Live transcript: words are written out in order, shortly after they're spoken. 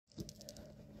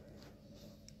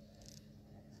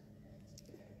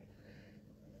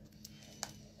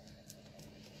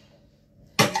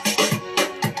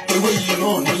way you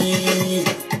know me,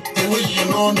 the way you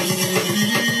know me,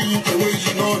 the way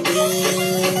you know me.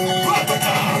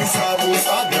 Esabod,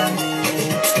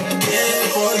 care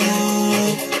for you,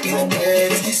 your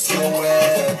bed is your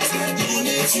wet. You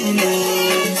need to know,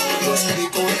 just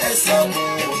click on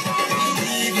Esabod.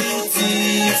 Give you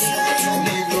tips to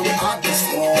live long at the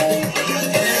storm.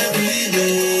 Every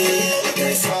day,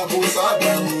 Esabod,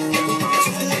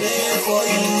 care for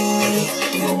you,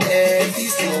 your bed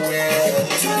is your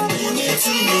wet. You need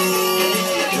to know,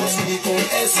 just click on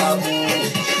Esabod.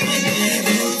 Give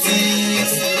you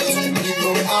tips to live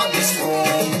long at the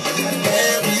storm.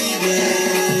 Every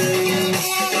day,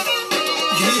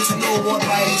 you need to know what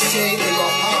Bible say in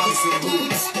your heart is the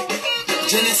roots.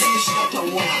 Genesis chapter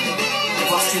 1,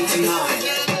 verse 29.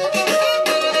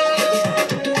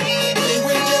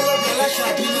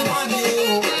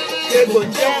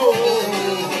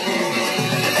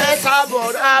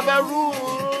 Esabod, have a rule.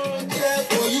 Care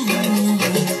for you.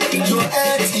 Your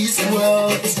earth is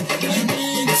wealth. You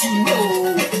need to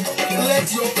know. Let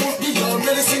your food be your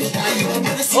medicine and your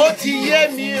medicine. Oh,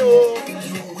 hear me, oh.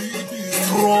 You will be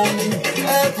strong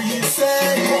every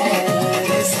second.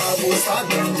 Esabod.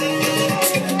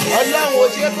 Ọlọ́run ò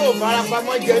ṣe kó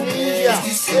farapamọ́ jẹ ní India.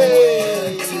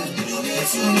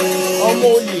 Ọmọ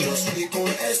olè.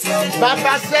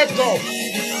 Baba set up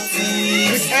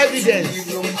with evidence.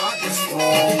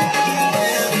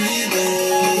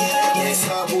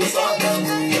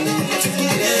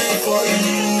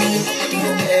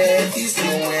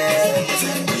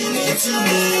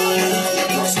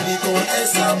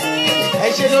 Ẹ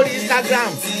ṣe lórí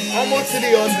Instagram almost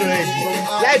 300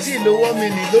 láìsí ìlú 1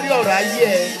 minute lórí ọ̀rọ̀ ayé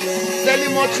ẹ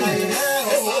Sẹ́límọ́tù.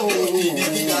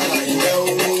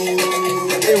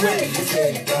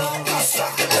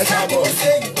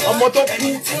 Ọmọ tó kú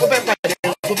ó fẹ́ pàdé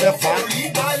tó fẹ́ fà á.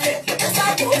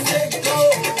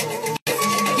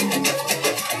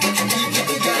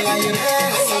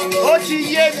 Ó ti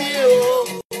yé mi o,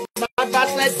 máa bá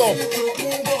sẹ́tọ̀.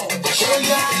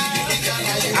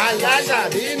 Aláṣà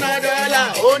bí ná dọ́là,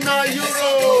 ó ná yúrò.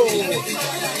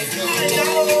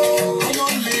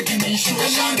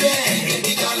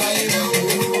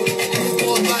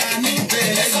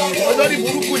 Olórí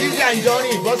burúkú ní ìjà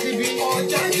ìjọrin ìbọ́ síbí.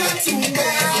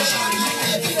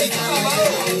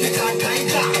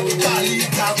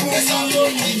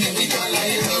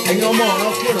 Ẹ̀yin ọmọ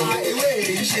ọ̀rọ̀ kúrò.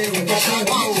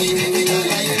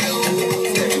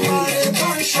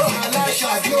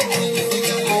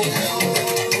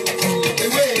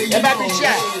 Ẹ bá mi ṣe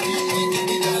à.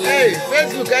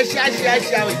 Facebook ẹ ṣe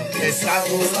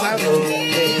Esabod.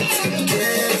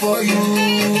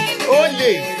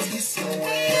 Olè.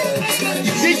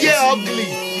 DJ Ugly.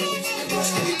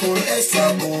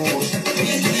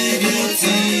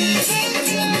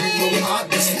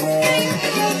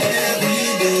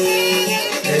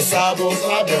 Esabod.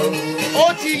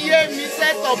 Ó ti yé mi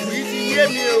set up yìí ti yé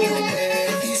mi o.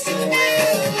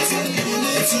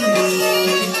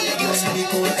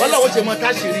 Ọlọ́wọ́ ṣe mọ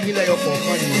táṣìírí yín lẹ́yọ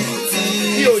kọ̀ọ̀kan yìí.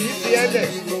 Tí ò ní fi ẹ́lẹ̀.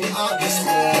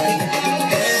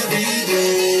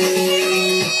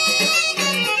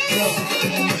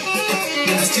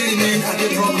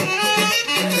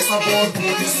 Esabod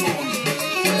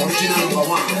original number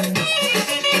 1.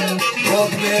 God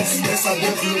bless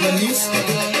Esabod Globalists.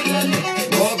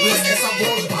 God bless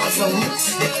Esabod as a roots.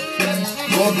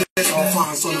 God bless our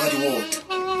fans all over the world.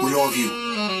 We love you.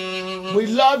 We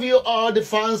love you all the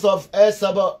fans of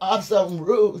Esabod Absalom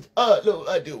Roots all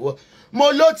over the world.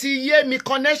 Mo ló ti yé mi,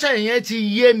 connection yẹn ti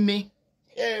yé mi.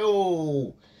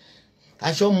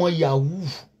 Aṣọ ọmọ Yahoo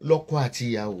lọ́kọ àti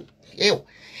ìyàwó.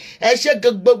 Ẹ ṣe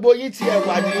gbogbo yín tí ẹ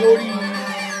wà ní orí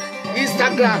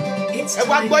Instagram. Ẹ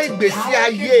wá gbọ́ ìgbésí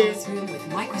ayé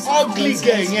Ugly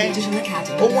girl yẹn.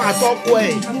 Òun àtọkọ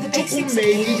ẹ̀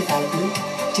Chukwumeli.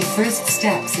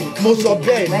 Mo sọ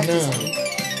bẹ́ẹ̀ náà.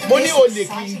 Mo ní olè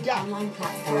kì í jà.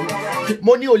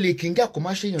 Mo ní olè kì í jà kó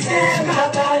má ṣe yàn lórí.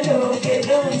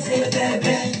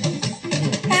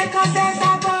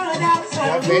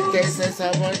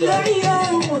 Lórí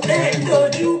ohun tẹ́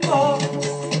dojúkọ,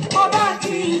 ọba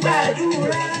ti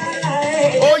gbàdúrà.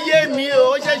 Ó yé mi o,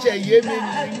 ó ṣẹ̀ṣẹ̀ yé mi.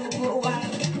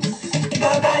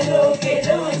 Bàbá lókè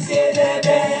ló ń ṣe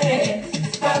bẹ́bẹ́.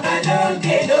 Bàbá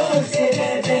lókè ló ń ṣe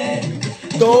bẹ́bẹ́.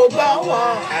 Tó bá wọ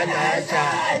aláṣà.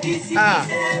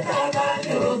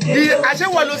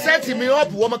 Àṣewọ̀ ló sẹ́ẹ̀tì mi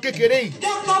ọ̀pù ọmọ kékeré yìí.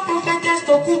 Dókítà Prophetess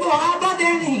Tokunbo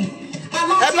Abọ́dẹ̀rìn.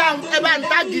 Ẹ bá ń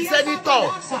táàgì sẹ́nítọ̀.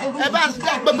 Ẹ bá ń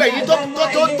gbogbo èyí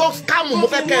tó skámù mo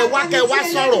fẹ́ kẹ́ ẹ wá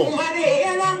sọ̀rọ̀.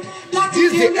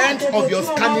 This is the end of your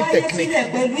scamming technique.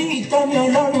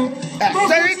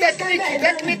 Sorry,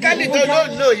 technically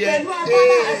don't know yet.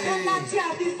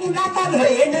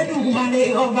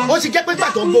 Ó sì jẹ́ pé gbà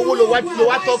tó ń gbowó ló wá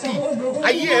tọ́kì.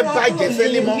 Ayé ẹ̀ bàjẹ́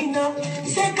sẹ́lẹ̀ mọ́.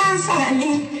 Ṣé kánsà ni,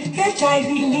 HIV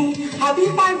ni, àbí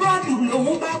fibroid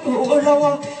lòun bá kó owó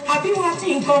lọ́wọ́, àbí wọ́n ti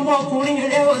nǹkan ọmọkùnrin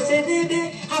rẹ̀ ò ṣe déédéé,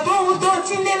 àbọ̀hún tó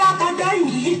ti lé látọjọ́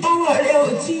yìí tọwọ́ rẹ̀ ò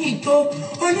tí ì tó.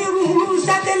 Onírúurú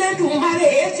sátẹ́lẹ̀dùnmáre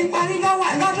èé ti parí lọ́wọ́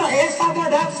lọ́dọ̀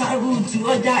Esabod Absolute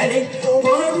ọjà rẹ̀.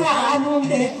 Òróró àánú ń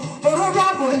bẹ, òróró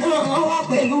ààbò náà wá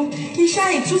pẹ̀lú iṣẹ́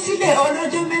ìtúsílẹ̀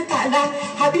ọlọ́jọ́ mẹ́tàlá,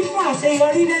 àbí fún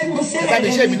àṣeyọrí lẹ́nu iṣẹ́ rẹ̀ ní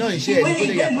ìwé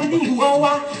ìgbẹ́lu ní ìwọ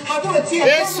wa. Àbò tí ẹ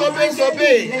sobe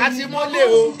àti mọ́lẹ̀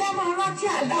o.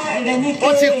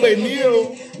 Wọ́n ti pè mí o.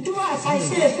 Dúró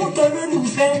àṣàìṣe fún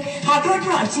tolólùfẹ́,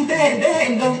 àdọ́dún àti bẹ́ẹ̀ bẹ́ẹ̀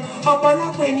lọ.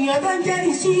 Ọ̀pọ̀lọpọ̀ ènìyàn ló ń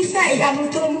jẹ́rìí sí iṣẹ́ ìyanu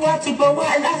tó lù wá ti gbọ́wọ́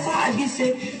aláṣàbíṣe.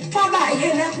 Fọ́lá ayé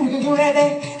lẹ́kùn-ún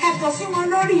rẹ̀rẹ̀, ẹ kàn sí wọn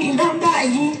lórí nọ́mbà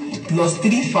yìí.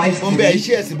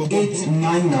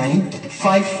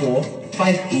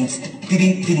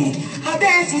 +353-899-545833.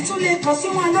 Abẹ́ ẹ sì tún lè kàn sí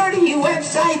wọn lórí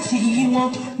wẹ́bsáìtì yìí wọn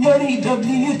lórí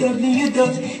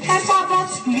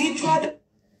www.esabodspiritual.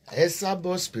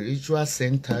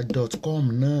 esabodspiritualcenter.com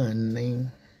náà ni.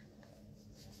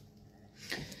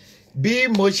 Bí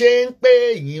mo ṣe ń pè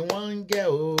yín wọ́n ń jẹ́ o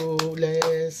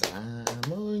lẹ́sà-án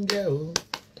ń jẹ́ o.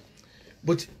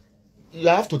 But you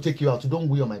have to take you out. Don't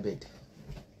wait on my bed.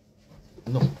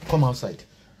 No, come outside.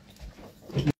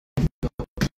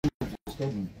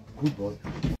 Good boy.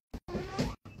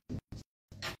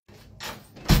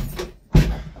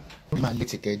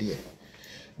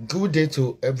 Good day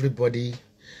to everybody.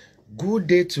 Good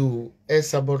day to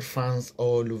Esabod fans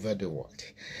all over the world.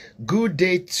 Good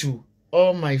day to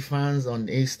all my fans on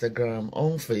Instagram,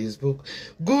 on Facebook.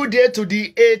 Good day to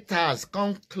the haters.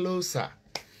 Come closer.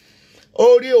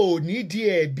 Orí ò ní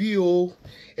díẹ̀ bí o.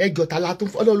 Ẹjọ́ ta la tún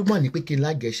Ọlọ́run mọ̀ ní pé kí n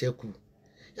lágẹ̀ẹ́ṣẹ́ kù.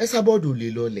 Esabod ò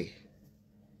lè lọlẹ̀.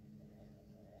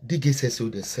 DGSS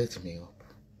dey set me up.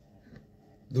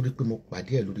 Lórí pé mo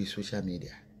pàdé ẹ̀ lórí social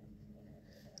media.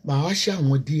 Màá wá ṣe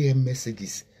àwọn DM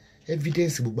messages.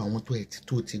 Evidence gbogbo àwọn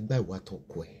tó ti gbà ìwà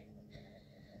tọkọ ẹ̀.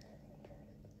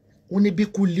 Ó ní bí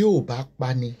kúlé ò bá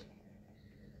pa ni.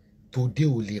 Tòde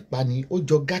ò lè pa ni. Ó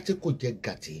jọ gàtí kò jẹ́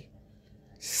gàtí.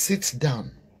 Sit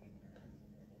down.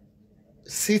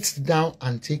 Sit down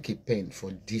and take a pen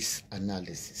for this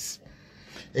analysis.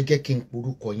 Ẹ jẹ́ kí n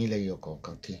porúkọ yín lẹ́yìn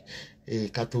ọ̀kọ̀ọ̀kan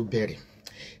ká tó bẹ̀rẹ̀.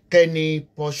 Kenny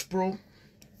Posh Pro,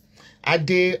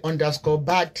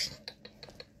 Ade_bad,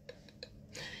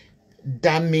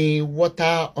 Dami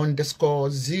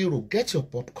Water_0. Get your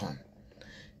popcorn.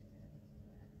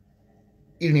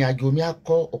 Ìrìn àjò mi á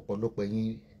kọ́ ọ̀pọ̀lọpọ̀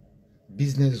yín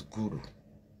business guru.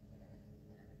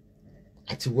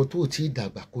 Àti wọ́n tó ti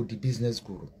dàgbà kó di business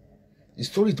guru.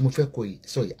 Story tí mo fẹ́ kọ yìí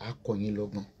sọ yìí á kọ́ yín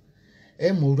lọ́gbọ́n.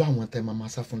 Ẹ mọ orú àwọn tẹ́ máa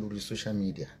sá fún lórí social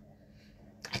media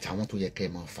àtàwọn tó yẹ kẹ́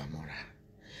ẹ máa fà mọ́ra.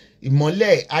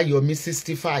 Ìmọ́lẹ̀ Ayọ̀mí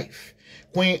 65,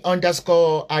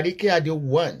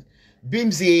 Queen_Arikeade1,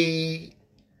 Bimsy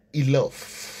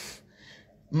Ilof,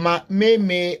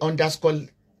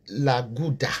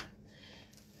 Meme_Laguda,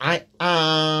 I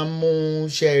am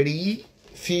Sherry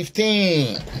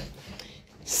 15,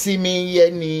 Simi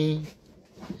Yeni,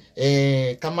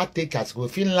 Kamatekas go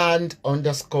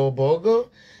Finland_Bogo,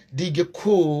 DJ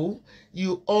Cool,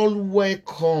 you all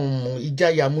welcome.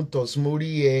 Ijaya Mutos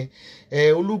Morie,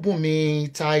 Olúbùnmi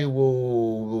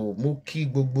Táíwò, mo kí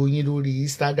gbogbo yín lórí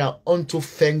Instagram onto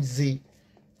Fenzi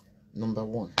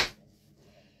 #1.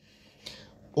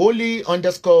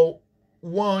 Oli_1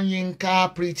 Yinka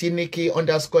Pretty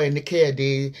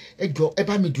Nikki_Enikede. Ẹjọ ẹ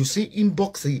bá mi jù sí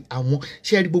inbox àwọn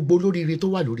ṣe rí gbogbo olóríire tó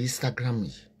wà lórí Instagram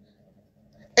yìí.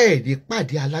 Ẹ lè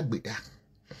pàdé alágbèdá.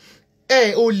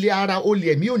 Olè ara olè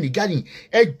ẹ̀mí ò ní gáyìn.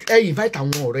 Ẹ invite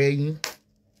àwọn ọ̀rẹ́ yín.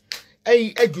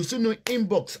 Ẹ jù sínú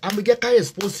inbox. Àmì jẹ́ ká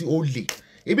expose olè.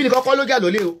 Ibi nìkan kọ́ ló jà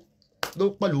lólè o. Ló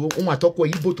pẹ̀lú ohun àtọ́kọ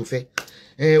yìí bò tó fẹ́.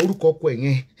 Orúkọ ọkọ ẹ̀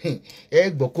yẹn. Ẹ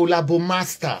gbọ́ collabo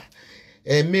master.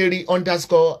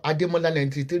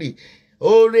 Mary_Ademola93.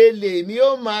 Oore lèmi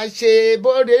ó máa ṣe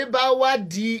bóre bá wá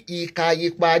di ìkà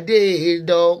ìpàdé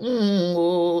ìdán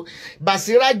o.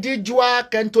 Basira Dijua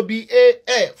Kentobi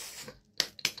AF.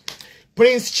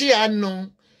 Prince Chiano,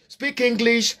 speak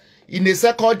English. In a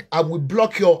second, I will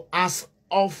block your ass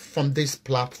off from this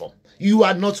platform. You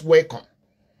are not welcome.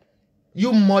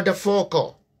 You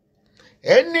motherfucker.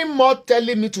 Any more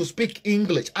telling me to speak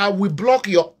English, I will block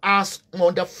your ass,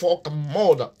 motherfucker,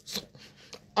 mother.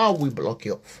 I will block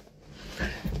you off.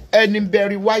 Any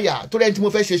berry wire. To the mo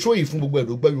fẹ́ ṣe show yìí fún gbogbo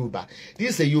ẹ̀rọ gbọ́ Yorùbá. This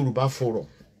is a Yoruba forum.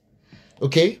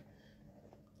 Okay?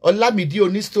 Olamide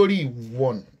Oni story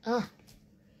 1.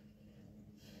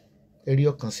 Ẹ̀rí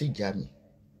ọkàn sí ìjà mi.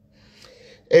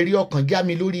 ẹ̀rí ọkàn já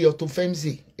mi lórí Auto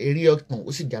Femzy, ẹ̀rí ọkàn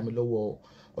ó sì já mi lọ́wọ́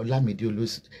Ọlámídé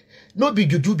Olóṣì. No be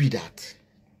juju be that.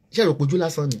 Ṣé rò pójú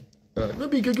lásán ni? No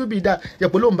be juju be that. Yẹ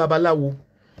pé lóun babaláwo.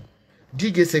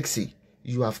 DJ Sexy,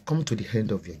 you have come to the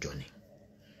end of your journey.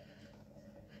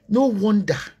 No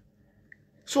wonder.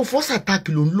 So first attack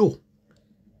ló ń lò.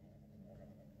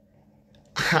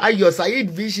 Ayọ̀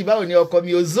Saheed Bishi báwo ni ọkọ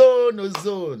mi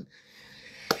ozone.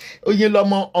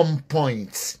 Oyinlọmọ on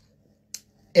point.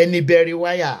 Ẹni bẹ̀rẹ̀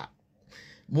wáyà.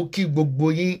 Mo kí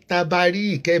gbogbo yín tá bá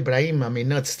rí Ìkẹ́ Ibrahim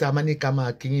Aminat tá bá ní ká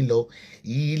máa kí yín lọ.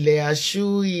 Ilẹ̀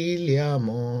aṣú ilẹ̀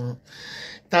àmọ́.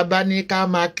 Tá bá ní ká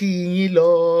máa kí yín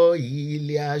lọ.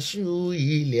 Ilẹ̀ aṣú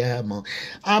ilẹ̀ àmọ́.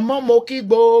 Àmọ́ mo kí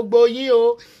gbogbo yín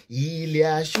o. Ilẹ̀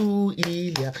aṣú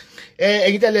ilẹ̀.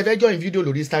 Ẹ̀yin tẹ́lẹ̀ fẹ́ join video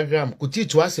lórí Instagram kò tí ì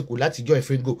tó àsìkò láti join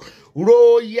Fringo.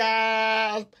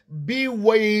 Royal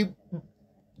B-Way,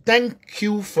 thank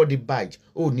you for the badge.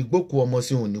 Ní gbókù ọmọ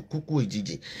sí ní kúkú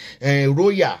ìjìjì.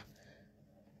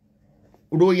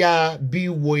 Royal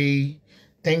B-Way,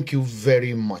 thank you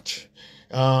very much.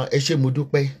 Ẹ ṣé mo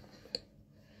dúpẹ́.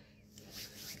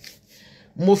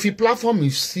 Mo fi platform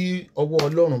sí ọwọ́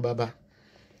Ọlọ́run bàbá.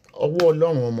 Ọwọ́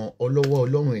Ọlọ́run ọmọ, ọlọ́wọ́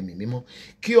Ọlọ́run ẹ̀mí mímọ́.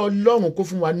 Kí Ọlọ́run kó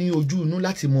fún wa ní ojú inú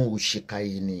láti mọ òṣìkà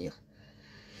ènìyàn.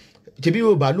 Ṣebí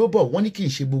Yorùbá ló bọ̀ wọ́n ní kì í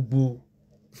ṣe gbogbo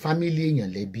fámílì èèyàn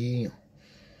lẹ́bí èèyàn.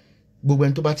 Gbogbo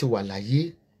ẹni tó bá ti wà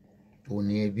láyé ò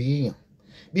ní ẹbí èèyàn.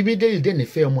 Bíbí dé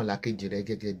nífẹ̀ẹ́ ọmọ làkejì rẹ̀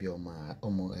gẹ́gẹ́ bí ọmọ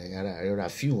ara rẹ̀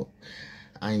Rafiu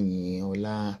Ayin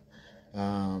Ọlá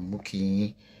mo kí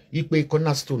yín. Ipe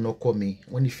cornerstone ọkọ mi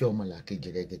wọ́n nífẹ̀ẹ́ ọmọ làkejì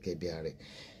rẹ̀ gẹ́gẹ́ bí ààrẹ.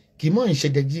 Kì í mọ̀ ń ṣe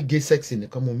DJ Sexy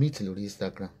nìkan mo meet lórí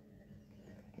Instagram.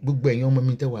 Gbogbo ẹ̀yin ọmọ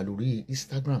mi tẹ́ wà lórí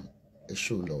Instagram ẹ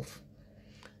show love.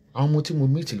 Àwọn ọmọ tí mo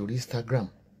meet lórí Instagram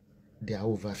they are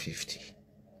over 50.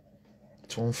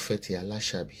 Tí wọ́n fẹ́ ti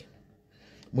aláṣàbí.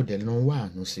 Mo dẹ̀ lọ wá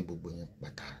àánú sí gbogbo yẹn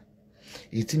pátá.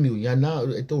 Èyí tí mi ò yan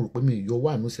náà tó rò pé mi ò yọ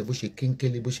wá àánú sí bó ṣe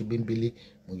kéńkélé bó ṣe béńbélé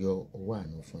mo yọ ọwọ́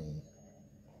àánú fún yín.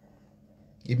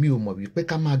 Èmi ò mọ̀ wípé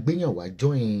ká máa gbéyàn wá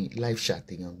join live chat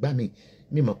èèyàn gbá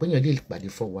mi mọ̀ pé èèyàn lè pàdé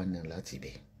 419 láti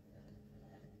ibẹ̀.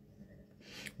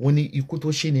 Wọ́n ní ikú tó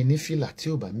ṣe ni ní fìlà tí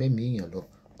ò bá mẹ́mí èèyàn lọ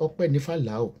ọpẹ́ ní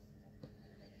fàlà o.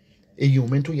 Èyí ò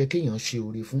mẹ́ni tó yẹ kéèyàn ṣe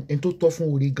oore fún ẹni tó tọ́ fún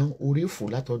oore gan oore fò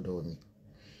látọ̀dọ̀ mi.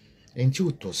 Ẹni tí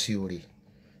ò tọ́ sí oore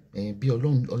bí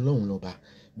Ọlọ́run lọ́ba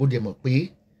bó dẹ̀ mọ̀ pé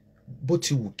bó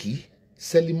ti wù kí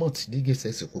Selimot DJ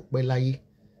Sexy kò pẹ́ láyé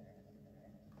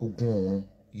ogun ọ̀run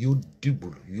yóò dìgbò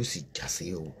yóò sì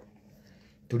jásí o.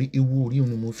 Torí ewu orí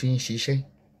ni mo fi ń ṣiṣẹ́.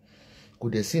 Kò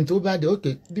dẹ̀ sí tó bá dé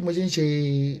okay bí mo ṣe ń ṣe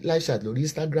live chat lórí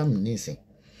Instagram nísìn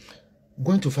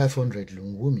going to 500 ló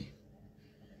ń wò mí.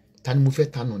 Ta ni mo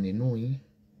fẹ́ tanà nínú yín?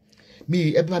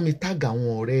 Ẹ bá mi tag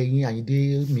àwọn ọ̀rẹ́ yín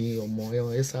Àyìndé mi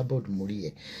ọmọ Esabod mo rí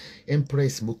ẹ.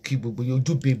 Empress mo kí gbogbo yín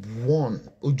ojú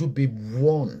babe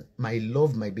one my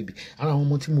love my baby. Ara àwọn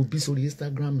ọmọ tí mo bí sórí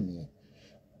Instagram nìyẹn.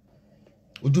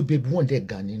 Ojú babe one dẹ̀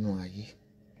ga nínú ayé.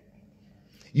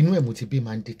 Inú ẹ̀ mo ti bí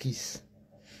Mandikis.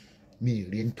 Mi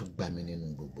rí ẹni tó gbà mí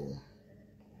nínú gbogbo wọn.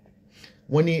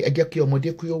 Wọ́n ní ẹ jẹ́ kí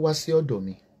ọmọdé kú yó wá sí ọ̀dọ̀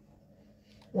mi.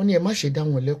 Wọ́n ní ẹ má ṣe dá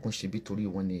wọn lẹ́kùn ṣebí torí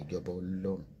wọn ní ìjọba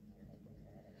Ọlọ́run.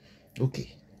 Okay,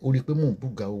 ó rí pé mò ń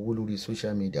bùgà owó lórí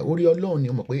social media. Orí Ọlọ́run ni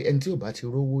ó mọ̀ pé ẹni tí ò bá ti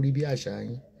rówó rí bí àṣà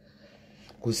yín.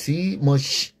 Kò sí mọ̀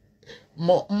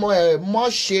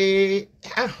ṣe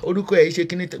orúkọ ẹ̀ ṣe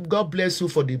kíní. God bless you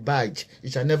for the badge.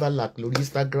 It shall never lack lórí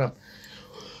Instagram.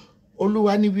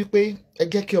 Olúwa ní wípé ẹ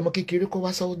jẹ́ kí ọmọ kékeré kó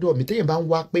wá sọ́dọ̀ mi. Téèyàn bá ń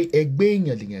wá pé ẹgbẹ́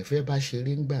èèyàn lèèyàn fẹ́ bá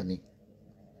ṣeré ńgbà mi.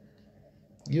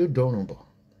 Yóò dọ̀rùn bọ̀.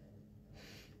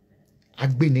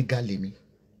 Agbéniga lèmi.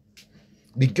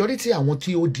 Majority àwọn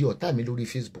tí ó di ọ̀tá mi lórí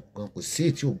Facebook gan kò sí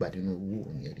èyí tí ò gbà nínú owó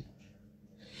òun yẹn rí.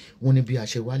 Wọ́n ní bí a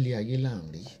ṣe wálé ayé là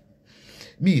ń rí.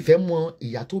 Mi ìfẹ́ mọ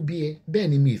ìyá tó bí ẹ bẹ́ẹ̀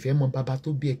ni mi ìfẹ́ mọ bàbá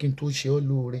tó bí ẹ kí n tó ṣe ọ́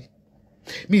lóore.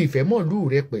 Mi ìfẹ́ mọ̀ lù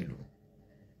rẹ pẹ̀lú.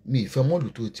 Mi ìfẹ́ mọ̀ lù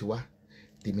tó ti wá.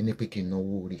 Tèmi ní pé kí n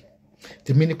náwó rí.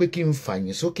 Tèmi ní pé kí n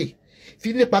fàyìn sókè.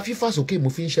 Nípa fífà sókè mo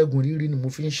fi ń ṣẹ́gun rírí ni mo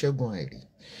fi ń ṣẹ́gun àìrí.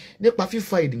 Nípa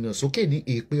fífa ènìyàn sókè ní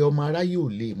èpè ọmọ aráyé ò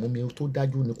lè mú mi tó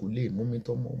dájú ni kò lè mú mi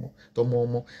tọmọ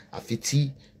ọmọ àfi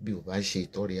tí bí ò bá ṣe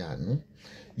ìtọrẹ àánú.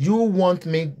 You want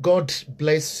me, God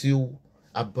bless you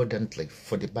abundantly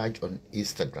for the badge on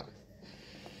Instagram.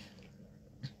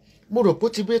 Mo rò pé ó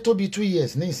ti gbé tó bí 2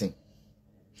 years nísìn.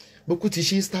 Mo kú ti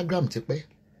ṣe Instagram tipẹ́.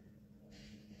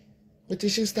 Mo ti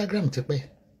ṣe Instagram tipẹ́.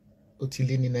 Ó ti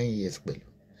lé ní 9 years pẹ̀lú.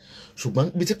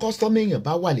 Ṣùgbọ́n bí tí kọ́sítọ́mù èèyàn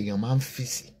bá wà lèèyàn máa ń fi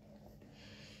sí.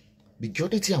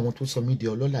 Majority àwọn tó sọ mí di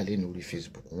ọlọ́lá lẹ́nu orí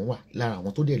Facebook wọ́n wà lára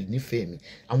àwọn tó dẹ̀ nífẹ̀ẹ́ mi.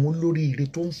 Àwọn olóríire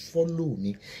tó ń follow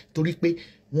mi torí pé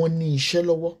wọ́n ní iṣẹ́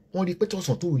lọ́wọ́ wọ́n rí pé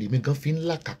tọ̀sán tó lè mi gan fi ń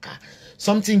làkàkà.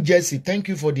 Something Jesse, thank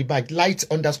you for the badge.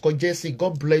 Light_Jesse,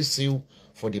 God bless you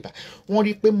for the badge. Wọ́n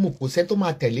rí pé mo kò sẹ́ni tó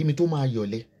máa tẹ̀lé mi tó máa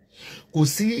yọ̀lẹ̀. Kò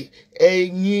sí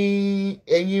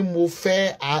ẹ̀yin mo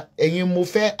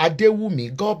fẹ́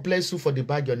Adéwùmí, God bless you for the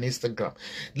badge on Instagram.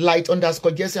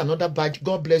 Light_Jesse, another badge,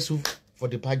 God bless you for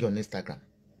the badge on Instagram.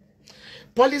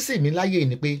 Policy mi láyé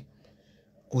ni pé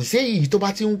kò sí èyí tó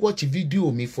bá ti ń watch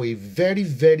video mi for a very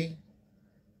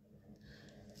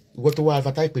ìwọ tó wá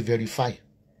advertise pé verify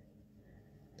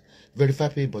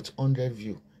pay but 100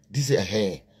 view. This is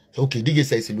okay, DJ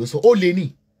says it so ó lè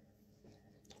ní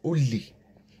ó lè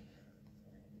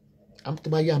am tó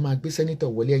bá yá máa gbé senator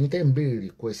wọlé ẹ̀yin tẹ́ ń béèrè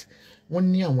request wọ́n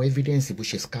ní àwọn evidence bó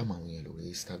ṣe scam àwọn yẹn lórí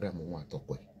Instagram wọn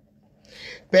àtọkọ ẹ̀.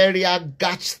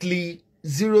 Periagatly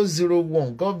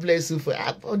 001, God bless you for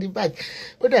the badge.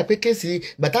 Ó dà pé kéèsì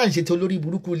gbàtà ń ṣe tó lórí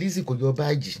burúkú Lizzy kò yọ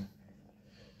báàjì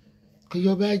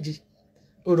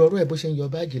ọ̀rọ̀ ẹ̀ bó ṣe ń yọ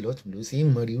báàjì lọ́tún ló sì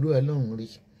ń mọ irú Ọlọ́run rí.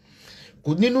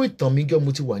 Kò nínú ìtàn mi gan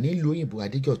mo ti wà nílùú òyìnbó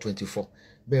Adéjọ́ 24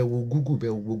 bẹ́ẹ̀ wo Google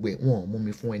bẹ́ẹ̀ wo gbogbo ẹ̀ wọ́n mú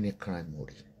mi fún any crime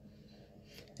rí.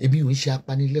 Èmi ò ń ṣe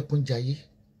apanilẹ́kúnjayé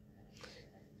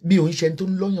bí ò ń ṣe tó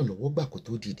ń lọ́yàn lọ́wọ́ gbà kó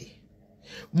tó dìde.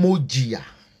 Mo jìyà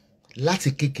láti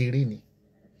kékeré ni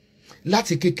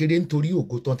nítorí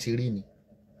ògo tán ti rí ni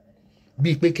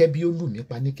bíi pé kẹ́bí ó lù mí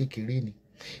pa ní kékeré ni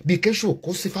bíi kéṣù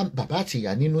kó sí bàbá àti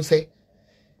ìyá nínú sẹ́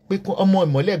pé ọmọ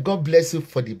ìmọ́lẹ̀ God bless you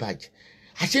for the badge.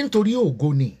 Àṣé nítorí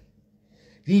ògo ni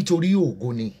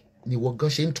wọ́n gan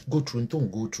ṣe ń go through tó ń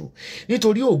go through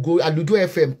nítorí ògo Àlùjọ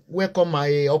FM welcome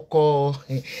my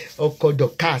ọkọ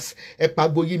Dorcas ẹ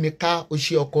pagbo yí mi ká o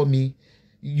ṣe ọkọ mi.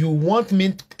 You want me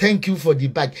to thank you for the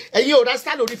badge. Ẹ̀yin ò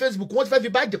rasta lórí Facebook wọ́n ti fẹ́ fi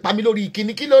badge pa mí lórí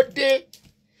ìkíni kí ló dé.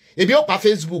 Èmi ò pa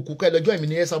Facebook kọ́ ẹ lọ́jọ́ ìmí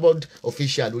ní Esabod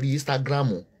official lórí Instagram.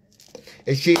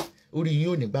 Ẹ ṣe orí yín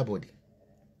ò ní gbàbọ̀dẹ̀.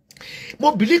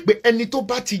 Mo believe pé ẹni tó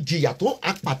bá ti jìyà tó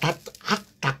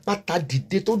àpàtà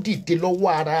dìde tó dìde lọ́wọ́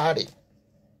ara rẹ̀.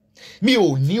 Mi ò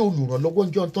ní olùrànlọ́wọ́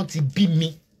ọjọ́ tán ti bí mi.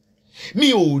 Mi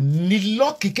ò ní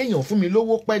lọ́ọ̀kì kéèyàn fún mi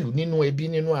lówó pẹ̀lú nínú ẹbí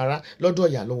nínú ara lọ́dọ̀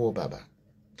ìyá lọ́wọ́ bàbá.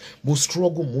 Mo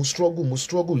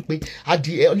struggle pé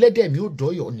adìẹ ọlẹ́dẹ̀ mi ò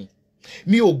dọ́yọ̀ ni.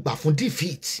 Mi ò gbà fún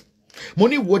defeat. Mo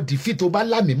ní wo defeat tó bá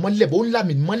lámì mọ́lẹ̀ bó ń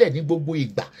lámì mọ́lẹ̀ ní gbogbo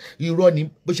ìgbà. Irọ́ ni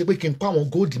bó ṣe pé kí n pa àwọn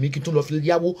gold mi kí n tún lọ fi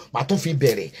yáwó màá tún fi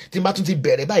bẹ̀rẹ̀ tí n bá tún ti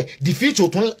bẹ̀rẹ̀ báyìí defeat ò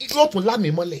tún lámì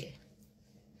mọ́lẹ̀.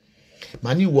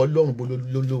 Màá ní ìwọ Ọlọ́run bó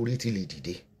lólórí ti lè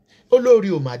dìde. Olórí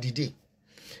ò máa dìde.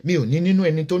 Mi ò ní nínú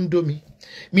ẹni tó ń dó mi.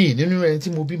 Mi ì nínú ẹni tí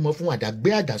mo bímọ fún àdàgbé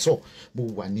àdàsọ. Mo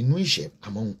wà nínú ìṣẹ́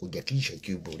àmọ́ n kò jẹ́ kí ìṣẹ́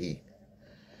kí ó borí.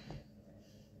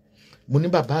 Mo ní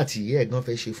bàbá àti ìyá ẹ̀gbọ́n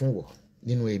fẹ́ ṣe fún wọ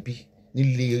nínú ẹbí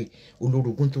nílé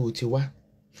olórogún tó ti wá.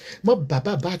 Mọ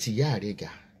bàbá àti ìyá rẹ̀ gà.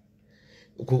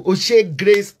 O ṣe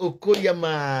Grace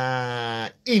Okoyama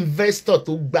investor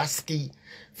tó gbáski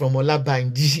from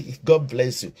Olabanji. God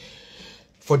bless you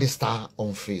for the star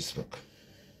on Facebook.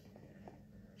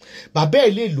 Bàbá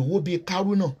ẹ̀ lè lówó bíi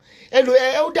Kárúnà. Ẹ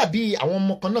ó dàbí àwọn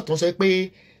ọmọ kan náà tó ń sọ pé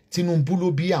Tinubu ló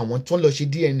bí àwọn tó ń lọ ṣe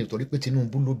DNA torí pé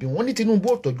Tinubu ló bí wọ́n ní Tinubu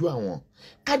ò tọ́jú àwọn.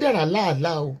 Kádàrá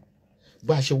láàlá o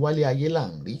bá a ṣe wálé ayé là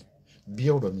ń rí bí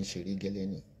ọ̀rọ̀ mi ṣe rí gẹ́lẹ́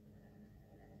ni.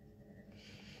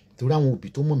 Torí àwọn òbí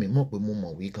tó mọ̀ mí mọ̀ pé mo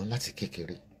mọ̀wé gan láti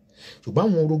kékeré. Ṣùgbọ́n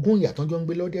àwọn orogún ìyá tó jọ ń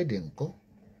gbé lọ́dẹ̀dẹ̀ ńkọ́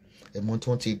ẹ̀mọ́ tí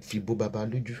wọ́n ti fi bó baba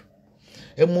lójú.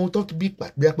 Ẹ̀mọ́ tó bí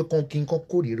pàgbé pé kí n kọ́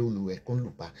kórìíra olùwẹ̀ kó ń lù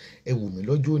pa. Ẹ wò mí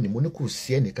lọ́jọ́ òní mo ní kò sí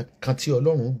ẹnìkan kan tí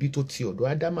Ọlọ́run bí tó ti ọ̀dọ̀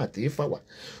Ádámà àti Éfà wá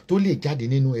tó lè jáde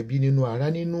nínú ẹbí nínú ará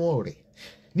nínú ọ̀rẹ́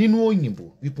nínú òyìnbó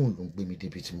wípé òun ló ń gbé mi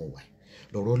débi tí mo wà.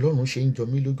 Lọ́rọ̀ Ọlọ́run ṣe ń jọ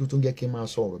mí lójú tó ń jẹ́ kí n máa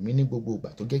sọ ọ̀rọ̀ mi ní gbogbo ìgbà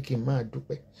tó jẹ́ kí n máa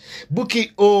dúpẹ́. Bukky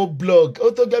O blog ó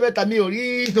tó jẹ́ mẹ́ta mi ò rí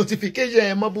notification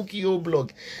ẹ̀ mọ́ Bukky O blog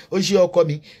ó ṣe ọkọ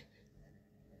mi.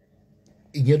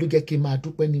 Ìyẹn ló jẹ́ kí n máa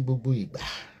dúpẹ́ ní gbogbo ìgbà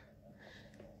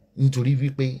nítorí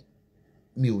wípé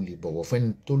mi ò lè bọ̀wọ̀ fún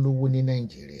ẹni tó lówó ní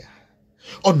Nàìjíríà.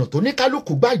 Ọ̀nà tó ní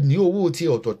kálukú gbà ní owó tí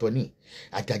ọ̀tọ̀ọ̀tọ̀ ni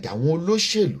àjàjà àwọn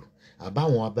olóṣèlú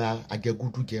àbáwọn abá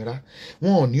ajẹgúdújẹrá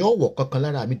wọn ò ní ọ̀wọ̀ kankan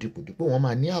lára mi dìpòdìpò wọn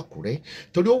máa ní Àkúrẹ́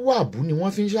torí owó àbú ni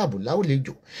wọ́n fi ń ṣàbù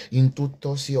láwùlẹ́jọ in tó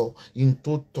tọ́ sí ọ in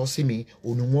tó tọ́ sí mi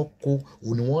òní wọ́n kó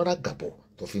òní wọ́n ràgàbọ̀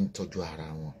tó fi ń tọ́jú ara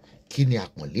wọn. Kí ni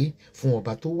àpọ̀nlé fún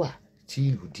ọba tó wà tí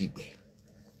ìlú dìgbẹ́.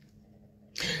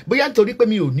 Bóyá nítorí pé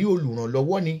mi ò ní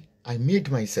olùrànlọ́wọ́ ni I made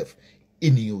myself.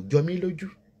 Ènìyàn ò jọ mí lójú.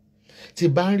 Tí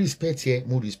bá ń respect ẹ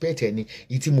mo respect ẹ ni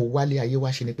ìtí mo wálé ayé wá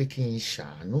ṣe ni pé kí n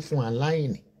ṣàánú fún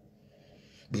aláìní.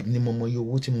 èmi ni mo mọ iye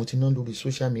owó tí mo ti ná lórí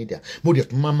social media mo dẹ̀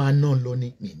tún máa ná lọ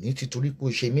ní mi ní títorí pé ó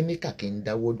ṣe mí níkà kí n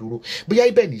dáwọ́ dúró bóyá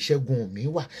ibẹ̀ ní ìṣẹ́gun mi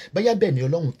wà bóyá bẹ́ẹ̀ ni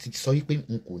Ọlọ́run ti sọ wípé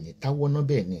n kò ní táwọ́ ná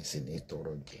bẹ́ẹ̀ ní ìsìn ní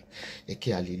tọrọ jẹ ẹ kí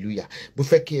hallelujah bó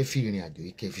fẹ́ kí ẹ fi ìrìn àjò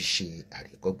yìí kẹ́ fi ṣe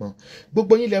àríkọ́gbọ́n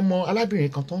gbogbo yín lẹ mọ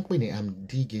alábìnrin kan tó ń pè ní I'm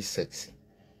DJ Sexy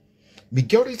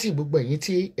majority gbogbo ẹ̀yin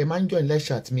tí ẹ máa ń join live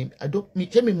chat mi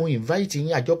ṣé mi mo invite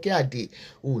yín Àjọkẹ́ Àdè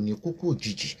ò ní kúkú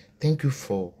òjijì thank you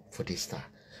for the star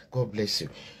God bless you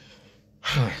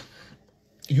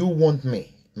you want me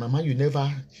mama you never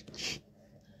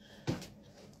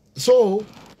so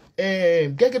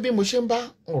gẹ́gẹ́ bí mo ṣe ń bá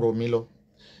ọ̀rọ̀ mi lọ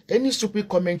any stupid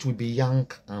comment will be yank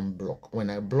and block when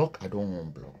I block I don't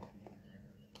want block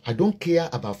I don't care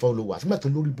about followers nígbà tó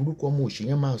lórí burúkú ọmọ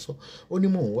òṣèyàn máa sọ ó ní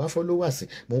mò ń wá followers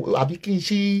àbí kí n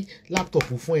ṣí laptop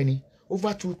fún ẹni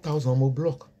over 2,000 mo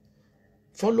block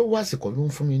followers kọ́ ló ń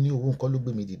fún mi ní owó nǹkan ló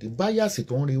gbé mi dìde báyàsì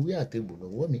tó ń re ìwé àtẹ̀bù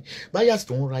lọ́wọ́ mi báyàsì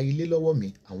tó ń ra ilé lọ́wọ́ mi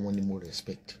àwọn ni mo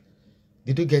respect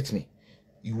did you get me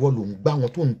ìwọ ló ń gbá wọn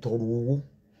tó ń tọrọ owó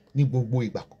ní gbogbo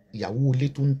ìgbà ìyàwó ilé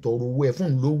tó ń tọrọ owó ẹ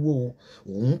fún lówó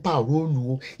òun pààrọ̀ olù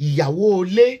ìyàwó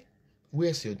ilé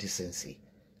where's your decency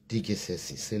DJ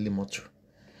Sexy Selimotu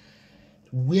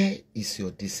where is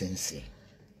your decency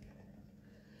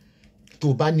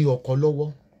tó bá ní ọkọ lọ́wọ́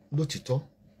lótìtọ́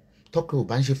tọ́kẹ́ ò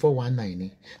bá ń ṣe 419 ni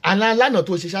lánàá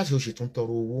tó ṣe ṣáàṣì oṣù tó ń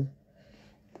tọrọ owó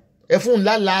ẹ fún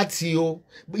ńlá láti o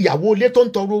ìyàwó ilé tó ń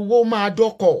tọrọ owó máa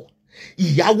dọ́kọ̀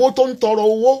ìyàwó tó ń tọrọ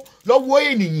owó lọ́wọ́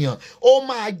ènìyàn ó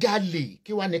máa jalè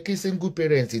kí wàá ní kí single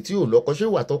parent tí ò lọ́kọ ṣé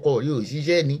wà tọkọ rí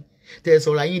òṣìṣẹ́ ni tẹ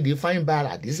sọ̀rọ̀ ayín di fine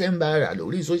bara december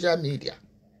lórí social media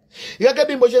gẹ́gẹ́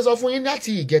bí mo ṣe sọ fún yín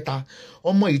láti ìjẹta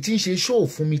ọmọ yìí tí ń ṣe show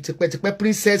fún mi tipẹ́tipẹ́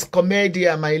Princess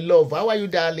Comedia my love how are you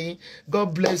darling God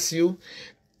bless you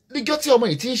níjọ́ tí ọmọ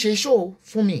yìí tí ń ṣe show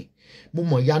fún mi mo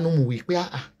mọ̀ yanu mo wí pé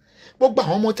gbogbo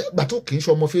àwọn ọmọ gbà tó kì í ṣe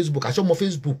ọmọ Facebook àṣọ ọmọ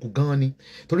Facebook gan-an ni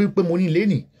torí pé mo ní ilé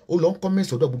nì ó lọ ń comment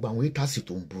sọ́dọ̀ gbogbo àwọn haters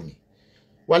tó ń bú mi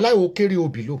wàláhì ó kéré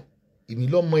obì lò èmi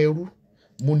lọ́mọ ẹrú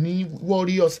mo ní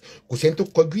warriors kò sẹ́ni tó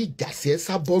kọjú ìjà sí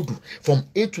Esabod from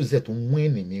A to Z tó ń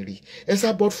win mi rí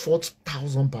Esabod fought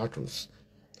 1,000 battles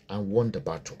and won the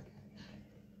battle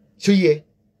ṣé yẹ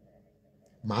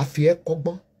màá fi ẹ́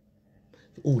kọ́gbọ́n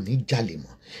ò ní jalè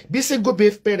mọ́ bí single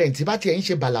parent bá tiẹ̀ ń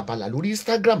ṣe bàlàbàlà lórí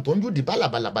Instagram tó ń jùdí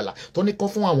bàlàbàlà tó ní kọ́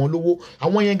fún àwọn lówó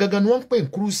àwọn yẹn gangan ni wọ́n ń pè ń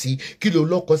kúrú sí kí ló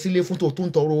lọ́kọ sílé fún tó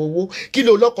ń tọrọ owó kí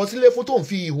ló lọ́kọ sílé fún tó ń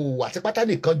fi ìhòòhò àti pátá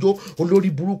nìkan jó olórí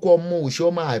burúkú ọmọ òṣè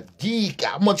ọmọ àjíìkà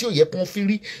ọmọ tí ò yẹ kán fi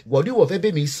rí ìwọ́díwọ̀ fẹ́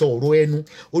bẹ́ẹ̀ mi sọ ọ̀rọ̀ ẹnu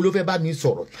olófẹ́ bá mi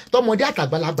sọ̀rọ̀ tọmọdé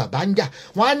àtàgbàlagbà bá ń jà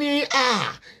wọ́n á ní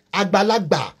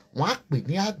àgbàlagbà wọ́n á pè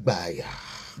ní àgbàyà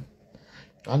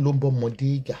wọ́n ló ń bọ́ ọmọdé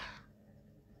jà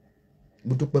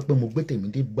mo dúpẹ́ pé mo gbé tèmi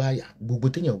dé gbáyà gbogbo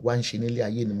téèyàn wá ń ṣe nílé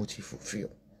ayé ni mo ti fulfill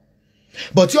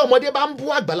bọ̀ tí ọmọdé bá ń bú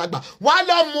àgbàlagbà wá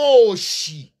lọ́mọ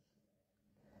òṣì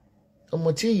ọmọ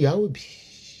tí ìyá òbí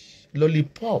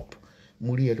lollipop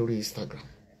mo rí ẹ lórí Instagram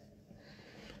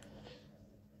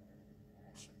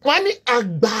wọ́n ní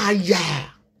àgbàyà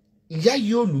ìyá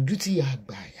yìí ò lójú tí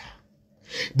àgbàyà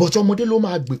bọ̀ tí ọmọdé ló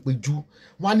máa gbèpè ju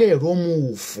wọ́n lè ẹ̀rọ ọmọ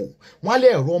òfò wọ́n lè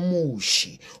ẹ̀rọ ọmọ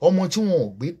òṣì ọmọ tí wọn ò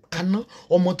gbé kaná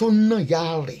ọmọ tó ń nà ya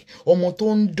rẹ̀ ọmọ tó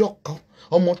ń dọ́kan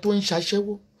ọmọ tó ń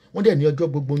ṣaṣẹ́wó wọ́n dẹ̀ ní ọjọ́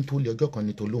gbogbo ń tó lé ọjọ́ kan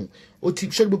ní tó lóhùn ó ti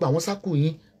ṣé gbogbo àwọn sákò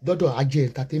yín dọ́dọ̀ ajé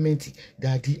entertainment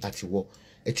dáadí àtiwọ́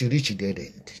ẹ ti reach dead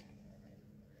end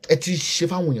ẹ ti ṣe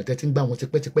fáwọn èèyàn tẹ́ ti ń gbá wọn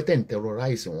tipẹ́tipẹ́ tẹ́ ń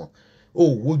terrorize wọn ó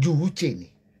wojú uche ni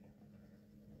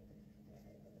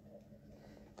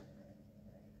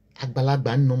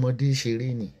àgbàlagbà ń nọmọdé ṣeré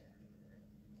ni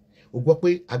o gbọ́ pé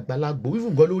àgbàlagbà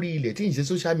even gan lórí ilẹ̀ tí ń ṣe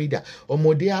social media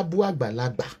ọmọdé á bú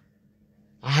àgbàlagbà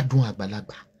á dùn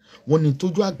àgbàlagbà wọ́n ní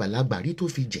tójú àgbàlagbà rí tó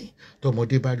fi jìn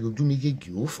tọmọdé bá rí ojú méjèèjì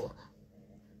ó fọ́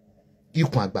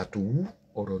ikùn àgbà tó wú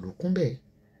ọ̀rọ̀ ló kún bẹ́ẹ̀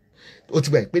ó ti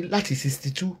gbà pé láti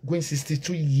 62 going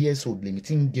 62 years old lèmi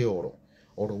tí ń jẹ ọ̀rọ̀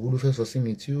wo ló fẹ́ sọ sí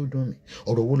mi tí ó dùn mí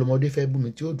ọ̀rọ̀ wo lọmọdé fẹ́ bú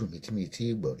mi tí ó dùn mí tí mi ti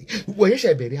gbọ́ rí wọ́n yẹ́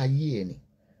ṣẹ̀ bẹ̀rẹ̀ ayé ẹ̀ ni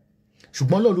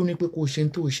ṣùgbọ́n Ọlọ́run ló ní pé kó o ṣe ń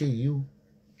tó o ṣe yìí o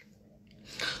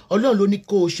Ọlọ́run ló ní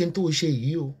kó o ṣe ń tó o ṣe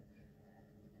yìí o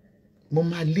mo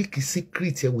máa leak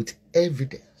secret here with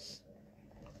evidence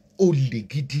olè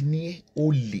gidi ni ẹ́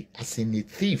olè as in a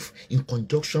thief in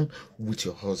conjunction with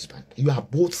your husband you are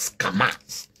both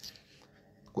scammers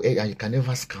and you can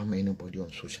never scam anybody on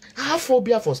social. I have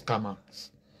phobia for scammers.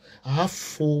 I have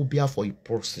phobia for a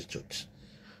prostitute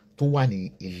tó wà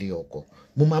ní ilé ọkọ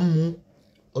mo máa ń mú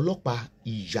ọlọ́pàá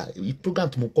ìyá program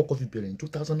tí mo kọ́kọ́ fi bẹ̀rẹ̀ ní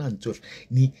 2012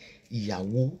 ní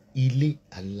ìyàwó ilé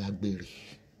alágbèrè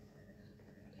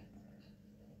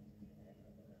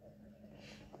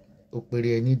ó pèrè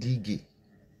ẹ ní dígè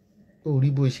ó rí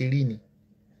bó ṣe rí ni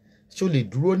ṣó lè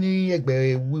dúró ní ẹgbẹ́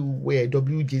wíwẹ́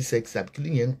WJ sex àbí kí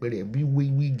yẹn ń pè rẹ̀ bí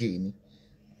wíwígè ni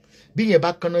bí yẹn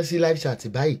bá kánná sí live chat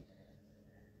báyìí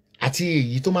àti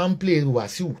èyí tó máa ń play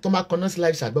Wàsíù tó máa kánná sí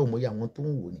live chat báyìí òmòye àwọn tó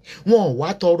ń wò ni wọn wá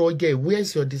tọrọ jẹ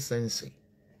where's your decency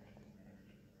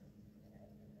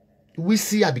wí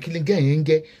sí àbí kí gẹ̀yìn ń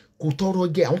gẹ́ kò tọrọ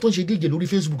jẹ àwọn tó ń ṣe díje lórí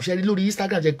Facebook ṣẹ́rí lórí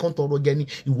Instagram jẹ kán tọrọ jẹ ni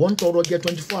ìwọ ń tọrọ jẹ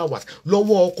 24 hours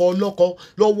lọ́wọ́ ọkọ ọlọ́kọ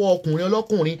lọ́wọ́ ọkùnrin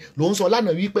ọlọ́kùnrin ló ń sọ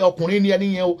lánàá wípé ọkùnrin ni ẹni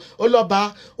yẹn o ó lọ́ba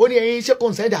ó ní ẹyin ṣé kò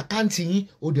ń sẹ́dà àkáǹtì yín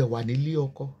ó dẹ̀ wà nílé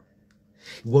ọkọ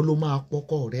ìwọ ló máa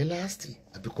pọkọ rẹ láàsì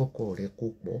àbí kọkọ rẹ kó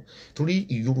pọ̀ torí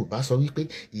Yorùbá sọ wípé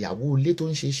ìyàwó ilé tó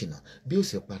ń ṣe ìṣìnà bí ó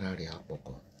sì para rẹ̀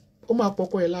àpọkọ ó máa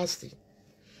pọkọ ẹ láàsì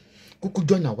kúkú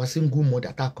jọ́nà àwa single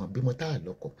mother tá a kàn bímọ tá a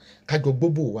lọ́kọ kájọ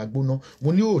gbogbo wa gbóná mo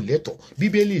ní ò lẹ́tọ̀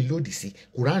bíbélì lòdì sí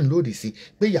Quran lòdì sí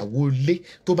pé ìyàwó ilé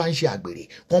tó bá ń ṣe àgbèrè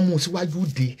wọ́n mú síwájú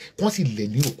de wọ́n sì lẹ̀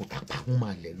ní òkúta pa wọ́n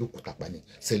máa lẹ̀ lókúta pa ní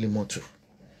sẹ́límọ́tù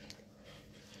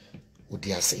òde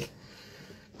àṣẹ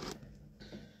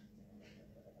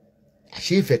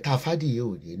àṣé ìfẹ́ tá a fádìyẹ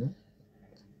òde nú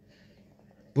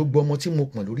gbogbo ọmọ tí mo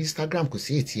pọ̀n lórí Instagram kò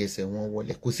sí ètí ẹsẹ̀ wọn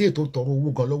wọlé kò sí ètò tọrọ owó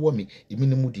gan lọ́wọ́ mi èmi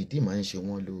ni mo dìídì máa ń ṣe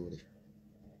wọn lóore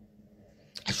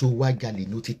aṣọ wa jalè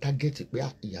ní o ti tágẹ́tì pé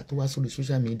ìyá tó wá sórí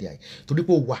social media yìí torí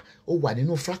pé ó wà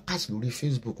nínú fracas lórí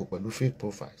Facebook pẹ̀lú fake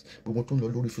profiles gbogbo tó ń lọ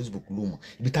lórí Facebook ló mọ̀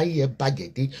ibi táyé ẹ bàjẹ́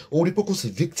dé orí pé kò sí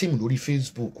victim lórí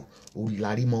Facebook orí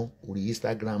larí mọ́ orí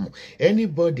Instagram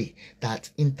anybody that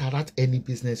interact any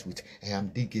business with I am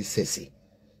DJ Sese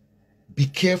be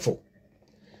careful.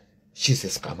 She's a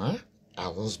scammer.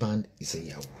 Her husband is a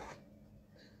yahoo.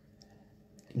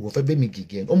 Ìwọ fẹ́ bẹ́ mi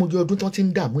gìgẹ́ ọmọge ọdún tó ti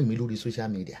ń dààmú èmi lórí social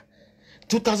media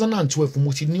 2012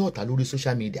 mo ti ní ọ̀tá lórí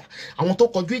social media àwọn tó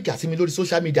kọjú ìjà sí mi lórí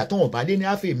social media tó wọ́n bá lé ní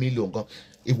àfẹ́ mi lò nǹkan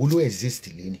èwo ló exist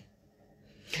léni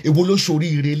èwo ló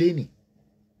ṣoríire léni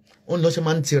wọ́n lọ ṣe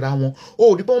máa ń tira wọn ó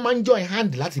rí pé wọ́n máa ń join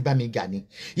hand láti bá mi jà ní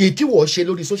èyí tí wọ́n ṣe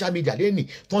lórí social media léni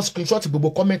tó ń screenshot gbogbo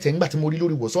comment ẹ̀ nígbà tí mo rí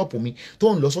lórí WhatsApp mi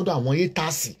tó ń lọ sọ́dọ̀ àwọn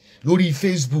haters lórí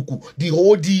Facebook the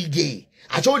whole day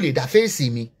àti ó lè dá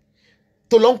fèsì mi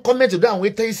tó lọ ń comment lórí àwọn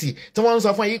haters tí wọ́n ń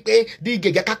sọ fún ẹ pé di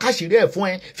gègé kákàṣírí ẹ̀ fún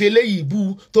ẹ fi eléyìí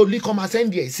bú tó lè kọ́ máa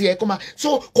send ẹ̀ sí ẹ kọ́ máa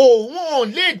so kò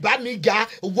wọ́n lè bá mi jà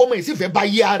owó ọmọ ìsìnfẹ́ bá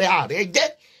yí ara rẹ̀ jẹ́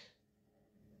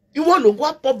ìwọ ló ń wá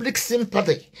public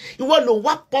sympathy ìwọ ló ń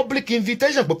wá public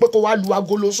invitation pé kó wá lu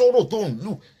agolo sọ̀rọ̀ tó ń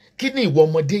lù kí ni ìwọ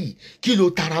ọmọdé yìí kí ló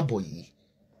tara bọ̀ yìí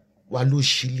wà ló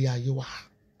ṣílé ayé wa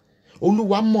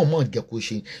olúwa mọ̀ọ́mọ̀ jẹ́ kó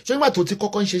ṣe ṣé nígbà tó ti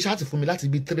kọ́kọ́ ń ṣe ṣáàtì fún mi láti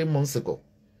bí 3 months ago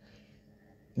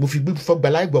mo fi gbé fọgbà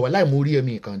láì gbọ̀wá láì mo rí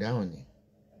ẹ̀mí ìkàn dáhùn ni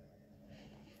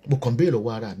mo kàn béèrè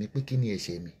lọ́wọ́ ara mi pé kí ni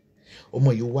ẹ̀ṣẹ̀ mi ọmọ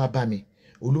yìí wá bá mi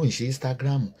olóhùn ṣe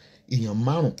Instagram èèyàn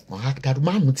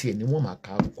márùn tiẹ̀ ni wọ́n máa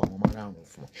ka orúkọ àwọn márùn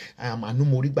fún àmàánú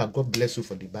mo rí gbà God bless you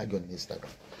for the bag on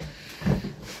Instagram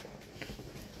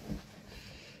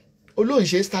olóhùn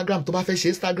ṣe Instagram tó bá fẹ́ ṣe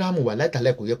Instagram wà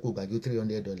láìtàlẹ́ kò yẹ kó gbàgbé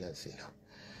 $300 sí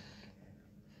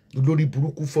lórí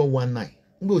burúkú 419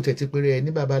 nígbà tó tẹ̀tí péré ẹ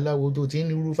ní babaláwo tó ti ń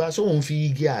rúfa sóun fi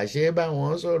igi àṣẹ bá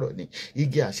wọn sọ̀rọ̀ ní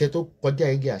igi àṣẹ tó kọjá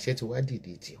igi àṣẹ ti wá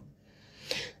dìde tí ọ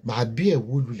màá bí ẹ̀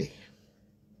wó lulẹ̀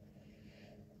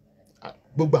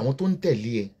gbogbo àwọn tó ń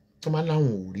tẹ̀lé ẹ tó máa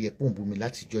láwọn ò rí ẹ pọ̀ ń bomi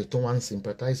láti jọ ẹ tó wá ń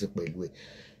sympathize pẹ̀lú ẹ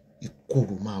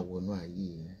ìkorò máa wọnú ayé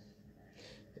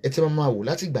ẹ ti máa wò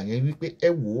láti gbà yẹn wípé ẹ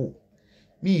wò ó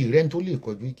mi ìrẹ́ni tó lè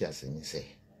kọjú ìjà sí mi sẹ́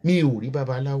mi ò rí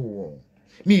babaláwo ọ̀hún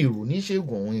mi ìrò ní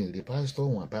ṣègùn ọ̀hún ìrè pásítọ̀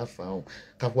ọ̀hún àbáfà ọ̀hún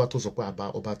káfíwá tó sọ pé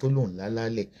ọba tó lòun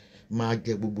lálálẹ̀ máa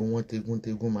jẹ gbogbo wọn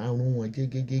tegun máa rún wọn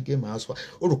gégégégé máa sọ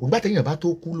ó rò pé gbàtẹ́yìn bá tó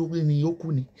kú lórí ni ó kú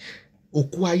ni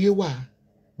òkú ayé wà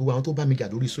gbogbo àwọn tó bá mi jà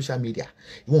lórí social media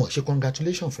wọn ò ṣe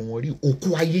congratulation fún wọn rí òkú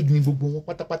ayé ni gbogbo wọn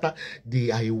pátápátá they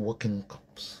are a walking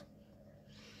corpse.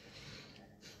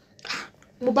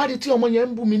 mo bá rí tí ọmọ yẹn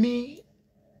ń bú mi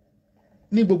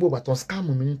ní gbogbo bàtàn scam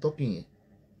mi ní tọ́kì yẹn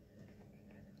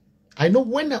I know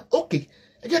when okay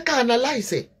ẹ jẹ́ ká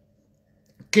analyse ẹ̀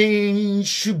King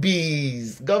Shubis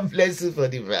God bless you for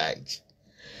the ride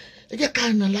ẹ jẹ́ ká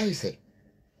analyse ẹ̀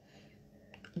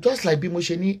just like bí mo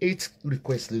ṣe ní 8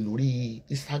 requests lórí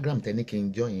Instagram tẹ́ni kí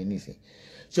n join yẹn nísìn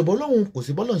ṣùgbọ́n lóhun kò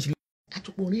sí bọ́lọ̀ ń ṣe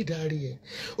àtúpọ̀ orí ìdarí ẹ̀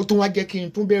ó tún wá jẹ́ kí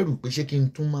n tún bẹ̀rù pé ṣé kí n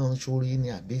tún máa ń ṣorí ní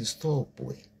àbí stop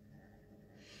ẹ̀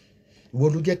ìwọ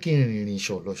ló jẹ́ kí n rìnrìn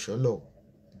ṣọ̀lọ̀ṣọ̀lọ̀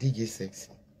DJ Sexy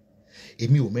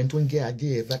èmi ò mẹ́ni tó ń jẹ́ adé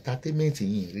entertainment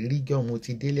yìí rírí jẹ́ ọmọ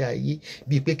ti délé ayé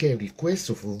bíi pé kẹ́ request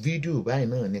fún fídíò báyìí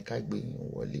náà ní ká gbé yín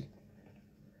wọlé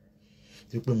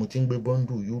tí pé mo ti ń gbé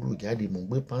bọ́ńdù euro jáde mò ń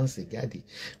gbé pánsì jáde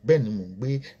bẹ́ẹ̀ ni mò ń gbé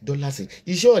dọ́là sí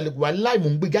iṣẹ́ ọ̀lẹ́kùn aláì mò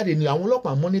ń gbé jáde ni àwọn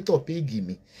ọlọ́pàá monitor péègì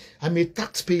mi I'm a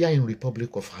taxpayer in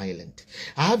Republic of Ireland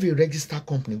I have a registered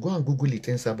company go and Google it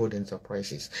Esabod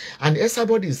Enterprises and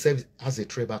Esabod itself has a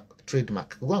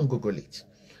trademark go and Google it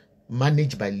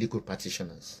managed by legal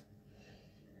practitioners.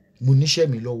 Mo níṣẹ́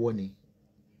mi lọ́wọ́ ni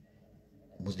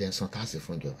mo dẹ̀ san tax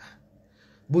fún ìjọba.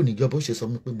 Bó ní ìjọba ó ṣe sọ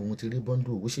mí pé mo ti rí bọ́ńdù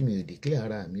owó ṣé mi ò declare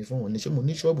ara mi fún wọn ní ṣé mo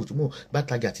ní ṣọ́ọ̀bù tí mo bá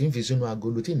tajà tí ń fi sínú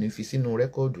agolo tí ń fi sínú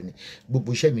rẹ́kọ́ọ̀dù ni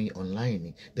gbogbo iṣẹ́ mi online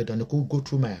ni dandan ni kó go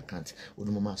through my account ó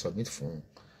ní mo máa submit fún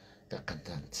the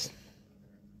accountant.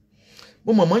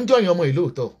 Mo mọ̀ ń jọyìn ọmọ ìlú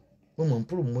òótọ́ mo mọ̀ ń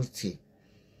promote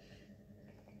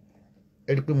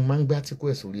ẹ rí pé mo máa ń gbé átíkù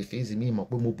ẹ̀ sórí fèsì mi mọ̀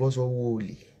pé mo bọ́ sọ́wọ́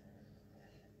olè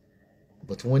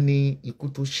but wọ́n ní ikú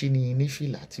tó ṣí ní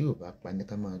fìlà tí ò bá pa ní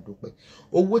ká máa dúpẹ́.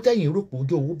 Owó tẹ̀yìn rò pé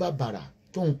ojú owó bàbàrà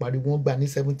tó ń parí wọ́n gbà ní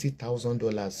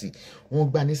 $70,000 sí wọ́n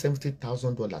gbà ní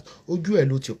 $70,000 ojú ẹ̀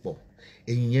ló ti pọ̀.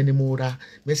 Ẹ̀yìn yẹn ni mo ra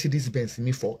Mercedes Benz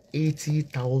mi for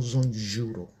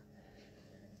 €80,000.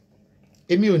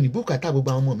 Èmi ò ní bùkátà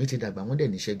gbogbo àwọn ọmọ mi ti dàgbà wọ́n dẹ̀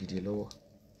níṣẹ́ gidi lọ́wọ́.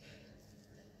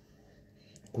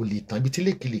 Kò lè tán ibi tí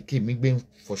lékelèké mi gbé ń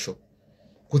fọṣọ.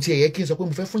 Kò tiẹ̀ yẹ kí n sọ pé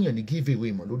mo fẹ́ fún yàn ní give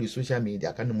away mọ̀ lórí social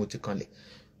media ká ní mo ti kanlẹ̀.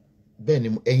 Bẹ́ẹ̀ ni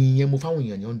ẹ̀yìn yẹn mo fáwọn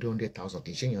èèyàn ní 100,000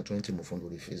 kì í ṣe èèyàn 20 mo fún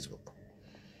lórí Facebook.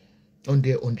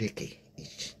 100K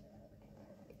each.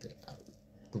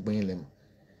 Gbogbo yẹn lẹ́mọ̀.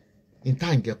 Ní tá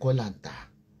à ń jẹ́ kọ́ là ń ta.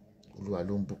 Olúwa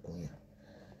ló ń bùkún yàn.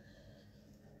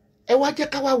 Ẹ wá jẹ́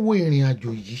ká wá wo ìrìn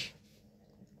àjò yìí.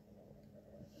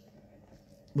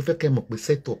 Mo fẹ́ kẹ́ mọ̀ pé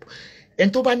set up.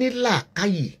 Ẹni tó bá ní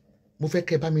làákàyè mo fẹ́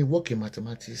kẹ́ bá mi work in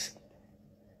mathematics.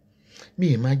 Mi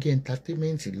ì máa jẹ́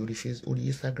entertainment orí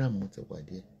Instagram mo ti wà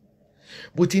díẹ̀.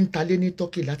 Bó ti ń talé ní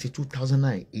Turkey láti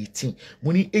 2018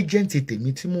 mo ní agent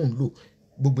tèmi tí mò ń lò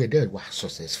gbogbo ẹ̀dẹ̀ wà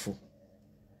successful.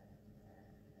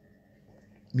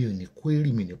 Mi ò ní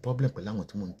query mi ní problem pẹ̀lú àwọn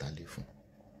tí mò ń talé fún.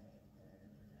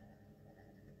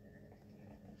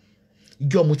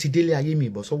 Ìjọ mo ti délé ayé mi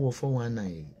ìbọ̀ sọ́wọ́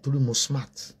 419 torí mo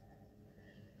smart.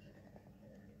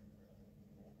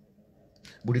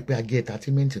 Mo rí pé a get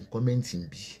entertainment and commenting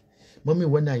bí. Mommy,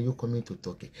 when are you coming to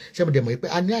Turkey? Ṣé mo dẹ̀ mọ̀ pé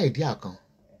a ní idea kan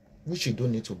which you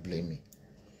don't need to blame me.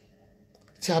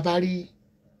 Tí a bá rí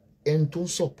ẹni tó ń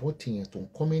support yẹn tó ń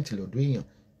comment lọ́dọ̀ èèyàn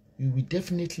you will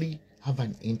definitely have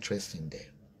an interest in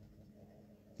them.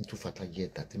 Nítorí fata jẹ́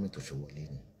entertainment tó fi wọlé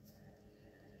ni.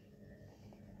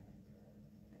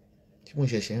 Tí mo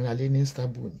ṣẹ̀ṣẹ̀ ń ralé ní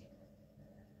Esabod ni.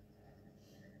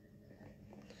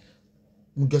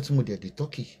 Mo jọ tí mo dẹ̀ dé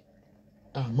Turkey.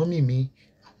 Mọ́mí mi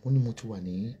àwọn ni mo ti wà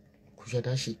ní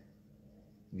Kùsàdáṣì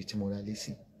ibi tí mo ralé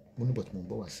sí. Mo ní bọ̀ tí mo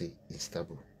bọ̀ wá sí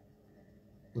Esabod.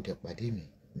 Ó dẹ̀ pàdé mi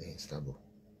ní Esabod.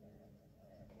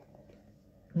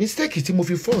 Mistake tí mo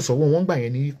fi fọ́ sọ́wọ́ wọn gbà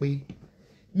yẹn ni wípé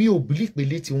mi ò believe pé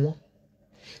létí wọn.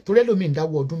 Torí ẹlòmíì ń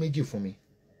dáwọ́ ọdún méjì fún mi.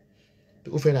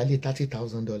 Ó fẹ́ ra lé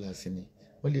 $30,000 sí ni.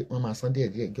 Wọ́n máa san díẹ̀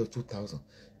díẹ̀ ìjọ 2,000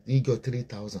 ní ìjọ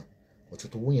 3,000. Ọ̀tún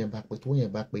owó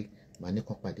yẹn bá pé màá ní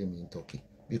kan pàdé mi ní Turkey.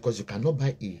 Because you cannot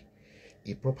buy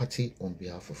a property on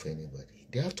behalf of anybody.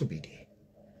 They have to be there.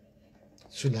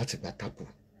 So láti gba tapu.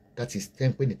 That is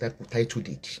ten pé ní title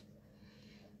deed.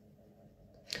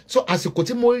 So àsìkò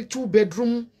tí mo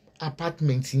 2-bedroom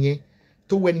apartment yẹn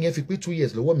tó wẹ́ nìyẹn fi pé 2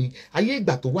 years lọ́wọ́ mi ayé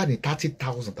ìgbà tó wà ní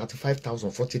 30,000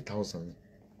 35,000 40,000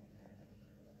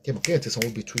 kí ẹ̀ ti sanwó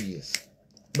bí 2 years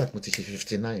nígbà tí mo ti ṣe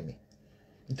 59 mi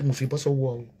nítorí mo fi bọ́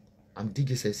sọ́wọ́ am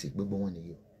DJSS gbogbo wọn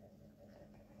nìyí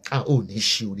ò ní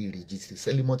ṣe oríire jíjí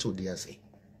sẹ́lí mọ́tò òde àṣẹ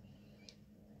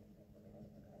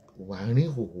wà á rí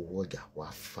ìhòòhò ọjà wà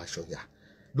á faṣọyà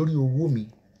lórí owó mi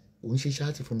òun ṣe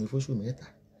ṣáàtì fún mi fóṣù 3.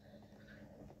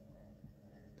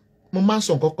 Mo máa ń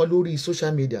sọ nǹkan kan lórí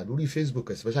social media lórí Facebook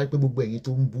especially pé gbogbo ẹ̀yin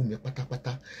tó ń bú mi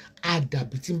pátápátá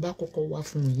àdàbí tí n bá kọ́kọ́ wá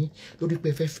fún yín lórí pé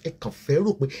ẹ kàn fẹ́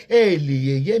rò pé ẹ lè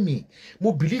yẹ̀yẹ́ mi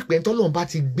mo believe pé tọ́lọ́run bá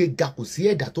ti gbé ga kò sí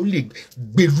ẹ̀dá tó lè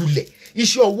gbé lulẹ̀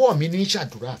iṣẹ́ ọwọ́ mi ní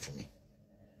ṣàdúrà fún mi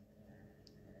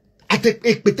àti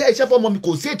èpètè iṣẹ́ fọ́mọ mi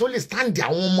kò sí ètò lè stand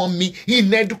àwọn ọmọ mi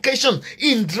in education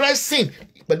in dressing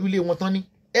pẹ̀lú ilé wọn tán ní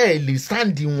ẹ lè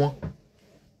stand wọn.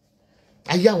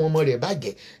 Ayé àwọn ọmọ rẹ̀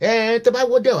bàjẹ́ tẹ́ bá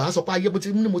wọ́dẹ̀ wá sọ pé ayé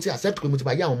mo ti accept pé mo ti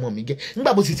bá ayé àwọn ọmọ mi jẹ́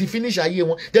nígbà mo sì ti finish ayé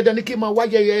wọn dandan ní kí n máa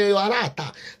wáyé ará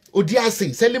àta òdi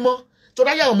àsè sẹ́límọ́ tó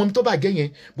dáyé àwọn ọmọ mi tó bàjẹ́ yẹn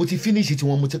mo ti finish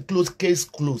tiwọn mo ti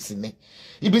close ní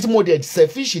ibi tí mo dẹ̀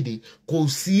selfish dé kò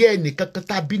sí ẹnì kankan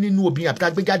tá bí nínú obìnrin àbí tá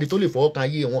gbé jáde tó lè fọwọ́ kan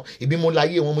ayé wọn ebi mo la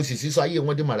ayé wọn mo sì sísọ ayé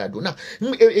wọn dé Maradona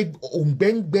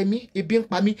òǹgbẹ́ ń gbẹ mí ebi ń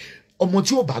pa mí ọmọ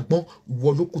tí ò bá gbọ́n wọ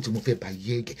lókù tí mo fẹ́ bá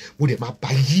yé ẹ̀gẹ́ mo dẹ̀ máa bá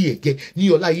yé ẹ̀gẹ́ ní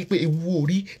ọlá yìí pé ewu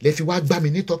orí lẹ fi wá gbá mi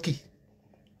ní Turkey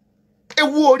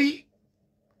ewu orí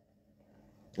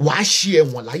wàá ṣe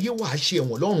ẹ̀wọ̀n láyé wàá ṣe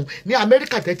ẹ̀wọ̀n lọ́run ní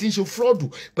Amẹ́ríkà tẹ́ ti ń ṣe fúrọ́ọ̀dù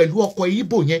pẹ̀lú ọkọ̀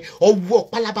Ìgbò yẹn ọwọ́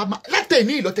pálábá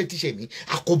látẹ̀ní ìlọ́tẹ̀ ti ṣe mí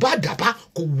àkóbá àdàbá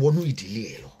kò wọnú ìdílé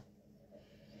ẹ̀ lọ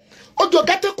ọjọ́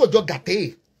gàtẹ́ kò jọ gàtẹ́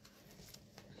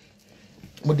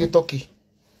mo dé Turkey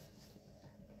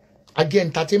jẹ́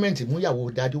entertainment mú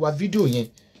ìyàwó dádì wá fídíò yẹn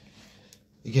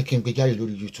jẹ́ kí n gbé jáde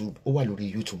lórí YouTube ó wà lórí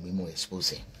YouTube mi mo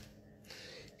expose ẹ̀.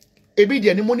 Ebi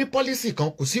díẹ̀ ni mo ní policy kan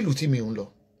kò sí ìlú tí mi ò ń lọ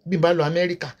bí n bá lọ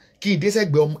Amẹ́ríkà kí n dé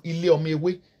sẹ́gbẹ̀ẹ́ ilé ọmọ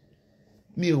ewé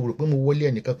mi ò rò pé mo wọlé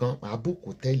ẹnìkankan àbúkù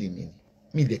tẹ́lẹ̀ mi ni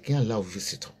mi dẹ̀ kí n allow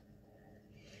visitor.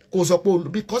 Kò sọ pé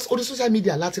because on the social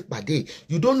media láti pàdé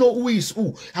you don't know who is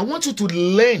who. I want you to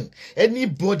learn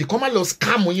anybody come and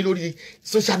scam yín lórí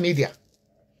social media.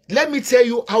 Let me tell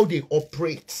you how they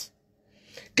operate.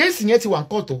 Kéèsì yẹn ti wà ń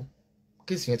kọ́tò.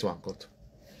 Kéèsì yẹn ti wà ń kọ́tò.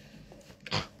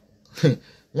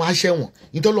 Wọ́n á ṣẹ̀wọ̀n.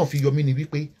 Ìtọ́lọ̀ fi yọ mí ni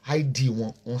wípé ID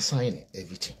wọn wọ́n sign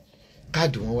everything.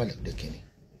 Káàdì wọn wà lẹ́gbẹ̀ẹ́ kìíní.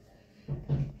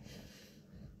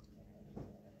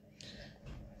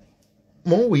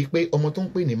 Mo ń wòye pé ọmọ tó ń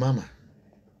pè ní màmá.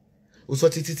 Ó sọ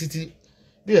títí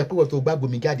bí ẹ̀ pé wọ́n tó gbàgbọ́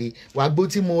mi jáde wàá gbó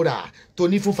tí mo rà tó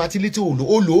ní fún fertility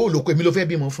òlò pé mi ló fẹ́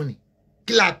bímọ fún ni.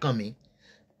 Kí la kàn mí?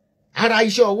 Ara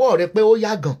iṣẹ́ ọwọ́ rẹ pé ó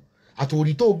yá gan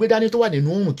àtòrí tó gbé dání tó wà nínú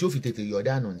oòrùn tí ó fi tètè yọ̀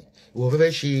dànù ni ìwọ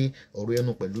fẹ́ ṣe ọ̀rọ̀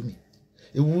ẹnu pẹ̀lú mi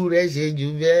ewúrẹ́ ṣe jù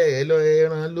bẹ́ẹ̀ lọ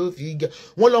ẹran ló fi gẹ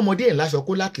wọ́n lọ́mọdé ẹ̀ láṣọ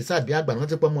kó lákìsà bí àgbà wọn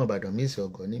ti pọ́ mọ́ Ìbàdàn mi ìsìn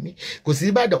ọ̀gọ́ ní mí kò sí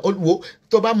Ìbàdàn wo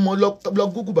tó bá mọ lọ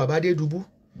gúgù bàbá Adédùbú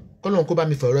kọ́lọ́n kó bá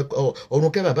mi fọ̀rọ̀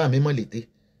ọ̀run kẹ́ bàbá mi mọ̀ létè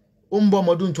ó ń bọ́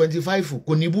ọmọdún 25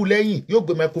 kò ní bú lẹ́yìn yóò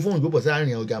gbé microphone yóò bọ̀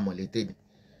sáárín ọjà mọ̀lété ni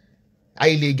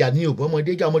àìlè ìjà ní òbọ̀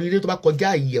ọmọdé jà ọmọdé tó bá kọjá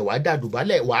ìyẹ̀ wàá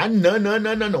dàdùbálẹ̀ wàá ná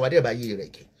wàá dẹ̀ bá yé rẹ̀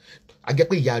jẹ́ ajẹ́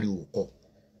pé ìyá rẹ̀ ò kọ́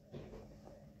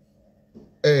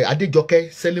Adéjọkẹ́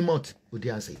Selimot òde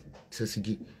àṣẹ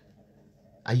ṣẹ́sígì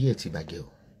ayé ẹ̀ ti bàjẹ́ o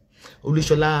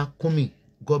Olúṣọlá Kúnmi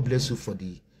God bless you for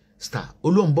the star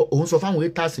olóńbọ òun sọ fáwọn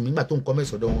haters mi nígbà tó ń comment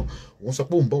sọ́dọ̀ wọn òun sọ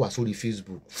pé òun bọ̀ wá sórí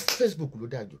Facebook ló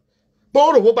dájú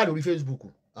bọ́ọ̀rọ̀ wó bá lórí Facebook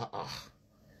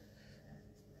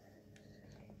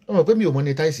ọmọ pé mi ò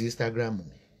monetize Instagram mi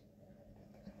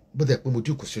bó dẹ̀ pé mo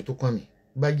dúkù sí tó kàn mí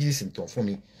bá jí sí tàn fún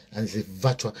mi and it's a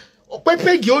virtual ọ̀pẹ́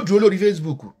péjì ó dúró lórí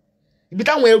Facebook ibi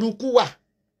táwọn eruku wà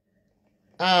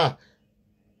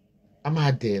a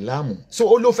máa dẹ̀ láàmú so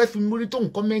ó ló fẹ́ fi mú rí tó ń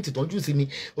kọ́mẹ́ǹtì tọ́jú sí mi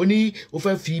ó ní ó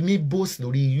fẹ́ fi mí boast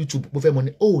lórí YouTube bó fẹ́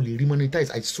money ó lè rí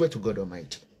monetize I swear to God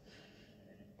Almighty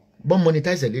bọ́n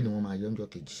monetize ẹ̀ lé ni wọ́n máa yọ ọjọ́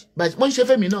kejì báyìí wọ́n ń ṣe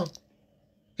fẹ́mi náà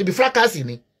ibi fracas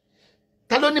ni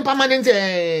ta ló ní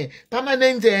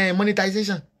permanent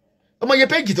monetization ọmọ iye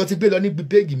péjì tó ti gbé lọ níbi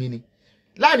péjì mi ni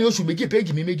láàrin oṣù méjì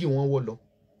péjì mi méjì wọ́n wọ́ lọ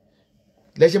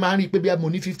lẹ́sẹ̀ máa ń rí i pé bí mo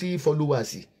ní 50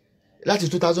 followers láti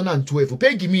 2012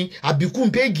 péjì mi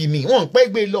àbíkún péjì mi wọ́n ń pẹ́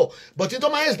gbé lọ but tó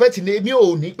máa expect ni mi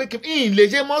ò ní pé kí n lè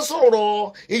ṣe mọ́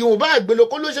sọ̀rọ̀ èyí ò bá gbé lọ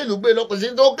kó lóṣèlú gbé lọ kò sí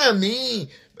tó kàn mí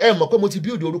ẹ mọ̀ pé mo ti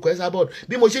build orúkọ Esabod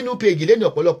bí mo ṣe new page lẹ́nu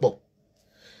ọ̀pọ̀lọpọ̀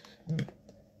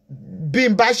bí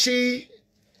n bá ṣí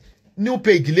new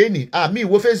page lẹ́nu mi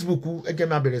ìwo Facebook ẹ jẹ́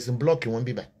máa bẹ̀rẹ̀ sí block wọn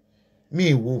bíbá mi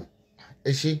ìwo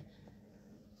ẹ ṣe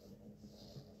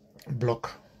block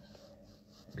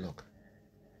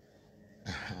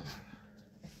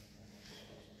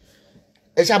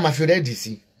ẹ ṣáà máa fi rẹ́ẹ̀dì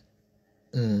sí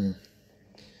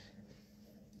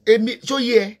èmi tó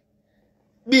yẹ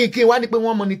bí kí n wá ní pé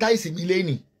wọ́n monetize mi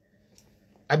lẹ́nìí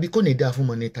àbí kò ní dáa fún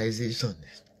monetization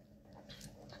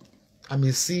I'm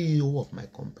a CEO of my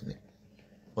company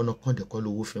ọ̀nà kan dẹ̀kọ́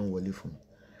lówó fẹ́ ń wọlé fún mi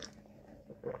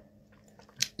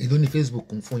èló ni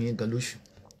Facebook ń fún yín gan lóṣù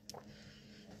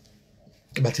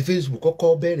ìgbà tí Facebook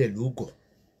kọ́kọ́ bẹ̀rẹ̀ lóògọ̀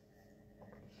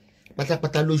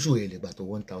pátápátá lóṣù ẹ̀ lè gbà tó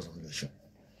 1000 lóṣù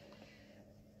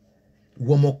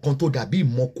ìwọ ọmọ kan tó dàbí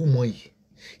ìmọ̀kúmọ̀ yìí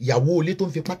ìyàwó ilé tó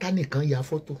ń fi pátá nìkan ya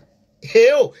fọ́tò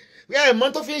ẹ mọ̀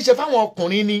tó fi ń ṣe fáwọn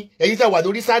ọkùnrin ni èyí tẹ́ wà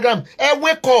lórí Instagram ẹ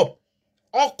wake up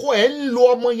ọkọ ẹ ń lo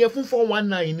ọmọ yẹn fún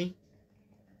 419 ni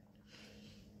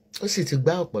ó sì ti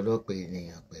gbá ọ̀pọ̀lọpọ̀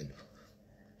ènìyàn pẹ̀lú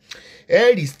ẹ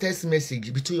rí text message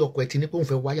ibi tó yọ ọkọ ẹ ti ní pé òun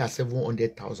fẹ́ wáyà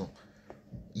 700,000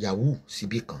 yahoo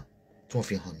síbí kan tí wọ́n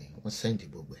fi hàn mí wọ́n sẹ́ndì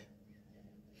gbogbo ẹ̀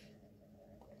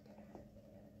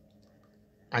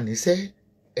àníṣe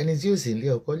ẹni tí ó sì lé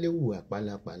ọkọ léwu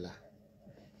àpálapàla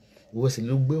ìwọ sì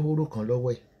ló gbé hóró kan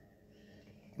lọ́wọ́ ẹ̀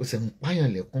ó sì ń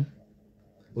pààyàn lẹ́kún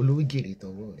olówó gèrè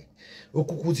tọwọ́ rẹ̀ ó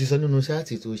kúkú ti sọ nínú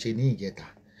ṣáàtì tó ṣe ní ìjẹta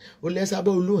ó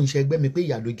lẹ́sàbọ̀ olóhùn ṣẹgbẹ́ mi pé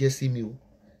ìyá ló jẹ́ sí mi o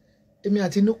èmi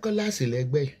àti Nicholas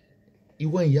lẹ́gbẹ́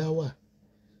ìwọ ìyá wà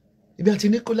èmi àti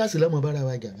Nicholas lọ́mọ bára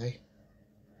wa jà báyìí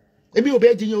èmi ò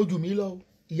bẹ́ẹ̀ jiyàn ojú mi lọ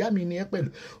ìyá mi ni ẹ pẹ̀lú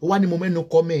ó wá ní mo mẹ́nu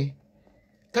kọ́ mẹ́ ẹ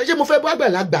tàṣé mo fẹ́ bọ́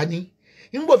àgbàlagbà ni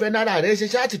nígbò fẹ́ nára rẹ̀ ṣe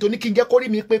ṣáàtì tó ní kí n jẹ́ kórí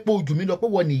mi pé pé ojú mi lọ pé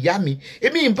wọ́n ní ìyá mi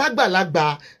èmi ń bá àgbàlagbà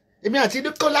èmi àti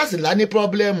Nicholas lá ní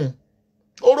pọ́blẹ́mù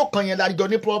oró kan yẹn lájọ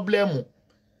ní pọ́blẹ́mù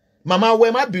màmá wẹ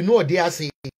má bínú òde àṣẹ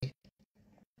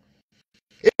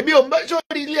èmi ò mọ̀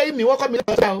sórí ilé mi wọ́n kọ́ mi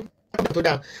lọ́wọ́ tó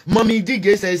dáa mọ́ mi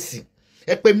díje sẹ́ẹ̀sì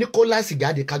ẹ pé Nicholas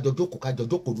jáde kájọ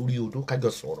jókòó lórí odó kájọ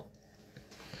sọ̀rọ̀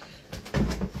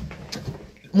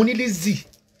mo ní Lizzy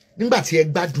nígbà tí ẹ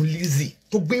gbádùn Lizzy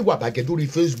tó gbé ìwà bàjẹ́ lórí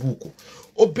Facebook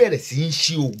ó bẹ̀rẹ̀ sí í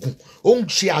ṣe oògùn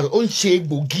ó ń ṣe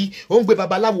egbògi ó ń gbé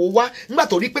babaláwo wá nígbà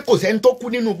tó rí pé kò sẹ́ni tó kú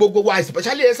nínú gbogbo wa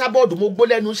especially Esabod mo gbó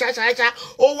lẹ́nu ṣáṣáṣá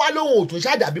ó wá lóhùn òtún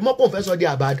ṣàdàbí mọ́pọ̀ fẹ́ sọ di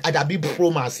àdàbí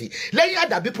promacy lẹ́yìn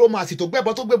àdàbí promacy tó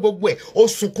gbẹ́bọ tó gbé gbogbo ẹ̀ ó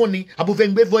sunkún ni abúfẹ́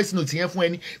ń gbé voice note yẹn fún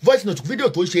ẹni voice note fídíò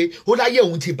tó ṣe ó láyé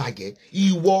òun ti bàjẹ́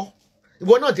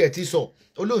ìwọ náà tiẹ̀ ti sọ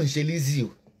olóhùn ṣe Lizzy o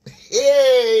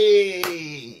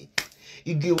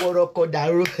igi wọ́rọ́kọ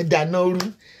dáná rú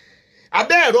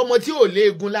abẹ́ ẹ̀rọ ọmọ tí ò lé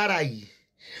egun lára yìí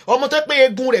ọmọ tó pé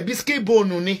egun rẹ̀ bí skin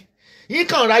bone ni yín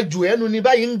kàn ra jù ẹnu ní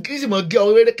báyìí ń kí sì mọ̀ gé ọ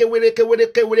wéréké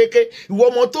ìwọ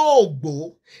ọmọ tó gbó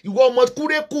ìwọ ọmọ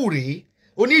kúrékùré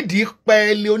onídìí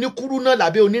pẹ́ẹ́lẹ́ oníkúrú náà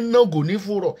lábẹ́ onínàgò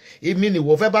nífúrọ̀ èmi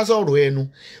nìwọ fẹ́ bá sọ̀rọ̀ ẹnu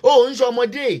ó ń sọ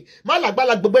ọmọdé má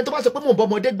làgbàlà gbogbo ẹni tó bá sọ pé mò ń bọ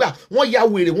ọmọdé gbà wọ́n ya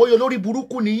wèrè wọ́n yọ lórí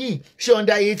burúkú nìyí ṣé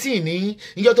under 18 ní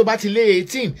ìjọ tó bá ti lé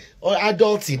 18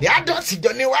 adult ní adult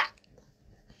jọ ní wá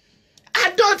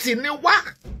adult ni wá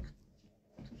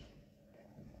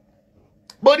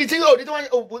bóni tí òní tí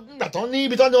wọ́n gbà tán ní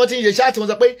ibi tí wọ́n ti ń ṣe ṣáàtì wọn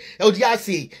sọ pé òdi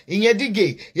àṣì ìyẹn dígè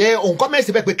òǹkọ́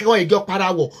mẹ́sì bẹ́ẹ̀ pé kí wọ́n ìjọ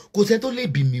parawọ̀ kò sẹ́ni tó lè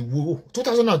bì mí wò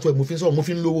 2012 mo fi ń sọ̀rọ̀ mo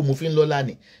fi ń lówó mo fi ń lọ́lá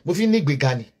ni mo fi ń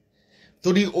nígbèga ni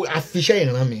torí àfiṣẹ́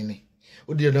ìran mi ni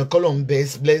ó di dandan kọ́lọ̀ ń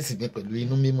bless mi pẹ̀lú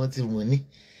inú mímọ́ tí mo ní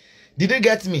did you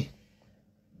get me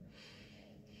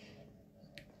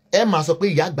ẹ máa sọ pé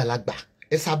ìyá àgbàlagbà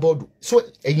Esabod so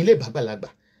ẹ̀yin lè bá àgbàlagbà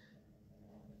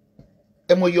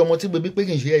ẹ mọ iye ọmọ tí gbẹbí pé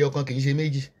kì í ṣe ẹyọ kan kì í ṣe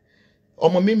méjì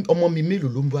ọmọ mi mélòó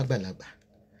ló ń bú àgbàlagbà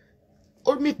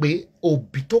ó mì pé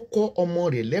òbí tó kọ́ ọmọ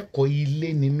rẹ̀ lẹ́kọ̀ọ́ ilé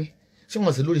ni mí ṣé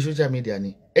wọ́n sì lórí social media ni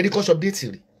ẹ̀rí kọ́ṣọ́ déètì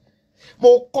rẹ̀ mo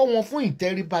kọ́ wọn fún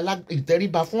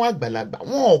ìtẹríba fún àgbàlagbà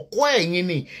wọn ò kọ́ ẹ̀yin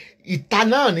ni ìta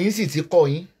náà ní sì ti kọ́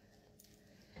yín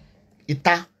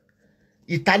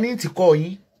ìta ní ti kọ́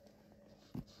yín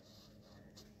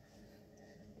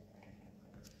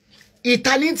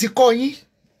ìta ní ti kọ́ yín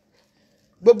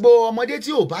gbogbo ọmọdé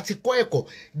tí ò bá ti kọ́ ẹ̀kọ́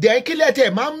dẹ̀ kílẹ̀ tẹ̀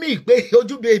máa ń mì pé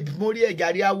ojú bèbí mo rí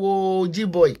ẹ̀gàrí awo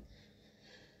G-boy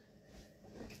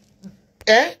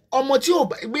ọmọ tí ò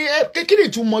bá gbé kékeré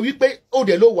tún mọ wípé ó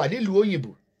dẹ̀ ló wà nílùú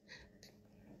òyìnbó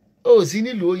ó sì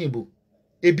nílùú òyìnbó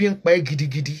ebi ń pa ẹ́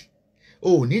gidigidi ó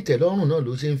ní ìtẹ́lọ́rùn náà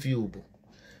ló ṣe ń fi òbò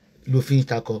ló fi ń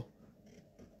takọ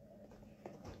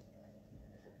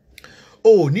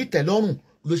ó ní ìtẹ́lọ́rùn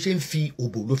ló ṣe ń fi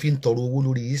òbò ló fi ń tọrọ owó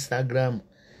lórí Instagram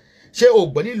ṣé o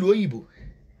gbọ́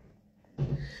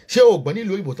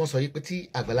nílùú òyìnbó tán sọ yìí pé tí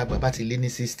àgbàlagbà bá ti lé ní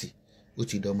 60 ó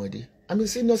ti dọmọdé I'm a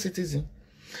senior citizen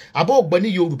àbó ògbọ́ ní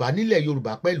Yorùbá nílẹ̀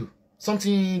Yorùbá pẹ̀lú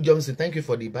something Johnson thank you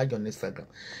for the badge on Instagram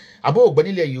àbó ògbọ́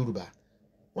nílẹ̀ Yorùbá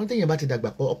wọ́n tẹ̀yìn bá ti dàgbà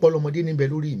pọ̀ ọpọlọ ọmọdé níbẹ̀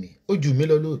lórí mi ó jù mí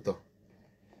lọ lóòótọ́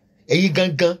ẹ̀yin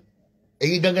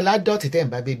gangan ládọ́ọ̀tì tẹ̀ ń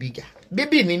bá bébí jà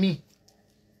bébí ni mí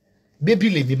bébí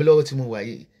lèmi lọ́wọ́ tí mo wà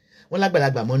yìí wọ́n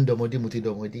lágbàlagbà mọ́ ń dọmọdé mo ti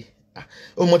dọmọdé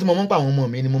ọmọ tí mo mọ̀ ń pa àwọn ọmọ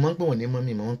mi ni mo mọ̀ ń pè wọ́n ní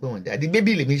mọ́mí mo mọ̀ ń pè wọ́n dáadé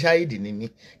bébí lèmi ṣáìdì ni mí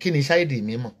kí ni ṣáìdì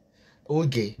mi mọ̀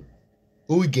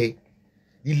ó gẹ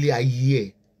nílé ayé ẹ̀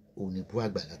ò ní bú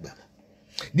àgbàlagbà mọ́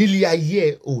nílé ayé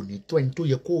ẹ̀ ò ní tó ẹni tó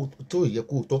yẹ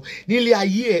kó tọ́ nílé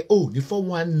ayé ẹ̀ ò ní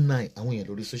 419 àwọn èèyàn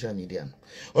lórí social media nù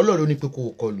Ọlọ́run ní pé kó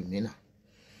o kọlù mí náà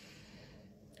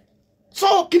so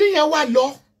kíní yẹn wá lọ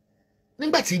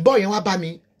nígbà tí bọ́ọ̀ yẹn wá bá mi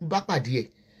bá pàdé ẹ̀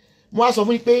mo wá sọ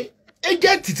fún yín pé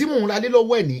ẹjẹǹtì tí mò ń ralé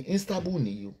lọ́wọ́ ẹ̀ ní Istanbul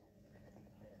nìyí o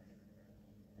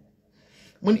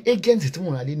mo ní ẹjẹǹtì tí mò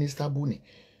ń ralé ní Istanbul ni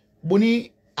mo ní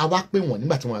àwa pé wọ́n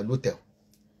nígbà tí wọ́n wà lótẹ̀l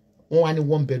wọ́n wá ní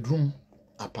 1 bedroom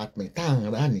apartment tá à ń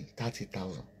rà ní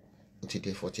 30,000 ó ti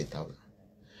dé 40,000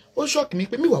 ó ṣọ́ọ̀kì mi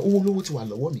pé mi wà owó lówó ti wà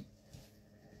lọ́wọ́ mi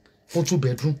fún 2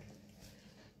 bedroom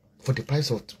for the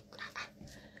price of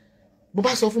bó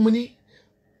bá sọ fún mi ní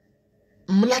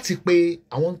láti pé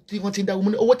àwọn tí wọ́n ti ń dáwọ́ mo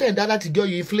ní owó tẹ̀ ń dá láti jọ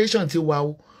inflation ti wà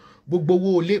o gbogbo owó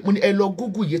olé mo ní ẹ lọ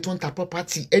Google iye tó ń ta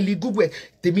property ẹ lè Google ẹ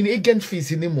tèmi ní agent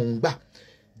fees ni mò ń gbà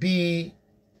bí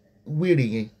wèrè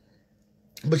yẹn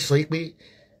bó ṣe sọ yìí pé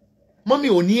mọ́mí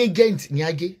ò ní agent ní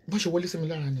agé bó ṣe wọlé sí mi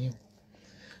lára nìyẹn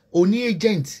ò ní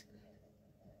agent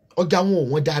ọjà wọn ò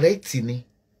wọ́n direct ni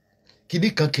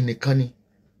kìnìkan ni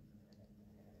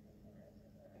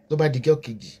ló bá di gẹ́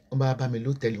kejì wọ́n bá bá mi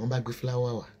lótẹ́lì wọ́n bá gbé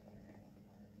flower wá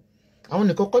àwọn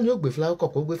nìkan kọ́ ni ó gbé flower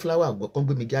kọ̀ọ̀kan gbé flower àgbọ̀ kan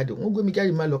gbé mi jáde wọ́n gbé mi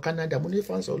jáde máa lọ Canada mo ní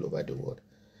fans all over the world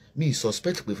mi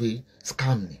suspect pé fẹ́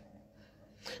scam ni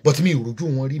but mi ìrújú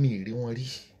wọn rí mi ìrí wọn rí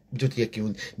bí tó ti yẹ kí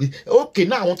n okay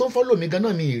náà àwọn tó ń follow mi gan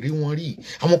náà mi ìrí wọn rí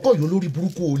àwọn kọ́ yóò lórí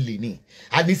burúkú olè ni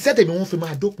àní sẹ́tẹ̀ mi wọ́n fi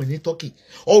máa dópin ní Turkey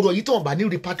ọ̀rọ̀ yìí tó wọn bá ní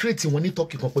repatriate wọn ní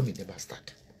Turkey kan pé mi ní bastard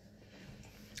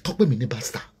kan pé mi ní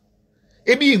bastard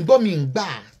ebi ń gbọ́ mi ń gbà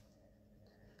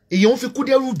èèyàn ń fi kú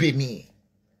dẹ́rù bè mí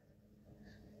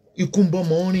ikú ń bọ́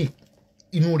mọ́ rìn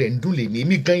inú rẹ̀ ń dùn lè ní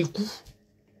èmi gan ikú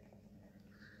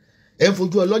ẹ ń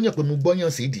fojú ọlọ́yàn pé mo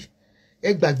gbọ́yàn sídìí ẹ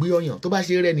gbàgbé ọyàn tó bá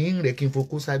ṣe rẹ ní rẹ kí n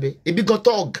fokó sábẹ́ ebi gan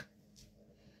tọ́ọ̀g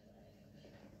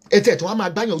ètò ẹ̀tọ́ wa máa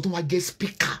gbáyàn ó tún wá jẹ́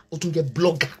speaker ó tún jẹ́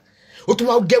blogger ó tún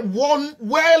wá jẹ́ one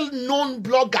well-known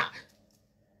blogger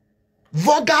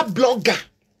vulgar blogger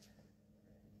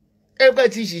ẹgbẹ́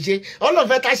tí ṣiṣẹ́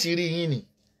ọlọ́fẹ́ táṣìírí yín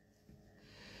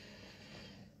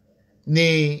ni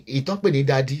ìtàn pè ní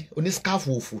dadi onískáfù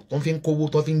òfò tó fi ń kówó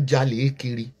tó fi ń jalè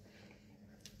kiri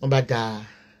wọ́n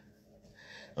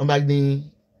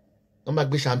bá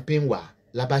gbé champagne wá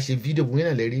la bá ṣe fídíò bóyá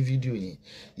náà lè rí fídíò yẹn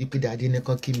ipe dadi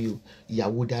nìkan kí mi o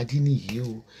ìyàwó dadi nìyí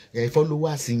o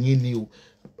followers yín ni o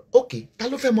ok ta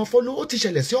ló fẹ́ mọ follow ó ti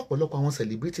ṣẹlẹ̀ sí ọ̀pọ̀lọpọ̀ àwọn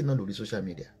celebrity náà lórí social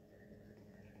media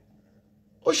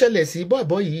ó ṣẹlẹ̀ sí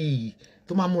bọ́ọ̀bọ́ yìí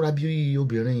tó máa múra bí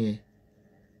obìnrin yẹn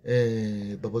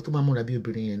bọ̀bọ̀ tó máa múra bí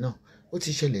obìnrin yẹn náà ó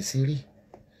ti ṣẹlẹ̀ sí rí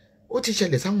ó ti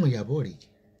ṣẹlẹ̀ sáwọn ìyàbọ̀ rí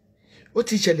ó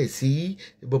ti ṣẹlẹ̀ sí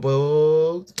bọ̀bọ̀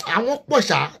àwọn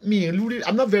pọ̀ṣà mi ìlú rí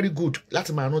I'm not very good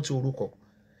láti máa rántí orúkọ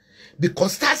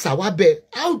because stars àwa bẹ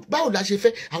báwo la ṣe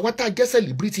fẹ́ àwa tá a jẹ́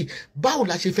celebrity báwo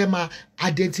la ṣe fẹ́ máa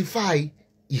identify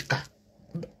ìkà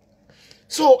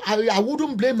so I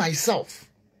wouldn't blame myself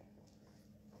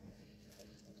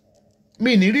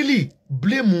mi ní really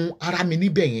blame ara mi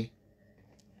níbẹ̀ yẹn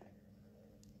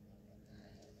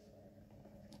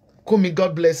Kumi,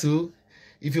 God bless you.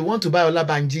 If you want to buy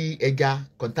Olabanji ẹja,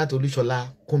 contact Olushola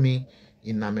Kumi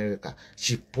in America.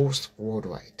 She posts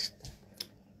worldwide.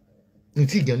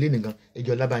 Nti ìjẹun lé nìkan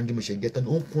ẹjọ́ Olabanji mo ṣe jẹ́ tán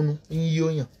ó ń kúnnú ń yí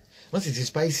òyàn wọ́n sì ti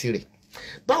spicy rẹ̀.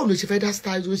 Báwo ló ṣe fẹ́ dá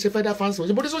style ló ṣe fẹ́ dá fans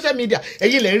ṣe bó dé social media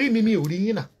ẹ̀yin lẹ̀ rí mi ò rí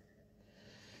yín náà.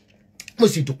 Mo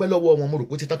sì dúpẹ́ lọ́wọ́ wọn mo rò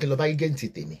pé ti tán kí n lọ bá agent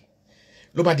tèmi.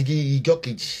 Ló bá di ìjọ́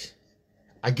kejì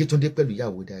Agétúndé pẹ̀lú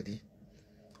ìyàwó dádì.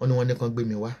 Wọ́n ní wọ́n ní kan gbé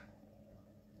mi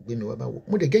wá báwo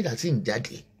mo dẹ̀ gẹ́gà tí ń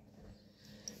jáde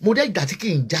mo dẹ̀ gà tí kì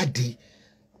í jáde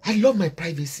I love my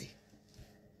privacy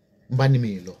n bá ní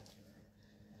mi lọ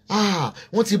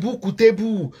wọ́n ti búùkù tébù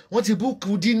wọ́n ti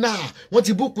búùkù dínà wọ́n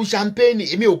ti búùkù champagne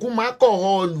èmi òkú máa kọ̀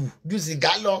họ́ọ̀lù ju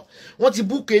sìgá lọ wọ́n ti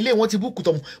búùkù ilé wọ́n ti búùkù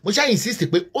tọ̀mù mo ṣáà insist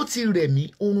pé ó ti rẹ̀ mí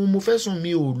oorun mo fẹ́ sùn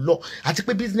mi ò lọ àti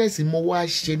pé bísínẹ́sì mo wá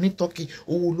ṣe ní Turkey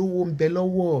owó olówó ń bẹ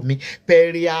lọ́wọ́ mi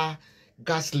Peria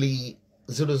Gasly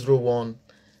 001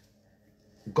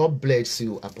 God bless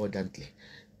you abundantly.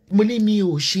 Mo ní mi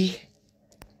ò ṣe.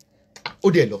 Ó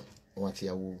dẹ̀ lọ. Wọ́n àti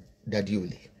ìyàwó dádì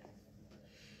olè.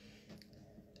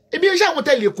 Èmi ò ṣe àwọn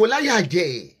tẹ̀lé kó láyà jẹ́.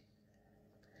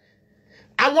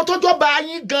 Àwọn tó jọba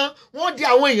yín gan, wọ́n di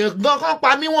àwọn èèyàn gan kan pa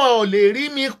mí wọn ò lè rí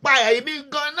mi pa èmi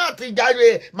gan náà ti jáde.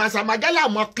 Màsàmájálà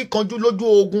mọ́ kíkanjú lójú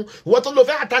ogun. Ìwọ́n tó lọ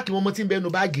fẹ́ àtàkì wọn mo ti ń bẹnu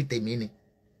báàgì tèmi ni.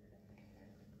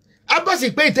 Abọ́sì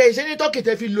pé ìtẹ̀ ìṣẹ́ ní Turkey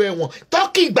tẹ́ fi lo ẹ̀wọ̀n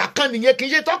Turkey ìgbà kan nìyẹn kì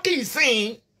í ṣe Turkey ìsìn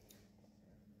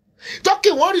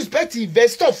Turkey wọ́n respect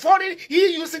investor foreign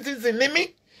EU citizen ní mí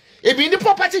èmi ní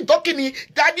property Turkey ni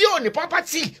dadi ò ní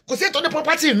property kò sí ètò ní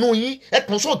property inú yín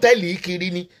ẹ̀kún sọ́ọ̀tẹ́ẹ̀lì kiri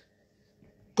ni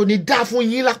kò ní dá fún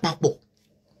yín lápapọ̀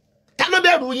ta ló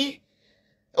bẹ̀rù yín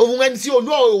ohun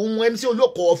MC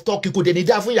olóko of Turkey kò dé ní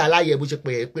dá fún yàrá yẹ bó ṣe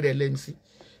pè é pé rẹ lẹ́mísí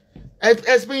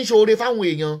ẹ̀sìn ṣoore fáwọn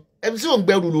èèyàn MC ò ń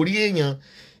gbẹrù lórí èèyàn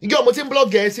ìjọ mo ti ń blog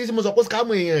ẹ̀ sí mo sọ pé scam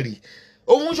èèyàn rí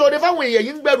òun ṣoore fáwọn èèyàn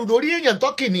yìí ń gbẹrù lórí èèyàn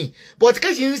Turkey ni but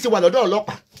kéṣì ń ṣe wà lọ́dọ̀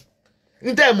ọlọ́pàá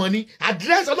ní tẹ́ ẹ̀ mọ̀ ni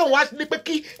àdírẹ́sì ọlọ́run wá ní pé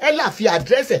kí ẹ là fi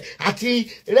àdírẹ́sì àti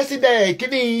rẹ́sídẹ̀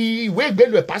kíní ìwé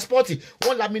ìgbélú ẹ̀ pásítọ̀tì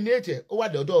wọ́n laminate ẹ̀ ó wà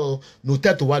lọ́dọ̀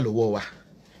nòtẹ́ tó wà lọ́wọ́ wa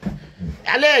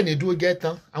alẹ́ ẹ̀ ní dúró jẹ́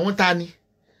tán àwọn ta ni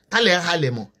tálẹ̀ ń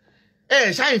halẹ̀ mọ̀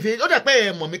ṣáyìnfẹ́ ó dẹ̀ pé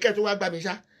ẹ̀ mọ̀ mí kẹ́ tó wá gbá mi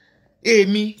ṣá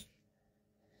èmi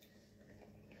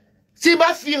tí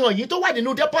bá fi hàn yín tó wà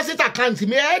nínú deposit account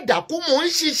mi ẹ dákú mò ń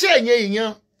ṣiṣẹ́ yẹn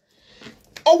èèyàn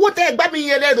owó tẹ́ ẹ gbá mi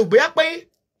yẹn lẹ́rù bóyá pé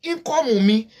income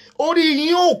mi orí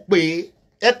yín ò pé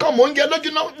ẹ̀kan mò ń jẹ lójú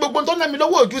náà gbogbo tó ná mi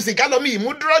lọ́wọ́ ojú sìgá lọ mi ìmú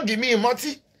dúrọ́ọ̀gì mi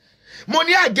ìmọ́tí mo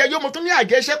ní àjẹyó mo tún ní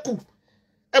àjẹṣẹ́kù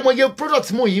ẹ mọ iye product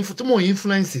tí mò ń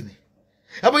influence ni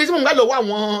ẹ mọ iye tí mò ń gbà lọ́wọ́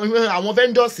àwọn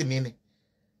vendors mi ni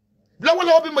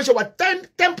lọ́wọ́lọ́wọ́ bí mo ṣe wà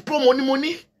 10 promo ni mo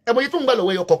ní ẹ mọ iye tí mò ń gbà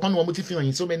lọ́wọ́ ẹyọ kọ̀ọ̀kan ni wọn mo ti fi hàn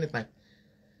yín so many times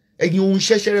ẹ̀yin ohun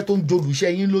ṣẹ́ṣẹ́rẹ́ tó ń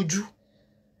dolùṣẹ́ yín lójú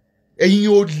ẹ̀yin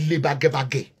ò lè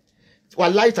bàgẹ̀bàgẹ̀ wà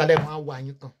láìtàlẹ̀ máa wà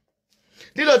yín tán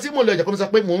lílọ tí mo lọ ìjàpọ̀ mi sọ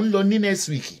pé mò ń lọ ní next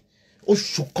week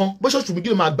oṣù kan bó ṣoṣù méjì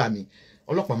ló máa gbà mí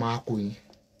ọlọ́pàá máa kó yín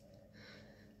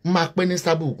máa pẹ́ ní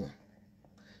sábògùn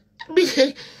bí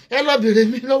ẹ lọ bèrè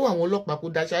mi lọ́wọ́ àwọn ọlọ́pàá kó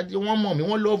daṣáájú wọ́n mọ̀ mí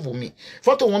wọ́n lọ́ọ̀bù mi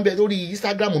fọ́tò wọn bẹ lórí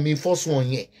Instagram mi fọ́sùn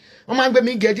ọ̀yẹn wọ́n máa ń gbé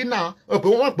mi gẹ̀ẹ́dì náà pé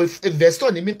wọ́n pè investor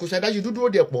ní mi kò ṣàdájú dúdú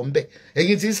òde pọ̀ ńbẹ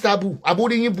ẹ̀yin ti Istanbul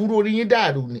àbórí yín burú orí yín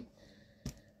dàrú ni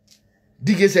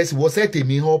DSS wọ́sẹ̀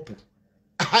tèmi họ́pù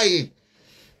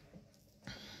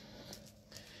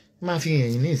máa fi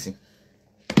hàn yín ní ìsìn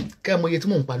kẹ́ mọ iye tí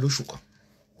mò ń pa lóṣù kan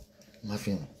má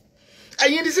fi hàn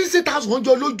ẹ̀yin ní 60,000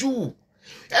 jọ lójú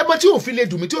ẹ mọ tí ò fi lè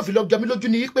dùn mí tí ò fi lọ jọ mí lójú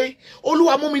ni pé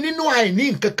Olúwa mú mi nínú àìní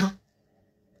nǹkan kan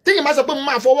téèyàn máa sọ pé mo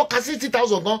máa fọwọ́ ka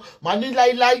 60,000 gan máa ní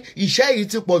láíláí iṣẹ́ yìí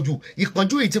ti pọ̀ jù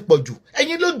ìpọ́njú yìí ti pọ̀ jù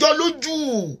ẹ̀yin ló jọ lójú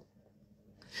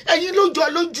ẹ̀yin ló jọ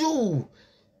lójú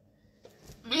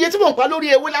iye tí mò ń pa lórí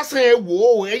ewé lásán ẹ wò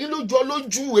ó ẹ̀yin ló jọ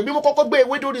lójú èmi mo kọ́kọ́ gbé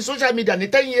ewé lórí social media ní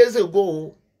 10 years ago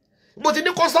mo ti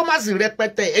ní customers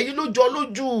rẹpẹtẹ ẹ̀yin ló jọ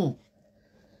lójú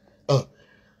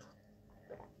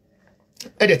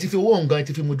ẹ dẹ̀ ti fi owó ọ̀ǹgan ẹ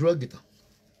ti fi mu dúrọ́gì tán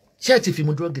ṣé ẹ ti fi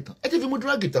mu dúrọ́gì tán ẹ ti fi mu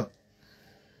dúrọ́gì tán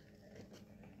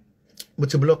mo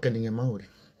ti búlọ́ọ̀kì ẹnìyẹn máa wò rí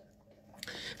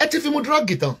ẹ ti fi mu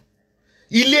dúrọ́gì tán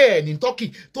ilé ẹ̀ ní tọ́kì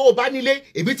tó o bá nílé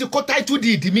èmi ti kó title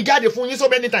deed mi jáde fún yín so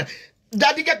many times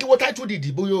dádì jẹ́ kí wo title deed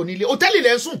bóyá ò nílé hòtẹ́ẹ̀lì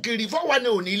lẹ́ ń sùn kiri fọ́wọ́ ni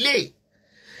ò nílé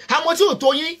àwọn tí ò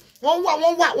tó yín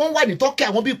wọ́n wà ní tọ́kì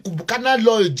àwọn bíi Bukana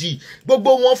lọ́ọ̀jì gbogbo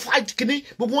wọn fight kínní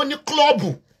gbogbo wọn ní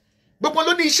klọ́ọ̀bù gbogbo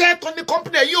ló ní iṣẹ́ tó ní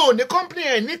company ẹ̀ yóò ní company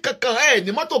ẹ̀ ní kankan ẹ̀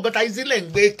ní mọ́tò gọta ìsílẹ̀ ń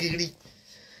gbé kiri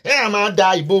ẹ̀ á máa da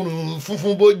ìborùn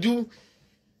funfun bójú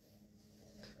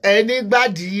ẹni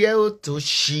gbádìí ó tó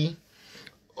ṣí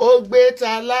ó gbé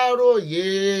ta láròyé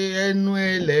ẹnu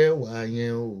ẹlẹ́wà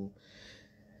yẹn o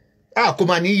kò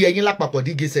mà ní yẹ yín lápapọ̀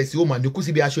díje sẹ̀sì ó mà ní kú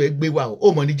síbi aṣọ ẹgbẹ́ wa ó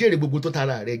mọ̀ ní jèrè gbogbo tó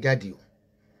tara rẹ̀ jáde o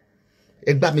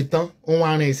ẹgbà mi tán òun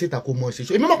arìn ẹ̀ síta kò mọ̀ ṣe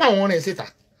ṣo èmi mọ̀ pé àwọn ọ̀rìn ẹ̀ síta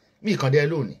bí ìkànnì ẹ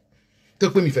lónìí tó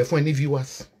pé mi fẹ́ fún ẹ ní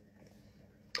viewers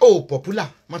ó popular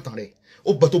mọ̀tàn rẹ̀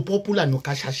ó bọ̀ tó popular ní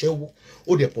ká ṣaṣẹ́wó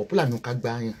ó dẹ̀ popular ní ká gbá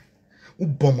yàn ó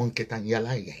bọ́mọ nkẹta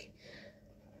yàrá yẹ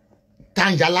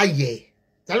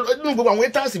nínú gbogbo àwọn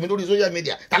haters mi lórí social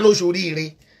media ta ló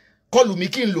ṣoríire kọlù mi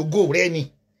kí n lògó rẹ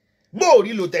ni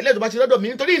bóòrí lò tẹ́lẹ̀ tó bá ti lọ́dọ̀ mi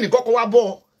nítorí ìnìkọ́kọ́ wá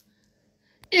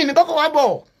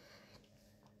bọ̀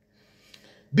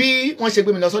bí wọ́n ṣe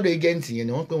gbé mi lọ sọ́dọ̀ agent yẹn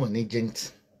ni wọ́n pè wọ́n ní agent.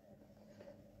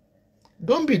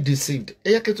 Don't be deceived.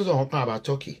 About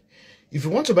Turkey. If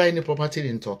you want to buy any property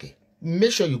in Turkey,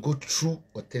 make sure you go through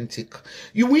authentic.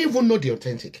 You won't even know the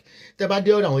authentic. The bad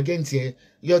deal now again here.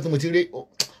 You have to material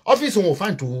office won't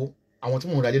find to. I want to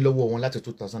move a little over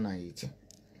 2018.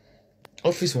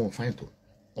 Office won't find to.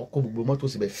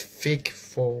 Fake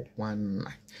 419.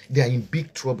 They are in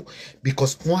big trouble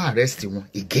because one arrest one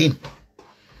again.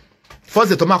 First,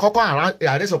 the Tomahawk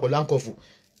arrest of Olankofu.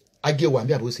 I get one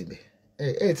be able to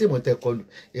tí mo tẹ kọlù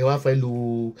ẹ wá fẹ́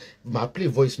lo máa play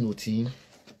voice note yín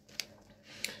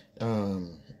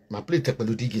máa play tẹ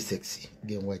pẹ̀lú DJ Sexy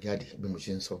bí ẹ̀ ń wá jáde bí mo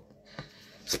ṣe ń sọ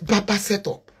bàbá set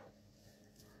up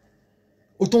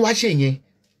o tún wá ṣe yẹn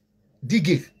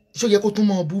DJ ṣó yẹ kó tún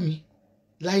mọ bú mi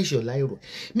láìṣe ọ̀láìrò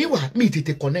mi wà mí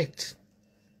tètè connect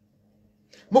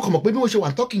mo kàn mọ̀ pé bí mo ṣe wà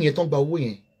ń tọ́kì yẹn tán gba owó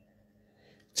yẹn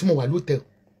tí mo wà lótẹ̀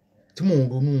tí mo ń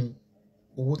ronú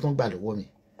owó tán gbà lọ́wọ́ mi.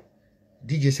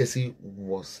 DJ Sexy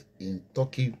was in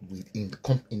Turkey in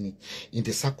company in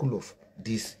the circle of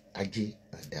this Ajay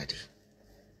and Daddy.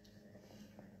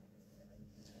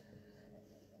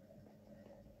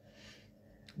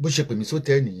 Bó ṣe pè mí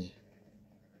sótẹ́ nìyẹn.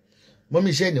 Mọ́mí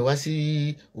iṣẹ́ ni wá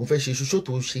sí òun fẹ́ ṣe ṣoṣo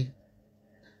tó ṣe.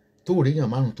 Tó rí èèyàn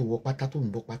márùn tó wọ pátá tó ń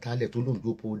bọ́ pátá lẹ̀ tó lóun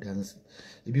jó pole dance.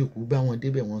 Ibi òkú bá wọn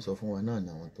débẹ̀ wọ́n sọ fún wa náà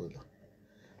náà wọn tó lọ.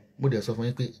 Mo dẹ̀ sọ fún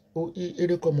yín pé ó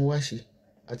eré kọ́ mo wá ṣe.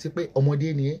 Àti pé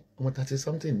ọmọdé ni ẹ ọmọ 30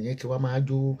 something ni ẹ kí wá máa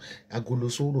jó agolo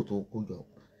sóró tó kó jọ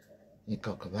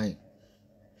nǹkan kan báyìí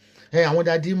àwọn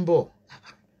dadi ń bọ̀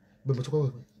gbẹmọ tó kọ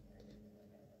wẹwẹ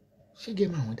ṣé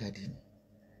gẹmọ àwọn dadi ni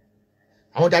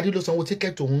àwọn dadi ló sanwó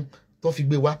tíkẹ́ẹ̀tì òun tó fi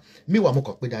gbé wá míwàá mo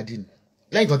kàn pé dadi ni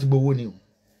lẹ́yìn tó ti gbowó ni o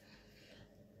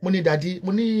mo ní dadi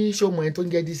mo ní ṣé ọmọ yẹn tó ń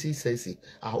jẹ́ DC Sexy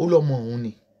ó lọ́mọ òun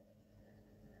ni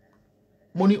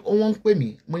mo ní wọ́n ń pè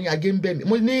mí mo ní Ajé ń bẹ̀ mí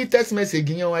mo ní text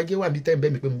message yẹn Ajé wà bí tẹ́ ń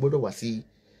bẹ̀ mí pé mo gbọ́dọ̀ wá sí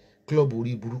club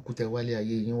orí burúkú tẹ́ wálé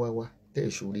ayé yín wá tẹ́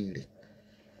ìṣòrí rẹ̀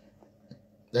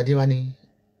dadi wa ní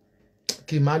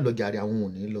kí n má lọ jàre àwọn ò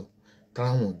ní lọ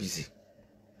kára wọn busy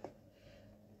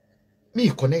mi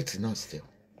connect náà still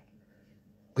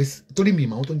pé torí mi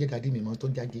ìmọ̀ tó ń jẹ́ dadi mi ìmọ̀ tó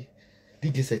ń jáde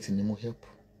DJ Sexy ni mo help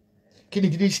kí ni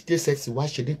DJ Sexy wá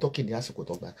ṣe ní Turkey ní àsìkò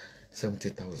tó gba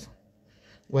 70,000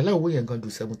 wàhálà owó yẹn gan ju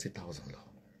 70,000 lọ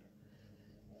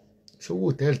ṣòwò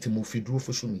hòtẹ́ẹ̀lì tí mo fi dúró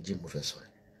fóṣù méjì mo fẹ́ sọ ẹ̀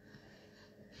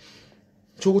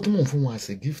ṣòwò tí mò ń fún wọn as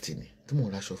a gift ni tí mò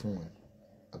ń raṣọ fún wọn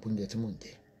àbújá tí mò ń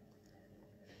jẹ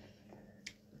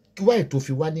kí wáyé tó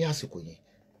fi wá ní àsìkò yẹn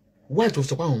wáyé tó fi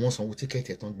sọ pé àwọn wọn sanwó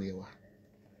tíkẹ́ẹ̀tì ẹ̀ tán gbé wá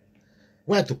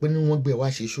wáyé tó pé ní wọ́n gbé wá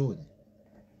ṣe ṣóò ni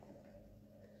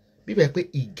bíbẹ̀ pé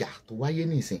ìjà tó wáyé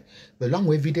nísìn pẹ̀lú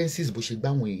àwọn evidences bó ṣe gbá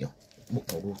àwọn èèyàn mo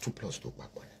kàn ro 2+ tó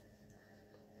papọ̀ ni.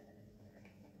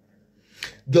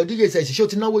 jọ DJ Sexy ṣé o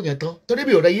ti náwó yẹn tán torí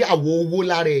bí ọ̀rẹ́ yí àwọ̀ owó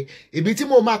lára ẹ̀ èmi tí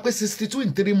mo máa pé 62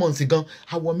 in 3 months gan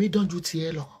àwọ̀ mi dán ju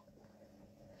tiẹ̀ lọ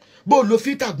bó lo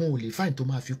filter gun ò lè fine tó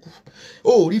máa fi kú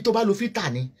ó rí tó bá lo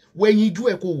filter ni wẹ̀yìn jú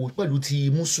ẹ̀ kó wò pẹ̀lú ti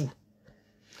musu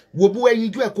wo bú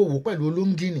ẹ̀yìn jú ẹ̀ kó wò pẹ̀lú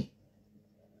olóńgìnì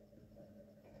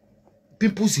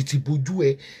pimples ti bojú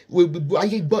ẹ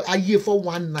ayé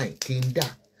 419 kì í dà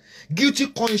guilty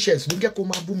conscience ló jẹ́ kó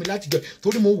máa bú mi láti jọ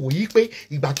torí mo wò yí pé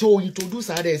ìgbà tó introduce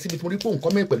ara ẹ̀ síbi tí mo rí pé òun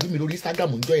comment pẹ̀lú mi lórí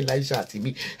Instagram ń jọ Elisha àti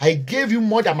mi I gave you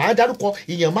more than màá dárúkọ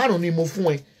èèyàn 5 ni mo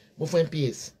fún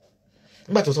PS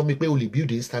nígbà tó sọ mi pé o lè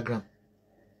build Instagram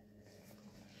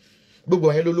gbogbo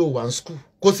ayé ló wà ní school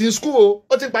kò sí school o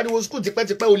ó ti pariwo school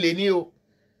tipẹ́tipẹ́ o lè ní o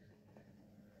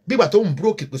bí ìgbà tó ń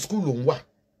broke pé school lòún wà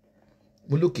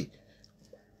mo lókè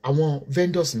àwọn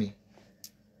vendors mi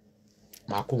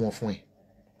màá kó wọn fún ẹ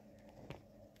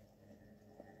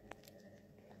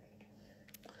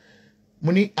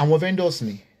mo ní àwọn vendors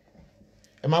mi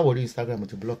ẹ má wọrí Instagram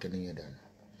ti block ẹni yẹn dànù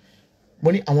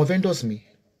mo ní àwọn vendors mi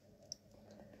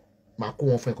màá kó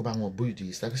wọn fún ẹ kó bá wọn build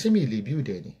Instagram ṣé mi lè build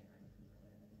ẹ ni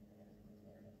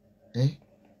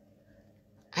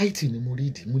IT ni mo rí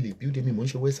ìdí mo lè build mi mo ń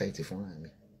ṣe website fúnra mi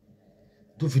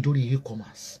tó fi dórí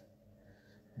e-commerce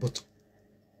but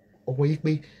ọwọ́ yìí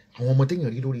pé àwọn ọmọ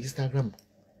téèyàn rí lórí Instagram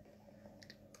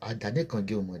àdáni kan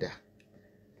gé ọmọdà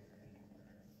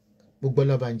gbogbo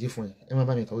ọlọ́ba ń jẹ́ fún ẹ má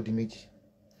bá mi kà ó di 2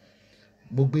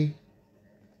 mo gbé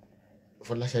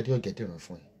Fọláṣadé Ọ̀gẹ̀dẹ̀ ràn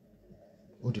fún ẹ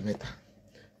ó di 3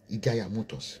 Ìjayà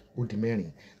Motors ó di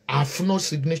 4 Afno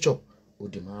Signature ó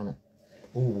di 5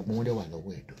 owó gbogbo wọn dẹ̀ wà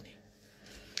lọ́wọ́ ẹ̀dùn ni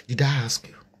did I ask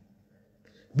you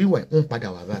bí wọ́n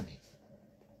padà wà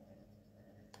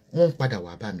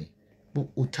bá mi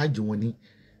o charge wọn ní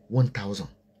 1000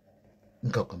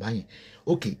 nǹkan kan báyìí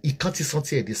ok ìkan ti san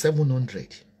tiẹ̀ di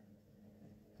 700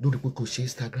 lórí pé kò ṣe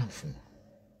Instagram fún wọn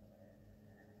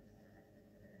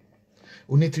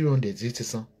o ní 300 ti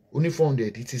san o ní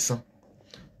 400 ti san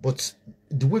but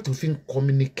the way to think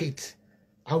communicate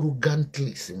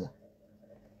arrogantly sí wọn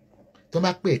tó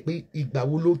bá pè pé ìgbà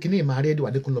wo ló kíní ìmọ̀ ààrẹ ẹ̀dùn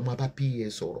àdékùn lọ́ọ́ máa bá PA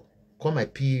sọ̀rọ̀ call my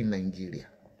PA in Nigeria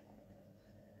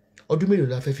ọdún mélòó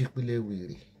la fẹ́ fi pínlẹ̀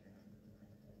wèrè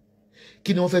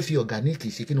kí ni wọ́n fẹ́ fi organic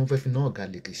ṣe kí ni wọ́n fẹ́ fi non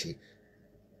organic ṣe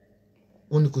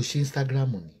wọ́n ní kò ṣe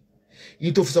Instagram ni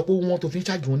yìí tó fi sọ pé wọ́n tó fi ń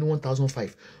ṣáàjì wọn ní 1005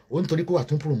 ó nítorí pé wà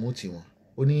tún promote wọn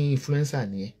ó ní influencer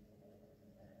ni ẹ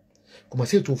kò mọ̀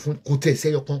sí ètò fún kò tẹ̀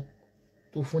sẹ́yọ kan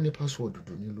tó fún ní password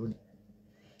dùdú ní lónìí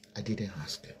I didn't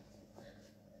ask you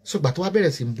so gbà tó wá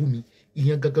bẹ̀rẹ̀ sí ń bú mi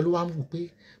ìyẹn gangan ló wá ń wù pé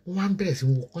mo wá ń bẹ̀rẹ̀ sí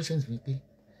ń wo conscience mi pé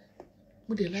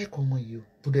mo dé láìkọ ọmọ yìí o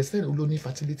to the extent olóní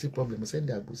fertility problem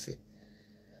sẹ́ndẹ̀ àgbòsẹ̀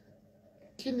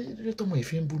kí ni ilé tọmọ yìí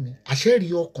fi ń bú mi àṣẹ́rí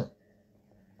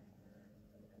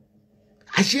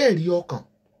ọkàn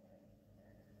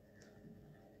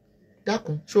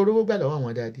dákun ṣé orówó gbà lọ́wọ́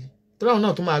àwọn dáadé tọ́lá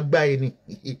náà tún máa gbá ẹni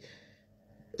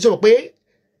sọ pé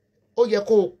ó yẹ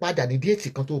kó o padà ní déètì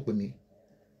kan tó pè mí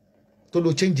tó lo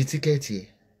change tíkẹ́ẹ̀tì ẹ̀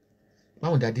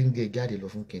báwọn dáadé ń gé jáde lọ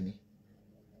fún kínní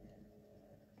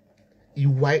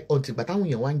ìwà ọ̀tìgbà táwọn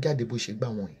èèyàn wá ń jáde bó ṣe gbà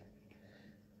wọ́n yìí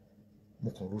mo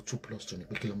kàn ro 2+2 ní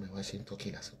pé kí lọ́mọ ìwá ṣe ń tọ́kì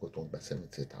lásìkò tó ń gba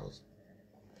 70,000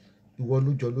 ìwọ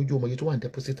lójú ọmọ yìí tó wà ní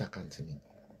deposit account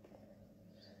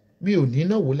mi ò ní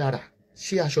náwó lára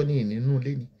ṣé aṣọ ní ìnínú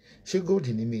ilé ni ṣé gold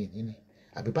ní mi ìní ni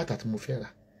àbí bàtà tí mo fẹ́ rà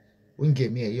oúnjẹ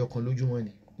mi ẹ̀yẹ ọkàn lójúmọ́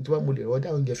ni nítorí mo lè rọ́dá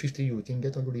oúnjẹ 50 euro tí ń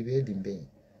gẹ́tọ́ lórí bẹ́ẹ̀dì ń bẹ̀yìn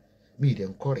mi ìdẹ̀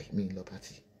ń kọ́ rẹ̀ mi ń lọ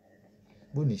pàtì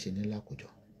bó ní ṣe ní lákòjọ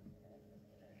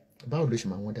báwo ló ṣe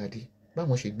máa wọ́n dáadé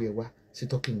báwọn ṣe gbé ẹ wá sí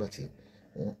talking about it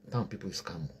táwọn people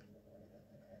scam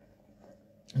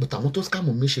but àwọn tó scam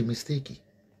mi ṣe mistake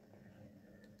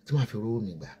tí wọ́n á fi rówó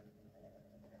mi gbà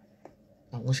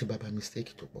àwọn ṣe bàbá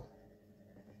mistake tó pọ̀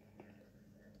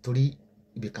torí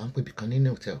ibìkan ń pè ibìkan ní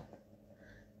hotel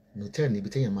níbi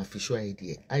téèyàn máa fi show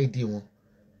ID wọn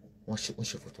wọ́n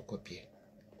ṣe photocopy ẹ̀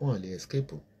wọ́n lè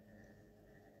escape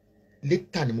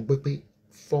later ni mo gbé pé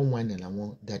 419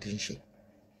 làwọn dáadé ń ṣe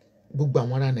gbogbo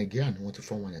àwọn ará Nàìjíríà ni wọ́n ti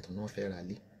 419 tó náà fẹ́ ra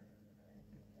lé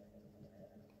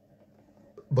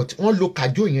but wọ́n lo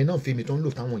kàjó yẹn náà fi mi tó ń lò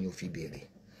táwọn èèyàn fi bẹ̀rẹ̀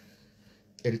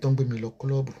ẹ̀rí tó ń gbé mi lọ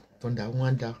kọ́lọ́ọ̀bù tó ń da wọ́n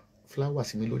á da fúláwà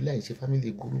sí mi lórí láì ṣe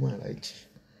family guru marriage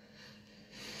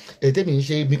ètè mi ń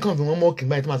ṣe mi kàn fi wọ́n mọ́ kí n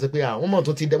báyìí tó máa sọ pé wọ́n mọ̀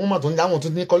tó ti dẹ wọ́n mọ̀ tó ń dá wọn tó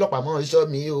ní kọ́lọ́pàá mọ́ ṣọ́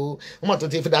mi o wọ́n mọ̀ tó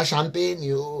ti da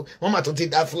champagne o wọ́n mọ̀ tó ti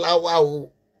da fúláwà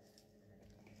o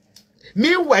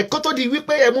meanwhile kó tó di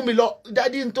wípé ẹ mú mi lọ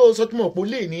dádì ń tó sọ tí mo pò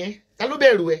lè ní ẹ ta ló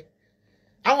bẹ̀rù ẹ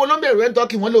àwọn olóńbẹ̀rù ẹ ń tọ́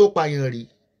kí wọ́n lè pààyàn rí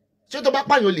ṣé tó bá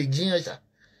pààyàn lè jíyàn ṣá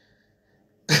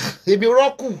èmi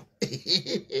rọ́ọ̀kù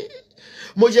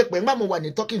mo ṣe pé nígbà mo wà ní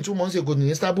talking 2 months ago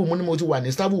ní Istanbul mo ní mo ti wà ní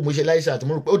Istanbul mo ṣe láìsà àti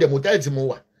mo rò pé ó dẹ̀ mọ́tẹ́ẹ̀lì tí mo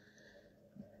wà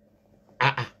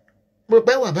mo rò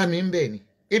pé wà bá mi ń bẹ̀ ni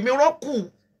èmi rọ́ọ̀kù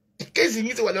kéèsì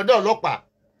yìí ti wà lọ́dọ̀ ọlọ́pàá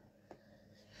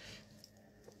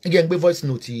Again, gbé voice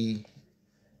note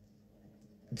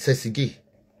Sesige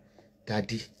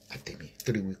Daddy Atemi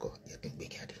 3 week or you can gbé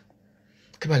jáde.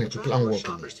 Come on to plan work.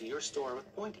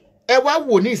 Ẹ wá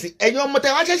wò ní ìsìn ẹ̀yin ọmọ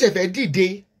tẹ́ wá ṣẹ̀ṣẹ̀ fẹ́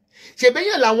dìde. Ṣé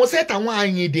bẹ́yàn làwọn set àwọn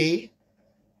Àyìndé.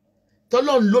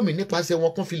 Tọ́lọ́run lómi nípasẹ̀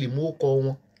wọn kàn fi lè mú ọkọ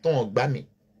wọn ton gbà mí.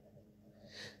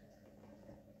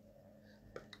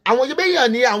 Àwọn ṣé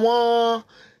bẹ́yàn ni àwọn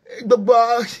gbogbo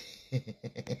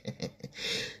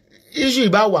issue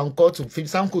about one call to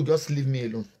Sam could just leave me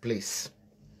alone, please.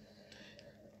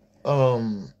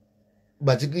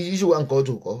 But the issue one call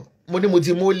to call. Money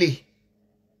muti mole.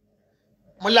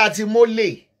 Molati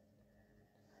mole.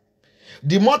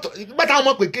 The motto, but I'm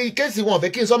up with case you want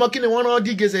vacation. Some kini one or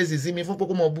dig says see me for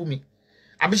Pokemon boomy.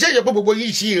 I be sure you put boy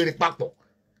she papo.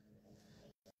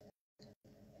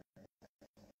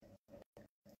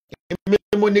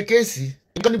 Money case.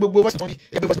 You can't be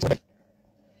everybody.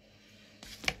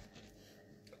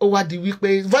 Ó wá di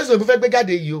wípé voice note fẹ́ gbé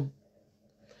jáde yìí o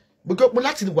because mo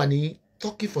láti wà ní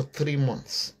Turkey for 3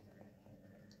 months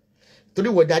torí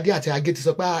wọ daddy àti Age ti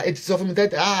sọ pé ẹ ti sọ fún mi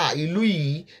tẹ́tẹ́ ìlú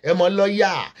yìí ẹ mọ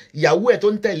lọ́ọ̀yà ìyàwó ẹ̀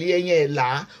tó ń tẹ̀lé ẹyẹ ẹ̀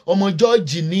là ọmọ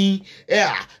George ni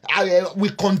we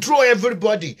control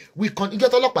everybody ìjọ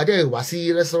tọ́lọ́pàá dẹ̀ wá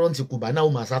sí restaurant Cubana ó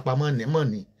máa sápamọ́ mọ́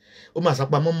ni ó máa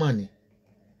sápamọ́ mọ́ ni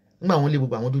nígbà wọn lé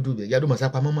gbogbo àwọn dúdú bẹ̀ yàdó máa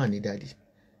sápamọ́ mọ́ ni daddy.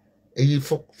 A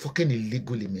fucking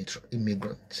illegal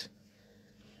immigrant.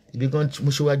 Immigrant,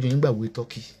 Mushiwaju yín gbàgbé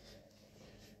Turkey.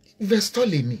 Investor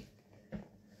lè mi.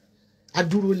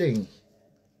 Adúró lẹ́yìn.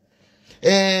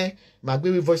 Màá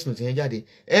gbé voice note yẹn jáde.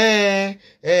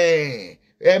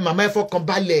 Màmá ẹ fọkàn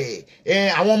balẹ̀.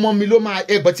 Àwọn ọmọ mi ló máa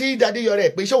but tí daddy yọ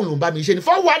rẹ̀ pé ṣé òun ló ń bá mi ṣe ni. Ṣé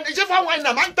fọ́wọ́n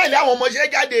náà máa ń tẹ̀lé àwọn ọmọ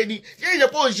ṣe jáde ni. Ṣé ìyẹn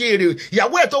kó ṣe èrè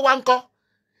ìyàwó ẹ̀ tó wá ń kọ́?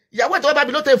 Ìyàwó ẹ̀ tó bá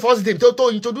bi ló tẹ first day tó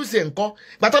introduce ẹ̀ ńkọ́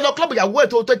gbàtọ́ lọ club ìyàwó ẹ̀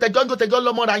tó tẹjọ́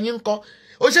lọ́mọ́ra yín ńkọ́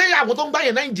ó ṣe àwọn tó ń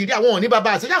gbáyẹ̀ Nàìjíríà wọn ò ní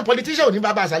bàbá àṣẹ àwọn politician ò ní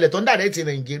bàbá àṣàlẹ̀ tó ń dàrẹ́ ti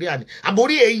Nàìjíríà ni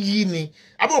àbórí èyí ni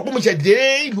àbúrò pé mo ṣẹ̀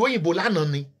dé ìlú òyìnbó lánàá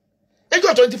ni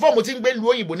ẹjọ́ 24 mo ti ń gbé ìlú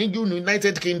òyìnbó ní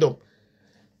United Kingdom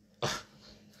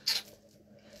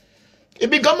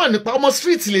ibi gan mọ̀ nípa ọmọ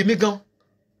street lèmi gan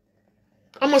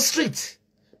ọmọ street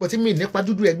but mi nípa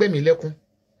dúdú ẹgbẹ́ mi lẹ́kún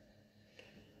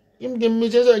mi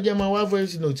jẹ́ sọ jẹ́ máa wá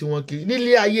voice note wọn kiri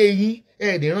nílé ayé yín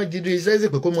ní ràn jíde sẹ́sì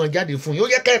pé kó mọ jáde fún yín ó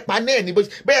yẹ ká ẹ̀pá náà ní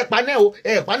bẹ́ẹ̀ ẹ̀pá náà o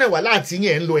ẹ̀pá náà wà láti yín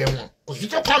ẹ̀ ń lo ẹ̀wọ̀n kò sí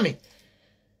tó kọ́ mi.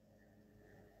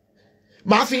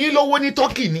 màá fi yín lówó ní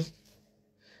Turkey ni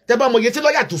tẹ́ bá mọ iye tí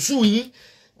lọ́ọ̀yà tó sùn yín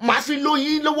màá fi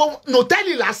yín lówó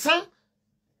nòtẹ́ẹ̀lì lásán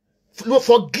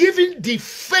for giving the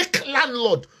fake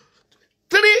landlord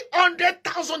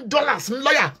 $300,000 ní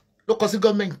lọ́ọ̀yà ló kọ sí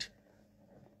gọ́ọ̀mẹ̀ntì.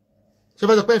 So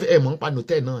fẹ́ sọ pé ẹ mọ̀ ń pa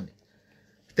nòtẹ́ẹ̀ náà ni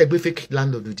tẹ́gbé fake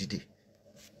landlord dìde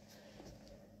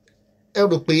ẹ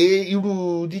rò pé irú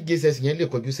DJS yẹn lè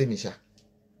kọjú sí mi ṣá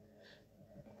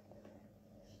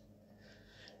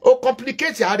ó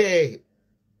complicate ara ẹ̀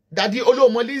dàdí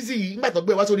olóòmọ Lizzy nígbà tó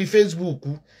gbé wá sórí Facebook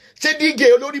ṣé DJ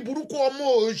olórí burúkú ọmọ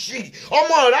òṣì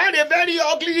ọmọ ọ̀rá very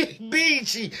ugly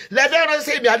bitch lẹ́fẹ́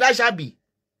ránṣẹ́ mi adáṣàbí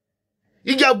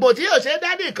ìjọ̀gbọ̀n tí yóò ṣe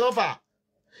dádì kan fà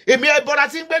èmi ẹbọra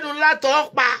tí ń gbẹ́nu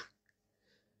látọ̀ pa.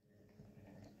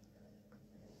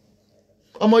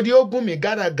 Ọmọdé ó gún mi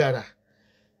gàràgàrà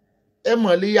ẹ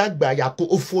mọ̀ lé yàgbà yàkó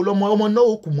òfò lọmọ ọmọ náà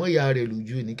ó kù mọ́ ìyá rẹ̀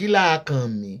lójú ni kí láàkàn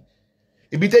mi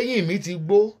ibi tẹ́yìn mi ti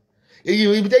gbó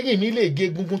ibi tẹ́yìn mi lè gé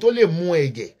gungun tó lè mú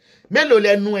ẹ̀jẹ̀ mélòó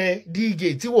lẹ́nu ẹ DJ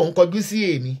tí wọ́n ń kọjú sí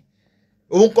èmi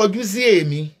òun kọjú sí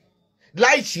èmi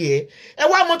láìsí ẹ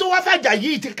wá ọmọ tó wá fàjà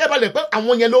yìí ti kẹ́bàlẹ̀ pé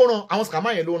àwọn yẹn ló ràn àwọn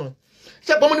scammer yẹn ló ràn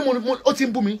ṣé pé ó ti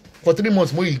ń bú mi for 3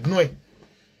 months mo ignore ẹ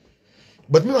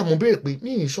but mi wà mo béèrè pé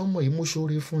mi ìṣọmọ yìí mo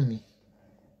ṣoore fún ni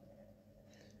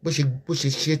bó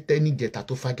ṣe tẹ́ ní ìjẹta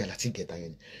tó fàjà láti ìjẹta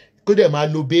yẹn ni kó dẹ̀ máa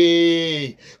lo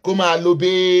bẹ́ẹ̀ kó máa lo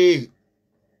bẹ́ẹ̀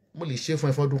mo lè ṣe fún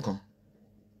ẹ fọ́dún kan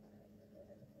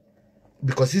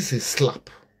because it's a slap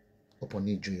upon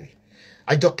injury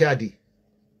Àjọkẹ́ Adé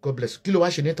God bless you kí ló wá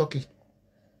ṣe ní Turkey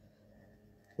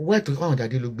owó ètò ìkọ́ àwọn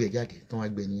dàdé ló gbé ẹ jáde tó wá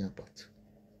gbé ní airport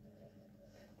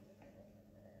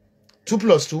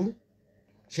 2+2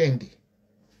 ṣẹ́ǹdì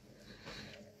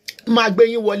máa gbé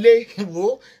yín wọlé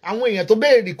wo àwọn èèyàn tó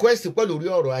béèrè request pọ̀ lórí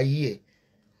ọ̀rọ̀ ayé ẹ̀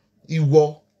ìwọ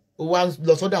ó wá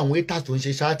lọ sọ́dọ̀ àwọn haters tó ń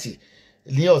ṣe ṣáàtì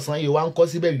ní ọ̀sán yìí wá ń kọ́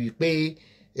síbẹ̀ wípé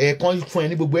ẹ̀ẹ̀kan fún ẹ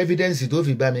ní gbogbo evidence tó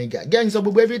fi bá mi jà gẹ́gẹ́ sọ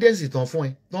gbogbo evidence tán fún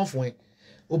ẹ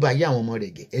ó bá ayé àwọn ọmọ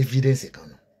rẹ̀ gẹ̀ evidence kan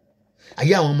náà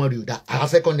ayé àwọn ọmọ rẹ̀ ò dá ara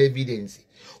second evidence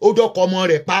ó dọ́kọ̀ ọmọ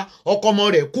rẹ̀ pa ọkọ ọmọ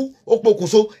rẹ̀ kú ó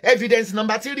pokùnso evidence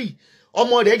number 3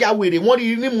 ọmọ rẹ̀ ya wèrè wọ́n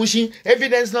rí ní Mushin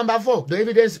evidence number 4 the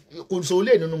evidence kò sọ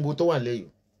lé nínú gbogbo tó wà lẹ́yìn.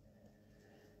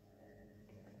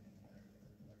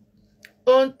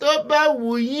 ohun tó bá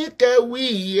wù yín kẹwì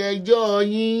ẹjọ́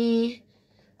yín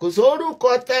kò sórúkọ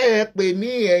tẹ́ ẹ pè mí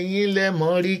ẹ̀yin lẹ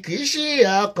mọ̀ rí kì í ṣe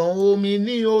àkàn omi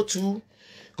ní òtú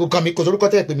kò kàn mí kò sórúkọ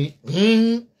tẹ́ ẹ pè mí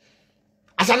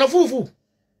àṣànà fúfú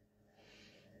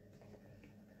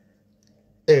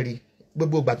ẹ̀rí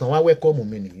gbogbo ìgbà tán wá wẹ́kọ̀mù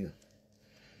mi nìyí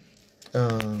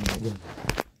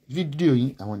fídíò yìí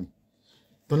àwọn ni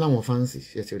tó láwọn fáǹsì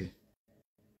ṣe ti rí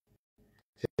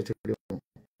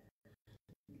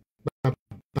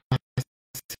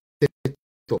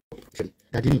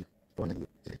wọn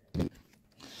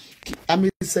I'm a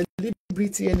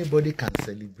celebrity. Anybody can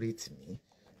celebrate me.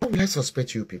 How will I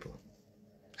suspect you people?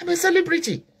 I'm a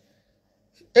celebrity.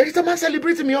 Every time I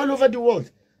celebrate me all over the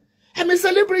world. I'm a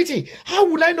celebrity. How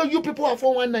will I know you people are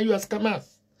 419 you are scammers?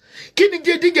 Kí ni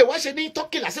DJ wá ṣe ní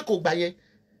Turkey lásìkò gbà yẹn?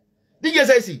 DJ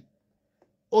sẹ́sì.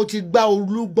 Ó ti gba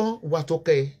olúgbọ́n wà tó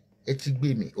kẹ́ ẹ ti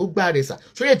gbé mi. Ó gbá rẹ̀ sà.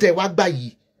 Ṣóyè tẹ̀ wá gbà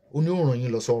yìí. Ó ní ó ràn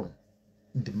yín lọ sọ́run.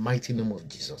 In the mighty name of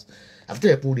Jesus. After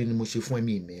ẹ̀pọ̀ orin ni mo ṣe fún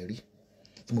ẹ̀mí ìmẹ̀rí.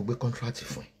 Tí mo gbé contract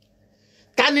fún ẹ.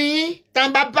 Ta ni yín? Ta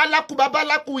ń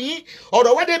babaláku yín?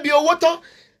 Ọ̀rọ̀ wá débi owó tán.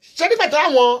 Ṣé nígbà tó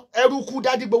àwọn ẹrú kú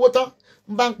dádì gbowó tán?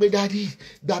 Ń bá ń pe dádì.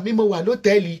 Gbà mí mo wà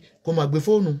lótẹ́ẹ̀lì. Kò máa gbé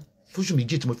fóònù. Fóṣù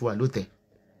méjì tí mo fi wà lótẹ́ẹ̀lì.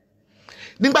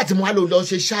 Nígbà tí mo wá lọ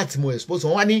ṣe ṣáàtì mo expose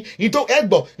wọn wá ní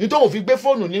ẹgbọ̀ nítorí òun fi gbé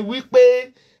fóònù ní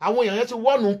wípé àwọn èèyàn yẹn ti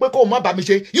wọ́nù pé kó má bá mi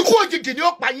ṣe ikú òjijì ni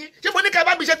ó pa yín ṣé mo ní ká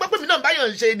bá mi ṣe pé mi náà báyọ̀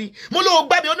ń ṣe ni mo ló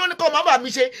gbá mi ó ní kó má bá mi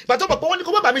ṣe bàtọ́ pọ̀ pé wọ́n ní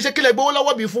kó má bá mi ṣe kílẹ̀ gbowó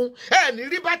lọ́wọ́ mi fún ẹ ní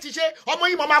rí bá ti ṣe ọmọ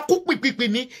yìí mo máa kú pìpìpì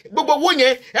ní gbogbo owó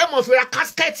yẹn ẹ mọ̀ fi ra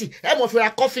kásikẹ́ẹ̀tì ẹ mọ̀ fi ra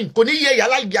kọ́fìn kò ní yẹ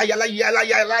yàrá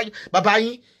bàbá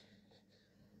yín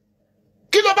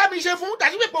kí ló bá mi ṣe fún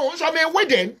dàbí pé òun sọ mi ewé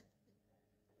dẹ̀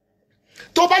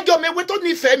tó bá jọ mewé tó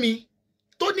nífẹ̀ẹ́ mi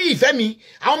tó ní ìfẹ́ mi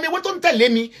àwọn mewé tó ń tẹ̀lé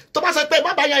mi tó bá sọ pé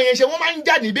má bá yan yẹn ṣe wọ́n máa ń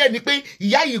jà níbẹ̀ ni pé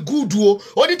ìyá yìí gúùdù o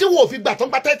ó ní tí wọ́n ò fi gbà tó ń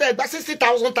gba tẹ́tẹ́ gba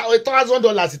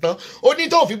 $60,000 tán ó ní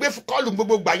tó ò fi gbé kọ́ọ̀lù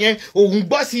gbogbo gbà yẹn òun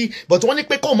gbọ́ sí i but wọ́n ní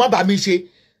pé kó má bá mi ṣe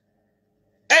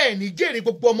ẹ ní jèrè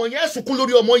gbogbo ọmọ yẹn ẹ sunkún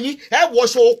lórí ọmọ yín ẹ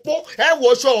wọṣọ opó ẹ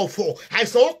wọṣọ ọ̀fọ̀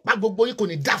àìsàn ó pa gbogbo yín kò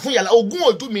ní dá fún yàrá ogún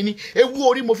ọdún mi ni ewu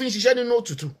orí mo fi ń ṣiṣẹ́ nínú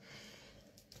òtútù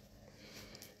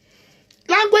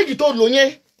language tó lò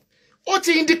yẹn ó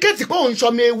ti indicate pé òun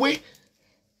sọmọ ewé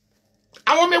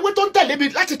àwọn ọmọ ewé tó ń tẹ̀lé mi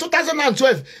láti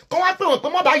 2012 kọ́ wá pé wọ́n pé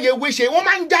wọ́n bá yẹ ewé ṣe wọ́n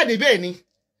máa ń jáde bẹ́ẹ̀ ni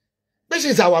pé ṣe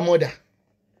is our mother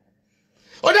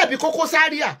ó dàbí Koko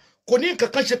Zaria kò ní nǹkan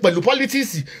kan ṣe pẹ̀lú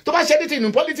politics tó bá ṣe ní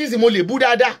tinú politics mo lè bú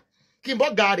dáadáa kí n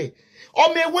bọ́ ga rẹ̀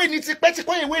ọmọ ewé ni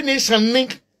tipẹ́tipẹ́ ewé nation ni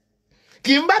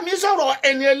kì í bá mi sọ̀rọ̀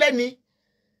ẹni ẹlẹ́ni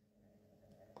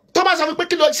tó bá sọ pé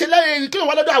kí ló ṣe lẹ́yìn kí ló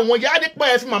wá lọ́dọ̀ àwọn ìyá nípa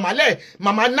ẹ̀ fi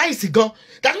màmá náìsì gan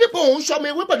tàbí pé òun sọmọ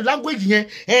ewé pẹ̀lú language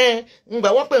yẹn ń gbà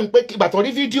wọ́n pè ń pé ìgbà tó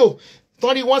rí fídíò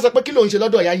tó rí wọ́n sọ pé kí ló ń ṣe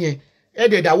lọ́dọ̀ ìyá yẹn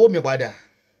ẹ̀ẹ́dẹ̀ ìdáwó mi padà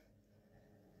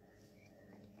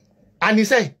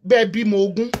àníṣe bẹ́ẹ̀ bí mo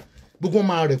ogún gbogbo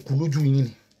máa rẹ̀ kú lójú yín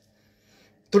ni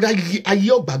tó dá ayé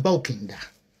ọ̀gbàgbà òkè ń dá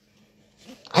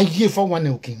ayé fọwọ́nà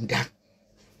òkè ń dá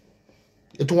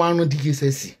ètò wọn rán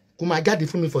DSS kó máa jáde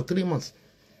fún mi for 3 months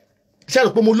ṣe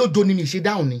rò pé mo lójo ni mi ṣe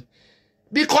dáhùn ni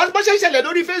because bó ṣe ń ṣẹlẹ̀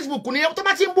lórí Facebook ni tó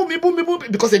bá ti ń bú mi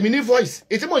because èmi ní voice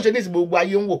ètí mò ń ṣe ní ìsìn gbogbo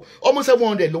ayé ń wò almost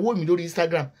 700 lówó mi lórí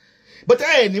Instagram but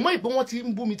ní mọ̀ ìpé wọ́n ti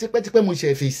ń bú mi tipẹ́tipẹ́ mo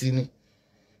ṣe fèsì ni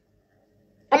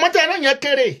ọmọ tẹ́ ẹ̀rọ yẹn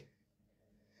kéré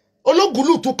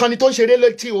ológùlù tó kan ni tó ń ṣeré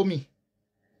létí omi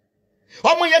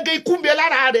ọmọ yẹn gé ikú ń bẹ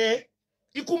lára rẹ̀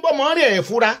ikú ń bọ́ mọ́ rẹ̀ ẹ̀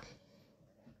fúra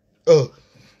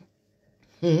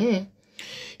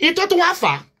ìtọ́ tó wá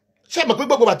fà á ṣé mọ̀ pé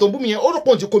gbogbo bàtọ̀ ń bú mi yẹn ó rò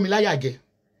pọ̀ ti kó mi láyà jẹ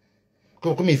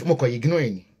kó mo kọ̀ yìí gínú ẹ̀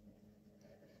ni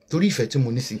torí ìfẹ́ tí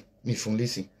mo ní sí mi fún lé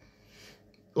sí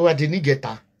ó wá di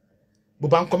níjẹta bó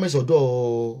bá ń kọ́ mẹ́sọ̀dọ̀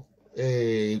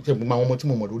gbogbo àwọn ọmọ tí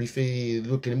mo mọ̀ lórí fẹ́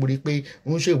lókèrè mo rí pé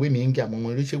ń ṣe ìwé mi ń gé àmọ́ mo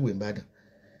rí ṣe ìwé Ìbàdàn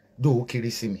dóò ó kéré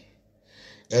sí mi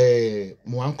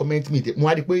mo wá ń kọ́mẹ́ntì mi mo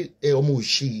wá rí pé ọmọ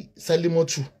òṣì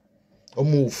Sálímọ́tù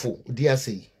ọmọ òfò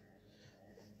díàsẹ̀ yìí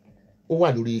ó wà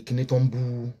lórí kinní tó ń bú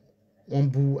wọ́n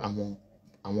bú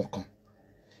àwọn kan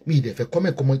mi ì dẹ̀ fẹ́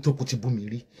comment kọ́mọ́ tó kò ti bú mi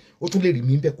rí ó tún lè rí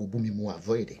mi bẹ́ẹ̀ kò bú mi mo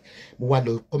avoid ẹ̀ mo wá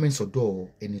lọ comment sọ́dọ̀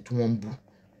ẹni tí wọ́n ń bú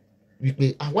wípé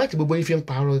àwọn àti gbogbo yín fi ń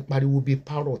pariwo bíi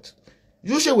parrot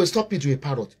you say we stop it with a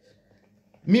parrot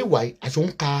meanwhile àṣọ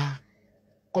ń ka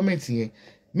comment yẹn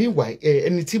meanwhile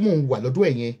ẹni tí mò ń wà lọ́dọ̀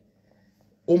ẹ̀ yẹn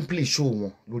ó ń play show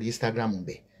wọn lórí Instagram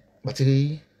bẹ́ẹ̀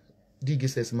bàtí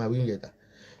DSS máa wí yẹn ta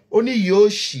ó ní yóò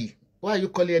ṣì why are you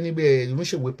calling anybody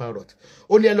ìrúnṣèwé parrot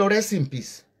ó ní ẹ lọ rest in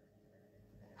peace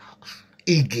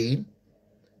again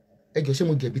ẹjọ ṣé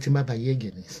mo jẹ̀bi tí n bá ba yé ẹgẹ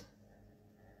ní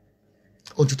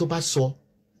ọ̀ntì tó bá sọ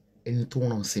ẹni tó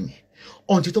ràn sí mi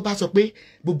ọ̀ntì tó bá sọ pé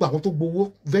gbogbo àwọn tó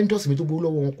gbowó vendors mi tó gbowó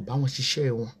lọ́wọ́ wọn kò bá wọn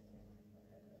ṣiṣẹ́ wọn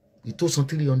ìtò san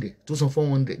 300 tó san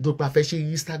 400 tó pa fẹ́ ṣe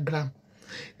Instagram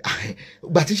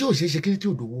gbà tí ṣé ò ṣe é ṣe kí tí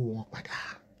ò dówó wọn padà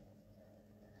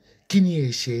kí ni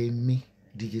ẹ̀ṣẹ̀ mi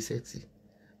DJ Sexy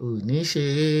ò ní ṣe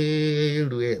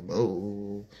èrò ẹ̀ mọ́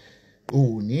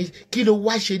ò ní kí ló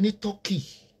wá ṣe ní Turkey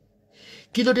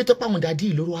kí ló dé tó pàwọn dàdí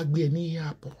ìlóró wá gbé ẹ ní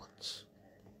airport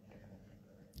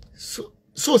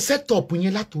so set up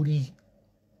yẹn látòrí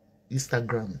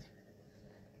Instagram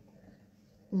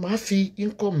máa fi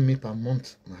income mi per month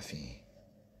máa fi yẹn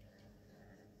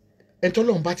ẹ̀tọ́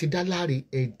lọ́run bá ti dá láre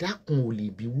ẹ̀dá kan ò lè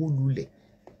bí wó lulẹ̀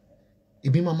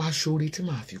ìbí máa ṣoore tí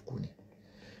màá fi kú ni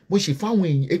mo ṣe fáwọn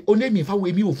èèyàn onémi fáwọn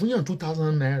èmi ò fún yàn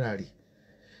 2,000 naira rí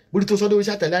bórí tó sọ́dọ̀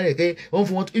oríṣà tẹ̀lé rẹ̀ kẹ́ wọ́n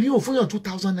fún wọn èmi ò fún yàn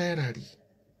 2,000 naira rí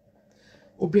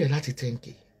ó bẹ̀rẹ̀ láti 10k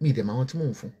mi ìdẹ̀ máa wọn tí mò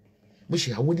ń fún mo ṣe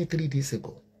àwọ̀ ní 3 days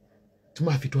ago tí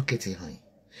màá fi dọ́kẹ̀tì hàn yín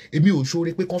èmi ò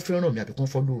ṣoore pé kán fẹ́ràn mi àbí kán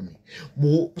follow mi mo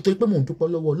tó pé mò ń dúpọ́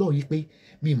lọ́wọ́ Ọlọ́run yìí pé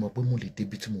mi mọ̀ pé mo lè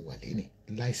débi tí mo wà lẹ́nìí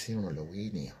láìsí ìrànlọ́wọ́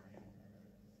ènìyàn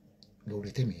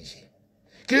lórí tèmi ń ṣe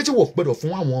kí ló tí wọ́n gbọ́dọ̀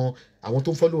fún àwọn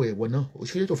tó ń follow ẹ̀wọ̀ náà ó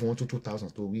ṣe tó fún wọn tó 2,000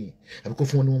 tó wí àbí kó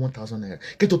fún wọn ní 1,000 naira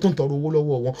kí tó ń tọrọ owó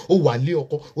lọ́wọ́ wọn ó wà lé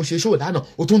ọkọ ó ṣe ṣó lánàá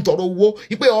ó tún ń tọrọ owó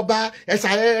ipe ọba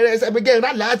ẹsẹ̀ gbẹgẹ́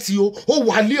ńlá láti ó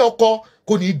wà lé ọkọ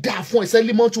kò ní dáa fún ẹsẹ̀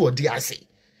límọ́tò ọ̀dí àṣẹ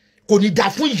kò ní dáa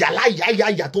fún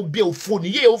ìyá tó bí òfò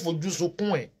níyé ó fojú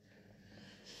sunkún ẹ̀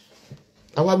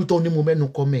àwa wí tó ní mo mẹ́nu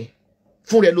kọ́ mẹ́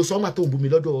fún rẹ̀ ló sọ́mà tó ń bu mi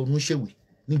lọ́dọ̀ ọ̀run ṣèwì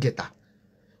nígẹ̀ta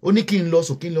ó ní kí n lọ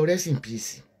sùn kí n lọ rest in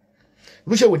peace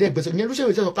rúṣèwé dẹ́ gbèsè ìyẹn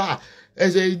rúṣèwé sọ ká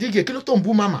ẹsẹ̀ ìdíje kí ló tó ń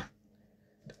bú màmá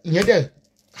ìyẹn dẹ̀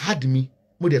hard mi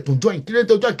mo dẹ̀ tún join kí ló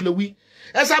tó join kí ló wí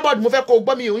Esabod mo fẹ́ kó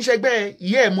gbọ́ mi ò ń ṣẹgbẹ́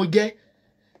ìyá ẹ̀ mo jẹ́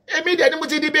èmi dẹ̀ ni mo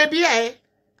ti di bébí ẹ̀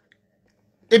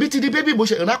èmi ti di bébí mo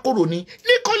ṣe ìrákòrò ni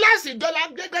Nicholas dọ́là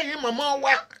gbẹ́gbẹ́ yìí màmá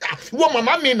wa wọ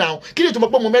màmá mi nà kí ni tó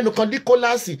mọ̀ pé mo mẹ́nu kan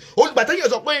Nicholas olùgbàtà yẹn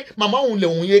sọ pé màmá òun lè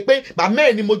òun yẹ pé màmá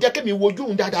ẹ̀ ni mo jẹ́ kémi wojú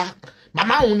òun dáadáa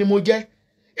màmá òun ni mo jẹ́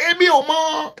èmi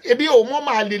ò mọ̀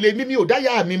máa lè mi ò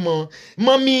dáyà mi mọ̀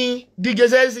Mommy DJ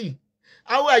Sexy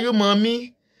how are you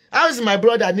mommy how is my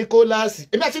brother Nicholas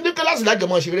èmi àti Nicholas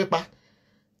lájọmọ̀ ṣeré pa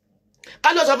ká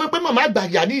lọ sọ fún pé màmá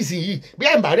àgbàyà ní ìsinyìí bí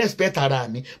ẹ̀ ń bá respect ara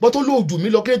mi bọ́ tó lóòdù mi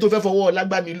lọ kí ló tó fẹ́ fọwọ́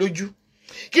lágbá mi lójú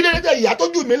kí ló dé ìyá tó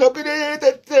jù mí lọ kí ló dé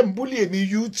tẹ̀ ń búlì èmi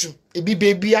YouTube èmi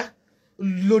bèbíà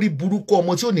lórí burúkú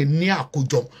ọmọ tí ò ní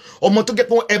àkójọ ọmọ tó jẹ́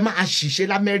pé ẹ máa ṣiṣẹ́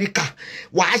l'Amẹ́ríkà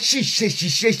wà á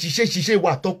ṣiṣẹ́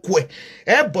wà tọ́kù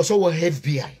ẹ bọ̀ sọ́wọ́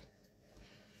FBI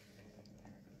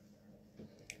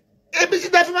ebi tí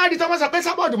tẹ́ fi máa rí tọ́mọ sọ pé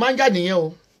Esabod máa ń jà nìyẹn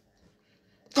o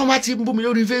tọ́mọ ti ń bú mi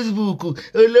lórí Facebook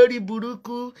olórí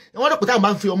burúkú wọ́n dọ̀pọ̀ táwọn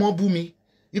máa ń fi ọmọ bú mi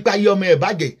ipa ayé ọmọ ẹ̀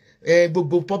bàjẹ́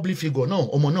gbogbo public figure náà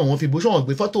ọmọ náà wọ́n fi bó ṣọwọ́n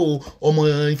gbé fọ́tò ọmọ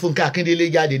Fúnkẹ́ Akíndélé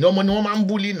jáde ní ọmọ ni wọ́n máa ń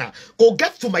bully náà kò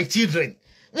get to my children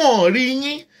wọ́n rí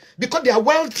yín because they are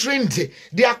well trained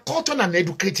they are cultured and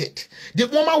educated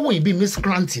wọ́n máa wòye bí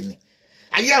miscreant ni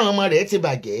ayé àwọn ọmọ rẹ̀ ti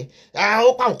bàjẹ́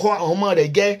ó pa nǹkan àwọn ọmọ rẹ̀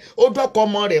jẹ́ ó dọ́kọ̀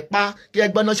ọmọ rẹ̀ pa kí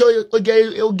ẹgbẹ́ náà ṣé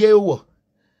ó gé wọ̀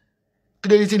kí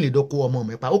ló dé tí lè dọ́kọ̀ ọmọ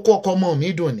mi pa ó kó ọkọ ọmọ mi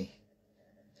dùn ni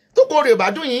tó kó rè bá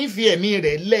dùn yín fi ẹ̀mí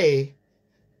rẹ̀ lẹ́ẹ̀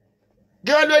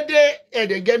kí wọ́n ló dé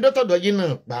ẹ̀ẹ́dẹ̀gẹ́ dọ́tọ̀dọ̀ yín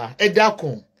náà pa ẹ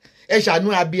dákun ẹ ṣàánú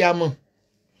abiyamọ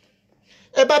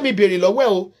ẹ bá mi béèrè lọ́wọ́ ẹ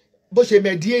o bó ṣe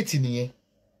mẹ́díẹ̀tì nìyẹn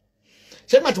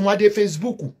ṣé màtí wọ́n á dé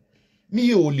Facebook mi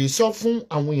ò lè sọ fún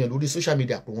àwọn èèyàn lórí social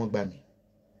media pé wọ́n gbà mí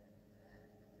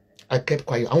I kept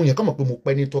quiet àwọn èèyàn kàn mọ̀ pé mo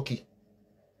pẹ́ ní Turkey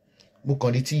mo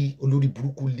kàn ní tí olórí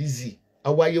burúkú Lizzy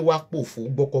awáyé wá pòfò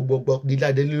gbọkọgbọgbọ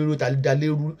dídálérú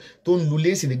tàdálérú tó ń lu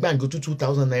léèsì ní gbàǹgó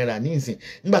 2,000 naira ní ìsìn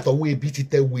nígbà tọwọ́ ebi ti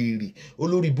tẹ wèrè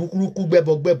olórí burúkú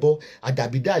gbẹbọgbẹbọ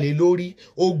àdàbídàlé lórí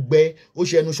ó gbẹ ó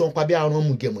ṣe ẹnu ṣanpa bí aràn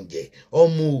mùjẹmùjẹ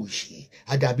ọmọ òṣì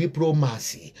àdàbí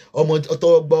promasi ọmọ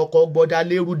ọtọgbọkọ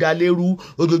gbọdálérú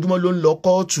ojoojúmọ́ ló ń lọ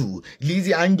kóòtù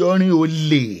Lizzy Anjorin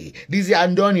olè Lizzy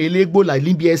Anjorin elégbòlà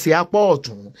níbi ẹsẹ̀ apá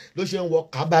ọ̀tún ló ṣe ń wọ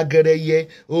kábàgẹrẹyẹ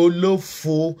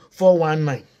olófo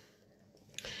 419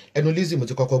 ẹnu Lizzy mo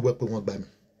ti kọ́kọ́ gbọ́ pé wọ́n gbà mí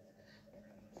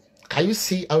can you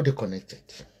see how they connected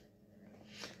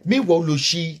mi wọ lọ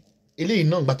sí eléyìí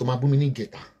náà gbà tó máa bú mi ní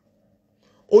gẹ̀ta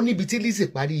ó níbi tí Lizzy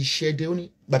parí iṣẹ́ dé ó ní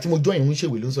gbà tí mo jọ ìhun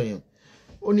ṣèwé ló sọ yẹn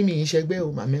ó ní mi ìṣe gbẹ́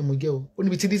o màmá mo jẹ́ o ó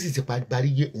níbi tí Lizzy ti parí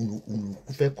yé òun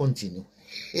kú fẹ́ continue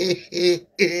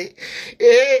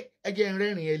ẹjẹ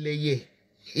rẹ́rìn ẹlẹ́yẹ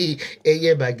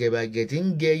ẹyẹ bàgẹ̀bàgẹ̀ tí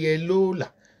ń gẹ ẹyẹ lóòlà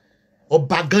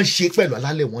ọba gan ṣe pẹ̀lú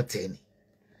alálẹ̀ wọn tẹ̀ ni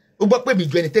ó gbọ́ pé mi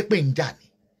ju ẹni tẹ́ pé ń jà ni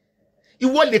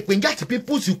ìwọ lè pè ń jà tí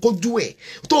peoples kojú ẹ̀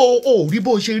tó o rí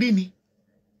bó ṣe rí ni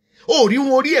o rí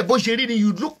wọn orí ẹ̀ bó ṣe rí ni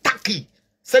you look tacky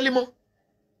Sẹ́límọ́.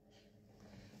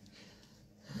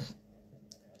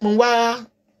 mo wá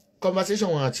conversation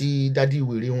wọn àti dadi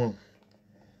wèrè wọn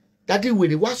dadi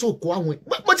wèrè wá sòkò àwọn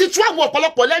mo ti tú àwọn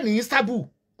ọ̀pọ̀lọpọ̀ lẹ́nìí sábù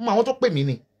mọ àwọn tó pè mí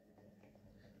ni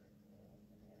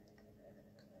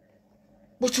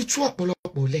bó ti tú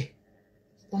ọ̀pọ̀lọpọ̀ lẹ̀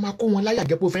wọ́n máa kó wọn láyà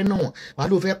jẹ́ pé ó fẹ́ ná wọn wàá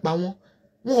ló fẹ́ pa wọ́n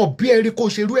wọn ò bí ẹrí kó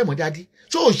ṣerú ẹ̀ mọ́ dádì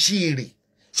ṣó ò ṣe èrè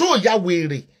ṣó ò ya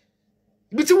wèrè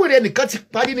ibi tí wèrè ẹnìkan ti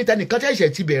parí níta nìkan tí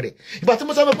ẹ̀ṣẹ̀ ti bẹ̀rẹ̀ ìgbà tí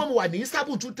mo sọ pé mo wà ní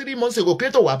Esabod 2-3 months ago kí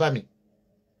wà bá mi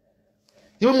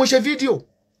ibi mo ṣe fídíò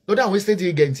lọ́dọ̀ àwọn estate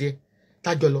agent yẹn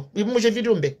tájọ lọ ibi mo ṣe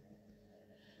fídíò ń bẹ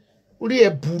orí ẹ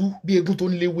burú bí egun tó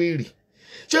ń lé wèrè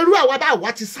ṣe irú àwa bá wà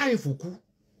ti sáyìn fòkú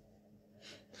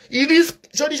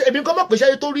èmi kan mọ̀ pé ṣe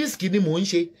tó rísìkì ni mò ń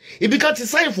ṣe ibi kan ti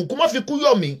sáyìn fòkú mọ́ fi kú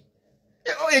yọ̀ mí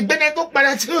ìgbẹ́ni tó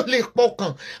para tí ó lè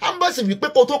pọkàn ambọ̀sì wípé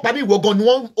kó tó pa mí ìwọ gan ni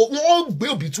wọ́n gbé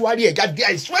òbítúwárí ẹ̀ jáde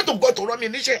I swear to God tó rán mi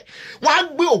níṣẹ́ wọ́n á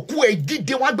gbé òkú ẹ̀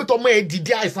dìde wọ́n á gbé tọmọ ẹ̀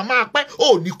dìde àìsàn máa pẹ́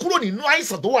ò ní kúrò nínú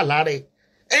àìsàn tó wà lára ẹ̀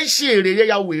ń ṣe èrè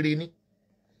yẹ́yà wèrè ni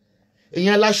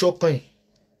èèyàn aláṣọ kan ẹ̀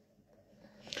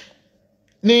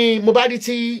ni mo bá rí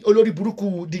tí olórí burúkú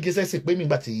dígẹ́sẹ̀sì pé mi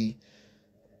gbà tí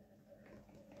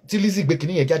Lizzy gbé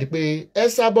kìnìyàn jáde pé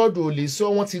Esabod ò lè sọ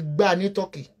wọ́n ti gbá ní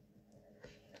Turkey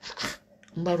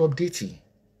n bá rọ update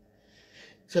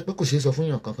ṣe pé kò ṣeé sọ fún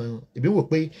yàn kankan ìbí wò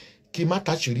pé kí má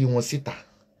tàṣírí wọn síta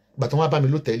ìgbà tí wọ́n bá mi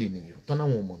lótẹ́ẹ̀lì nìyí tán náà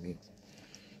wọn ò mọ̀ mí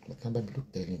ìgbà tí wọ́n bá mi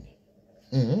lótẹ́ẹ̀lì ni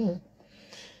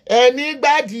ẹni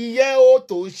gbádìyẹ ó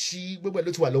tó ṣí gbogbo ẹ̀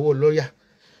ló ti wà lọ́wọ́ lọ́ọ̀yà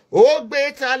ó gbé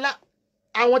tala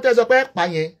àwọn tẹ́ sọ pé pa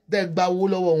yẹn tẹ́ gba owó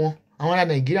lọ́wọ́ wọn àwọn ará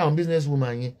Nàìjíríà àwọn business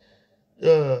woman yẹn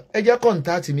ẹ jẹ́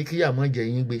kọ́ńtàtì mi kíyà mọ́ jẹ́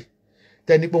yín gbé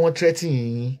tẹ́ ní pé wọ́n tẹ́tì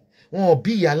yín wọn ò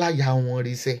bí ìyá aláya wọn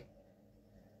rí sẹ́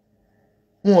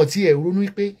wọn ò tiẹ̀ ronú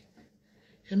pé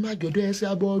ẹ má jọ̀dọ̀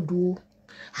Esabod o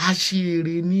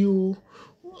àṣìírí ni o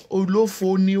olófo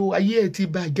ni o ayé ẹ̀ ti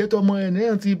bàjẹ́ tọmọ ẹ̀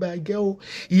náà ti bàjẹ́ o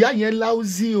ìyá yẹn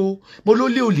láúzí o mo ló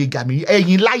lé olè gàmí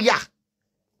ẹ̀yìn láyà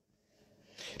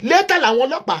lẹ́tà làwọn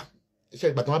ọlọ́pàá iṣẹ́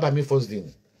ìgbà tí wọ́n bá mi first day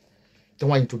ni tí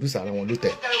wọ́n introduce ara wọn ló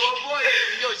tẹ̀.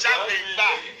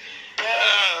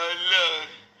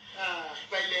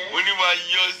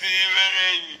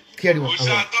 kí wọn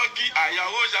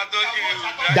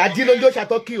dàdí lójó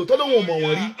ṣàtọ́kì ò tó lóun ò mọ̀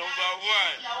wọ́n rí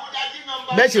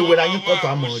bẹ́ẹ̀ ṣe wẹ̀rẹ̀ ayé kọ́tọ̀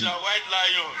àmọ́ rí.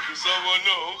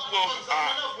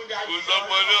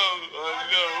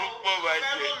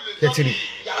 tẹ̀tìrì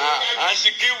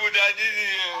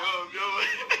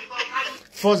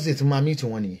first date máa meet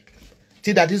wọn nìyẹn tí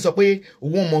dàdí sọ pé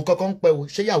òun mọ kankan ń pẹ́ o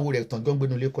ṣé ìyàwó rẹ̀ tàn jọ ń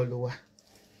gbénu lẹ́kọ́ ló wá.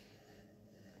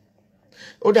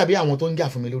 ó dàbí àwọn tó ń jà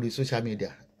fún mi lórí social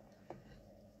media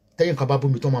tẹ́yìn kan bá bú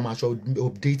mi tó máa ṣe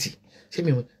update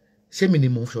ṣé mi ni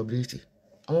mo ń ṣe update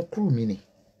àwọn kúrò mi ni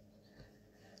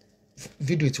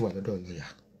fídíò ti wà lọ́dọ̀ lọ́yà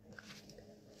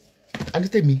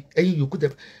adítẹ̀mí ẹ̀yin yòókù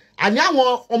tẹ̀ àní àwọn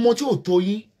ọmọ tí ò tó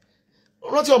yín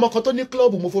rántí ọmọ kan tó ní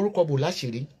kílọ̀bù mo forúkọ bò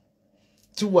láṣìírí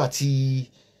tí wà tí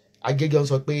agége ń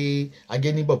sọ pé agé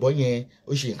ní bọ̀bọ̀ yẹn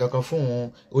ó ṣe nǹkan kan fún wọn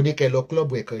oníkẹ́ lọ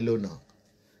kílọ̀bù ẹ̀kan lọ́nà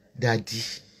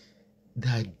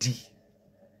dadi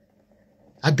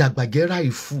adàgbàjẹ́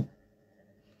ráìfù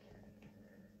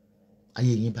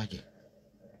ayé yín bàjẹ́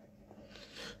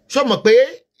ṣọmọ pé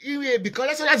ìwé ibìkan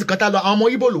rẹ́sọ́láṣì kan tá lọ àwọn ọmọ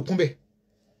Ìgbò ló kún bẹ̀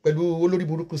pẹ̀lú olórí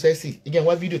burúkú sẹ́ẹ̀sì ìgbà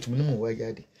wá fídíò tí mo ní mò ń wá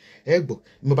jáde ẹ gbọ́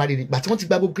mo bá rí i gbà tí wọ́n ti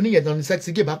gba gbogbo kí nìyẹn gan ni sẹ́ẹ̀sì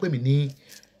gé bá pè mí ní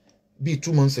bíi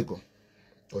 2 months ago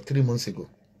or 3 months ago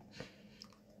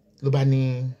ló bá ní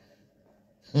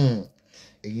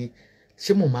èyí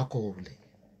ṣé mo máa kọ òrùlé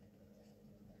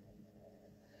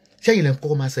ṣẹ́yìn lẹ́ ń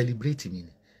kọ́ máa celebrate mi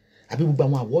ni àbí gbogbo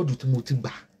àwọn àwọ́ọ̀dù tí mo ti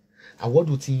gbà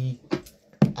àwọ́ọ̀dù ti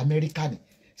Amẹ́ríkà ni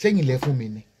ṣẹ́yìn lẹ́ fún mi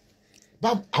ni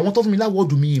àwọn tó fún mi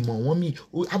láwọ́ọ̀dù mi ìmọ̀ wọn mi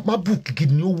má bù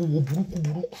gidi ni ó wúwo burúkú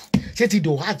ṣé ti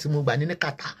dò hàt mo gbà ní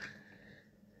kàtà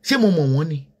ṣé mo mọ̀ wọ́n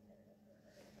ni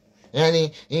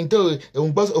ẹni tó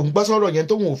òǹgbọ́ sọ̀rọ̀ yẹn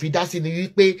tó wọn ò fi dá sí ni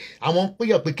wípé àwọn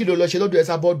péyàn pé kí ló lọ ṣe lọ́dọ̀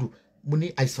Esabod mo ní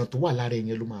àìsàn tó wà lára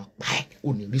ẹ̀yẹn ló máa pa ẹ́ ò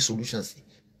ní rí solution sí.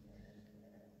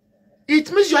 It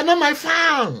means you are not my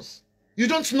fans. You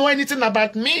don't know anything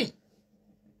about me.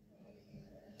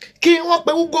 Kí wọ́n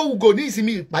pe ugo ní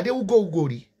ìsinmi ìpàdé ugo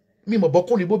rí. Mi mọ̀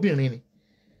bọ́kùnrin bóbìnrin ni.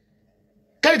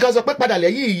 Kẹ́nìkan sọ pé padà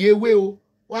lẹ́yìn ìyé ewé o.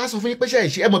 Wọ́n á sọ fún yín pé ṣe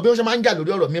ìṣe. Ẹ mọ̀ bí wọ́n ṣe máa ń jà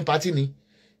lórí ọ̀rọ̀ mi pátì ni.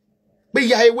 Pé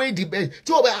ìyá ewé ìdìbẹ̀ tí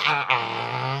wọ́n bẹ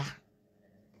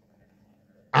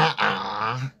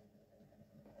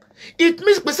It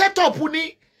means pé setup ni.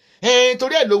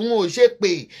 Torí ẹ̀ lòun ò ṣe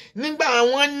pé nígbà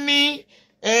wọ́n ní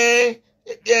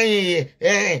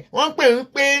wọ́n pè ń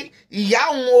pé ìyá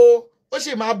òun ó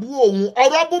sì máa bú òun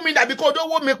ọ̀rọ̀ bú mi dàbí kó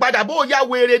dówó mi padà bó ya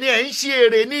wèrè ni ẹ̀ ń ṣe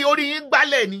èrè ní orí yín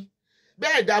gbálẹ̀ ni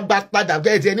bẹ́ẹ̀ dàgbà padà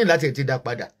bẹ́ẹ̀ tiẹ̀ ní láti ẹ̀ ti dá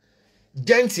padà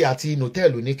jẹ́ǹtì àti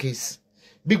nòtẹ́ẹ̀lì ní kéésì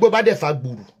bí gbọ́ bá dẹ̀ fa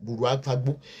gbùrù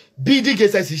àfagbó bí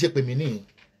DJSS ṣe pè mí nìyẹn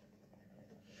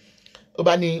ó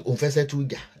bá ní òun fẹ́ sẹ́tù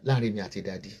ìjà láàrin mi àti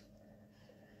dàdí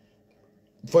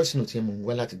voice note yẹn mo ń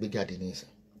wá láti gbé jáde ní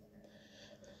ìsìn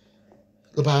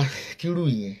ló bá kírú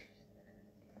yẹn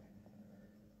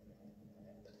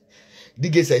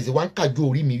DJ Sexy wá ń kàjú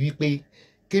orí mi wípé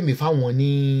kémi fáwọn ní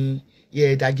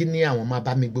yẹ dájí ní àwọn máa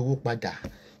bá mi gbowó padà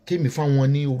kémi fáwọn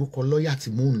ní orúkọ lọ́ọ̀yà tí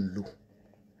mò ń lò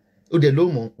ó dẹ̀ ló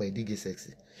mọ̀ ń pẹ́ DJ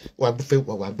Sexy wà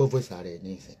gbọ́ voice rẹ̀ ní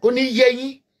ìsìn kò ní yẹ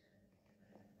yín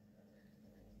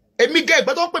èmi gẹ́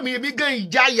ìgbà tó ń pè mí èmi gẹ́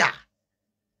ìjáyà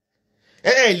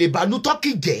lè bàlú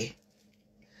tọ́kì jẹ́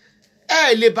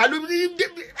lè bàlú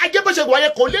ajẹ́bọ̀ṣẹ̀ wáyé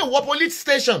kò lè wọ police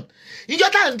station ìjọ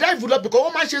tá à ń drive lọ bìkọ́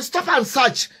wọ́n máa ń ṣe stop and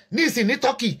search ní ìsìn ní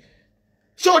Turkey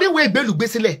ṣé oríwèé ìgbélùgbé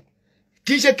sílẹ̀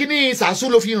kì í ṣe kí ní sàásù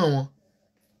ló fi hàn wọ́n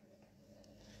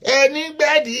ẹni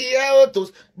gbẹ́dì ó tó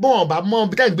bọ́n ọ̀bà mọ́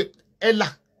bí táyì gbé là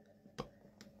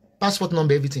passport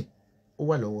number everything ó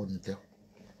wà lọ́wọ́ mi tẹ́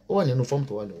ó wà nínú fọ́ọ̀mù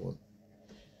tó wà lọ́wọ́ mi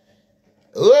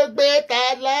ó gbé ta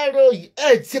láròyìn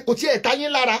kò tí ẹ̀ ta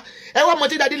yín lára ẹ wá mọ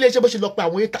tí Daddy lè ṣe bó ṣe lọ pé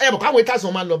àwọn ètà ẹ mọ̀ káwọn ètà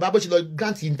sàn máa lọ bá bó ṣe lọ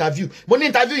grant interview mo ní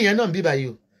interview yẹn náà bí báyìí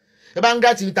o ẹ bá ń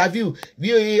grant interview bí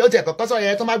ó ti ẹ̀kọ́ kọ́sọ̀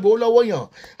yẹn tó máa gbowó lọ́wọ́ yàn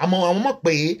àmọ́ àwọn mọ̀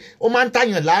pé ó máa ń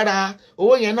tàyàn lára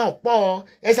owó yẹn náà pọ̀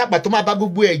ẹ sápà tó máa bá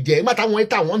gbogbo ẹ̀ jẹ́ nígbà táwọn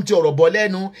ètà wọ́n ti ọ̀rọ̀ bọ̀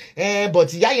lẹ́nu but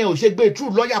ìyá yẹn ò ṣe gbé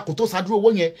true lawyer kó tó ṣáájú owó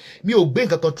yẹn mi ò gbé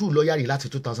nǹkan kan true lawyer rí láti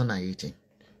 2018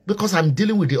 because I'm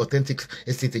dealing with the authentic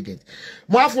estate agent.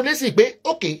 Mo á fún lésì pé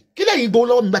okay kí lẹ́yìn gbowó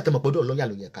lọ́wọ́ mi gbà tẹ̀mọ̀ pẹ̀lú lọ́ọ̀yà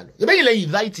ló yẹ ká lọ ìbẹ́yìn lẹ́yìn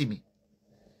invite mi.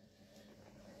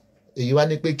 Èyí wá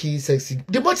ní pé kí Sexy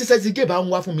dìbò tí Sexy gé bá ń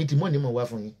wá fún mi dìmọ́ ni mo wá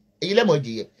fún yín èyí lẹ́mọ̀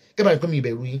jìyẹ kí bá mi pín mi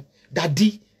ìbẹ̀rù yín Daddy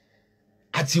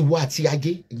àti wọ àti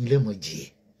ajé èyí lẹ́mọ̀ jìyẹ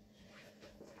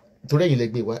torí ẹ̀yin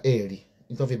lẹ́gbẹ̀ẹ́ wa rí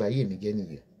nítorí fi báyé mi jẹ́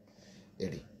nìyẹn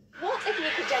rí. What if you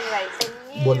could generate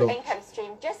a new income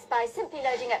stream just by simply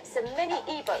loading up some mini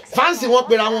ebooks? Fancy wọn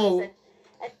pera wọn o.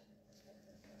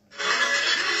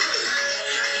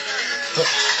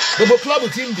 Gbogbo club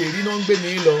tí ń dèrí náà ń gbé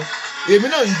mi lọ èmi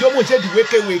náà ń jó mò ń ṣe di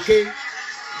wékéwéké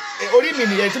orí mi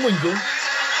nìyẹn tí mò ń jó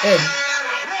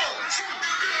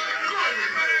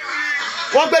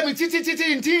wọ́n gbé mi títí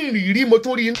tí ìrírí mo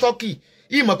tún rí ní Turkey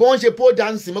ìmọ̀ pé wọ́n ń ṣe pole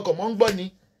dancing mo kàn mọ́ ń gbọ́ ni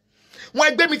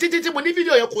wọ́n gbé mi títí tí mo ní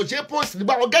fídíò yẹn kò ṣe post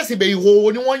nígbà wọn gẹ̀ẹ́sì bẹ̀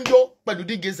ìhòòhò ni wọ́n ń jó pẹ̀lú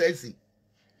DJ Sexy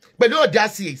pẹ̀lú ọ̀dà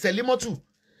sí Sẹ́límọ́tù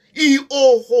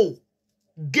ìhòòhò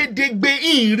gédégbé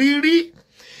ìrírí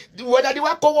wọ́dàdí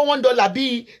wá kọ́wọ́ $1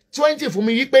 bíi 20 fún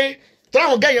mi wípé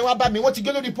tọ́láwọn gẹ́ yẹn wá bá mi wọ́n ti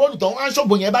gbé lórí pọ́ọ̀lù tán wọ́n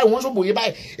ṣògbò yẹn báyìí wọ́n ṣògbò yẹn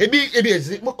báyìí ebi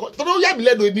èsì tó ló yà mí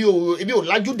lẹ́nu ebi ò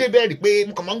lájú débẹ̀ rí pé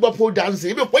mo kàn máa ń gbọ́ pole dance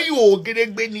ebi ò pé ìhòòhò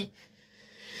gédégbé ni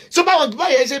so báwọn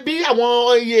báyẹn ṣe bí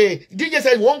àwọn iye DJ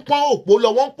Sexy wọ́n ń pọ́n òpó lọ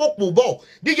wọ́n ń pòpò bọ̀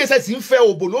DJ Sexy ń fẹ́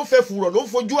òbò ló ń fẹ́ fùrọ̀ ló ń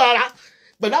fojú ara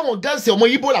pẹ̀lú àwọn girls ọmọ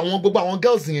Ìgbò làwọn gbogbo àwọn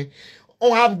girls yẹn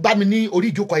wọ́n á bá mi ní orí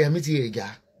ìjókòó àyà mi ti ẹ̀já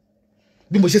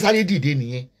bí mo ṣe sáré dìde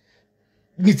nìyẹn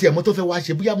ní tiẹ̀ mọ́ tó fẹ́ wá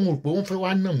ṣe bóyá mo rò pé wọ́n fẹ́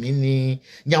wá nà mí ni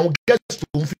àwọn girls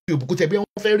tó ń fi òbùkún tẹ̀ bí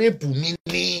wọ́n fẹ́ rẹ́pù mi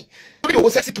ni lórí ìwọ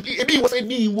Sexy ebi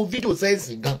ìwọ fídíò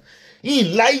Sexy gan yìí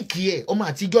láìkì ẹ̀ ọmọ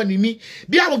àtijọ́ ni mí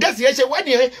bí àwọn gẹ̀ẹ́sì yẹn ṣe wá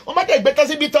nìyẹn wọ́n bá tẹ̀ gbẹ́tọ́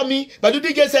síbi tán mi pẹ̀lú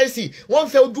DJ Sexy wọ́n ń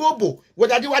fẹ́ ojú òbò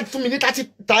wọ́dàdí wá fún mi ní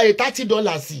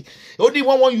 $30 ó ní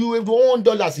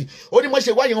 $1 ó ní mo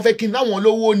ṣe wáyé wọn fẹ́ kí n náwọn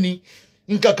lówó ni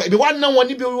nǹkan kan ìbí wá ná wọn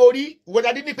níbi orí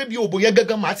wọ́dàdí ní pé bí òbò yẹn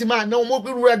gangan màá ti máa ná wọn mọ́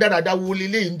irú rádaràda wo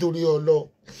lélẹ̀ nítorí Ọlọ́run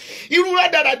irú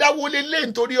rádaràda wo lélẹ̀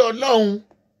nítorí Ọlọ́run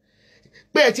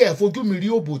pé ẹ ti ẹ̀ fojú mi rí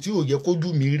òbò tí ò yẹ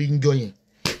kójú mi rí ń jọ yẹn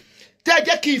tẹ́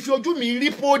jẹ́ kí n fi ojú mi rí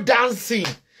pole dancing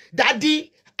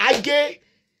Daddy Ajé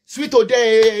sweet ode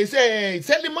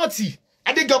Sẹ́límọ́tì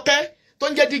Adéjọkẹ́ tó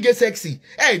ń jẹ́ DJ Sexy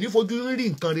ní fojú rí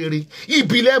nǹkan rere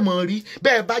ibi lẹ́mọ̀ rí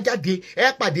bẹ́ẹ̀ bá jáde ẹ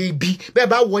pàdé ibi bẹ́ẹ̀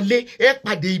bá wọlé ẹ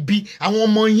pàdé ibi àwọn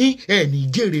ọmọ yín ní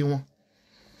jèrè wọn.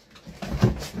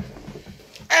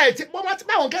 Tí wọ́n bá ti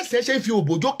báwọn gẹ̀ẹ́sì ṣe ń fi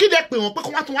òbòjó kí lè pè wọ́n pé kí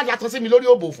wọ́n tún wá látọ̀ sí mi lórí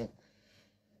òbò fún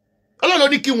Ọlọ́run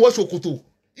ní kí n wọ ṣòkòtò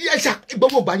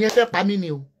gbogbo ìgbà yẹn fẹ́ pa mí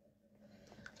ni o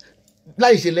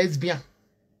láì ṣe lesbian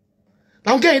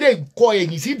àwọn kẹ́hìn dẹ̀ kọ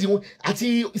ẹ̀yìn sí ìdíwọ̀n àti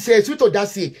ṣe sweet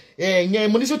ọ̀dàṣe ẹ̀yẹn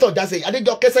mo ní sweet ọ̀dàṣe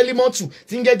Adéjọkẹ́ Sẹ́límọ́tù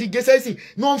tí ń jẹ́ DJ Sexy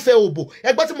ní wọ́n ń fẹ́ òbò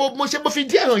ẹgbẹ́ tí mo fi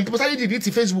díẹ̀ hàn yìí mo sáré dìde ti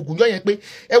Facebook jọ yẹn pé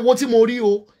ẹ wo tí mo rí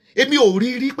o èmi ò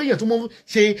rí pé èèyàn tó mọ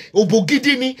ṣe òbò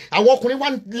gidi ni àwọn ọkùnrin wá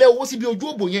lẹ owó síbi ojú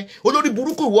òbò yẹn olórí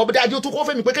burúkú ìwọ ọbẹ dájú tó kọ́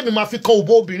fẹ́ mi pé kémi máa fi kan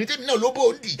òbò obìnrin tèmi náà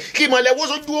lóbò ń dì kí n máa lẹ owó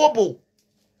sójú òbò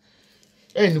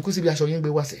ní kú síbi aṣọ yín gbé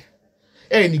wá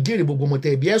sẹ́ẹ̀ ní gèrè gbogbo ọmọ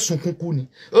tẹ̀bí ẹ̀sùn kúnkún ni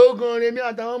ogun rẹ̀ mi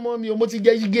àtàwọn ọmọ mi mo ti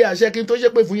jẹ́ yígé àṣẹ kí n tó ṣe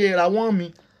pé fún yẹn ra wọ́n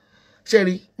mi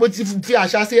ṣẹ́rí mo ti fi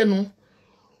àṣà sí ẹnu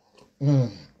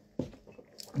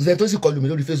ṣe tó sì kọlù mi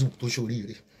lórí Facebook tó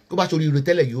ṣoríire tó bá ṣoríire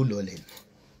tẹ́lẹ̀ yóò lọ lẹ́nu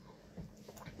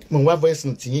mo wá voice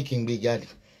note yín kí n gbé jáde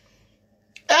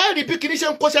rí bí kìíní ṣe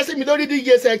ń kọ́ṣẹ́ sí mi lórí DJ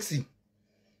Sexy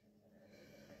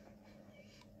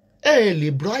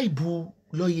lè bribe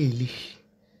lọ́yẹ̀ ilé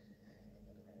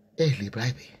lè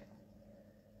bribe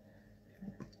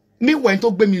níwọ̀n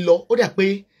tó gbé mi lọ ó dà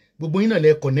pé gbogbo yín náà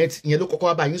lẹ connect ìyẹn ló kọ́kọ́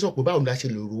wá bá yín sọ pé báwo la ṣe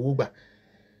lè rówó gbà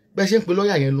bẹ́ẹ̀ ṣe ń pe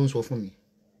lọ́ọ̀yà yẹn ló ń sọ fún mi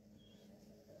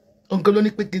nǹkan ló ní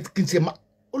pé kí n ṣe má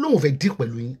olóhùn fẹ́ dí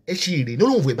pẹ̀lú yín ẹ ṣe èrè ní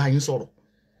olóhùn fẹ́ bá yín sọ̀rọ̀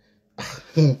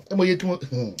ẹ mọ iye tí wọ́n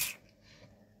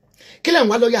kí lẹ́yìn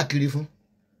wá lọ́ọ̀yà kiri fún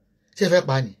ṣé ẹ fẹ́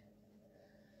pa ni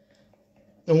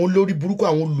àwọn olórí burúkú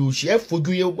àwọn olùsí ẹ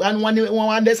fojú yẹ wọ́n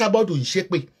wá ní Esabod ń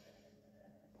ṣépè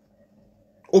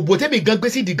òbò tẹ́mi gan gbé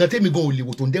sí ìdí gan tẹ́mi gan ò lè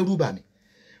wò tó ń dẹ́rù bà mí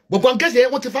gbogbo àwọn kẹsì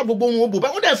wọ́n ti fa gbogbo ohun òbò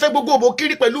báwọn dẹ̀ fẹ́ gbogbo òbò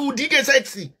kiri pẹ̀lú dígé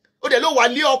sẹ́ẹ̀sì ó dẹ̀ ló wà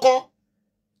lé ọkọ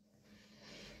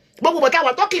gbogbo bàtà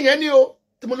wà tọ́kì yẹn ni o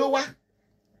tí mo ló wá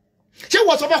ṣé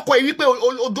wọ́n sọ fọ́kọ yìí wípé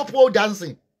odopo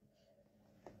dancing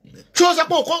ṣé o sọ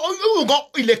pé nǹkan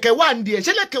ìlẹ̀kẹ̀ wà ń di ẹ̀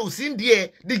ṣé lẹ̀kẹ̀ ò sí ń di ẹ̀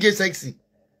dígé sẹ́ẹ̀sì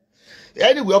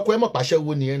anyway ọkọ ẹ mọ̀ pàṣẹ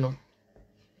wo nìyẹn náà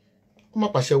ó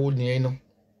mọ̀ pàṣẹ wo nìyẹn náà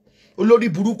olórí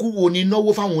burúkú ò ní náwó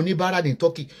fáwọn oníbàárà ní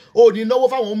Turkey ò ní náwó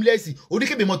fáwọn homeless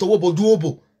oníkèmí mọ́tò owó bojú òbò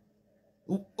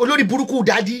olórí burúkú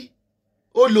dádí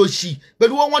ó lò sí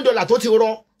pẹ̀lú $1 tó ti rọ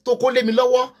tó kó lé mi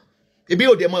lọ́wọ́ ebi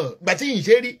ò dẹ̀ mọ̀ gbà tí yìí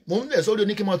ṣe rí mò ń lẹ̀ sórí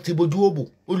oníkèmí ti bojú òbò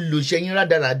ó lò ṣẹ́yìn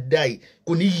rádaràdà yìí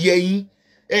kò ní yẹ yín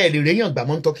ẹ lè réyàn gbà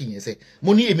mọ́ Turkey yẹn sẹ́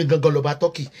mo ní èmi gangan lọ́ba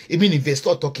Turkey èmi ní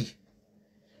investor Turkey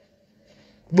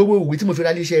gbogbo ìwé tí mo fi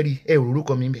ra léṣẹ́ rí ẹ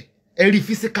orúkọ mi bẹ̀ ẹ rí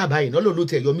físíkà báyìí náà lòlò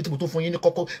tí ẹ yọ mí tí mo tún fún yín ní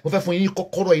kọ́kọ́ mo fẹ́ fún yín ní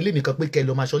kọ́kọ́rọ́ ilé mi kan pé kẹ́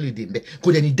lọ máa ṣọ́lé dè ń bẹ́ kò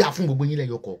dẹ̀ ní dá fún gbogbo yín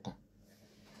lẹ́yọ kọ̀ọ̀kan.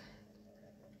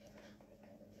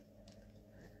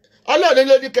 Ọlọ́run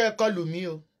ló ní kẹ́ ẹ kọlù mí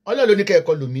o Ọlọ́run ló ní kẹ́ ẹ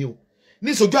kọlù mí o ní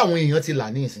ìṣojú àwọn èèyàn ti là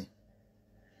ní ìsìn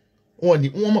wọ́n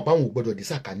mọ̀ pé àwọn ò gbọ́dọ̀ dé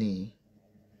sàkání yín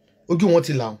ojú wọn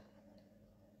ti là wọn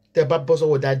tẹ bá bọ́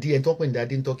sọ́wọ́ dadi ẹ̀ tó ń pè ní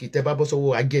dadi ń Turkey tẹ bá bọ́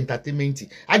sọ́wọ́ Agé entertainment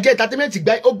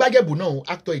ó gbá Gẹ̀bù náà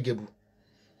actor Ìgẹ̀bù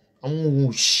àwọn ohun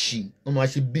òṣì wọn máa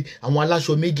ṣe bí àwọn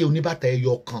aláṣọ méje oníbàtà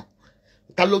ẹyọ kan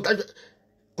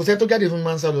kò sẹ́ni tó jáde fún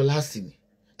máa ń sá lọ láàsì mi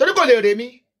torí kò lè rè mí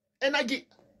ẹnájì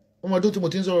ọmọ ọdún tí mo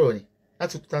ti ń sọ̀rọ̀ ni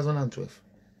láti 2012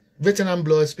 veteran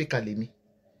blood speaker lèmi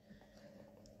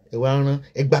ẹ̀wà rán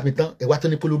ẹgbà mi tán ẹ̀wà tó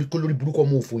ní kólórí burúkú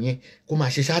ọmọ òfò yẹn kó máa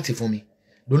ṣe ṣáàtì fún mi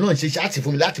lòun náà ṣe ṣáàtì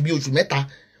fún mi láti bí oṣù mẹ́ta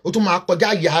ó tún máa kọjá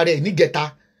ìyá rẹ̀ nígẹta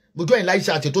mojú ẹ̀yìn láì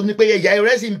ṣáàtì tó ní pé ẹ̀yà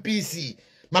rest in peace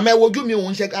màmá ẹ wojú mi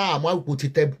òun ṣe àmọ́ àwòkù ti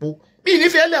tẹ́ po bí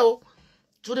ìnífẹ̀ẹ́ lẹ̀ o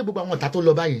tó dé gbogbo àwọn ọ̀tá tó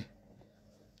lọ báyẹn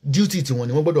duty tiwọn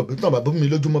ni wọ́n gbọ́dọ̀ bí tọ́ba bómi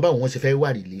lójúmọ́ báwọn wọ́n ṣe fẹ́ wà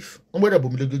relief wọ́n gbọ́dọ̀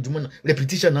bómi lójúmọ́ náà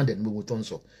repetition náà dẹ̀ ní gbogbo tó ń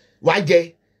sọ wàá jẹ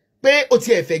pé o ti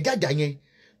ẹ̀fẹ̀ jàjà yẹn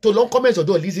tó lọ ń comment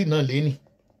ọ̀dọ̀ Lizzy náà lẹ́nì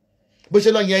bó ṣe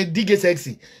lọ yẹn dígé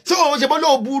sexy so òun ṣe bó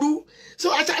lóò burú so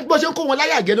bó ṣe ń kó wọn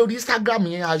láyà jẹ lórí Instagram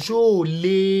yẹn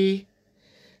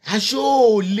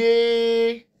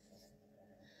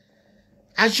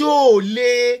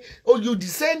aṣóòlé you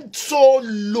descend so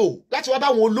low láti wá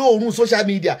báwọn olóòórùn social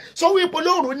media so wípé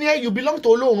olóòórùn ní ẹ you belong to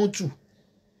olóòórùn too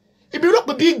ibi rò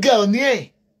pé big girl ní ẹ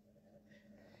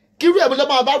kírú ẹ̀ ló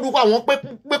máa bá rúkọ àwọn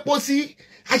pépó sí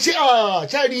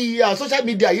àṣẹ́rí social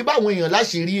media yìí báwọn èèyàn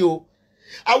láṣìírí o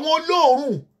àwọn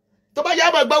olóòórùn tó bá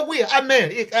yá máa gbọ́ we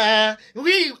America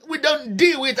we don't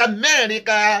deal with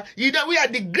America you know we are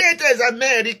the greatest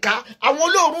America àwọn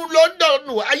olóòórùn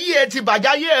London ayé ẹ ti bàjẹ́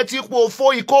ayé ẹ ti pòfo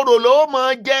ìkorò ló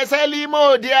mọ̀ jẹ́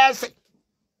sẹ́límọ̀ díàsì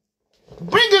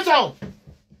bring it on.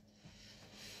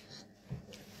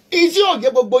 Ìsí òye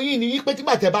gbogbo yìí ni wípé tí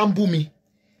bàtẹ́ bá ń bú mi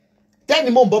tẹ́ni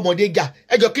mò ń bọ́ ọmọdé jà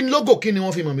ẹjọ́ kí ni logo kí ni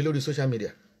wọ́n fi mọ̀ mí lórí social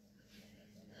media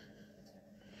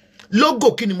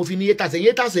logo kí ni mo fi ní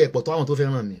yétàsẹ̀ ẹ̀pọ̀ tó àwọn tó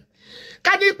fẹ́ràn mi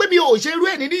ká ní pé mi ò ṣe irú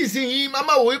ẹ̀ ní ìsinyìí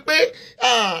màmá wò wípé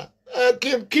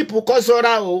kíìpù kọ́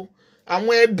sọ́ra o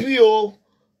àwọn ẹbí o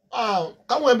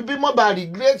káwọn ẹbí mọ́ bá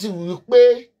regret wípé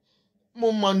mo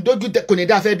mọ̀ ń dójú tẹ kò ní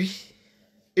dá fẹ́ bí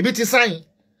ebi ti sáyìn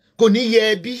kò ní yẹ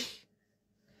ẹbí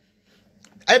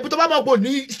tó bá mọ̀ pò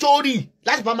ní sórí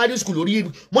láti primary school lórí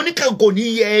mo ní kò ní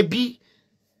yẹ ẹbí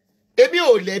èmi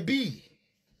ò lẹ́bí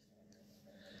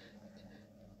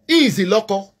ìsìn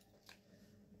lọ́kọ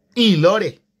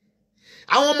ìlọ́rẹ̀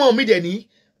àwọn ọmọ mi dẹ̀ ní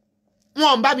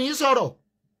wọn bá mi sọ̀rọ̀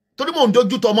torí mò ń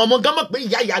dojú tọ ọmọ gán mọ̀ pé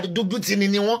ìyá dojú ti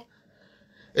ni wọ́n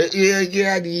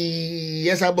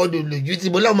Esabod lójú ti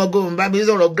mo láwọn gómìn bá mi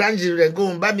sọ̀rọ̀ grandchildren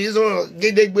gómìn bá mi sọ̀rọ̀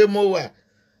gédégbé mọ́ wà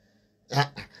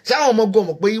sáwọn ọmọ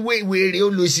gómìn pé ìwé rẹ̀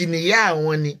olùsí nìyá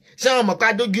àwọn ni sáwọn ọmọ pé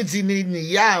adójú ti ni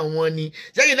nìyá àwọn ni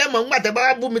sẹ́yìn lẹ́mọ̀ ń gbàtẹ́ bá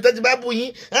bú mi tó ti bá bú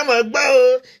yín ẹ mọ̀ gbọ́ o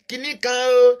kìíní kan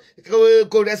o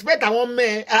kò respect àwọn ọmọ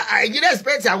ẹ ẹ̀yin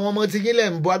respect àwọn ọmọ tí yín lẹ̀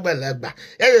ń bọ́ àgbàlagbà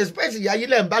ẹ respect ìyá yín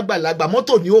lẹ̀ ń bá àgbàlagbà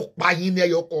mọ́tò ni ó pa yín ní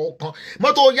ẹyọ kọ̀ọ̀kan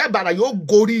mọ́tò yàbàrà yóò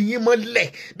gorí yín mọ́lẹ̀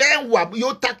bẹ́ẹ̀ wà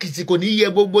yóò tàkìtì kò ní yẹ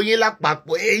gbogbo yín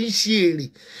lápapọ̀ ẹ ń ṣe èrè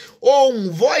ohun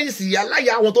voice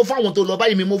aláya àwọn tó fáwọn tó lọ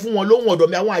báyìí mi mo fún wọn lóhùn ọ̀dọ̀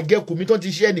mi àwọn àjẹkù mi tó ti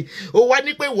ṣẹ́ ni ó wá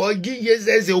ní pé wọ́n gíye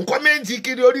ṣẹ̀ṣẹ̀ òun kọ́mẹ́ǹtì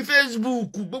kiri orí Facebook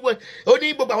gbogbo ó ní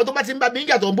gbogbo àwọn tó bá ti ń bá mi ń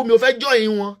yàtọ̀ ń bú mi ó fẹ́ join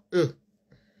wọn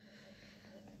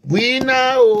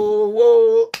Wíná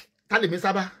owó tálẹ̀ mi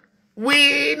sábà.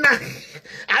 Wíná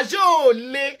àṣé ò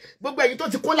lé gbogbo ẹ̀yin tó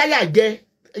ti kó láyà jẹ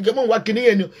ẹ̀jẹ̀ mọ̀ wá kíní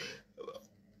yẹn ni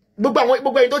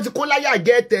gbogbo ẹ̀yin tó ti kó láyà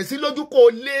jẹ tẹ̀ sí lójú kò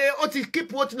lé ó ti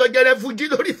kíp ó ti lọ jẹ rẹfújí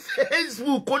lórí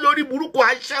Facebook ó lórí burúkú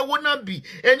aṣẹ́wó náà bì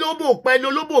ẹni ó bò pẹ́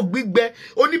lólóbò gbígbẹ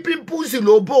oní pimples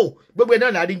ló bò gbogbo ẹ̀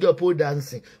náà láríjọ pole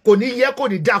dancing kò ní yẹ kò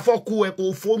ní dá fọ́kú ẹ̀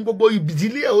kò fún gbogbo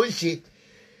ìbílẹ̀ ẹ̀ ó ṣe.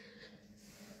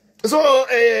 So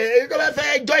tó bá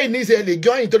fẹ́ join ní ṣe lè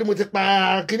join torí mo ti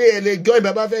pa kíní ẹ lè join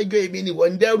bàbá fẹ́ join èmi ni wọ́n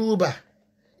ń dẹ́rù bà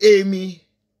èmi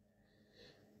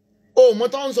o mo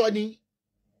tó ń sọ ni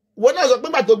wọ́n náà sọ pé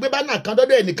bàtò gbé bánà kan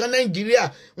dọ́dọ̀ ẹnìkan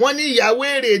Nàìjíríà wọ́n ní ìyá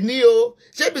wèrè ní o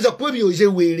ṣé bí sọ pé mi ò ṣe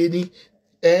wèrè ni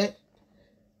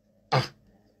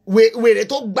wèrè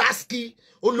tó gbáski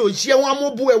olóòṣìṣẹ́ wọn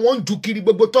mú bú ẹ wọ́n ń ju kiri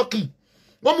gbogbo tọ́kì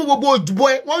wọ́n mú gbogbo òjúbọ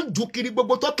ẹ wọ́n ń ju kiri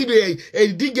gbogbo tọ́kì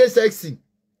DJ sexy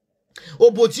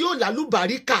òbò tí ó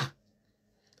lálùbáríkà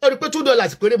ó rí pé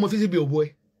 $2 péré mo fi síbi òbò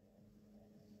ẹ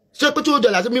ṣé pé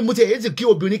 $2 mi mú ti èyí sì kí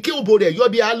obìnrin kí òbò rẹ̀ yọ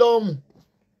bí álọ́ọ̀mù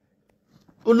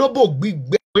olóbò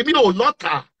gbígbẹ èmi ò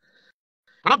lọ́ta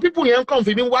àwọn pípù yẹn kàn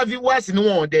fi mí wá viewers ní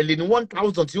wọn ọ̀dẹ̀ lè ní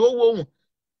 1000 tí ó wó wọn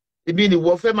èmi ni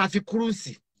wọ́n fẹ́ máa fi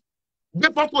kúrúùsì gbé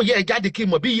pọ́pọ̀ yẹ ẹ jáde kí n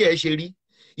mọ̀ bí yẹ ẹ ṣe rí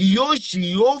ìyóò ṣì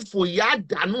yóò fò ìyá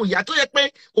dànù ìyá tó yẹ pé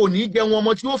kò ní jẹun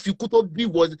ọmọ tí ó fi kú tó bí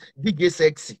wọ DJ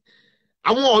sexy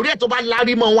àwọn ọ̀rẹ́ tó bá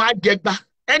lárí mọ́ wọn á jẹ gbá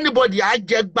anybody á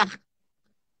jẹ gbá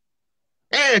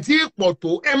tí pọ̀ tó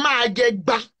ẹ máa jẹ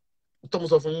gbá tó mo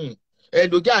sọ fún yín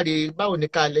lójàre báwo ni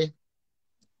kálẹ̀.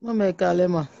 Wọ́n mẹ́ka alẹ́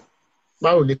mà.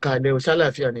 Báwo ni kálẹ̀ o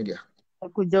ṣàlàáfíà nìyà.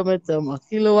 Ọkùnjọ́ mẹ́ta mà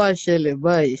kí ló wá ṣẹlẹ̀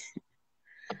báyìí.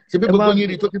 Ṣé bí gbogbo yín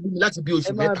rí tó ti bí mi láti bí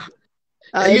oṣù mẹ́ta.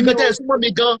 Ẹ̀yin kan tẹ́ ẹ súnmọ́ mi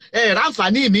gan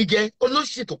ráǹfààní mi jẹ́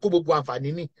olóṣì tó kó gbogbo àǹfààní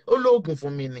ní olóògùn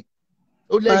fún mi ni.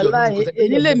 Wàláì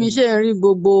èyí lèmi ṣe ń rí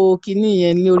gbogbo kinní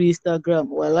yẹn lórí Instagram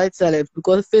wàláì talẹ̀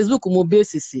because Facebook mo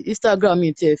bẹ́ẹ̀sì sí Instagram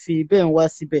mi tiẹ̀ fi bẹ́ẹ̀ ń wá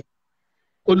síbẹ̀.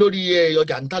 Olórí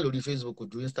ọjà ń tà lórí Facebook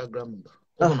ju Instagram lọ.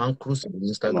 Wọ́n máa ń cruise ní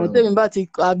Instagram. Mọ̀ tẹ́mi bá ti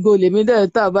àgbo lèmi dẹ̀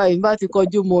tà báyìí bá ti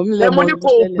kọjú mọ́ mi lẹ́mọ̀. Mo ní kó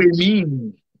o pè mí.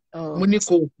 Mo ní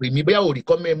kó o pè mí bóyá ò rí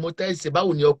kọ́mẹ́ mo tẹ́sí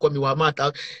báwo ni ọkọ mi wà máa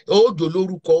ta ó dò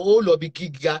lórúkọ ó lọ bí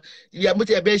gíga ìyá mo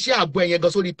ti ẹ̀bẹ̀ ṣé àgbo ẹ̀yẹn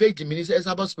gan sórí péjì mi ní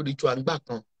Esabod spiritual gbà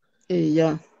kan.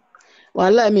 Èèyàn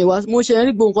wàhálà mi wá mo ṣe ń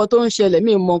rí gbogbo nǹkan tó ń ṣẹlẹ̀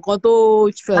mi mọ nǹkan tó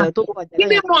fẹ̀rẹ̀ tó wà jẹ́lẹ̀.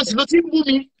 Ilé mọ̀ọ́sì ló ti ń bú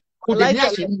mi. Kò dé ní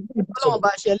àṣẹ mi. Ọlọ́run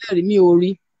bá ṣẹlẹ̀ rí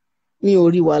mi ò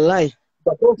rí wàhálà ẹ̀.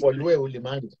 Ìgbà tó fọ̀lú ẹ̀ o lè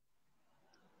má rí.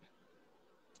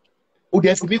 Ó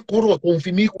dẹ̀ fi mí kúrò tó ń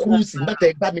fi mí kúrúùsì nígbà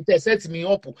tẹ́ gbá mi tẹ́ sẹ́ẹ̀tì mi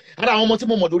ọ̀pù. Ara àwọn ọmọ tí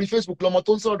mo mọ̀ lórí Facebook lọmọ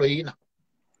tó ń sọ̀rọ̀ yìí nà.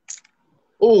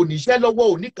 O ò níṣẹ́ lọ́wọ́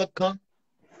ò ní kankan.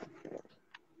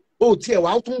 O tiẹ̀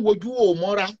wá tún wojú o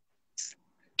mọ́ra.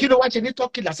 Kí ló wá ṣe ní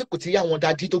Tọ́kì lásìkò tí àwọn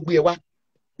dadi tó gbé ẹ wá?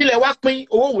 Kí lẹ wá pín?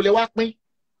 Owó wo lẹ wá pín?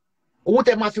 Owó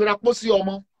tẹ máa fi ra pósí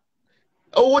ọmọ.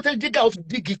 Owó tẹ dígà ó fi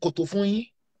dígì kòtò fún yín.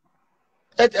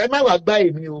 Ẹ má wàá gbá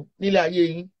èmi o nílé ayé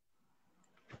yín.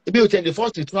 Ebi ò tẹ̀lé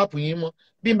fọ́ọ̀sì trap yín mọ́.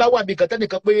 Bí n bá wà bí kan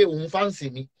tẹ́nìkan pé òun fáǹsì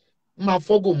mi, máa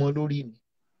fọ́gò mọ́ lórí mi.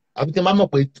 Àbí tí n bá mọ̀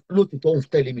pé lóòtítọ́ òun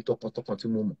tẹ̀lé mi tọkàntọkàn tí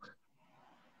mo mọ̀.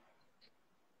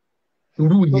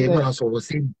 Irú yẹn máa sọ̀rọ̀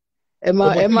sí mi. Ẹ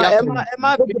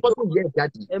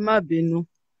má bínú.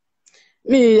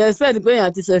 Mi expect pé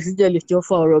èèyàn ti sẹ̀sì jẹ́ lè jọ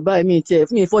fa ọ̀rọ̀ báyìí mi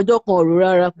ìfọjọ́ kan ọ̀rọ̀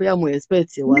rárá pé àmọ̀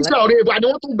expect wà láti. Nígbà ọ̀rẹ́ ìbá ni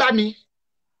wọ́n tún gbá mi.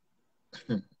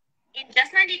 In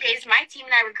just 90 days, my team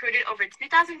and I recruited over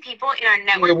 2,000 people in our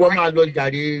network. Wọ́n máa lọ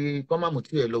jàre kọ́ máa mú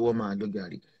tí ẹ lọ́wọ́ máa lọ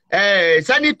jàre.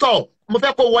 Sẹ́nitọ̀ mo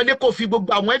fẹ́ kó wọlé kó fi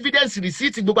gbogbo àwọn evidence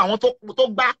receipt gbogbo àwọn tó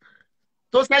gbá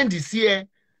tó sẹ́ndì sí ẹ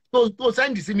tó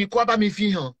sẹ́ndì sí mi kó bá mi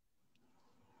fi hàn.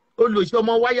 Olùṣọ́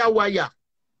ọmọ wáyàwáyà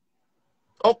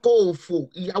ọkọ òfò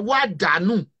ìyàwó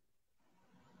àdánù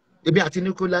èmi àti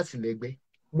Nicholas lẹ́gbẹ́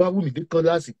wá wù mí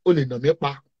Nicholas ó lè nà mí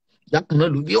pa yàtọ̀ náà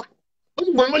ló bí wá ó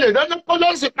sì gbọ́n mo lè dáná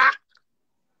Nicholas pa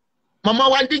màmá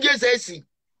wa DJ sẹ́ẹ̀sì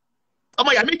ọmọ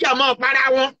ìyá méjì àmọ́ para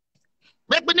wọn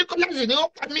pé Nicholas ni ó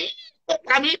pa mí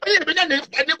ó yẹ mí náà ní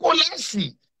pa Nicholas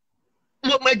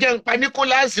mo jẹ́ ń pa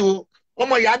Nicholas o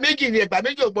ọmọ ìyá méjì ni ẹ̀gbà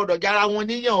méjì ò gbọ́dọ̀ jára wọn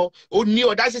níyàn ó ní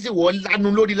ọ̀dá sísì wọ́n lanu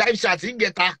lórí live chat ń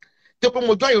gẹta tó pé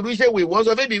mo jọ ìrú iṣẹ́ ìwé wọ́n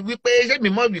sọ fẹ́mi wípé ṣé mi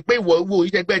mọ̀ wípé ìwọ wo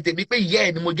ìṣẹ́gbẹ́ tèmi pé ìyá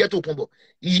ẹ̀ ni mo jẹ́ tó kún bọ̀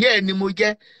ìyá ẹ̀ ni mo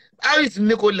jẹ́ Harris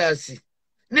Nicholas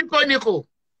Nico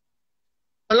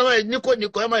ọlọ́wọ́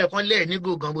Nico ẹ̀ máa ẹ̀kan lẹ́ẹ̀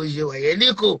nígò gan bó ṣe wọ̀nyẹn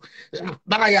Nico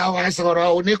báyà wa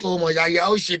sọ̀rọ̀ oníkò mọ̀ṣáyà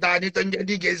ó ṣe ta ní tó ń jẹ́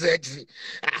DJ sexy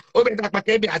ó bẹ̀ ta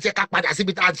pàtẹ́ bí àti ẹ̀ka padà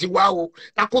síbi tá a ti wá o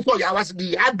ta kó tọ̀ yà wá síbi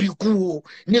ìyá bìkú o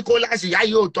Nicholas ìyá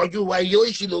yóò tọ́jú wa yóò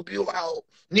ṣì lò bí wa o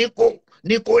Nico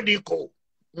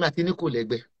mi àti Nico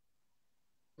lẹ́gbẹ́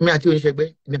mi àti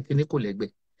oníṣẹ́gbẹ́ mi àti Nico lẹ́gbẹ́.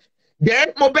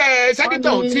 Jẹ́ mo bẹ̀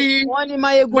sẹ́dítọ̀ tí. Wọ́n ní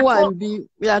Máyégún wà níbí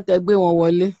bí akẹgbẹ́ wọn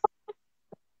wọlé.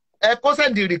 Ẹ kó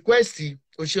sẹ́ndì rìkwẹ́sì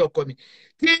o ṣe ọkọ mi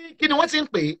kí ni wọ́n ti ń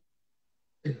pè é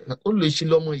ó lè ṣe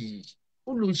lọ́mọ yìí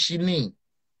ó lè ṣe ní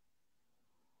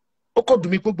ó kọ́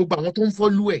dùn mí pé gbogbo àwọn tó ń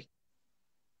fọ́lú ẹ̀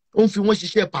ó ń fi wọ́n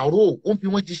ṣiṣẹ́ pàró ó ń fi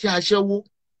wọ́n ṣiṣẹ́ aṣẹ́wó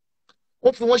ó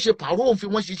ń fi wọ́n ṣe pàró ó ń fi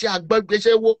wọ́n ṣiṣẹ́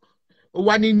agbẹ́gbẹ́ṣẹ́wó ó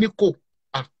wá ní níkò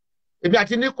èmi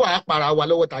àti níkò àpàrà wa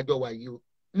lọ́wọ́ tàjọ wà yìí o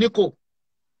níkò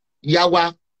ìyá wa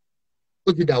ó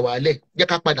ti dà wà lẹ̀ jẹ́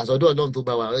ká padà sọ́dọ̀ Ọlọ́run tó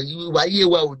bá wa ìwà ayé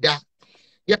wa ò dáa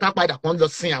jẹ́ ká padà kàn lọ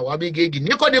sin àwa méjèèjì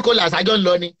níkò làṣàjọ ń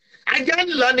lọ ni ajá ń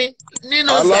lọ ni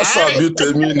nínú sàárè alásàbí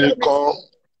tèmi nìkan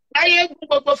láyé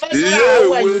gbogbo fẹ́ẹ́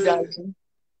àwọn ìdàgbù.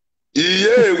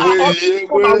 iye ìwé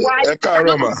ẹ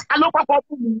káàárọ̀ mà. alópapọ̀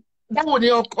fún mi báwo ni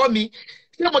ọkọ mi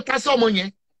ṣé mo ta sí ọmọ yẹn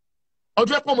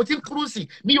ọdún ẹ̀pọ̀ mo ti ń kúrúsì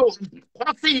mi ò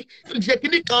kọ́ sí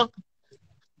ìjẹ́kínní kan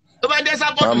tó bá dé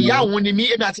sábọ́ọ̀dù ìyá òun ni mí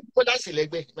èmi àti Nicholas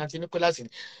lẹ́gbẹ̀ẹ́ èmi àti Nicholas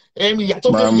ìyá tó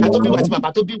bí wa àti bàbá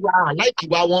tó bí wa láìkì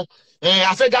wa wọn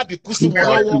afẹ́gàbí kú sí wọn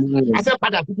lọ́wọ́ afẹ́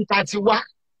padà bíbí tá a ti wá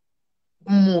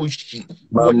mo ṣì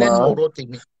wọ lẹ́nu ọ̀rọ̀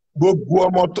tèmi. gbogbo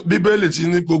ọmọ bíbélì ti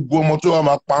ní gbogbo ọmọ tó wà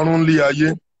máa parun lé ayé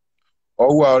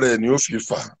ọwọ́ ara ẹ̀ ni ó fi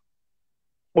fà.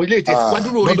 mo ilé ìtẹ̀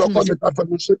wádúró orí fún mi. lọ́dọ̀ kọ́ni ká fẹ́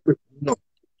mi ṣépè náà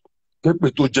képè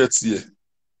tó jẹ́ tiẹ̀.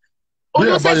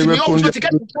 olùsẹ̀sì ni ó ti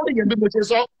kẹ́kọ̀ọ́ sórí yẹn bí mo ṣe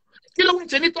sọ kí ló ń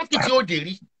ṣe ní tọ́kì tí ó dé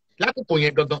rí lákòókò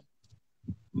yẹn gangan.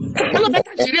 ọlọ́pàá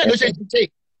tàṣírí ẹ̀ ló ṣe ti ṣe.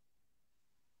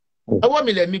 ọwọ́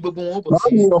mi lẹ̀ mi gbogbo wọn ó bọ̀ sí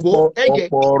ìgbó ẹ̀jẹ̀.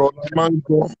 ọ̀pọ̀ ọ̀rọ̀ la máa ń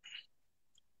gbọ́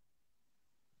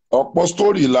ọ̀pọ̀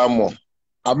sítórì la mọ̀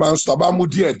a máa ń sábà mú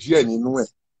díẹ̀ nínú ẹ̀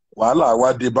wàhálà wá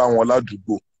dé bá wọn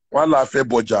ládùúgbò wọn là fẹ́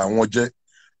bọjà àwọn jẹ́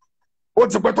ó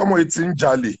ti pẹ́ tọmọ yìí ti ń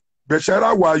jalè bẹ̀ṣẹ́rà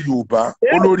wa Yorùbá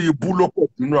olórí ibú ló pọ̀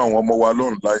nínú àwọn ọmọ wa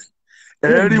lọ́run láì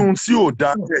ẹ rí ohun tí ò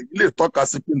dáa ẹ lè tọ́ka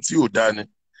sí pé tí ò dáa ni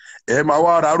ẹ máa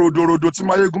wá ra ródóródó tí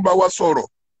Máyégún bá wá sọ̀rọ̀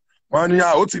wọn ni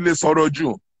ó ti lè sọ̀rọ̀ jù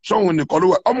ṣọ́hun nìkan ló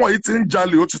wà ọmọ yìí ti ń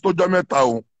jalè ó ti tójọ́ mẹ́ta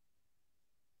o.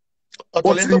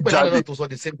 ọ̀tọ̀lẹ́ tó pẹ̀lú àlọ́ tó sọ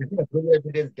the same thing lórí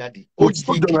evidence jáde ó ti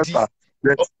tójọ́ mẹ́ta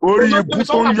orí ibú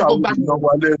tó ń yà àwọn èèyàn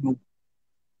wa lẹ́nu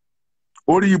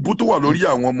orí ibú tó wà lórí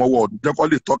àwọn ọmọ wa ọ̀dùn jẹ́ kó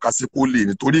lè tọ́ka sí kó lè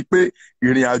nítorí pé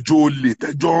ìrìn àjò olè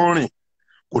tẹ́jọ́ ń rìn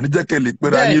kò ní jẹ́ kẹ́ lè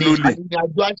pera yín lólè. ìrìn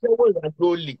àjò aṣẹ́wó ìrìn àjò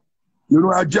olè.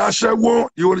 ìrìn àjò aṣẹ́wó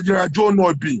ìrìn àjò ọ̀nà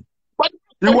bì.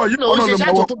 ìwọ yìí kọ́ náà ló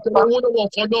mọ̀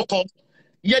wọ́n.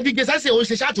 ìyẹn díje sẹ́sẹ̀ òun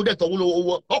ṣe ṣáàtú dẹ̀ tọ̀wọ́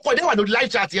lọ́wọ́ ọkọ̀ ìdẹ́ wà lórí live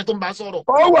chat yẹn tó ń bá sọ̀rọ̀.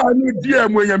 ó wà ní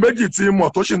DM èèyàn méjì tí mọ̀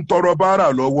tó ṣì ń tọrọ báárà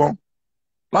lọ́wọ́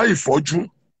láì fọ́jú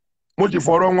mo ti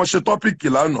fọ̀rọ̀ wọn ṣe tọ́pìkì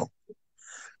lánàá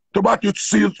tó bá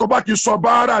ti sọ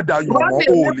báárà dàyàn mọ́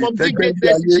ò lè tẹ́gbẹ́ ní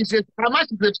ayé. Mama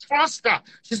she's a foster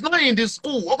she's not in the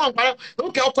school ọkọ̀ nǹkan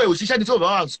ọkọ̀ ọkọ̀ ẹ̀ òṣìṣẹ́ ní tí ò bá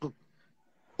wà ní school.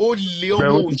 ó lé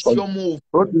ọmọ òṣì ọmọ òfin.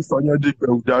 ó ti sọ yẹn di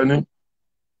gbẹ̀rù dání.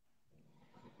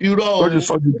 irọ́ ó ti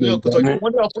sọ di gbẹ̀rù dání.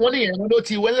 wọ́n ní ìyẹn ló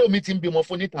ti wẹ́lẹ́ omi ti ń bímọ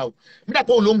fún níta o nígbà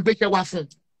tó ló ń gbéṣẹ́ wá fún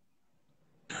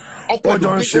un. wọ́n jọ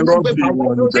ń ṣe rọ́ọ̀bì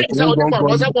wọn níbẹ̀ tó ń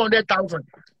gbọ́ngàn.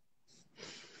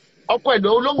 ọkọ ẹ̀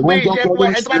ló ń gbé iṣẹ́ fún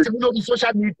ẹ tó bá ti mú lórí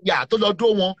social media tó lọ dó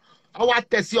wọn á wá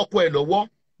tẹ̀ sí ọkọ ẹ̀ lọ́wọ́.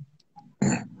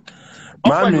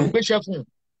 ọkọ ẹ̀ ló ń gbéṣẹ́ fún un.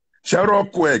 ṣẹ́rọ̀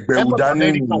ọkọ ẹ̀ gbẹ̀rù dání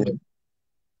nìyẹn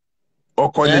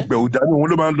ọkọ yẹn gbẹ̀rù dání òun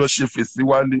ló máa ń lọ ṣe fèsì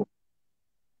wálé.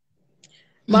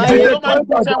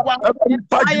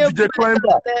 DJ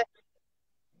Climber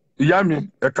ìyá mi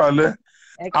ẹ kálẹ́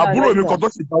àbúrò mi kan tó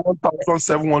sì gba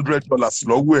 $1,700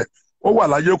 lọ́wọ́ ẹ̀ ó wà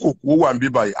láyé kò kú ó wà níbí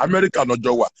báyìí Amẹ́ríkà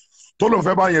lọ́jọ́ wà tó lóun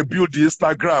fẹ́ bá yẹn build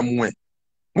Instagram ẹ̀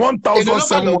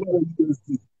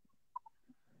 $1,700.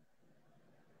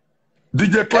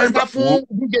 DJ Climber fún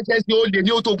DJ Chelsea ó lè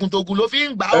ní ó togun ló fi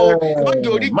ń gbà ó lóde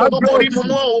orí tó borí mu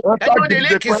mọ́ o ẹjọ́ de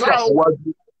lè kìsà o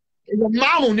èèyàn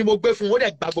márùn-ún ni mo gbé fún ó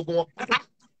dẹ̀ gba gbogbo wọn pátá.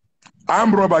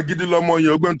 Amrọ̀bà gidi lọmọ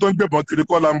yẹn ọgbẹ́ni tó ń gbẹ̀bọ̀n kiri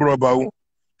kọ́ Amrọ̀bà o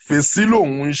fèsì lòun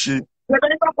ń ṣe. Ṣé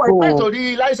ní pápá ìpẹ́ ìtòrí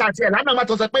láìsà tiẹ̀ lánàá máa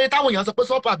tó sọ pé táwọn èèyàn sọ pé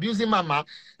stop abusing mama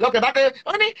lọ́kẹ̀ bá pé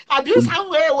ó ní abuse am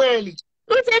well well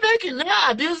ó ti bẹ́ẹ̀ kì ní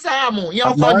abuse am ìyẹn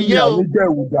ọkọ nìyẹn o. àmọ́ àníjẹ́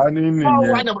ìwùdá ní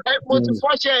nìyẹn. mo ti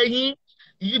fọ́ṣẹ́ yín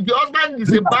the husband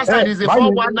is a bastard is a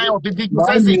 419 of the DJ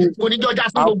sẹ́sì oníjọ́jà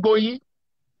sí gbogbo yín.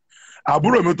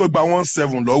 àbúrò mi tó gba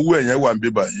 17 lọ́wọ́ ẹ̀yẹn wà níbí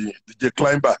báyìí DJ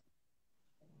Climber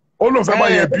ó lóun fẹ́ bá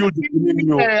yẹn bí ó di kíní ni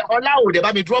o. ọlá òde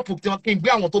bá mi drop kí n gbé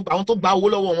àwọn tó gba owó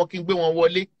lọ́wọ́ wọn kí n gbé wọn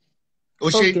wọlé. o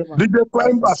ṣe. DJ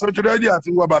Climber sọ́jú rẹ́dí àti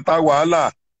wọ bàtà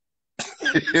wàhálà.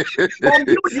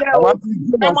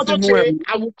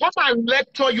 I will come and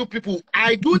lecture you people.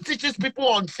 I do teaches people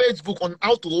on Facebook on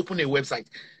how to open a website.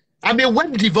 I'm a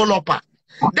web developer.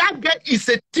 That guy is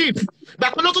a thief.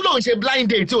 Bàbá ló tún lóun ṣe blind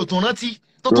date tí ò tún rántí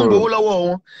tó tún gbowó lọ́wọ́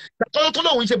wọn. Bàbá ló tún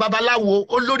lóun ṣe babaláwo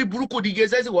olórí burúkú DJ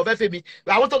sẹ́sì wọ́n fẹ́ fẹ́ mi.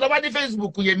 Àwọn tó lọ bá ní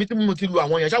Facebook yẹn mi tí mo ti lu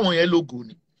àwọn yẹn ṣáwọn yẹn lógo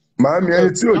ni. Màámi ẹni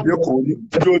tí ò jẹ́ kò ní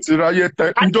njó ti ráyè tẹ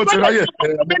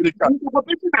Amẹ́ríkà.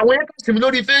 Àwọn ẹ̀ka sì mi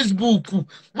lórí Facebook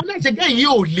mo náà ṣe gẹ́yìn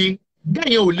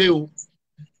ò le o.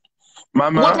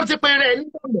 Màmá Wọ́n tó ti pẹ́ rẹ̀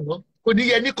nígbà mọ́ kò ní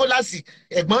yẹ Nicholas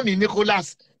ẹ̀gbọ́n mi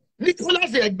Nicholas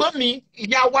ẹ̀gbọ́n mi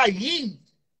ìyá wa yìí.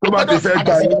 tó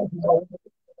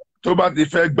bá ti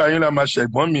fẹ́ gbà yín la máa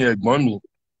ṣẹ̀gbọ́n mi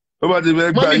tó bá ti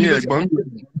fẹ́ gbà yín ẹ̀gbọ́n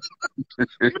mi.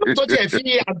 Tó tiẹ̀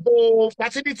fi àgbo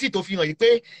fertility tó fi hàn yìí pé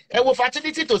ẹ wo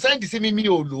fertility tó sẹ́ǹdì sí mi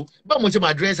ò lò báwo mo ṣe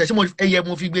máa dírẹ́sẹ̀ ṣé ẹyẹ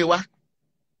mo fi gbé wá.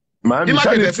 Màámi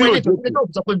sáré tí ò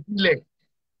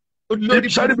jẹ́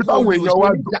sáré bí táwọn èèyàn wá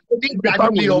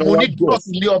onígbàdúlé ọmọ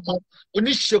onídọ́sílé ọmọ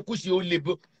oníṣekúṣe ó lè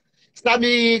bó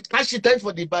sami cash ten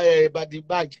for the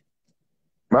bag.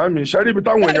 Màámi sáré bí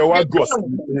táwọn èèyàn wá gọ̀ sí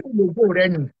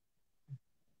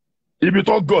ibi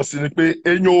tó gọ̀ sí ni pé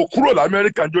èèyàn ò kúrò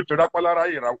l'Amẹ́ríkà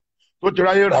tó ti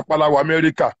ráyè ràpálá wọ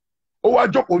Amẹ́ríkà ó wá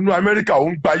jókòó nínú Amẹ́ríkà ó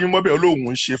ń gba yín mọ́bẹ̀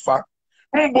olóhùn ń ṣe fa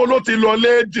ń bo ló ti lọ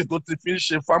léèdì tó ti fi ń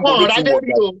ṣe fa ń bo ló ti wọ̀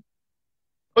dà.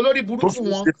 Olórí burúkú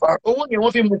wọn owó yẹn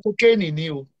wọ́n fi mu kokéènì ni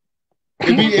o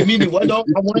èmi nìwọ lọ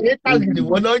àwọn haters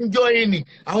nìwọ lọ ń jọ ẹnì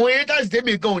àwọn haters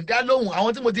tèmi gan ò dá lóhùn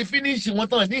àwọn tí mo ti finish wọn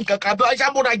tán ní nǹkan kan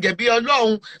ṣàbùrà jẹ̀bi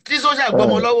Ọlọ́run tí sọ́ṣà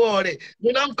gbọmọ lọ́wọ́ rẹ̀ mo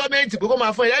lọ ń kọ́mẹ́ǹtì pé kó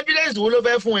máa fún ẹ evidence wo ló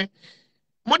fẹ́ fún ẹ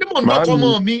mo ní mò ń dọ́kọ́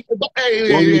mọ́ mi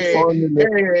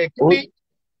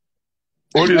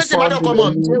orí sọ́ọ̀nù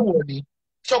mọ́ mi ṣé wọ̀ ni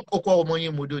ṣọ́ọ̀kù ọkọ ọmọ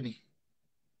yín mo dó ni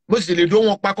mo sì lè dó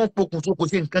wọn pa kán pokùn tó kò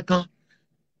sí nǹkan kan.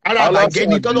 Alábàjẹ́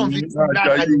ni tọ́lọ́ fi ti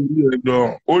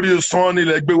dáadáa. Orí sọ́ọ̀nì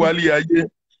lẹ gbé wálé ayé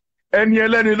ẹni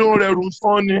ẹlẹ́ni ló ń rẹrù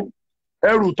sọ́ọ̀nì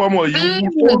ẹrù tọmọ yìí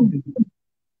wú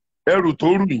ẹrù tó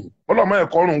rù yìí ọlọ́mọ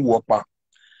ẹ̀kọ́ rùn wọ̀ pa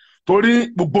torí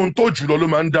gbogbo ohun tó jùlọ ló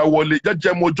máa ń dá wọlé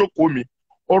jẹ́jẹ́ mo jókòó mi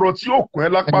ọ̀rọ̀ tí yóò kún ẹ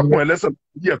lápá kún ẹ lẹ́sẹ̀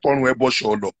yí ẹ̀ tọrùn ẹ bọ́ ṣọ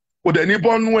lọ kò dẹ̀ ní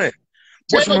bọ́nú ẹ̀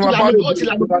bó ṣe máa bá lè ti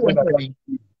lànà kúwọ̀ náà ni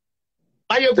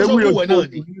báyé kúwọ̀ náà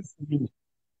ni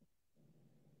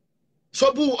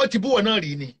ṣọ́bù ó ti búwọ̀ náà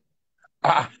rí ni.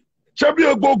 Ṣé bí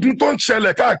ogun tó ń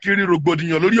ṣẹlẹ̀ káàkiri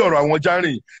rògbòdìyàn lórí ọ̀rọ̀ àwọn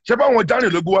járìn ṣé báwọn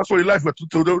járìn ló gbé wá sórí láìpẹ́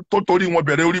tó torí wọn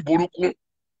bẹ̀rẹ̀ orí burúkú.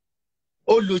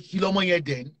 Ó lo sí lọ́mọ yẹn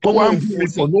dẹ̀. Tó wá ń bú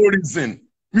for no reason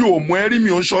mi ò mú ẹrí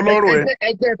mi ò ń ṣọ lọ́rọ̀ ẹ.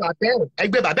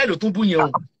 Ẹgbẹ́ bàbá ẹ̀ ló tún bú yẹn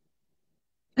o.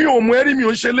 Mi ò mú ẹrí mi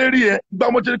ò ń ṣe lérí ẹ gba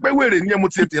mo ti rí pé wèrè ni ẹ mo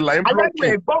ti tètè là ń búrọ́kì.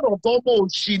 Alágbè gbọ́dọ̀ tó mọ̀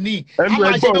òṣì ni. Ẹnu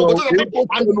ẹgbọ́rọ̀ èyí tó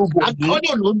kẹ́nu bòdì.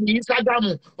 Ọdún ló ní Instagram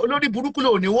olórí burúkú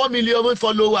ló ní 1 million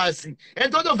followers.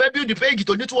 Ẹni tó tó fẹ́ build page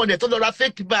tó ní 200 tó lọ ra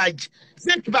fake badge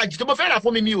tó mo fẹ́ rà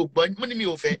fún mi ò gbọ́ mo ní mi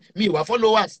ò fẹ́ mi ò wá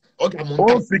followers ọ̀gá mò ń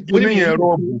tà. Ó fi kíní yẹn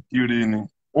rọ́ọ̀bù kiri ni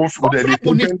ó fi òdẹ̀ lè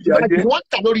tó fẹ́ bí ayé.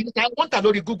 Wọ́n tà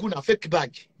lórí Google na fake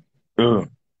badge.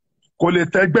 Kò lè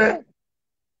tẹ́gbẹ́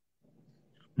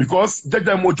because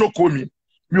jẹ́jẹ́ mo jókòó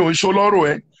mi ò ń ṣe ọlọ́rọ̀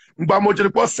ẹ ngba mo jẹ́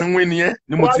pọ̀ sínwín ni ẹ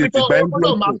ni mo ti gbà ẹ́ bí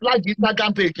ó máa flag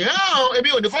Instagram page èmi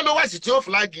ò ní followers tí ó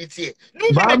flag tiẹ̀.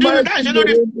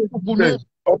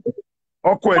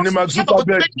 Ọkọ ẹ̀ ní Mark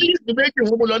Zuckerberg. méjì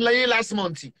wọn mo lọ lẹ́yìn last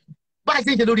month bá a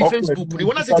ti ń ṣe lórí Facebook ni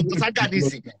wọ́n náà sì ti kó sága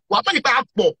nísìn wà á pẹ́ nípa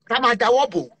pọ̀ ká máa dáwọ́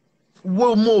bò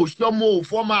wo mo òṣìṣẹ́ mo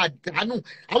òfò máa dànù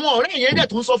àwọn ọ̀rẹ́ yẹn dẹ̀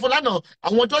tún sọ fún lánàá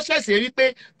àwọn tó ṣẹ̀ṣẹ̀ rí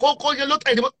pé kókó yẹn ló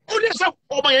tẹ̀ ẹ́ ó dẹ̀ sọ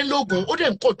ọmọ yẹn lóògùn ó dẹ̀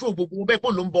ń control gbogbo bẹ́ẹ̀ kó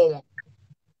ló ń bọ̀ wọn.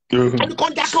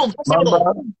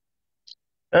 Màmá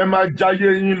ẹ máa jáyé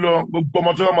yín lọ gbogbo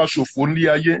ọmọ tó bá máa ṣòfò ní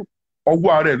ayé ọwọ́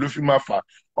ara ẹ̀ ló fi máa fà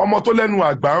ọmọ tó lẹ́nu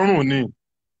àgbà ń rùn ni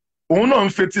òun náà ń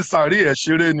fetí sàárè ẹ̀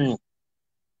ṣeré ni.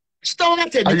 Stọ́wọ́n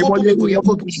tẹ̀lé kókó mi kò yẹ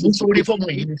kó kí n sórí fọ́mọ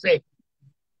yìí nífẹ̀ẹ́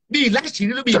bí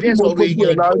láṣìírí ló bí ìfẹ́ sọ̀rọ̀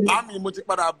èèyàn. Màmí mo ti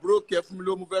padà brókè fún mi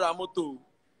ló mú fẹ́ ra mọ́tò.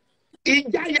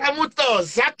 Ìjáyà mọ́tò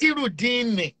Zakiru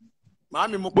Díìnì.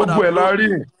 Màmí mo padà gbogbo ẹ̀ la rí.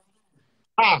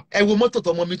 Ẹ wo mọ́tò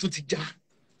tọmọ mi tún ti já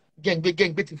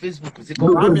gẹ́ǹgbé ti Facebook sí kọ́.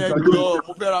 Màmí ẹ jọ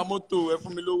mo fẹ́ ra mọ́tò ẹ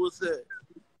fún mi lówó sẹ̀.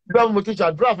 Bí mo tún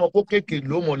ṣàdúrà fún ọkọ kéèké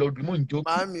ló mọ̀ lọ́dún mò ń jó.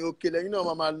 Màmí òkè lẹ́yìn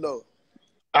náà máa lọ.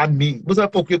 Àmì bó sọ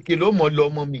pé kéèké ló mọ̀ lọ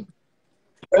ọmọ mi.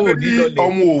 Ẹ ní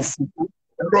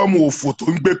ọmọ òfò tó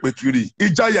ń gbé pè kiri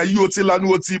ìjáyà yìí ó ti lanu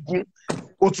ó ti bún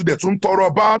ó tún dẹ̀ tún tọrọ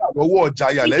báárà lọ́wọ́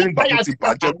ọ̀jáyà lẹ́yìn ìgbà tó ti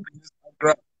bàjẹ́.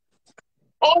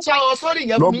 Ó ṣàwọn sọ́ọ̀rì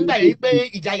yẹn fún mi gbà yìí pé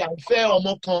ìjáyà ń fẹ́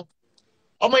ọmọ kan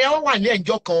ọmọ yẹn wọ́n wà ní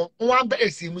ẹ̀jọ́ kan wọ́n á bẹ̀rẹ̀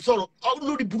sí í sọ̀rọ̀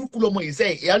lórí burúkú lọmọ yìí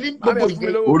sẹ́yìn ìyá ní gbogbo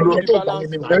ìyẹn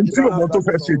ẹni tí òun tó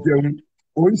fẹ́ ṣe jẹun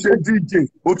ó ń ṣe DJ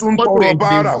ó tún tọrọ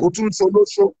báárà ó tún ṣe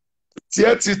olóṣó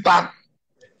tiẹ̀ ti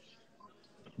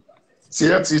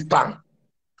ta.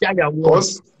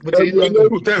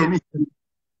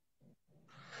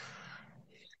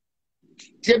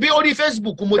 Ṣebí orí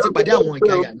Facebook mo ti pàdé àwọn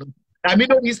ìjayà náà àmì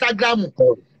lórí Instagram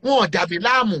wọn ò dàbí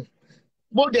láàmú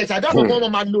mo dẹ̀ ṣàdáfọ̀ mọ́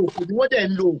wọn máa lo òkè ni wọ́n dẹ̀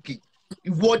ń lo òkè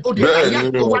ìwọ òde àyà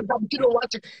tó wá dábò kí ló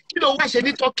wá ṣe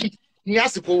ní Turkey ní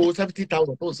àsìkò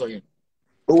 70,000 tó ń sọ yẹn.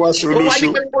 ó wá ṣe ó wá ní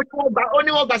olóṣó. pé ó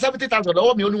ní wọ́n gba 70,000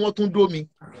 lọ́wọ́ mi ó ní wọ́n tún dó mi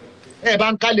ẹ bá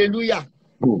ń ká hallelujah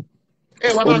ẹ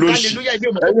wá bá ń ká olóṣì hallelujah mi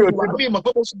ò mọ̀ pé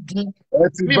mo sì dùn ẹ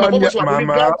ti mi ò bá mọ̀ pé ní mo sì wà lórí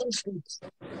màmá gravel street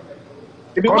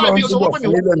èmi kọ́nà wá ń bí o sọ túbọ̀ wọ́n pè mí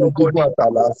fún wọ́n ilẹ̀ fi ní ọkọ gbogbo ni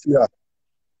àtàlàáfíà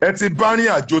ẹ ti bá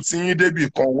rìn àjò tí yín débì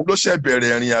kan òun ló ṣẹ̀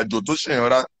bẹ̀rẹ̀ ìrìn àjò tó ṣe ń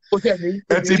ra ó tẹ̀ ní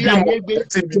ẹ ti rí bímọ ayé gbé ẹ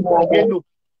ti èmi bímọ rí ayé ọmọ lò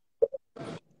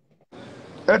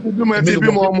ẹ ti bímọ ẹ èmi ti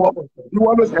ló mọ̀ bímọ pé ọmọ ìwọ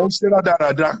ló ṣe ń ṣe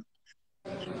rádaràda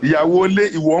ìyàwó ilé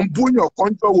ìwọ ń búyàn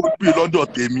kọ́ńtọ̀ wo bí lọ́dọ̀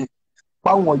tèmi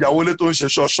fáwọn ìyàwó ilé tó ń ṣe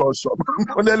ṣọṣọṣọ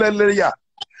lẹ́lẹ́lẹ́yà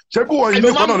ṣé bí wọ́n yìí èmi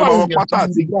nìkan máa ń náà ló bọ̀ máa àwọn wọ èèyàn pátá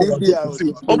àti kiri ìgbà àjọ tí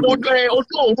wọ́n ọmọ lè.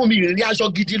 ojú òórùn mi rí aṣọ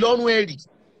gidi lọ́rùn ẹ̀rì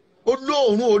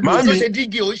olóòórùn olóòórùn ó màámi ṣe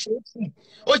dígì ó ṣe é tì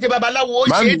ó ṣe babaláwo ó ṣe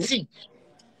é màámi tì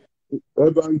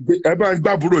ẹ bá ń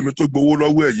gbàbúrò mi tó gbowó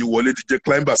lọ́wọ́ ẹ̀ yìí wọlé DJ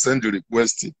Climber send the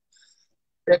request.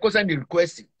 ẹ kó send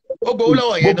request ó gbowó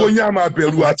lọ́wọ́ yẹn gbogbo náà yín á máa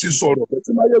bẹ̀rù àti sọ̀rọ̀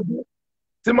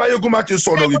tí Máyégún má ti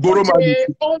sọ̀rọ̀ ẹgbẹ́ tó ìgboro máa lè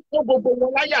ṣe ó ń kó gbogbo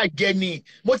wọn láyà jẹ ni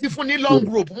mo ti fún ní long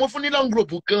rope mo fún ní long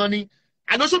rope gan ni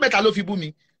àdóṣù mẹ́ta ló fi bú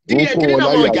mi ń kó kí ni wọn náà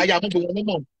mọ̀ láyà. ìjàyà mú gbogbo wọn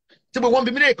mọ̀ tí gbogbo wọn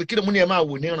bí mi lè pè kí ni mo ní ẹ máa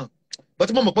wò níran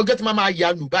bọ́tí mo mọ̀ pé gẹ́tí máa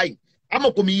ya lù báyìí àmọ̀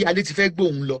kò mi yí alẹ́ ti fẹ́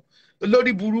gbóhùn lọ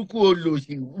lórí burúkú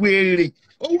olóyè wéèrè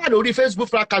ó wà lórí Facebook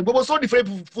fraka gbogbo sórí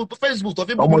Facebook tó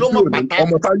fi bú mi ló mọ̀ pátá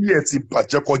ọmọ táyé ẹ̀ ti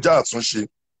bàjẹ́ kọjá àtúnṣe.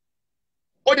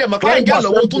 ó dẹ̀ mọ̀ káyọ̀ jà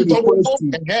lọ́wọ́ tó ń tọrọ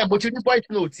owó mo ti rí voice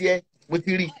note yẹ mo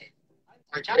ti rí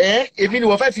èmi ni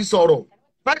wọ́n fẹ́ fi sọ̀rọ̀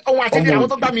ohun àti àwọn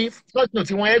tó gbá mi voice note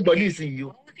tí wọ́n ẹ̀ gbọ́ ní ìsinyìí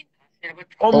o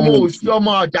ọmọ òsì ọmọ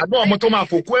ọ̀jàgbọ́n ọmọ tó máa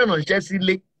fòkú ẹ̀rànṣẹ́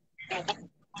sílé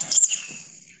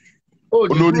ó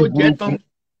ní olórí dúró jẹ́ tán burúkú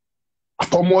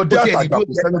àtọmọdé àtàgbà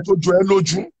kò sẹ́ni tó jọ ẹ́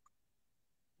lójú.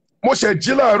 mo ṣe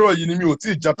jí láàárọ̀ yìí ni mi ò tí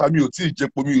ì jata mi ò tí ì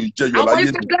jẹpo mi ò jẹyọ àwọn láyé mi.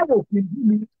 Instagram ò kì í bú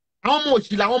mi àwọn ọmọ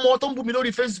òsì làwọn ọmọ tó ń bú mi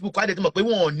lórí Facebook á dẹ̀ ti mọ̀ pé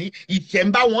wọn ò ní ìṣẹ̀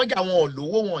ń bá wọn jà wọn ò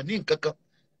lówó wọn ò ní nǹkan kan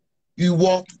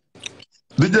ìwọ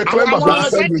DJ Climber àwọn tó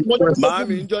send request.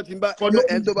 màámi njọ́ tí n bá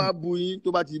ẹni tó bá bu yín tó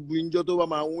bá ti bu yín njọ́ tó bá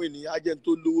máa ń wìn ní agent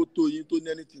tó lówó tó yín tó ní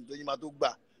anything tó yín máa tó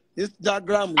gbà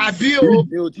Instagram àbí o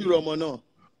mi ò tí ì rọmọ náà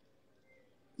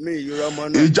mi ì rọmọ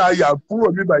náà. ìjà ìyà kúrò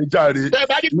nígbà ìjà rè bẹ́ẹ̀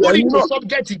bá ní kórìí kò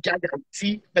subject ìjàgà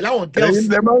tí pẹ̀lú àwọn girls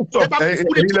ẹ̀yin lẹ máa ń sọ bẹ́ẹ̀ bá kórìí ẹ̀yin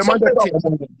kò lẹ máa ń jẹ́ subject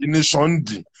káwọn ọmọ ìdí ní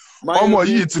sọ́ndì ọmọ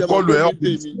yìí ti kọlu ẹ̀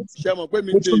ṣe mọ̀ pé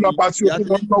mi ó tún lọ pa tí o tún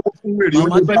lọ lọ́wọ́ fún wèrè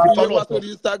màmá tí olóògbé. mi wá sórí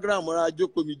Instagram ra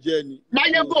jókòó mi jẹ́ ni.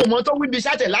 Máyégún ọmọ tó wíbi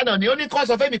sátẹ̀ lánàá ni ó ní kọ́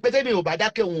sọ fẹ́mi pé tẹ́mi ò bá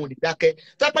dákẹ́ òun ò ní dákẹ́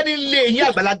tọ́pẹ́ ní ilé yín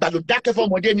àgbàlagbà ló dákẹ́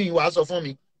fọmọdé ní ìwà sọ fún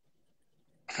mi.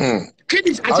 kí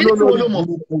ni àṣírí wo ló mọ̀?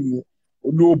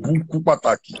 olóòbùkú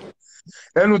pàtàkì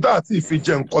ẹnu tá àti ìfi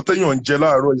jẹ nǹkan téèyàn ń jẹ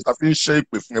láàárọ̀ yìí tàbí ń ṣe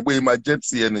ìpè fún ẹ bóyá máa jẹ́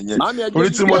ti ẹnì yẹn torí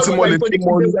tímọ́tímọ́ lè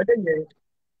tímọ́ ní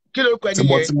kí ló kọ ẹni yẹn?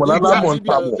 tímọ́tímọ́ lálámọ̀ ń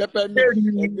ta mọ̀.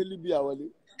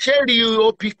 ṣé rí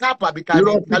o pick up àbí ta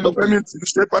irọ́ ló kọ?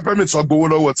 ṣé peppermint sọ gbowó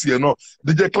lọ́wọ́ tiẹ̀ náà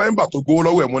DJ Climber tó gbowó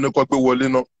lọ́wọ́ ẹ̀ mọ́ ní kọ́ pé wọlé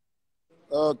náà.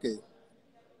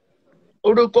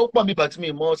 orúkọ pọ̀ mi bàtí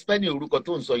mi mọ spẹ́ni orúkọ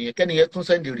tó ń sọ yẹn kẹ́ni yẹn tún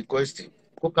send request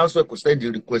kó cancel kó send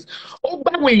request ó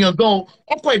gbáwọn èèyàn gan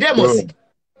ọkọ ẹ̀dẹ́ mọ̀ sí.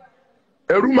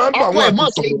 ẹ̀rù máa ń bà wọ́n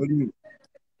àti sọ̀rọ̀ yìí.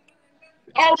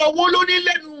 ọ̀rọ̀ wo ló ní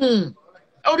lẹ́nu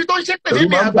orí tó ń ṣépè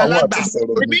fẹ́mi àgbàlagbà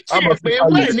èmi tiẹ̀ pé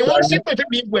wẹ́ẹ̀ ni wọ́n ṣépè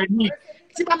fẹ́mi ìwẹ̀ ni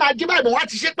tí bá máa dé báyìí wọ́n á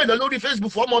ti ṣépè lọ lórí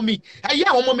Facebook fún ọmọ mi ayé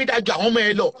àwọn ọmọ mi dájú àwọn ọmọ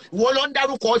ẹ lọ ìwọ lọ ń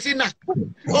dárúkọ sínà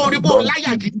orí bó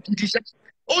láyà gidigidi ṣá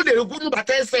ó lè rí gúnú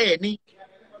bàtà ẹsẹ̀ ẹ̀ ni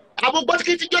àwọn gbọ́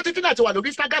kí tíjọ́ títí náà ti wà lórí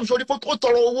Instagram sórí fún ó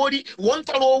tọrọ owó rí wọ́n ń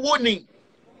tọrọ owó ni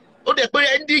ó dẹ̀ pé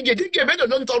díje mélòó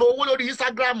ló ń tọrọ owó lórí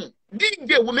Instagram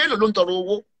díje wo mélòó ló ń tọrọ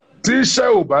owó. tí iṣẹ́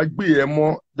ò bá gbé ẹ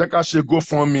mọ́ jẹ́ ká ṣe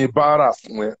GoFundMe báárà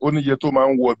fún ẹ ó níye tó máa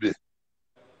ń wọ bẹ̀.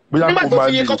 nígbà tó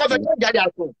fi kọ́kọ́ fẹ́ kọ́ jáde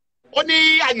àtọ̀ ó ní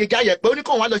àyèjáyẹ̀ pé ó ní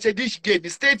kó wọn lọ ṣe dish game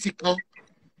state kan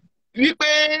wípé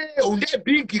òun dẹ̀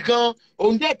bíǹkì gan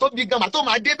òun dẹ̀ tóbi gan màtó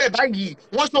máa débẹ̀ báyìí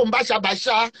wọ́n ṣòun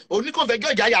báṣabàṣa òun ní kò fẹ́ gé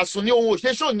ọ̀jà yà sùn ní ohun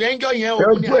òṣèṣò yẹn ń jọ yẹn.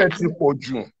 ẹjọ́ ẹ ti pọ̀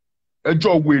jù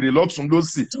ẹjọ́ wèrè lọ́tún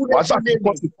lọ́sì wàá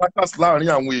ṣàkóso sí fracas láàrin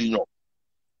àwọn èèyàn.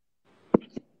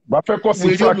 bá fẹ́ kọ́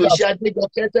sí fracas.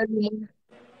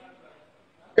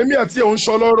 èmi àti ẹ̀ ń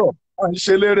sọ lọ́rọ̀ à ń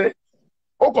ṣe léré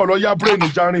ó kàn lọ yá brain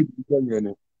járìn ìdíjọ yẹn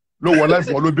ni ló wọ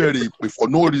láìpẹ́ ló bẹ̀rẹ̀ ìpè for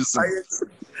no reason.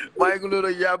 Máyégún ló lọ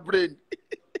yá brain.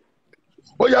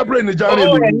 ó yá brain járìn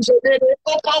lórí.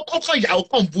 ó kàn ìyàwó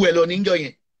kan bu ẹ lọ níjọ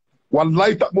yẹn.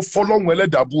 wàláì mo fọlọ́hún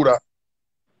ẹlẹ́dàá búra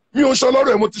mi ò ń sọ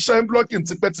lọ́rọ̀ ẹ̀ mo ti ṣe ń blocking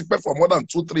tipẹ́tipẹ́ for more than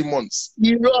 2-3 months.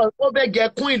 irọ́ ó bẹ́ jẹ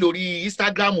kúìn lórí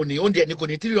Instagram ní oúnjẹ ní kò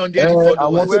ní 300 followers.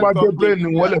 àwọn tó bá gbé brain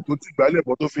wọn lẹ̀ tó ti gbálẹ̀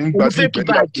bọ́ tó fi ń gbá bí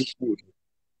ìgbẹ́lẹ̀ àgbẹ̀kọ̀.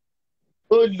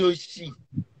 ó lọ sí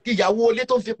ìyàwó ilé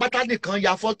tó fi pátá nìkan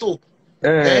ya fọ́tò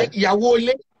ìyàwó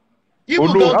ilé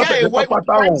ibùdó ọgá ẹ̀wọ́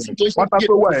pátá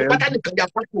tó wà ẹ̀ pátá nìkan ya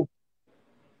fọ́tò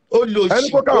ó lọ sí ẹni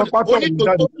kó káwọn pátá òun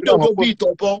jáde onítòótó bí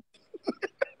ìtọ̀bọ.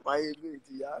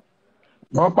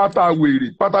 wọ́n pátá wèrè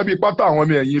pátá bíi pátá àwọn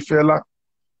ọmọ ẹ̀yìn fẹ́lá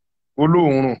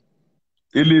olóòórùn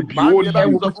elébi ó Màámi ẹ bá lè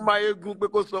mi sọ fún Máyégún pé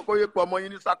kó sọ kó yé pọ̀ ọmọ yín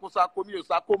ní sákósákó mi ò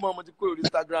sákó mọ́ mo ti kúrò ní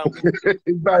Instagram.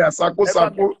 ìgbáyà Ẹ bá mi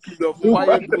sákósákó. kìlọ̀ fún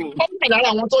Máyégún. ó wà lára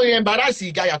àwọn tó yẹn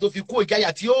embarrassing ìjayà tó fi kó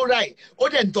ìjayà tí ó rà ẹ̀ ó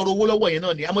dẹ̀ ń tọrọ owó lọ́wọ́ yẹn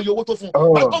náà ni àmọ́ iye owó tó fún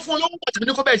un bá tó fún un lówó pọ̀ tìbí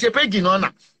ní kó bẹ́ẹ̀ ṣe péjì náà nà.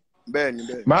 Bẹ́ẹ̀ni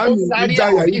bẹ́ẹ̀ni. Màámi ó darí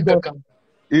ìjayà àwọn yìí yìí gan kankan.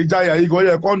 ìjayà yìí gan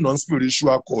yẹ kọ́ non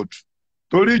spiritual cord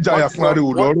torí ìjayà fún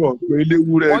ariwo lọ́rọ̀ pé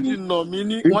eléwúrẹ́ Wọ́n ni. ti nà mí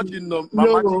ní wọ́n ti nà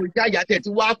màmá no ìjayà tẹ̀ ti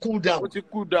wá cool down. ó ti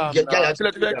cool down Ìjayà náà. ti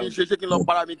Sílẹ̀ tí cool fẹ́ kí n down. ṣe kí n lọ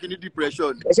para mi kí ní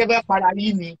depression. ẹsẹ̀ fẹ́ para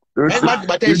yín ni ẹ má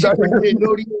gbà tẹ́ ṣe kò lé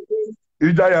lórí.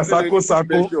 ìjayà sákósákó.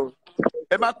 Depression.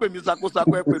 Ẹ má pè mí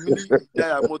sákósákó ẹ pè mí ní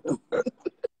ìjayà mọ́tò.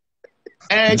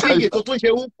 díje tó tún ṣe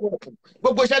ń pọ̀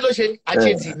gbogbo iṣẹ́ ló ṣe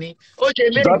àṣetì ni ó ṣe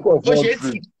lẹ́yìn ó ṣe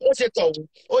tì ó ṣe tọ̀hún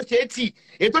ó ṣe tì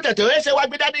ètò tẹ̀tẹ̀ ó ṣe wá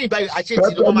gbé dání ìgbà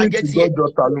àṣetì ló máa jẹ́ tiẹ̀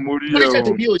gbọ́dọ̀ ta ni mo rí ó ẹ ṣe o.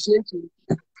 tèmi ò ṣe é ṣe.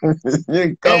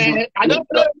 àdó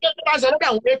tó bá sọ lọ́dọ̀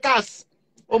àwọn acres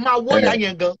ó máa wó ìyá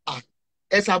yẹn gan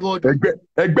Esabod.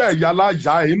 ẹgbẹ́ ìyá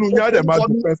aláya inú yín á dẹ̀ máa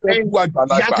dùpẹ́ fẹ́ kú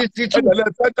àgbàlagbà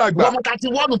ẹ̀dẹ̀lẹ̀ fẹ́ dàgbà. wọ́n mú ta ti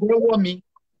wọ́ọ̀nù tó wọ́ mi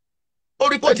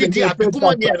orí kò ti di àbíkú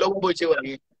mọ́ ní ẹ̀ lọ́wọ́ bó ṣe wà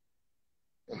yẹn.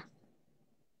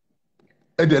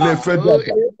 ẹ̀dẹ̀lẹ̀ fẹ́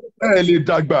dàgbà ẹ̀ lè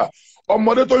dàgbà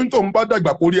ọmọdé tó ń tó ń bá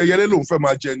dàgbà kórí ẹyẹlé lòun fẹ́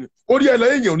máa jẹ ni orí ẹ̀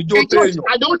lẹ́yìn èèyàn oníjó tẹ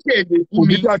èèyàn kò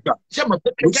ní dàgbà. ṣé mo pé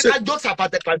kẹ́kẹ́ jọ́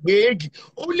sàpàtàpà gbé ègì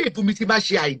ó lè fún mi tí bá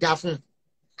ṣe àìdá fún un.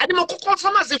 àdìmọ̀ kọ́kọ́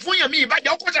fámàsì fún yàn mí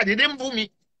ìbàjẹ́ ọkọ̀ ṣàdédé ń bú mi.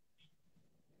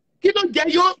 kí ló jẹ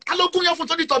yó alógún yọ fún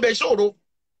tó ní tọbẹ̀ ṣòro.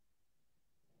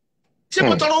 ṣé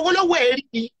mo tọrọ owó lọ́wọ́ ẹ rí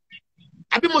ni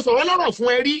àbí mo sọ̀rọ̀ lọ́rọ̀ fún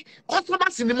ẹ rí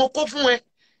kọ́sọ́màsì ni mo kó fún ẹ.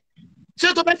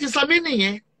 ṣé tó bẹ́ ti san mí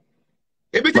nìyẹn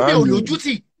ebi tí mi ò lójú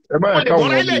tì wọ́n lè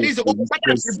bọ́ra ilé ní ìsìnkú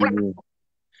pátá sí bra.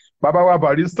 bàbá wa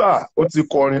Barrister ó ti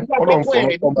kọrin Ọlọ́run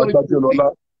fọ̀rọ̀ ọmọ gbájú lọ́lá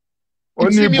ó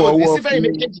ní bọ̀wọ̀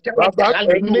fún bàbá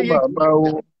pẹ̀lú màmá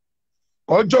o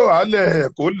ọjọ́ alẹ́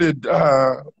kò lè dá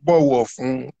bọ̀wọ̀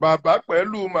fún bàbá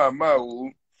pẹ̀lú màmá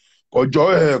o ọjọ́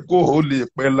ẹ̀ kò lè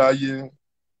pẹ́ láyé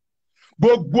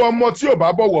gbogbo ọmọ tí ò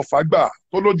bá bọ̀wọ̀ fàgbà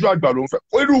tó lójú àgbà ló ń fẹ́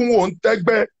irú wọn ò ń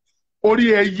tẹ́gbẹ́ orí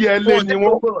ẹyẹ ẹlẹ́ ni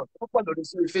wọ́n. wọ́n pọ̀ lórí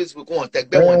sí Facebook wọn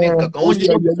tẹ́gbẹ́ wọn ní kankan wọ́n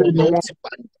ṣe ọ̀gbọ̀n ti pa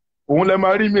ní. òun lẹ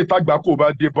máa rí mi tágbà kò bá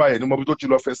dé báyìí ní mọbi tó ti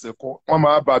lọ fẹsẹ̀ kọ́ wọ́n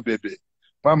máa bá bẹ̀bẹ̀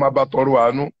wọ́n máa bá tọrọ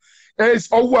àánú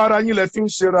ọwọ́ ara yín lẹ fi ń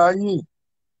ṣera yín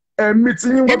ẹ̀mí tí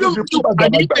yín wọ́n fi kú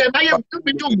àgbàlagbà.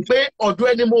 mi dùn pé ọ̀dọ̀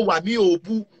ẹni mo wà mí ò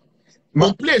bú mo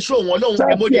ń play show wọn lọ́hùn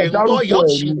ẹ̀ mo dẹ̀ ń gbọ́ ìyá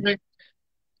òṣì rẹ̀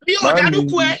bí ó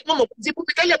dárúkọ ẹ mo mọ̀ tí bú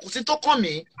mi tẹ́lẹ̀ kò sí tó kàn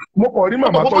mí. mo kàn rí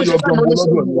màmá tó yọ ọgbọ̀n ọmọ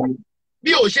lọ́dọ̀ mi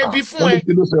bí ò ṣe bí fún ẹ.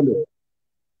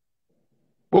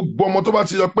 gbogbo ọmọ tó bá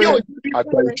ti yọ pé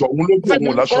àgbà ìjọ òun ló gbé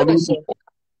òun láṣọ lóṣù.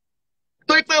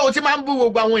 torí pé o ti máa ń bú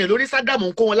gbogbo àwọn èèyàn lórí Instagram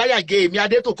ń kó wọn láyà gé èmi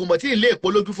Adétòkunbọ̀ tí ilé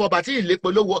èpò lójú fọba tí ilé èpò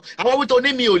lówó àwọn wí tó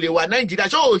ní mi ò lè wà Nàìjíríà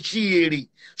ṣó ò ṣí èrè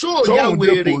ṣó ò yá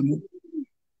wèrè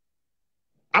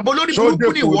àbò lórí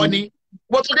burúkú ni ìwọ ni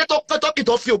wọ́n tó dé tọ́kì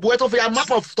tó fi òbú ẹ tó fi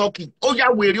map of Turkey ó yá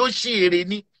wèrè ó ṣí èrè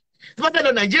ni tí wọ́n fẹ́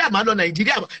lọ Nàìjíríà máa lọ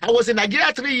Nàìjíríà I was in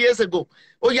Nigeria 3 years ago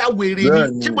ó yá wèrè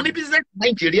ni ṣé mo ní business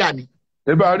Nàìjíríà ni.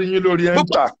 ẹ bá rí yín lórí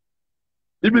ẹńtà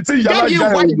ibi tí ìyá alájà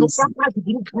ẹ wò sí.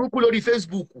 burúkú lórí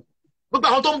Facebook gbogbo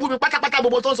àwọn tó ń bú mi pátápátá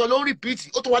gbogbo tó ń sọ ló ń rìpíìtì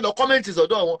ó tún wá lọ kọ́mẹ́ǹtì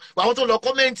sọ́dọ̀ wọn àwọn tó ń lọ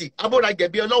kọ́mẹ́ǹtì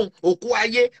abórajẹ̀bi Ọlọ́run òkú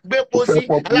ayé gbé pósí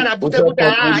alára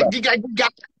bútẹ́bútẹ́ gígagíga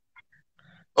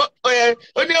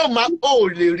ó ní ó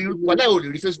lè rí padà ó lè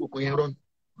rí Facebook yẹn rọ́nù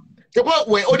ṣùgbọ́n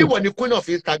wẹ̀ ó níwọ̀ ní queen of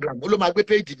Instagram ó ló máa gbé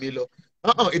péèjì mi lọ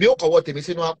èmi ó kọ̀wọ́ tèmi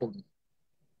sínú àpò mi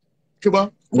ṣùgbọ́n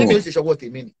tèmi ó sì ṣọwọ́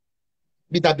tèmi ni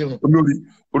bí tàbí wọn.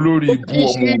 olórí ibú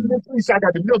ọmọ mi ẹ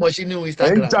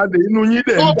ń jáde inú yín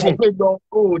dẹ̀ ń dùn. ó bọ̀ pé lọ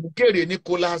ó ní kéré ní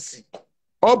kólásì.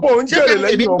 ọbọ̀ ò ń jèrè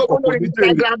lẹ́yìn ọkọ̀ kò ní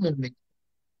jèrè.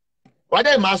 wàá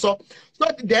dẹ̀ máa sọ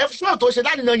fún tó ṣe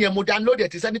láti náà yẹn mo download ẹ̀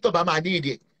tí sẹ́nitọ̀ bá máa ní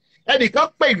ìdí ẹ̀ ẹnìkan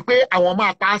pè pé àwọn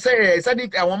máa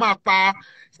pa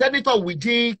sẹ́nitọ̀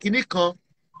wìdí kìíní kan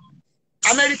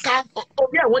Amẹ́ríkà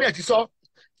orí ẹ̀wọ̀n dẹ̀ ti sọ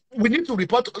we need to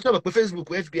report sọ̀rọ̀ pé Facebook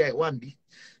FBI wà ń bí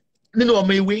nínú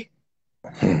ọmọ ewé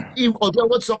ọ̀dọ́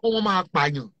wọn ti sọ pé wọ́n máa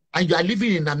pààyàn and you are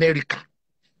living in America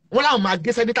wọ́n láwọn máa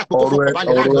gé sẹ́nità pé kó fọkàn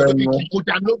balẹ̀ láàrin ọjọ́ méjì mo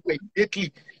download ẹ̀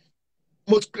immediately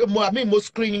mo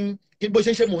screen kí bó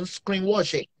ṣe mo ń screen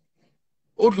watch ẹ̀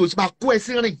olùsọ máa kó ẹ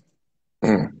sí rìn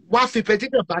wá fi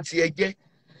petition bá tiẹ̀ jẹ́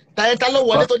tàyẹ̀ntà ló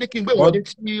wọlé tó ní kí n gbé wọlé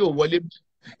tí ò wọlé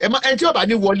ẹni tí ò bá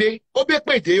ní wọlé ó bẹ́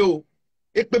pèdé o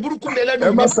èpè burúkú lẹ lẹ́nu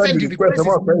ẹ má sẹ́ndì request ẹ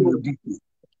má fẹ́ ìwé gùnkè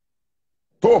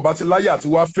tó o bá ti láyé àti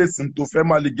wá fèsì tó fẹ́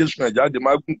má allegation ẹ̀ jáde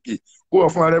má gùnkè kó o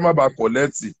fún ara ẹ má bàa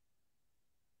kọ̀lẹ́tì.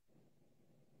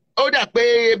 ó dà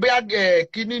pé bóyá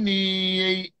kínní ni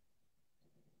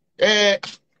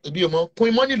ẹbí ọmọ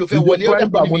Queen Money ló fẹ́ wọlé ó dà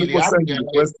pé níbi ilé àrùn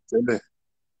yẹn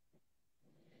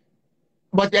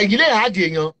but ẹ̀yin lè há di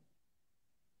èèyàn.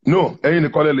 No, ẹ̀yin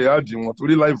nìkan lè á di wọn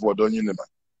torí live ọ̀dọ̀ yín nìyẹn.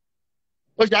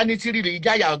 Ó ṣe á ní tírì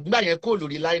ìjáyà gbà yẹn kó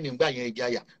lórí láìní gbà yẹn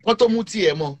ìjáyà wọ́n tó mú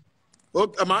tiẹ̀ mọ́.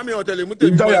 Màámi ọ̀tẹ̀lẹ̀ mú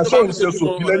tèmi mọ́ Ìjáyà ẹ tó bá sóun mú ṣe tèmi mọ́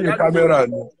sòfin ọ̀nà lẹ́yìn ìyá mi kámẹ́rà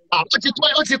mọ́. ni.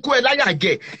 Ó ti kó ẹ láyà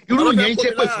gẹ̀ irú yẹn ń ṣe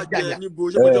pé fún ìjáyà. Níbo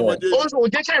ṣé mo jẹ́ ọmọdé? Ó ń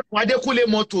jẹ́ ṣàìfún Adékúnlé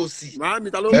mọ́tò sí.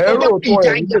 Màámi ta ló Ẹ̀rọ òótọ́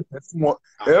ẹ̀ nílé tẹ̀ sí wọn.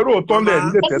 Ẹ̀rọ òótọ́ lẹ̀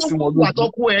nílé tẹ̀ sí wọn lójú.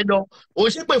 Àtọ́kù ẹ lọ ò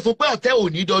ṣe pé fún pé ọ̀tẹ̀ ò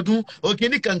ní dọdún òkè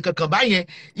ní kankan báyẹn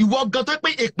ìwọ gan tó pé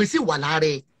èpè sì wà lára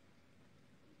ẹ̀.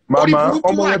 Màmá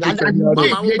ọmọ yẹn ti tẹ̀lé ara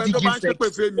Màmá àwọn ọgbẹ́ tó bá ń ṣépè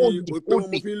fún mi pé mo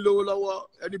fi ń lówó lọ́wọ́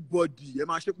anybody ẹ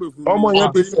máa ṣépè fún mi. ọmọ yẹn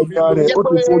ti tẹ̀lé ara ẹ̀ ó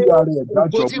ti forí ara ẹ̀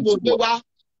dájọ́ bó ti wà.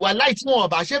 Wà láì tí wọn ò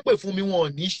bá ṣépè fún mi wọn ò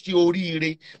ní ṣe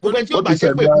oríire gbogbo ẹni tí ò bá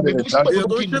ṣépè fún mi bó ṣépè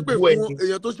fún kí ni bú ẹni.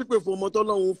 èèyàn tó ṣépè fún ọmọ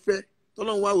tọ́lọ́run fẹ́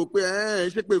tọ́lọ́run wá wò pé ẹ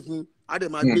ṣépè fún á dẹ̀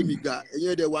máa gbé mi ga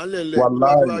ẹ̀yin ẹ̀dẹ̀ wà ńlẹ̀ ńlẹ̀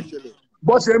wàláhì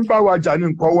bó ṣe ń bá wa jà ní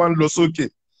nǹkan wa ń lọ sókè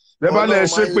lẹ́bàálẹ̀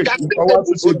ṣépè nǹkan wa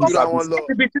tún ṣe bìsàbìsà.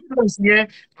 ibi tí mo sì yẹn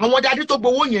àwọn dadí tó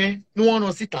gbowó yẹn ni wọ́n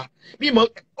rán síta bí mo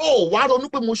wá ronú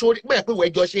pé mo ṣorí pé pé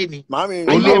wẹ́jọ ṣe ni.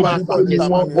 olóògùn tó ní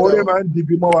wọn oore máa ń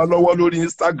dibi mọ́ wa lọ́wọ́ lórí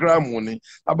Instagram ni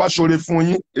a bá ṣoore fún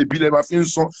yín èbí lẹ máa fi ń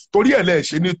san torí ẹ̀ lẹ́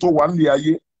ṣe ní tó wà nílé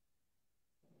ayé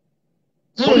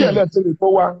torí ẹ̀ lẹ́ ṣe ní tó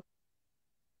wà.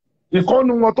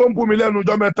 ìkọ́nu wọn tó ń bú mi lẹ́nu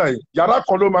ọjọ́ mẹ́ta yìí yàrá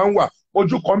kan ló máa ń wà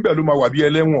ojú kan bẹ̀ ló máa wà bí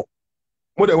ẹlẹ́wọ̀n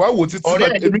mo dẹ̀ wá wò títí ọ̀rẹ́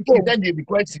ẹ̀ ní kí n tẹ́lẹ̀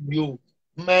request mi o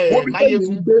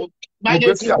máyégún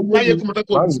mo fẹ́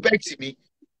kó respect mi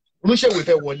Olúṣèwé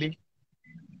fẹ́ wọlé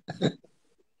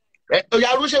ọ̀yà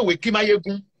Olúṣèwé kí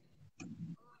máyégún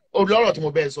olùlọ́rọ̀ tí mo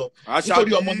bẹ́ẹ̀ sọ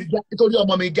nítorí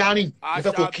ọmọ mi járìn mo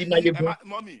fẹ́ kó kí máyégún.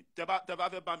 mọ́mì tẹ bá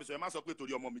fẹ́ bá mi sọ ẹ má sọ pé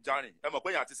torí ọmọ mi járìn ẹ mọ̀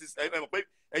pé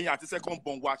ẹ̀yin àti second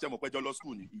born wa ṣe mọ̀ pé jọ lọ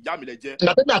school ni ìyá mi lẹ jẹ́.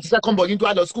 ìgbà tó bí àti second born yín tó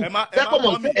wá lọ school second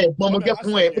born fẹ́ ẹ̀gbọ́n mo jẹ́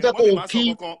fún ẹ mo fẹ́ kó o kí.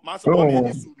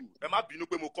 ẹ má bínú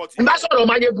pé mo kọ́ ti. n bá sọ̀rọ̀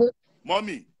máyégún.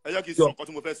 mọ́mì ẹ yẹ kí n sọ nǹkan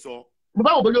tí mo fẹ́ sọ. mo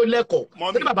bá wò bóyá o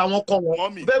lẹ́kọ̀ọ́ torí bàbá wọn kọ́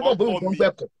wọn bẹ́ẹ̀ bọ̀ bóyá o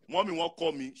gbẹ̀kọ̀. mọ́mì wọn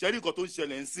kọ́ mi ṣẹ́rí nǹkan tó ń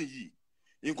ṣẹlẹ̀ ń sìn yìí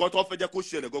nǹkan tó fẹ́ jẹ́ kó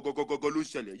ṣẹlẹ̀ gọ́gọ́gọ́gọ́ ló ń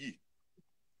ṣẹlẹ̀ yìí.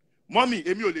 mọ́mì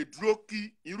èmi ò lè dúró kí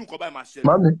irú nǹkan báyìí máa ṣẹlẹ̀.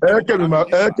 mami ẹ̀ẹ́kẹ̀mí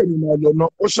máa lọ ná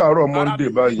ó ṣàárọ̀ Monday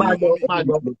báyìí.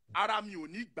 ara mi ò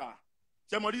ní gbà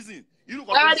ṣẹ́mọ reason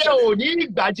láàrẹ ò ní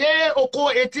ìgbàjẹ́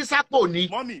oko etí sápò ni.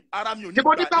 mọ́mì ara mi ò ní gbà.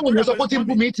 níbo ní káwọn èèyàn sọ pé ó ti ń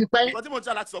bú mi ti pẹ́. nǹkan tí mo ti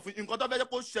ṣe láti sọ fún nǹkan tó fẹ́ jẹ́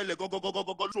kó ṣẹlẹ̀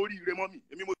gọ́gọ́gọ́gọ́ lórí ire mọ́mì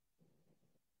èmi mo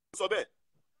sọ bẹ́ẹ̀.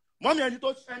 mọ́mì ẹni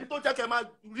tó jẹ́ kẹ́ máa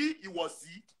rí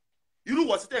ìwọ̀sí irú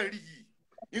ìwọ̀sí tẹ̀ ń rí yìí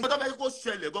nǹkan tó fẹ́ jẹ́ kó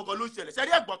ṣẹlẹ̀ gọ́gọ́ ló ṣẹlẹ̀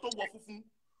ṣẹ́rí ẹ̀gbọ́n tó wọ funfun.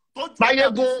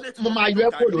 máyégún mo máa yọ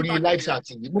ẹ́ kó lórí live chat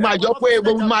yìí mo máa yọ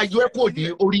ẹ́ kó ní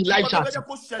orí live chat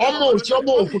ọmọ òsì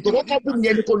ọmọ òfò tó kọ́kọ́ bú mi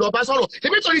ẹni kò lọ bá sọ̀rọ̀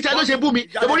èmi torí tẹ ló ṣe bú mi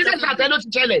èmi orí live chat ẹ ló ti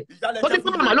ṣẹlẹ̀ ó ti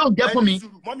pín màmá ló ń jẹ́ fún mi.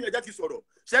 mọ́mí ẹ jẹ́ kí sọ̀rọ̀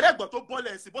ṣẹlẹ̀ ẹ̀gbọ́n tó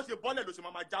bọ́lẹ̀ sí bó ṣe bọ́lẹ̀ ló ṣe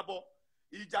máa jábọ́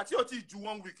ìjà tí ó ti ju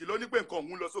 1 week ló ní pé nǹkan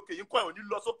òun lọ sókè yín kọ́ ẹ̀ ò ní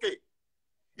lọ sókè.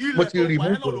 mo ti rí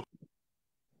mú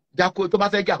jako tó bá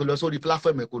fẹ́ jà kó lọ sórí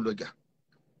platform ẹ̀ kó lọ jà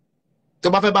tó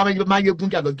bá fẹ́ bá máyégún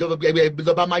jà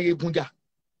lọ bá máyégún jà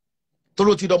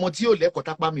tóró ti dọmọ tí yóò lẹ́kọ̀ọ́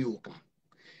tápá mi ò kà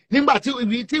nígbà tí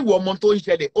ìwọ ọmọ tó ń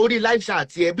ṣẹlẹ̀ orí live chat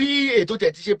ẹ bí ètò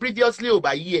tẹ̀ ti ṣe previously ò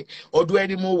bá yí ẹ ọdún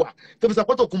ẹni mo wà tó fi sọ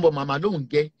pé Tòkunbọ̀ màmá lòún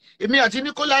jẹ́ èmi àti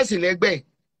Nicholas lẹ́gbẹ̀ẹ́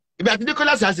èmi àti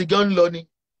Nicholas àsìjọ ń lọ ni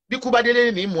bí kú bá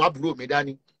délé ní ìmú àbúrò mi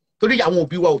dání torí àwọn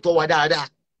òbí wa ò tọ́ wa dáadáa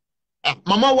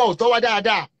màmá wa ò tọ́ wa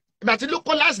dáadáa èmi àti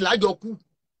Nicholas lájọ kú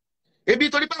ebi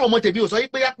torí pé àwọn ọmọ tèmi ò sọ yí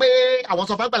pé àwọn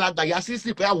sọ fàgbàlagbà yá sísì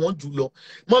pé àwọn jù lọ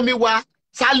mọ́mí wa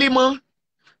Sálímọ́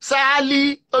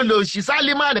Sálí olóòṣì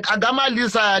Sálímà àgámálì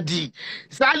sáàdì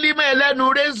Sálímà ẹlẹ́nu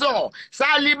rẹ́zọ̀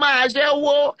Sálímà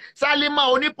aṣẹ́wó Sálímà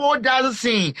onípò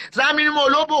dancing Sálímà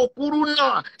olóbò kúrú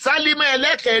náà Sálímà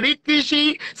ẹlẹ́kẹ̀rí kíṣí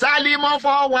Sálímà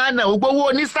 419 ògbówó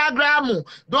ní Instagram.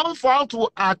 Don't fall to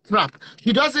her trap.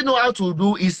 She doesn't know how to do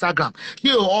Instagram.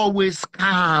 She always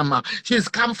scam. She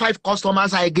scammed 5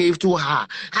 customers I gave to her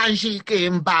and she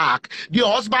came back. The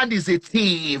husband is a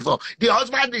thief. The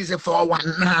husband is a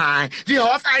 419. The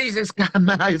husband is a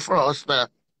scammer. I fraudster.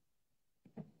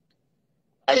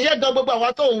 Ẹ ṣe gan gbogbo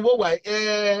àwọn tó ń wò wá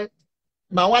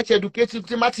màá wá ṣe educative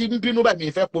tí má ti ń bínú bá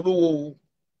mi fẹ́ polówó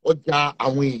ọjà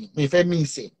àwọn èèyàn mi fẹ́ mí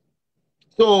ìsìn.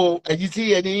 So èyí tí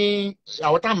ẹni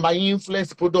àwọn tá à ń bá yín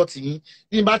influence product yín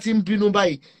ní bá ti ń bínú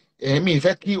báyìí mi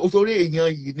fẹ́ kí oṣooṣi èèyàn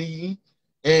yìí ní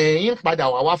yín padà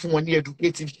wá fún wọn ní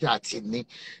educative chat ni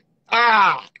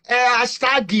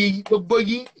Hashtag gbogbo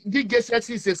yín DJ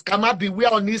Sexy is a scammer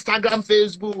beware on Instagram,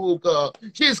 Facebook.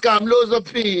 She scam loads of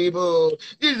people.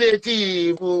 She's a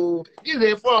thief. She's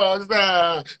a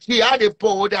fraudster. She had a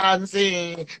pole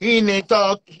dancing in a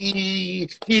turkey.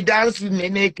 She dancing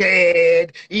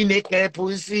naked in a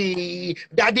pussy.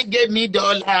 Daddy gave me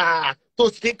 $1 to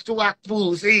stick to her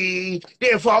pussy.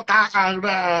 They fuck her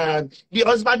around. The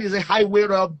husband is a highway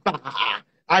robber.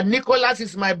 And Nicholas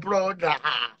is my brother.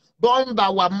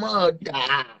 Bomba wa murder.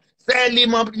 Sell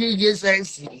him up DJ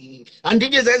Sexy. And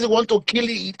DJ Sexy want to kill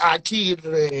our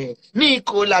children.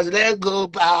 Nicholas, let's go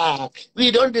back.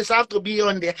 We don't deserve to be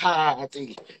on the heart.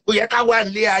 Oyeka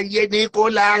wanle aye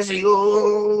Nicholas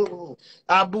yo.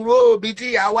 Àbúrò bí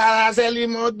tí àwa sell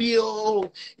him up bí o.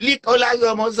 Nicholas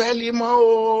ọmọ sell him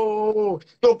o.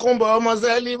 Tókunbọ̀ ọmọ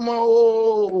sell him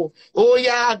o.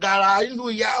 Oya àgàrà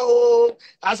ìlú ya o.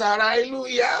 Àsàrà ìlú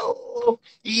ya o.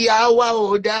 Ìyá wa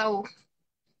ò dá o.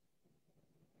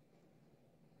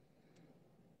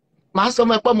 Màá sọ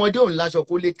ọmọ ẹ̀pọ̀ ọmọdé òun láṣọ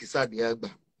kó lè kìsà ní àgbà.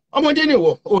 Ọmọdé ni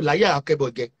ìwọ ò láyà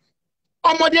akẹ́bọ̀gẹ́.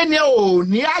 Ọmọdé ni ò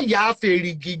ní àyà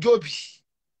fèrègì jòbì.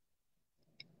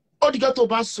 Ó dìjọ́ tó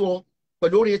bá sọ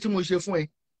pẹ̀lú oore tí mo ṣe fún ẹ.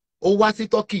 Ó wá sí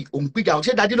Turkey, òun gbìjà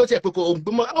ṣé dádì ló tiẹ̀ pé kò òun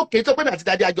gbìmọ̀ ókè tó pé mi àti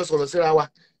dádì àjọ sọ̀rọ̀ síra wa.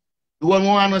 Ìwọ ni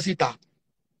wọ́n wá rán síta.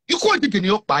 Ikú òjijì ni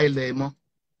ó pa ilẹ̀ mọ́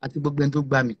àti gbogbo ẹni tó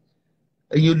gbà mí.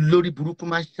 Ẹ̀yin olórí burúkú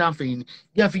máa ń ṣàǹfẹ̀yìn ni.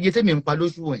 Bí a fi iye tẹ́mi ń pa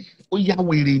lóṣù ẹ̀, ó yá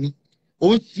wèrè ni,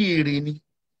 ó ń ṣe èrè ni.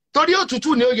 Torí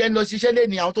òtútù ni ó yẹ ń lọ ṣiṣẹ́ lé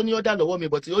ní àwọn tó ní ọ̀dà lọ́wọ́ mi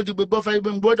bọ̀ tí ó di gbogbo fẹ́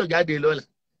gbọ́dọ̀ jáde lọ́la.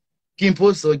 Kí n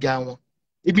post ọjà wọn.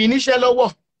 Ibi níṣẹ́ lọ́wọ́.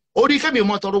 Orí kẹ́mi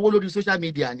mọ́ tọrọ owó lórí social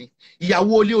media ni.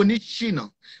 Ìyàwó olé oníṣìnà.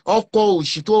 Ọkọ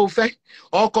òṣì tó fẹ́.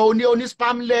 Ọkọ oní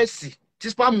spamless. Tí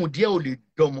spam díẹ̀ ò lè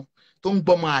dọmọ. Tó ń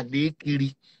gbọmọ àlè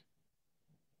kiri.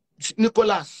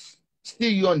 Nicholas, see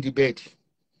you on the bed.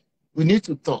 We need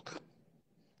to talk.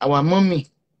 Our mommy,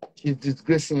 she's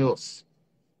disgracing us.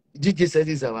 DJ said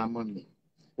this is our mommy.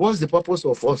 What's the purpose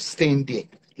of us staying there?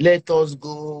 Let us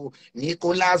go.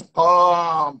 Nicholas,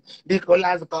 come.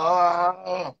 Nicholas,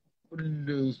 come.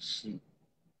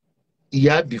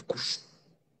 Ìyá bìkú.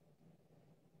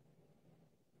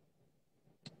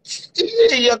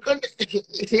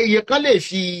 Èèyàn kan lè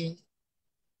fi.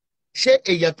 Ṣé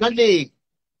èèyàn kan lè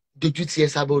dojú ti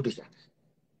Esabod ṣá?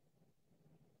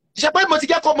 Ṣé pé mo ti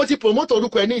kẹ́kọ̀ọ́ mo ti promote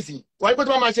orúkọ ẹ ní ìsìn? Wọ́n pé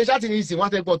tó máa ṣe ṣáàtì ní ìsìn wọ́n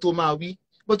àtẹ̀gbọ́n tó máa wí.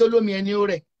 Bó tó lómi ẹni ó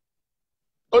rẹ̀.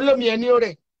 Olómi ẹni ó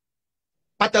rẹ̀.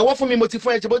 Pàtẹ́wọ́ fún mi mo ti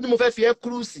fún ẹ ṣe bó ní mo fẹ́ fi ẹ́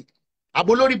kúrúùsì.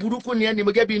 Àbò lórí burúkú ni ẹni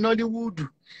mo gẹ́ bí Nollywood.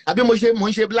 Àbí mo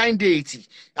ń ṣe blind date.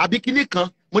 Àbí kíní kan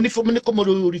mo ní kó mo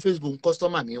lórí Facebook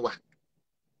customer mi wà.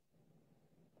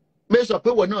 Make sure pé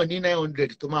wọ́n náà ní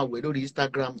 900 tó máa wẹ̀ lórí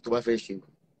Instagram tó bá fẹ́ ṣe.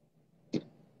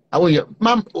 Àwọn èèyàn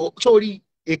máa sórí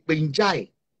èpè ń já ẹ̀.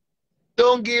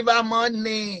 Don't give her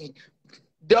money.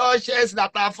 Those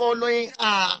that are following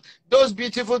her, those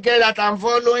beautiful girls that are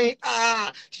following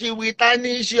her, she will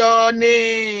tarnish your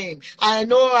name. I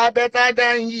know her better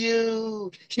than you.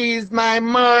 She is my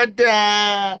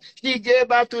mother. She gave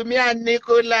birth to me and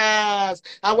Nicholas.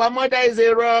 Our mother is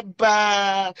a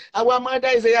robber. Our mother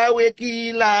is a highway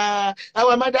killer.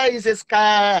 Our mother is a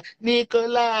scar.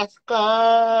 Nicholas,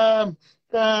 come,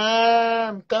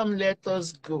 let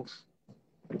us go.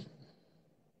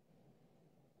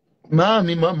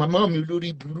 Màmá mi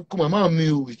olórí burúkú, màmá mi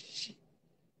ò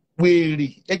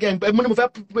wèrè. Again, mo ní mo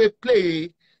fẹ́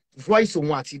play voice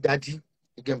òun àti daddy.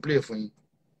 Again, play fún yín.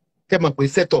 Kẹ́ mọ̀ pé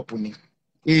setup ni.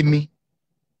 Èmi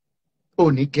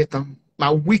ò ní gẹ́tán. My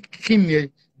weaken ni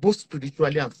both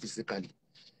spiritually and physically.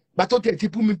 Bàtọ́ tẹ̀ ti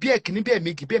bú mi bí ẹ̀kíní bí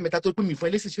ẹ̀mejì bí ẹ̀mẹ́ta tó pín mi fún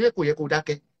ẹ lẹ́sìn ṣé kò yẹ kó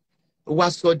dákẹ́. Ó wá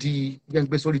sọ di yẹn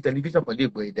gbé sórí tẹlifíṣàn pẹ̀lú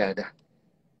ìgbọ̀ ẹ̀ dáadáa.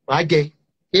 Wàá jẹ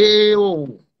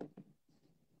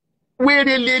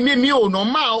wèrè lè mi ò nà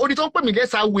máa orí tó ń pè mí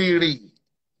lẹ́sà wèrè.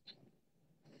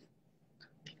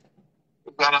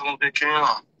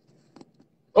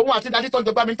 Òun àti daddy tó ń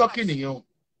jọba mi tọ́kì nìyẹn o.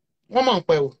 Wọ́n mọ̀ ń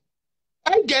pẹ́ o.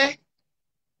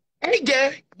 Ẹ jẹ́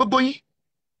gbogbo yín.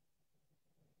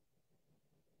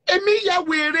 Èmi ya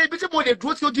wèrè ibi tí mo lè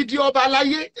dúró tí ó dídí ọba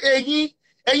aláyé ẹ̀yin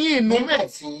ìnú mẹ́.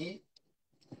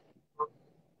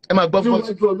 Ẹ máa gbọ́ fún ọ.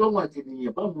 Níwájú Ọlọ́run àti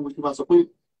ènìyàn báwo ni mo ṣe máa sọ pé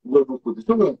ìwọ̀n kò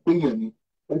tó wọ̀ ń pèèyàn ni.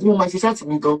 Ẹni mo máa ṣe ṣáàtì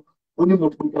mi gan, ó ní mo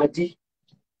pe daddy.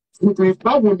 Nítorí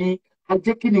báwo ni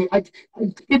ajé kí ni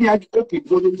ajé òkè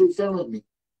ìwọ ló ló fẹ́ràn mi.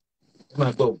 Ẹ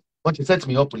máa gbọ́ wọ́n ti set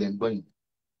me up lẹ́ ń gbọ́ yìí.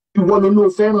 Ìwọ ló ló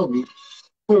fẹ́ràn mi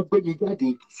tó gbé mi jáde.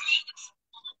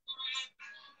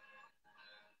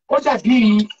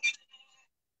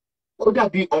 Ó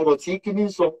dàbí ọ̀rọ̀ tí kíní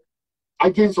ń sọ.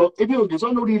 Ajé ń sọ, ebi ò lè sọ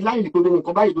lórí láìní pé lórí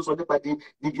nǹkan báyìí ló sọ nípa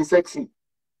DJ Sexy.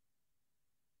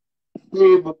 Pé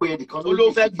mo pe ẹnìkan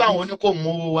ló fẹ́ gbà wọ́n ní kò mú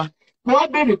owó wa. Mo wá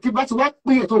béèrè tí bá ti wá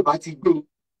pé ẹ̀ tó bá ti gbé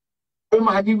ó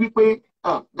máa ní wípé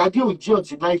dàdí ò jí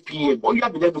ọ̀tí 9 p.m. ó yà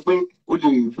mí lẹ́nu pé o lè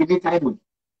gbé ní táìmù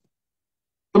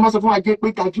tó máa sọ fún ajé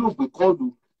pé dàdí ò gbé kọ́ọ̀lù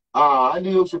á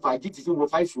ní ó ṣe fàájì tí wọ́n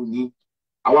 5 ní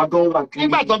àwa gan wà kiri.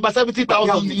 nígbà tó gba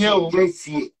 70,000 nìyẹn o.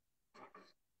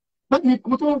 báyìí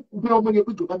mo tó gbé ọmọ yẹn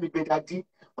pé ìjọba mi bẹ dàdí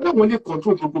wọn láwọn lè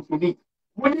control gbogbo kìíní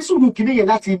mo ní sùúrù kìíní yẹn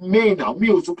láti main àwọn mi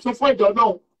ò sọ fún ẹ̀dọ́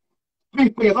náà mi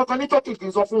ìpè yẹn kankan ní tọ́kì kì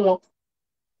í sọ fún wọn.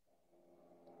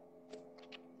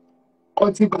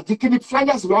 ọtí ìgbà tí kíní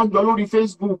flyers wà ń lọ lórí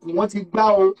Facebook wọ́n ti gbá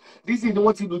o Lizzy ni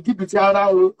wọ́n ti lù jìbìtì ara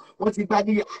o wọ́n ti gbá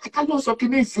ní ká ló sọ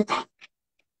kíní ìsìta.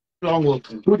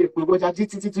 lọ́wọ́ tó lè pè wọ́jà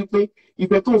títí pé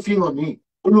ìfẹ́ tó fi hàn mí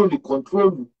ó ló lè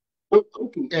kọ́ńtrólù ó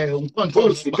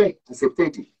sì bẹ́ẹ̀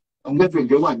accepted ọ̀gbẹ́fẹ̀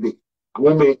ìjọ wà bẹ́ẹ̀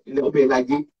àwọn ọmọ ẹ̀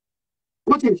láyé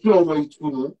ó ti fi ọ̀rọ̀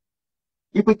ìtùnú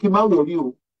wípé kí n má wọrí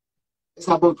o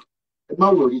Esabod ẹ má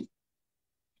wọrí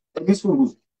ẹ ní sùúrù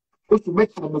oṣù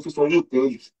mẹ́ta mo fi sọ owó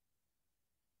tẹ́lẹ̀.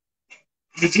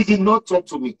 You did not talk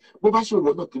to me. Bó bá ṣe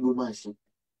òwò náà kí ló máa ṣe.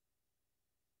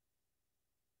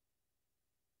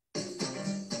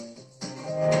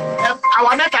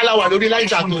 Àwọn mẹ́ta la wà lórí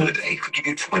láìjà tó.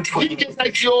 Ìjẹsà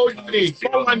tí ó lè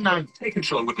 419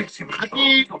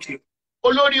 àti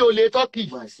olórí olè tọ́kì.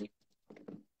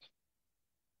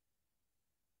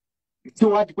 Tí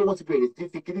wọ́n á di pé wọ́n ti bẹ̀rẹ̀ sí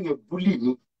fi kíní yẹn búlì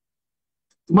ní.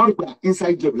 Tí wọ́n rí pé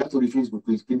inside job látòrí Facebook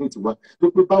page kíní ti wá tó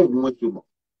pé báwo ni wọ́n ṣe mọ̀.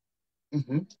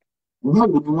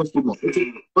 Báwo ni wọ́n ṣe mọ̀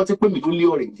wọ́n ti pè mí lólé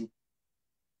ọ̀rẹ́ yìí.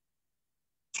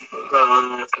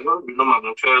 Ẹ̀rọ mi ló máa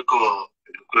mú fẹ́ kọ́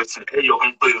ẹ̀dùkúrẹ́sì ẹ̀yọ̀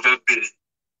kan pé fẹ́ bèrè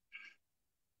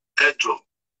ẹ̀jọ̀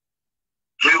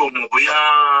mi ò mọ̀ bóyá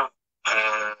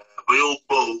ó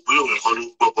gbọ́ bóyá òun kọ́ ló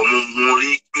gbọ́ bọ́ mo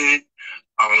rí pé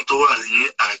àwọn tó wà ní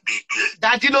àgbègbè ẹ̀.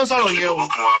 Dàjí ló sọ̀rọ̀ yẹn o.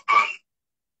 Ọkàn wa bá mi.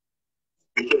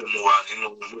 Bíbẹ̀ mo wà nínú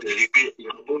mo lè rí pé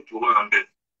ìyàwó òjò wà ń bẹ̀.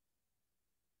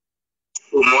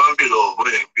 Mo wá ń bèrè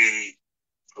ọ̀rọ̀ ẹ̀ pé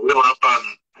ọ̀rẹ́ wa bá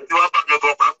mi. Àti wá bá mi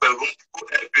gan pàápàá ẹ̀rú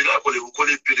kó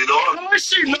lè bèrè lọ́wọ́ mi. Ó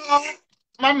sì lọ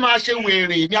má máa ṣe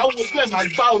wèrè ní àwọn ojú ẹ̀ máa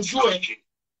gbá ojú ẹ̀.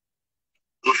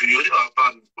 Òfin yóò lè wá bá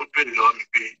mi ó bèrè lọ́wọ́ mi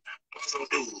pé wọ́n sọ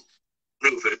pé mi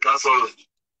ò fẹ́ dá sọ̀rọ̀ yìí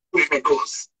pé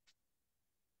because.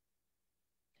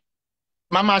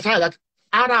 Màmá sáré láti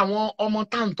ara àwọn ọmọ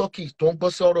táǹtọ́kì tó ń gbọ́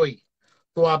sọ̀rọ̀ yìí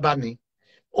tó wá bá mi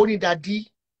ó ní dádì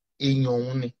èèyàn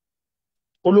òun ni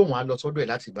ó lóun á lọ sọ́dọ̀ ẹ̀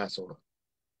láti bá a sọ̀rọ̀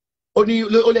ó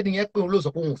lẹ́ni yẹn pé òun ló sọ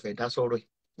pé òun ò fẹ́ dá sọ̀rọ̀ yìí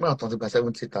nígbà tó ti gba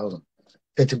 70,000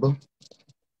 tẹ́tí gbọ́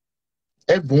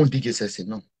ẹgbùn díje sẹ̀sì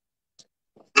náà.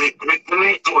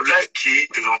 Mo láìkí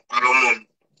èèyàn parọ́ mọ́ mi.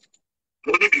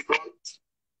 Mo níbi kan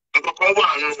nǹkan kan wà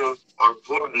nínú ọ̀rọ̀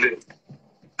tó wà lẹ̀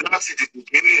láti the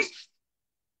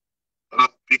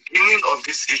beginning of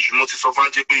this issue mo ti sọ fún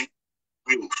Ajé pé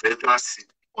mi ò fẹ́ dá sí i.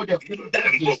 Ó dẹ̀ kí ló dá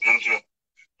sí i.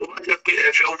 Tó bá jẹ́ pé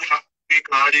ẹ fẹ́ wá pé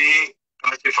ká rí ká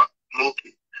ṣe fà lókè.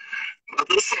 Màá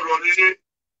tó sọ̀rọ̀ nílé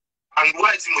and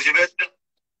why tí mo ṣe fẹ́ dá.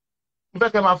 Mo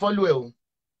fẹ́ kẹ́ máa fọ́lù ẹ̀ o.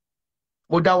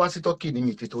 Mo dá wá sí Tọ́kì ní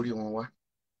mi ti torí wọn wá.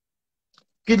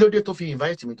 Kí ló dé tó fi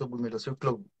invite mi tó gbé mi lọ sí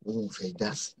club òun ò fẹ́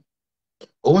dá sí.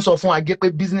 Òun sọ fún Ajé pé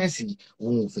bísínẹ́sì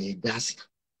òun ò fẹ́ dá sí.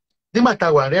 Nígbà tá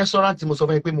a wà rẹ́sọ́rántì mo sọ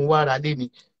fún ẹ pé mo wá ara lé ni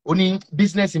ó ní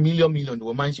bísínẹ́sì mílíọ̀nù ni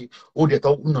wọ́n máa ń ṣe ó dẹ̀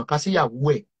tọ́ nàka sí ìyàwó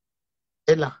ẹ̀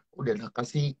Ella ó dẹ̀ nàka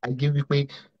sí Ajé wípé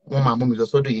wọ́n máa mú mi lọ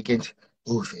sọ́dọ̀ yìí kẹ́ntì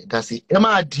ó fẹ́ dá sí. Ẹ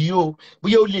máa dì í o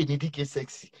bóyá ó lè ní DK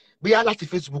sexy bóyá láti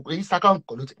Facebook Instagram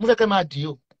kọ̀ ló ti mo fẹ́ kẹ́ máa dì í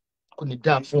o kò ní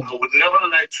dáa fún I would never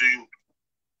lie to you.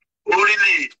 Ó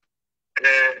really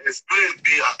explain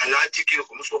bí Alhaji kí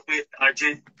ọkọ̀ mo sọ pé Ajé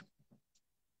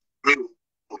mi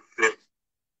ò fẹ́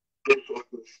ló sọ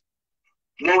pé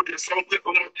mo dẹ̀ sọ pé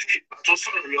ọmọ tí àtún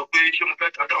sọ̀rọ̀ lọ pé ṣé mo fẹ́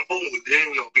dáadáa ń bóun lé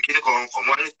èèyàn bí kíní kan kàn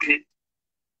wá ní pé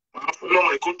màá fún lọ́mọ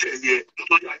ikú tẹ̀lé ẹ̀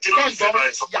nítorí Ajé náà fẹ́ bá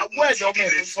ẹ̀ sọ pé ìyàwó ẹ̀ lọ́mọ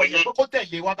ẹ̀ sọ yẹn kókó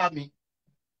tẹ̀lé wá bá mi.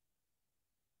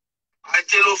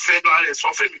 Ajé ló fẹ́ bá rẹ̀ sọ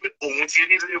fún mi pé òun ti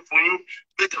rí ilé fún yín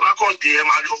pé tẹ bá kàn dé ẹ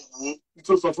máa lọ wò ó.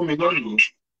 Tó sọ fún mi lọ́nà.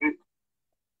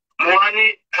 Mo wá ní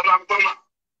ẹ máa gbọ́ mà.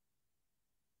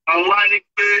 Mo wá ní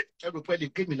pé. Ẹ rò pé lè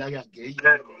ké mi láyà gẹ́ yìí.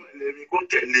 Ẹ kọ́ mi lè rí kó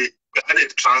tẹ̀lé gbàdé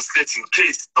translate in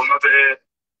case ọmọ fẹ́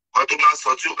ọ tó máa sọ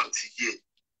tí ò bá ti yé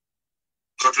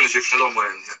kọ́ tó ń ṣe fún ọmọ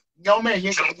ẹ̀ nìyẹn. Ìyá ọmọ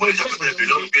ẹ̀yẹ ṣé mo gbé ìjọba tẹ̀lé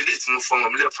lọ́wọ́ ìgbélé tí mo fọmọ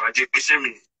mi lẹ́fà Ajé pé ṣé mi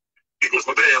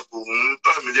ìgbésọ̀ bẹ́ẹ̀ kò ń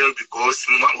bá mi lẹ́rù because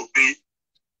mo máa wò pé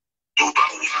tó bá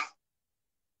wá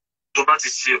tó bá ti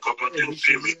ṣe kankan tí ó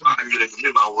fi mi máa yọ ẹ̀yìn mi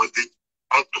máa wọlé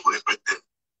ọ̀tò rẹpẹtẹ.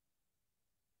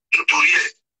 Nítorí ẹ̀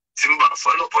tí mo bá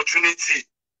fọ́ l'opportunity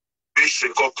pé ṣe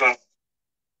kankan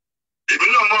èmi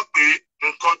náà mọ̀ pé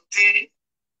nǹkan tí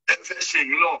ẹ fẹ́ ṣe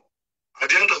yìí náà at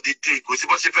the end of the day kò sí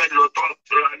bó ṣe fẹ́ lọ tán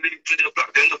tóra lé tó jẹ́ pé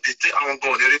at the end of the day àwọn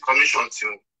gan ò ní rí commission tí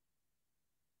wọn.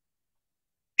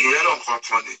 Ìyẹn náà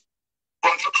kankan ni.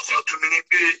 Wọ́n tó kọ́ tún mi ní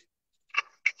pé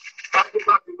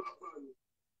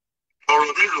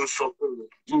ọ̀rọ̀ mi ló sọ fún mi.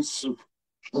 Jésù.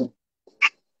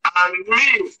 Àmì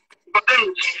bàbá mi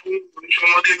sọ fún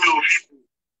ìṣọmọdé mi ò rí kù.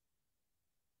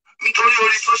 Nítorí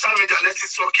orí social media lẹ́tí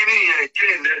sọ kí ní ìyẹn ẹ̀jẹ̀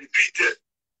ilẹ̀ repeated.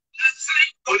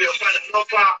 Mo lè padà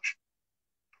lọ́fà.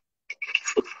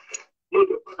 Mo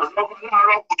lè padà lọ́fà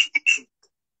láàárọ̀ kùtùkùtù.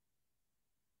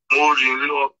 Mo rìn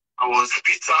lọ, I was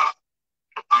bitter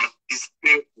and it's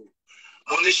painful.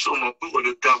 Mo ní ṣòmọ̀ pé wọ́n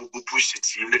ló dá gbogbo bullshit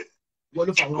sílẹ̀. Wọ́n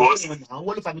ló fà mí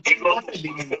wọ́n ló fà mí tó wọ́n tẹ̀lé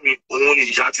mi. Òun ni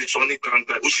ìyá ti sọ ní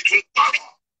gbangba, ó sì tún parọ́.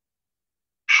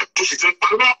 Ó sì tún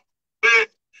parọ́ pé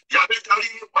ìyá bẹ́ẹ̀ darí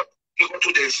nǹkan tó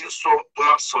dẹ̀ ṣe ń sọ tó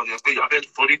máa sọ ni pé ìyá bẹ́ẹ̀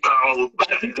forí gbà àwọn ògbà.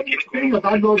 Lẹ́yìn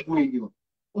ọ̀bá lọ́ọ̀bù èèyàn,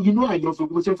 inú àyọ̀fẹ́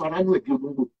mo ṣe fara nù ẹ̀bí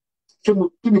olóńgbò. Kí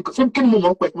ni mo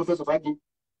mọ̀ ń pẹ́ tí mo fẹ́ sọ fáájú?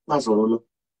 Máa sọ̀rọ̀ lọ.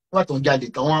 Wọ́n tó ń jalè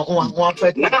tán, wọ́n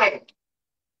fẹ́ tẹ̀.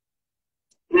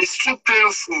 It's too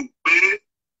painful pé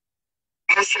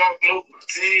mo sọ mo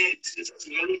tí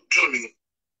mo ń dùn mí.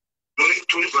 Mo ní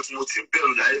torí kan tí mo ti ń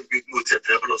bẹ̀rù láyé bí mo ti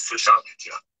ẹ̀fẹ̀ lọ social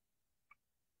media.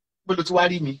 Bólú tí wàá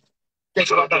rí mi.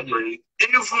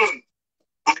 Even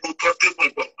gbogbo portable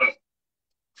gbọ̀ngàn.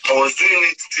 I was doing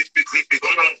it typically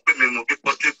because I'm paying more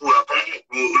portable account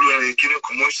olórin kí ni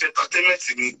commercial entertainment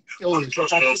mi. Ó lè sọ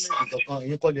entertainment kankan,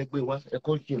 èyí kọ́ lè gbé wá,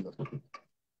 ẹ̀kọ́ ṣe lọ.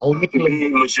 Àwọn oníkìlọ̀ ní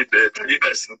mo ṣe bẹ̀rẹ̀ tàbí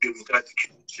bẹ̀rẹ̀ sí gbé mi káàdì kí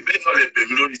ṣe bẹ́ẹ̀ náà lè bẹ̀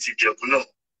mí lórí ti ìjẹ̀bù náà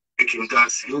pé kí n dá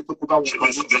sí i. Ṣé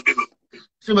mo sọ fún mi?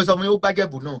 Ṣé mo sọ fún mi ó bá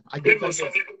jẹ̀bù náà? Ṣé mo sọ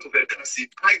fún mi kò fẹ́ dá sí i?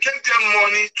 I gave them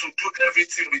money to do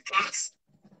everything with that.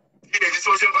 Bí èyí tí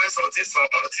ó ṣe bá sọ tí sọ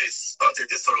ọtí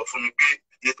ti sọ̀rọ̀ fún mi pé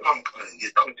iye táwọn kan iye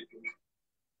táwọn ti dùn mí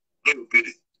ní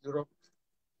òbèrè.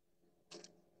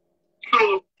 So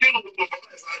kí ló gbogbo bàbá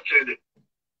ẹ̀ máa ń ṣẹlẹ̀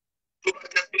tó bá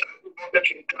jẹ́ pé àgbẹ̀bọ́n bẹ́ẹ̀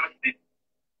kí n ká sí i.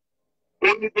 Ó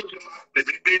ní bó ṣe máa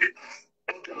pèsè pé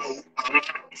ó ga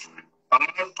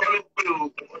àwọn tọ́lọ́ pé o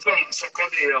kò tó àwọn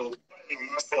sọ́kọ́lé ẹ̀ o báyìí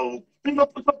wọ́n sọ o.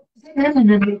 Lẹ́yìn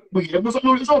ni mo pè é, mo sọ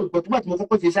lórí sọ̀rọ̀ pé nígbà tí mo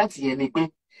kọ́kọ́ ṣe ṣáàtì yẹn ni pé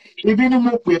ibi ni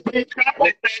mo pè pé.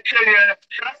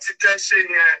 Ṣáàtì tẹ́ ṣe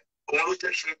yẹn òun ló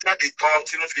jẹ́ kí n jáde tán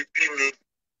tí wọ́n fi bí mi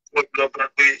wọ́n lọ bá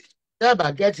pé.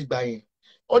 Dábàá gẹ́ẹ̀tì gbà yẹn,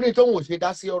 ó ní tóun ò ṣe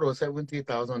dá sí ọ̀rọ̀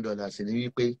 $70,000 ní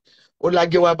wípé ó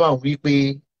lájẹ́ wá bá òun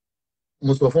wípé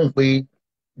mo sọ fún un pé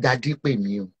dádì pè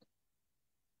mí o.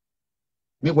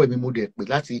 Níwọ̀ mi mo dẹ̀ pè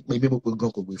láti pè mí mo pè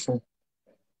gan kò gbé fún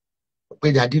pé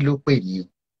dádì ló pè mí o.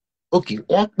 Ok,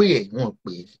 wọ́n pè ẹ̀ wọ́n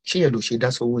pè é, ṣé yẹn ló ṣe dá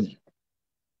sówó yẹn?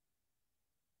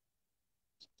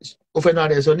 Ó fẹ́ náà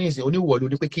rẹ̀ sọ ní ìsìn oníwọ̀ ló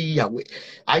ní pé kí ìyàwó ẹ̀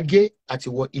Ajé àti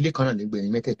wọ ilé kan náà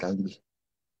nígbẹ̀yìn mẹ́tẹ̀ẹ̀ta ń gbé.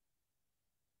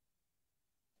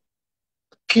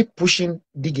 Keep pushing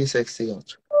DJ Sexy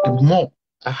out. The more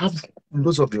I have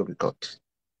loads of your record.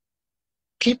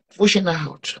 Keep pushing her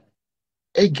out.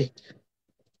 Ege.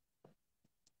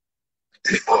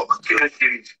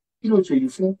 Kí ló ṣe yìí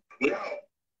fún?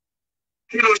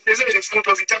 Kí ló ṣe léyìn fún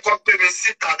tó fi jẹ́kọ̀ọ́ pé mi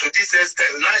síta to this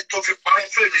extent láì tó fi parí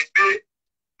fèmí pé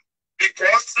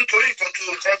because nítorí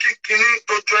nǹkan kíkíní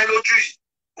tó jọ ẹ́ lójú yìí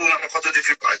òun àwọn kan tó ti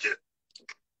fi bàjẹ́.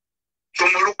 Tó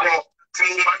mọ orúkọ tí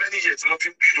mo máa lẹ́nu yẹ̀ tí mo fi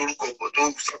bí lórúkọ bọ̀ tó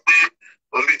sọ pé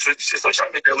òun bí tó ti ṣe social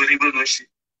media wẹ́rẹ́ gbé ló ń ṣe.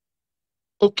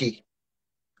 Ok,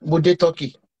 mo dé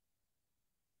Turkey.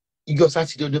 Ìjọ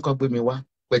Sátidé ọdún kan gbé mi wá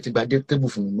pẹ̀tì gbàdé tébù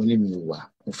fún mi mo ní mi ò wá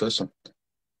mo fẹ́ sùn.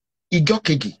 Ìjọ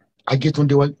kejì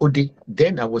Ajétúndé wá ó dé.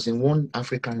 Then I was in one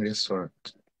African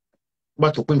restaurant.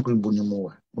 Bá tó pé nǹkan ibo ni mo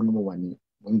wà ní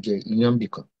oúnjẹ ìyàn bì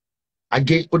kan.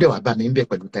 Ajé ó dẹ̀ wá bá mi ń bẹ̀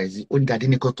pẹ̀lú Taizi. Ó ní dádì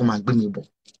ní kó tó máa gbé mi bọ̀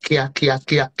kíá.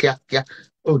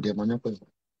 Ó dẹ̀ mọ̀ nípa ẹ̀.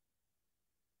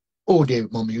 Ó dẹ̀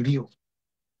mọ̀ mi rí o.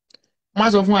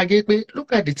 Má sọ fún Ajé pé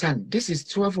look at the time, this is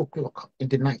 12 o'clock in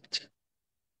the night.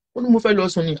 Ó ní mo fẹ́ lọ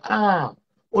sùn ni.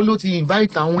 Ó ló ti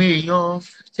invite àwọn èèyàn.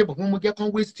 Ṣé bọ̀ fún mo jẹ́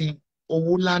kán waste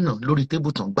owó lánàá lórí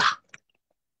tébù tán gbà.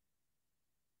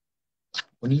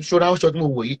 Ó ní ṣọ́ra ọ̀ṣọ́ tí mo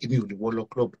wò yìí èmi ò lè wọ lọ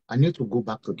club. I need to go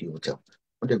back to the hotel.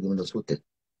 Wọ́n dẹ̀ gbé mi lọ sí hotel.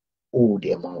 Ó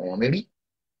dẹ̀ mọ̀ wọ́n mi rí.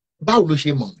 Báwo ló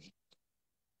ṣe mọ̀ mí?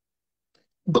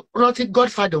 Rántí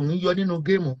Godfather òun yọ nínú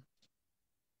géèmù.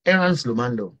 Errands ló máa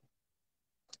ń lọ.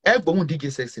 Ẹ gbóhùn DJ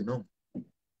Sexy náà.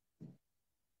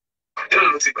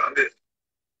 Àdéhùn ló ti gbà ń bẹ̀.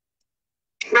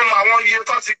 Wọ́n mọ àwọn iye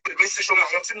tó ti pè mí sí ṣọmọ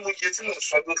àwọn tí mo yẹ tí mo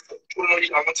sọ ló fẹ́. Wọ́n mọ iye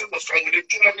àwọn tí mo sọ wọlé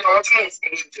tí wọ́n ní àwọn tí mo fún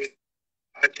lóúnjẹ.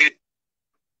 Adé.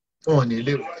 Wọ́n ní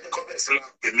ilé. Wọ́n á kọ́ bẹ̀ sí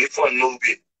máa pè mí fún ọ̀nà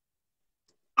òbí.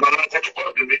 Màmá nǹkan tó kọ́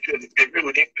ọ̀dọ̀ méjì ò ní pé mi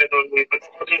ò ní pẹ́ náà ní ìpínlẹ̀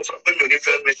kan tí mo sọ pé mi ò ní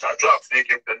fẹ́ mi ṣàdúrà fún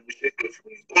ẹ̀kẹ́ pẹ̀lú mi ṣe pé fún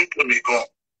mi. Ó ń dùn mí gan.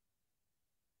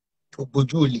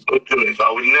 Ògbójú olè. Ó dùn mí, I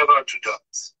will never do that.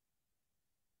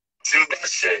 Tí n bá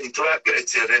ṣe ìtura bẹ̀rẹ̀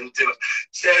tí ẹ̀rẹ́ ń tẹ̀lé.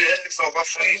 Ṣé ẹ sọ fún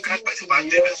fún yín ká pẹ̀lú máa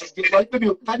dé bẹ́ẹ̀ sọ pé.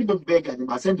 Tani bẹ́ẹ̀ bẹ́ẹ̀ gà ni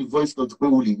màá send the voice note pé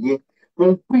o lè yẹ. Mo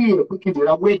ń pè é pé kí n lè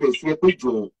ra wẹ́ẹ̀dẹ̀ sí ẹ pé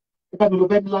jọ̀ọ́ Ẹ bá mi lọ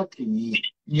bẹ́ẹ̀ láti yìí.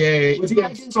 Yeah. Mo ti ká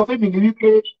ṣe sọ fún mi ní wípé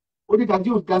onídàájí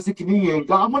ò dá sí kìíní yẹn.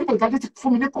 Àwọn onídàájí ti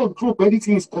fún mi ní control pé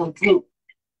anything is control.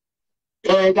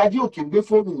 Dájí ò kì í gbé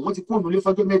fóònù, wọ́n ti fóònù lé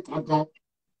fọ́jọ́ mẹ́ta gan.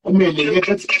 Ọmọ èlé yẹn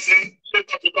tó ti. Ṣé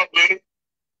tọ́pítọ́ pé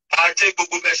ajé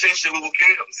gbogbo bẹ́ẹ̀ ṣe ń ṣe gbogbo kí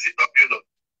nìyàn sí tọ́pí lọ?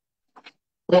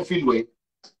 Wọ́n fi lù ẹ́.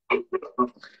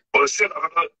 Kò sí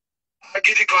ọ̀pọ̀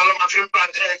agídí kan ló máa fi ń bá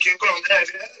kí n kọ́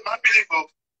má bìlì kò.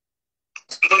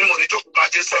 Nítorí mo ní jókòó bá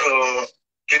jẹ́ sọ̀rọ̀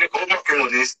kíní kan ó mọ̀ pé mo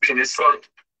ní ní sọ̀rọ̀.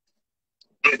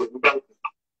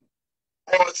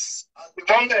 But at the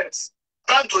moment,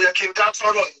 time tó yẹ kí n dá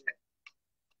sọ̀rọ̀ yẹn.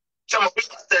 Ṣé mo pé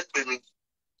pàtẹ́ pè mí?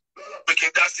 Lọ́nà pé kí n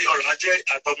dá sí ọ̀rọ̀ ajé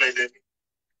àtọ́mọ ilẹ̀ mi.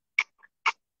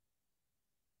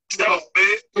 Ṣé mo pé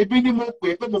Ebi ni mo pè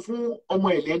é pé mo fún ọmọ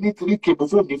ẹ̀lẹ́ ní 3K mo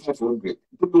fún ní 500.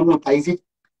 Tó lówó Taizé.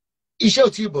 Iṣẹ́ ò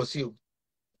tí ì bọ̀ sí o.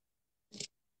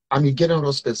 I'm a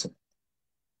generous person.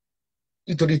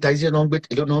 Nítorí Taizé náà ń gbé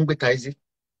èlò náà ń gbé Taizé.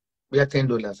 Bóyá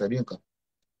 $10 àbí nǹkan.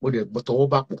 Mo dẹ̀ tọwọ́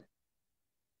bá pọ̀.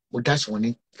 Mo dash wọn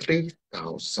ní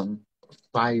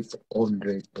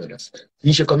 $3,500. Kì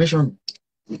í ṣe commission.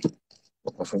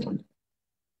 Ọkọ̀ fún wọn.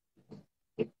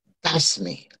 That's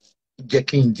me. Jẹ́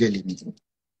kí n jẹ́ lèmi.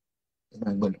 Ẹ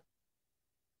máa gbọ́ lọ.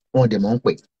 Wọ́n dẹ̀ mọ̀ ń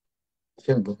pè.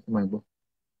 Ṣé ń gbọ́? Ẹ máa gbọ́.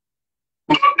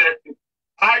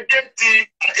 ajé ti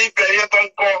ibẹ̀ yẹn tó ń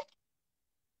kọ́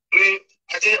ní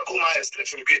ajé yẹn kó máa ẹ̀sìn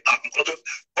fún mi pé àbùkọ́ tó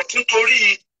ọtún torí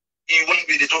ìwà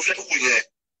ìbèdè tó fẹ́ kù yẹn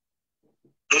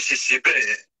ló ṣe ṣe bẹ́ẹ̀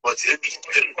yẹn ọtí ebi tó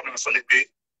fẹ́ kọ́ máa sọ ni pé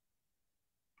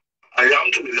àyà ń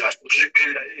tòlè là tó ṣe pé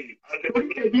ayé yìí.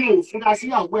 Orílẹ̀-èdè ò fúnra sí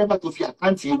àwọn ẹ̀bà tó fi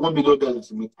àkáǹtì $1 million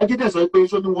sí mi. Ajé tẹ̀ sọ pé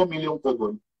ṣó ní $1 million kọ̀bọ̀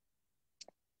ni.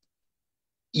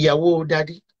 Ìyàwó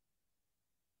dádì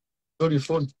lórí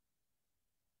fóònù.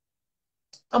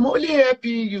 I'm only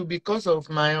helping you because of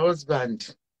my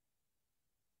husband.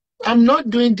 I'm not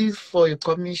doing this for a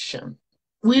commission.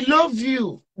 We love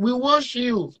you. We watch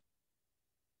you.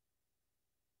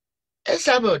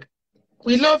 Esabod,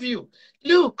 we love you.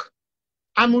 Look,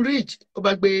 I'm rich.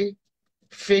 Obagbe,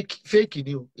 fake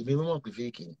ni o. Èmi mọ̀ pé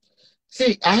fake ni.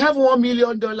 See, I have $1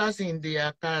 million in the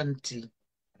account.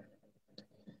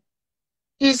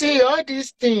 You see, all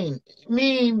this thing,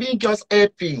 me just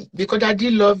happy because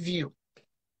Daddy love you.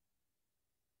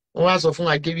 Wọ́n wá sọ fún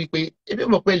Ajé wípé ebi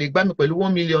mọ̀ pé lè gbá mi pẹ̀lú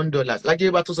 $1 million.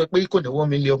 Lájẹ́ bá tó sọ pé kò ní $1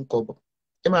 million kọ́bọ̀.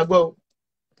 Ẹ máa gbọ́ o.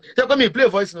 Ṣé pé mi play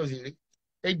voice note rí?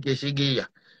 Ẹ jẹ́ ṣe gé yà.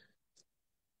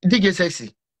 DJ Sexy.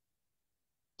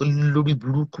 Olórí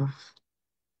burúkú.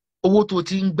 Owó tó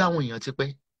ti ń gbá àwọn èèyàn ti pẹ́.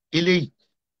 Eléyìí,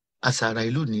 àṣàrà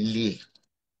ìlú nílé ẹ̀.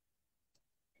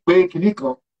 Pé kìíní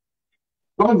kan.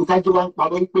 Bọ́ọ̀lù tájọ́ wa ń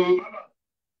parọ́ wípé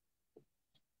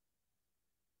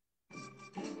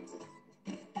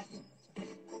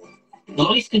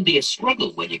life can be a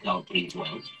struggle when you can't breathe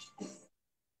well.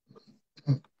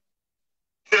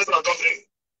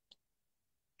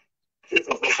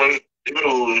 Èmi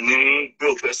ò ní bí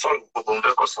o fẹ́ sọ̀rọ̀ gbogbo ń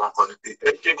fẹ́kọ̀ sọ̀rọ̀ kan ní pé ẹ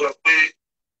jẹ́ gan pé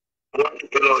wọ́n ti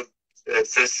gbọ́dọ̀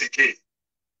fẹ́ sí gé.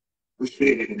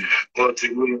 Wọ́n ti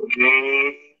mi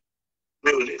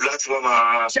ò ní láti wọ́n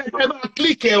máa. Ṣé ẹ máa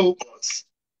click ẹ o?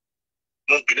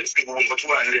 Mo bìrì sí gbogbo nǹkan tó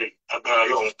wà nílẹ̀ agbára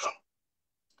lọ́hùn kan.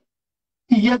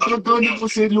 iye dandan ni mo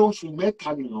ṣe lo oṣù mẹ́ta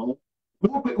nìyàn.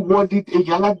 Wọ́n pé wọ́n di èyí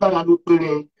alágbára ló pé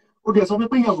rẹ̀. Ó dẹ̀ sọ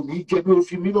pé ìyàwó mi jẹ́ bí o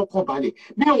fi mí lọ́kàn balẹ̀.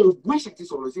 Mi ò gbé ìṣètì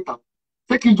sọ̀rọ̀ síta.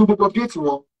 Ṣé kí n ju gbogbo update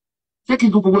wọn? Ṣé kí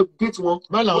n ju gbogbo update wọn?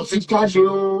 Ó ti jáde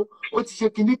o, ó ti ṣe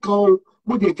kinní kan o.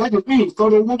 Mo dẹ̀ jáde pé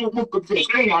ìtọ́rọ owó mo kò tiẹ̀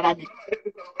sẹ́yìn ara mi.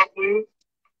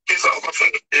 Kí sọ ọkọ fún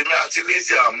èmi àti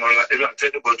Lizzy àmọ́ra, èmi àti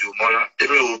anybody ò mọ́ra,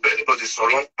 èmi ò bẹ́ anybody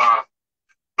sọ̀rọ̀ ń pa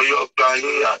bóyá ọgbà ayé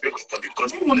àbí kankan bí kan.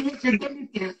 Báwo ni wọ́n ṣe gbé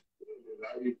nìkẹ́?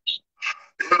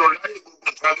 Èmi ò ráyè gbogbo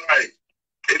nǹkan báyìí.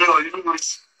 Èmi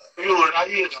ò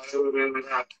ráyè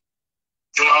ìrànlọ́wọ́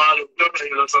tí wọ́n á lọ lọ́dọ̀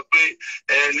yìí lọ sọ pé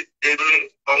èmi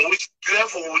ọ̀hún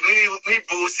lẹ́fù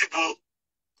níbo síbo.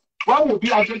 Wọ́n wò bí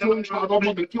ajé tó ń parọ́ ọmọ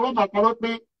mi kí wọ́n máa parọ́ pé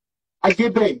ajé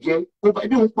bẹ́ẹ̀ jẹ́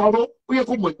ẹbí òun parọ́ ó yẹ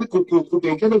kó mọ̀ pé kòkòrò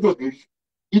bẹ́ẹ̀ jẹ́ lọ́jọ́ mi rí.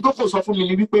 Ìdókò sọ fún mi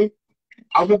ni wípé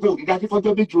àwọn ọmọ òrìṣà tí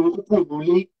fọ́jọ́ méje kókó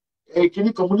ònúlé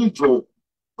kìíní kan mo ní ìjọ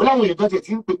ó láwọn èèyàn kan tẹ̀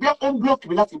tí ń pè bí ó ń blọ́ọ̀kì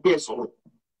mi láti bẹ́ẹ̀ sọ̀rọ̀.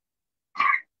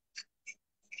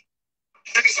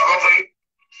 Ṣé kí sọ̀rọ̀ fún yín?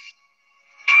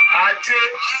 Ajé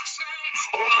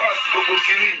ó kà gbogbo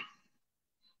kiri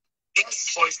just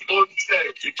for his own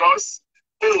sake because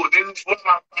ó ò ní wọ́n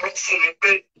máa parọ́ fún mi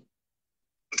pé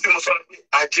tí mo sọ pé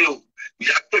ajé o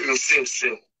ìyá pè mí sí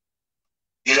ẹsẹ̀ o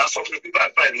ìyá sọ fún mi pé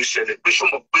bàbá ìlú ṣẹlẹ̀ pé ṣó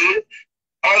mọ̀ pé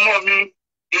ọmọ mi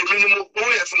èmi ni mo gbówó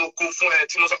yẹn tí mo kó fún ẹ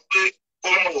tí mo sọ pé kó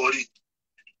má wọrí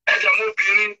ẹ̀jẹ̀ mo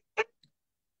obìnrin.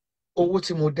 Owó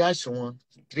tí mo dáṣì wọn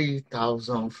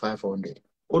 $3,500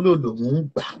 ó lò lòun ń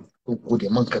gbà kò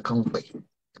dẹ̀ mọ́ nǹkan kan pẹ̀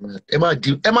ẹ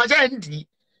máa jẹ́ ń dì í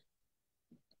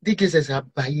DKSS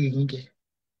àbáyé yín jẹ́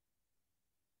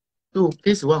tó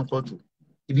kéèsì wà nǹkan tó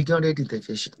ibi kí wọ́n rẹ́dì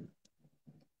tẹ̀fẹ́ ṣe.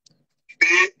 pé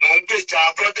mò ń gbèjà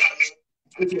brọ́dà mi.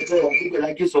 ó ti bẹ̀rẹ̀ nígbà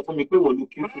lájẹ́ sọ fún mi pé wọ́n ló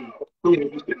kí fún mi.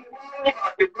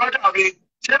 àti brọ́dà mi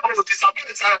ṣé o kò disappoint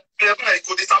ẹ báyìí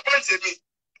kò disappoint mi.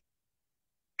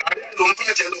 kàrí ẹ̀ ló ń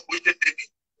bàjẹ́ lọ kó ṣe tèmi.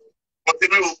 but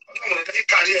èmi ò gbọ́dọ̀ rẹ̀ kí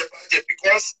kàrí ẹ̀ bàjẹ́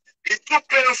because it's too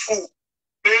painful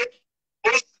pé ó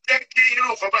jẹ́ kí irú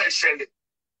nǹkan báyìí ṣẹlẹ̀.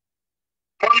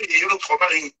 wọ́n ní irú nǹkan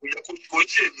báyìí kò yẹ kó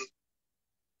ṣe mi.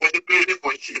 mo ní pé ilé kò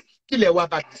ṣe. kí lẹ wá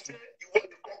bàtà sí. ìwọ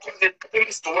ni kọ́kọ́ ní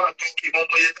police tó wà tó kí wọ́n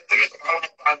mọ iye tẹ́tẹ́lẹ̀ tó máa ń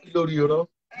pa mí. lórí irọ́.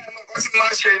 wọ́n sì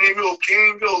máa ṣe ni mi ò kí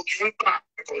ń gbà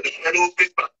ẹ̀kọ́ ìdílé ló gbé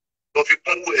gbà lọ fi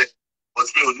kúnwó ẹ̀ but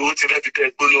mi ò lówó ti rẹ́ fi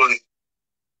tẹ́ gbó lórin.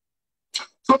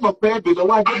 tó mọ̀ pé ẹ̀bẹ̀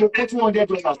lọ́wọ́ ajé mo kó $200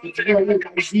 tó ti ní owó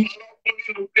ìkàwé sí.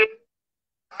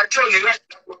 ajé òní láti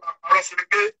dàgbà àpárọ̀ fún mi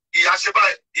pé ìyá ṣe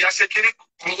báyìí ìyá ṣe kiri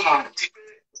kan ti pé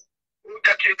ó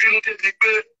jẹ́ kí n bínú débi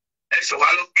pé ẹ̀ṣẹ̀ wa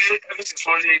ló gbé everything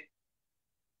sórí.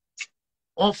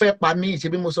 wọ́n fẹ́ pa mí ṣe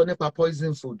bí mo sọ nípa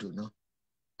poison food náà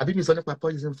àbí mi sọ nípa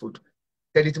poison food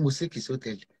tẹ́lẹ̀ tí mo sì kì í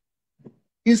sótẹ́lì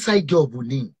inside job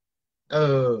ni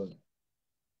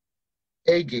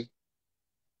ẹ̀gẹ́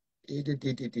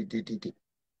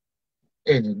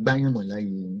ẹni gbáyàn mọ̀ láyé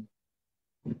yín.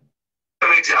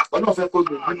 ọlọ́run fẹ́ kó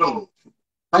lè nínú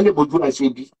láyé bójú àṣẹ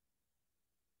bí.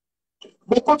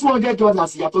 mo kó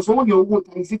 $200 yàtọ̀ sówó ní owó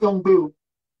tàìsí tó ń gbé o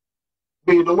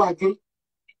béèrè lọ́wọ́ ajé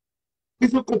bí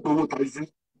sí kò gbowó tàìsí.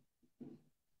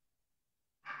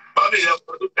 báwo yẹ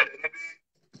kó tó tẹ̀lé níbi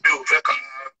mi ò fẹ́ ka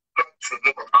lọ́tún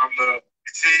mo kàn máa mọ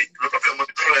tí ìrọ́kọ̀fẹ́ ọmọ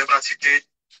tó rẹ̀ bá ti dé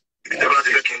ibi tẹ́ bá ti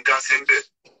fẹ́ kí n dá sí ń bẹ̀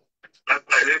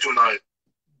lágbà ilé ìtumọ̀ rẹ̀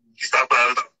ìsàgbà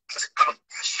ń bà láti ká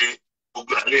ṣe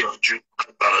gbogbo àlẹ́ ìyànjú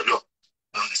agbára náà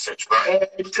láti ṣẹ̀tù báyìí.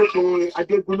 ẹni tó ṣe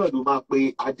adégún náà ló máa pe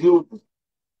adéògùn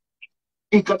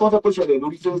nǹkan tó fẹ́ kó ṣẹlẹ̀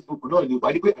lórí Facebook náà ni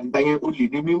wàá rí pé àgbà yẹn ó lè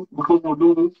ní mí gbogbo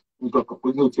olówó nǹkan kan pé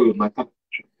ní oṣù ẹ̀ máa kà.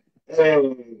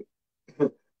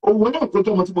 òun náà tó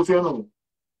jẹ́ ọmọ tí mo fẹ́ràn o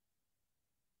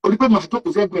orí pé màá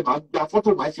jókòó sẹ́gbẹ̀ẹ́ màá gba fọ́tò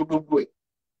màá ṣe gbogbo ẹ̀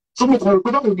tó mo kàn rò pé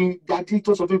báwo ni dadi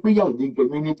tó sọ fún mi pé ìyàwó ní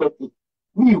gbẹ̀mí ní pẹ́pẹ́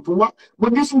ní ìfún wa mo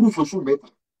ní sùúrù fòṣù mẹ́ta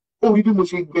ó rí bí mo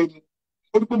ṣe gbẹ ni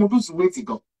ó rí pé mo dùn sí wéètì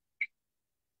gan.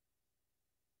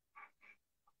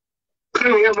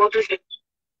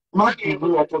 má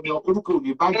dùnú ọkọ mi orúkọ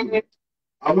òní báyìí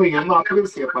àwọn èèyàn máa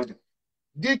pèsè ẹ padà.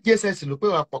 DKSS ló pé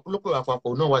wà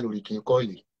papọ̀ náà wà lórí kí n kọ́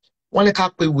ilé wọ́n ní ká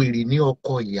pe wèrè ní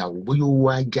ọkọ ìyàwó bóyá ó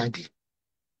wá jáde.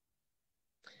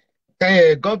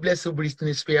 God bless you,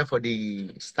 Britney Spears, for the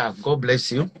staff. God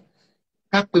bless you.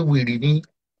 Ká pe wèrè ní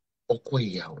ọkọ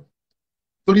ìyàwó.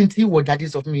 Torí tí ìwọ dáadé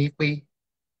sọ fún mi pé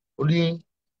ó ní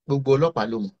gbogbo ọlọ́pàá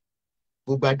ló mọ̀,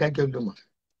 gbogbo adájọ́ ló mọ̀,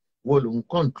 wọ́n ló ń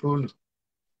kọ́ńtrólù,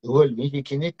 ìwọ ló ń ṣe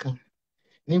kinní kan.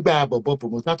 Nígbà bọ̀bọ̀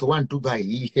promoter tó wà ní Dubai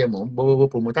yìí iṣẹ́ mọ̀ ń bọ́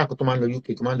promoter tó máa ń lọ UK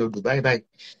tó máa ń lọ Dubai báyìí.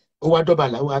 Ó wá dọ́bà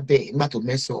láwọ́ abẹ́ nígbà tó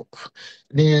mess up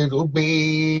ní ó gbé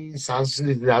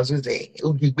Zazuzẹ ó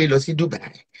gbé lọ sí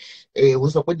Dubai. Ó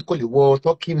sọ pé kò lè wọ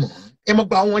Turkey mọ́. Ẹ mọ̀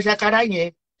gba àwọn ṣàkárá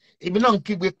yẹn. Èmi náà ń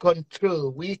kígbe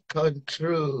control we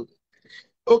control.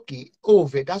 Okay, ó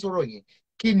fẹ́ dá sọ̀rọ̀ yẹn.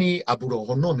 Kí ni àbúrò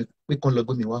ọ̀hún náà mi pé kan lọ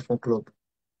gbé mi wá fún club?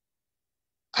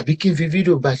 Àbí kí n fi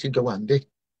fídíò bá ṣe jọ wà ń bẹ̀?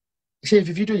 Ṣé n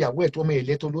fi fídíò ìyàwó ẹ̀ tó ọmọ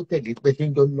ilé tó ló tẹ̀lé pé ṣé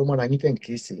ń jọ lọ́mọ́ra yín tẹ̀ ń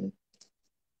kí sí i?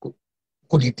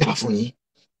 Kò ní dá fún yín.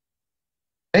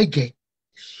 Ẹ̀jẹ̀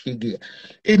ṣègè.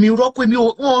 Èmi rọ́pò èmi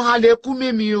wọ́n halẹ̀ kú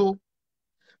mímí o.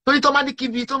 Torí tó bá ní kí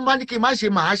n má ṣe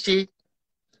màá ṣe.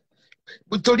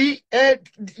 Torí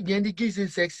yẹn ní kí n ṣe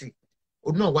sexy.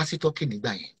 Òun náà wá sí Turkey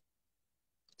nígbà yẹn.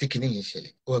 Tí kìíní yẹn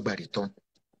ṣẹlẹ̀, ó gbà rí tán.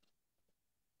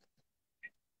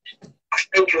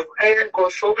 ẹjọ kò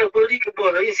sọ pé bórí gbogbo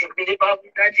ọ̀rọ̀ yìí sì gbé ní bá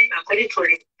dájí àkọlé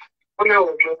ìtòrí wọn náà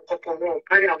wọ ọkọ wọn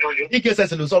kárí àwọn ọ̀rẹ́.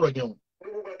 DKSS ló sọ̀rọ̀ yẹn o.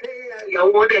 gbogbo àti ìyàwó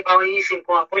wọn dẹ̀ bá wọn yín ṣe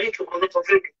nǹkan àkọlé ìtòkọ ló sọ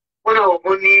fún mi wọn náà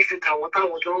wọ́n ní ìfìkà àwọn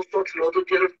táwọn jọ ń sọ̀tù lọ tó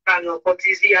jẹ́ láàrin ọkọ tí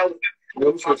síyàwó.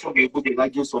 lórí sọ fún mi gbogbo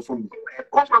ìlàjì sọ fún mi.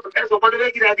 ẹ̀kọ́ máa fẹ́ sọ fọdún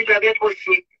méjìlá dídá bí ẹ̀kọ́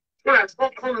ṣe fún àtúntò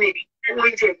fún mi owó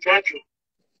ìjẹ jáde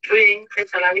lórí ẹ̀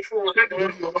ṣàlàyé fún wọn láti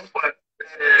wọ́n lọ́wọ́.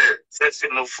 ṣẹ́sì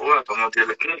mo fún àtọmọdé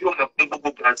rẹ̀ kí ló mọ̀ pé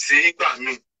gbogbo àti ìgbà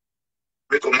mi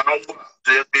pé kò máa ń wà tó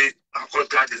yẹ pé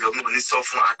akọ́jáde lọ́mọ ní sọ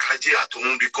fún akájí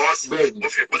àtòun because mo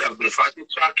fi kó dàgbé fàájì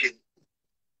tíráàkì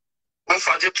wọ́n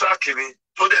fàájì tíráàkì ni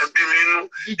tó dẹ̀ ń bí mi nínú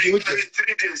ìgbàlẹ̀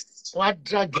 3 days. wọ́n á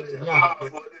dàgbé ní àwọn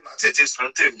ọmọdé máa tètè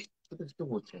sùn tèmi.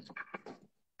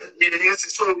 èèyàn ti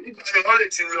sọ nígbà tí wọ́n lè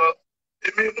ti lọ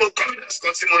èmi mo confidence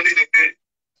kan tí mo ní ni pé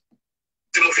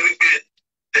tí mo fi ní pé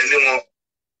tẹ̀lé wọn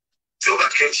tí ó bá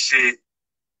kí n ṣe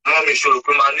wọ́n mi ṣòro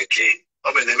pé máa ní kí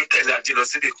ọmọ ẹ̀lẹ́mí tẹ̀lé àjí lọ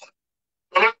síbì kan.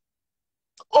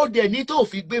 Ó dẹ̀ ní tó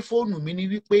fi gbé fóònù mi ni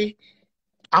wípé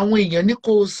àwọn èèyàn ní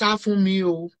kó sá fún mi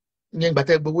o ìyẹn ìgbà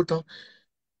tẹ́ gbowó tán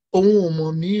òun ò mọ̀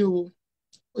mí o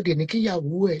ó dẹ̀ ní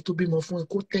kíyàwó ẹ̀ tó bímọ fún ẹ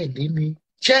kó tẹ̀lé mi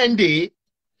ṣẹ́ǹdé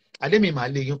àdémi màá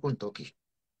lé yín pọ̀ǹtọ́kì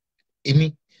èmi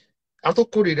àwọn tó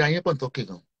kórìíra yín pọ̀ǹtọ́kì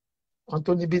gan àwọn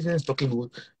tó ní business tọ́kì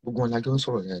gbogbo wọn lájọ ń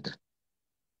sọ̀rọ̀ dáadáa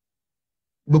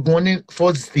gbogbo wọn ní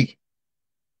first day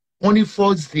wọ́n ní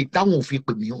first day táwọn ò fi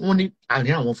pè mí wọ́n ní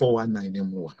àárín àwọn 419 ni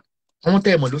mo wà àwọn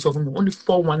tẹ́ ẹ̀ mọ̀ ló sọ fún mi wọ́n ní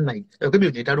 419 ẹ̀ pé mi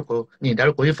ò ní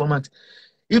ìdárúkọ yín format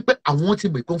wípé àwọn ti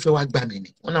mọ̀ pé ń fẹ́ wá gbà mí ni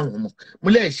wọ́n náà wọ́n mọ̀ mo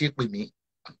lẹ́ẹ̀ ṣe pè mí.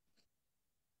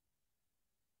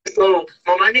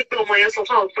 màmá ní pé ọmọ yẹn sọ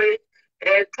fún àwọn pé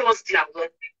trust àwọn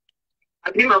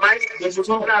àbí màmá yẹn mo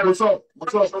sọ. mo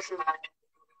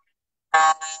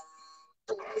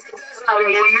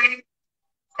ní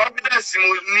confidence mo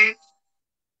ní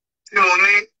tí mo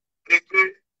ní ni pé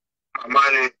màmá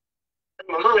ni.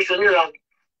 màmá mi sọ níra.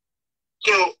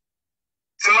 so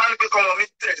tí wọ́n á ní pé kọ́mọ mi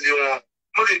tẹ̀lé wọn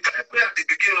mo lè ká pé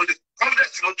àdìgbì kí mo lè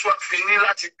confidence mo tún wá fi ní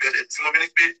láti bẹ̀rẹ̀ tí mo fi ní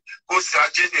pé kó ṣe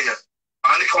ajé nìyẹn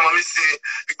àwọn ní kọ́mọ mi ṣe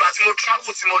ìgbà tí mo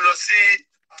travel tí mo lọ sí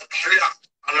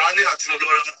àlàálẹ̀ àti mo lọ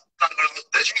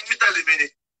tẹ̀sí mi tẹ̀lé mi ni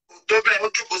tó bẹ́ẹ̀ ó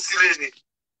jókòó sílé ni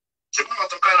ṣùgbọ́n àwọn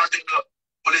tó ká láti lọ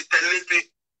mo lè tẹ̀lé mi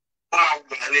ó máa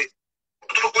gbà ní ó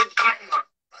tó kó dáhùn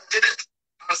àjẹdẹ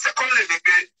and secondly ni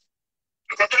pé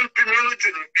nǹkan tó ń bí mi lójú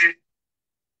ni pé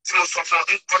tí mo sọ fún ọ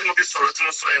nǹkan tí mo fi sọ̀rọ̀ tí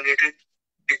mo sọ yẹn ni pé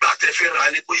ìgbà tẹ fẹ́ ra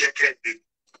ilé ó yẹ kẹ́ ẹ gbé.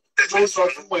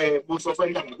 mo sọ fún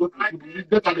ẹ yàrá lókè ibi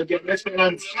bẹ́ẹ̀ ká lọ jẹ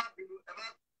restaurant.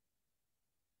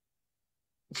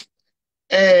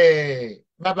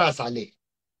 bàbá àṣàlẹ̀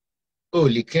ó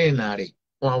lè kẹ́hìnà rẹ̀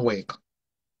wọ́n á wọ ẹ̀kan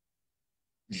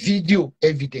video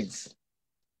evidence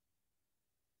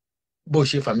bó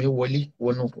ṣe fàmí wọlé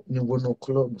wọnú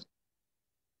club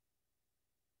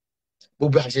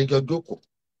gbogbo àṣejọ jókòó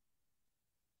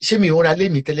ṣé mi ò ra lé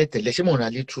mi tẹ́lẹ̀tẹ́lẹ̀ ṣé mo ra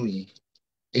lé true yìí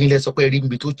èyí lẹ sọ pé rí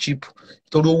mi tó cheap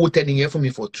torí owó tẹ́ni yẹn fún mi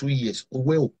for 2 years owó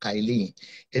ẹ̀ ò ka ilé yẹn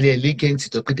ẹlẹ́ ẹlẹ́gẹ́ǹtì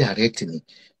tó pé direct ni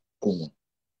kò wọ́n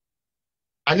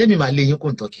alẹ́ mi máa lé yín kò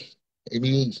ń tọ́kì èmi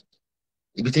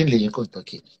ibi tí ń lé yín kò ń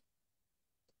tọ́kì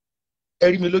ẹ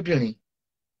rí mi lóbìnrin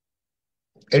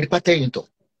ẹ rí pátẹ́yìn tọ̀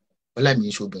ọlá mi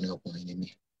ń ṣe obìnrin ọkùnrin ni mí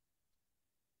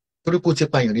torí kó ti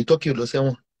pààyàn rí tọ́kì lọ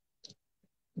sẹ́wọ̀n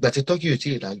ìgbà tí tọ́kì ò tí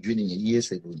ì rájú nìyẹn yí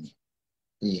ẹsẹ̀ lónìí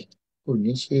kò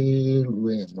ní ṣe é lu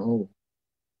ẹ̀ mọ́ o.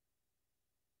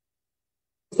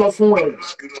 sọ fún ẹ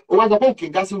o wá sọ pé òkè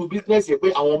dá sínú bísíǹsì pé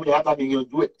àwọn ọmọ ìyá bá mi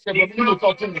yanjú ẹ. ìyẹn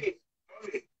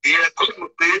kọ́ ló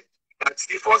pé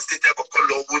àti first date ẹ kọ́kọ́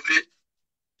lọ wọlé.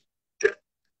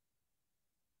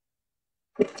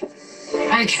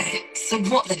 Okay, so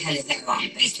what the hell is that one,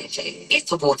 basically?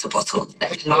 It's a water bottle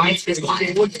that lies with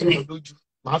life.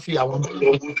 Màá fi àwọn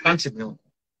káǹtì mi hàn.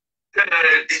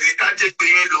 Ìdí tájé gbé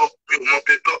yín lọ mi ò mọ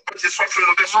bẹ́ẹ̀ tó ó ti sọ fún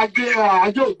mi bẹ́ẹ̀ sọ.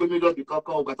 Ajé ò gbé mi lọ bì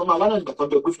kankan ọgbà tó máa wá náà nígbà tó ń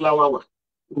bẹ gbé fúláwà wà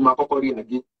ó máa kọ́kọ́ rí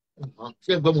ajé.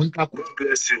 Ṣé ẹgbẹ́ mo ń takò?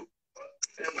 Bless you.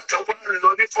 Ẹ̀mọ̀tá wọ́n lọ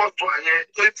ní fọ́ọ̀tù àyẹn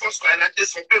lórí fọ́ọ̀tù àyẹn láti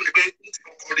sọ pé mi pé ní ti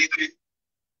kọ́kọ́ rí lé.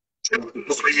 Ṣé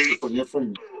mo sọ yẹ yìí? Kò yẹ fún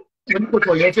mi.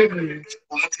 Kò yẹ fún mi.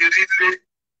 Òun ti rí lé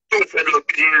tó ń fẹ́ lọ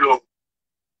bí yín lọ.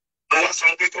 Mo wá sọ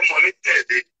pé kọ́mọ mi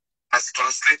tẹ̀lé as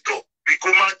translator bí kó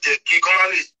má jẹ́ kí kọ́ má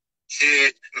lè ṣe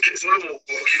nǹkan ìṣòro mọ̀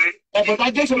kọ́ kí. Ẹ̀bùn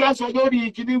ajé lásán lórí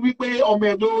kíní wípé ọmọ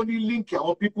ẹ̀ ló ní líǹkì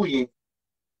àwọn pípù yẹn.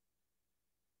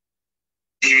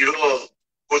 Ìrọ̀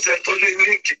kò sẹ́ tó ní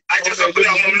líǹkì. Ajé sọ pé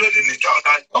àwọn ló ní líǹkì àwọn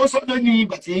táyì. Ó sọ pé ní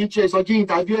ìgbà tí ń ṣe sọjí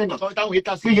ìtàbí ẹ̀nà. Táwọn yìí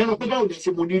ta sí. Ìyẹn ló pé báwo lè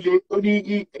ṣe mo nílé ó ní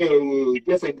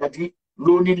jẹ́sẹ̀ ìdájí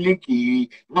ló ní líǹkì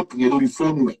áàpù yẹn lórí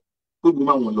fóònù ẹ̀ tó gbé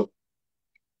máa wọn lọ.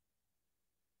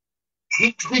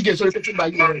 Níjẹ̀ sọ pé tí bá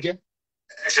yí ọ̀rọ̀ jẹ́.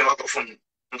 Ẹ ṣe wá kọ fún mi.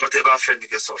 Nǹkan tẹ́ bá fẹ́ mi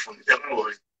kẹ́ sọ fún mi. Ẹ má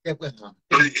wọrí. Ọ̀rọ̀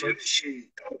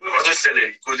tó ṣẹlẹ̀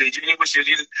kò lè yé yín bó ṣe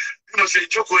rí. Bí mo ṣe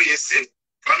jókòó yẹn sè,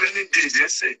 family days yẹn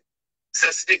sè,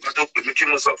 sẹ́sì ní ìgbà tó pè mí kí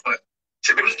mo sọ fún ẹ.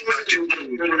 Ṣé bí mo ti máa jẹ́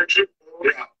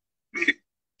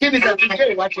kí ni tàbí kí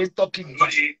ìwà ṣe tọ́kì ní?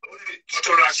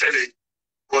 Ọjọ́ ra ṣẹlẹ̀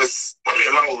was wọ́n mi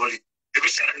máa wọrí. Ebi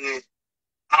ṣáà ni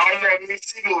àwọn ọmọ mi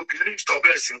tí mo believe tó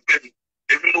bẹ̀rẹ̀ sí ń pè mí.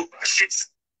 Èmi mo gba shit.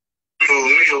 Mi ò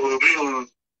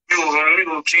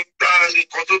kí ń gbá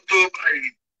nǹkan tó tó báyìí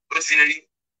ló ti rí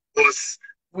was.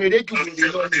 Wèrè ju wèrè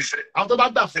lọ ni àwọn tó bá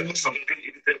gbà fún mi.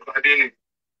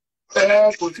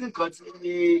 Kò sí nǹkan tí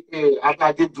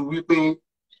adájọ́ ju wípé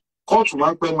kóòtù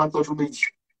máa ń pẹ́ máa ń tọ́jú méjì.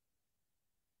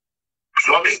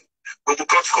 Mọ́mí, gbogbo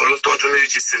kóòtù kan ló ń tọ́jú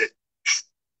méjì sílẹ̀.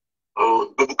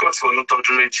 Gbogbo kóòtù kan ló ń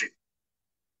tọ́jú méjì.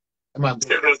 Ṣé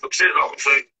ìlọ́kùn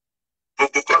fún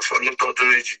gbogbo kóòtù kan ló ń tọ́jú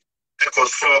méjì? Ẹ kò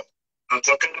sọ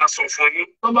nǹkan tó máa sọ fún yín.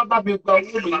 Tó bá bá mi gba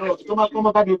owó mi náà, tó bá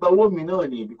bá mi gba owó mi náà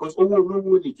ni because owó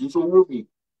olówó ni kì í ṣe owó mi.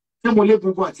 Ṣé mo lé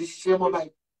gungun àti ṣiṣẹ́ mọ́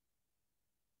báyìí?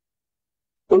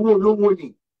 Owó olówó ni.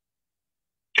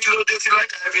 Kí ló dé tí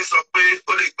láìka ẹ fi sọ pé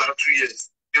ó lè gba 2 years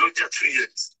kí ló jẹ́ 2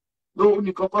 years. ló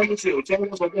ní kankan ló ṣe òjẹ́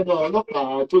wọ́n sọ bẹ́ẹ̀ náà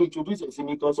ọlọ́pàá tó introduce sí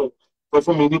mi tó sọ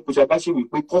fún mi ní kùsàbáṣìwì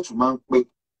pé kóòtù máa ń pé.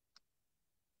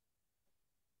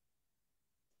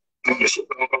 mo fi ṣe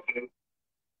pé ọkọ fún mi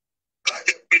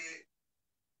lájẹ pé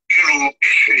irú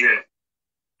iṣu yẹn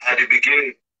at the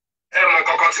beginning ẹ mọ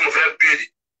kọ́kọ́ tí mo fẹ́ béèrè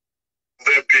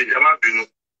ẹ má bínú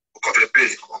mo kàn fẹ́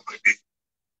béèrè kọ́ pé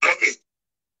mọ́mì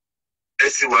ẹ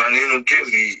sì wà nínú géèmù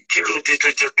yìí kí ló dé tó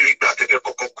jẹ́ pé ìgbà tẹ́fẹ́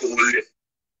kọ́kọ́ kó o lẹ̀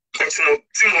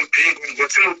tí mo bí gbọ̀ngàn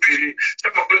tí mo bí ṣe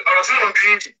mọ̀ pé ọ̀rọ̀ tí mo bí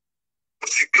yìí mo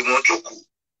ti pè wọ́n jókòó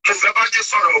mo fẹ́ bá jẹ́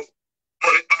sọ̀rọ̀ mo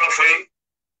ní pàrọ̀ fún yín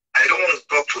I don't want to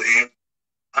talk to him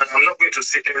and I'm not going to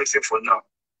say anything for now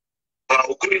but I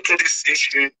will go into this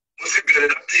issue mo sì bẹ̀rẹ̀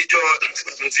láti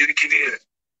bàtà ti rí kíní yẹn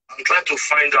I'm trying to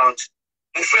find out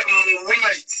mo fẹ́ mú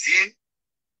wíwáì tí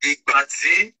ìgbà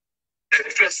tí ẹ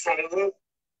fẹ́ sanwó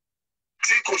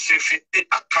tí kò ṣe fi dé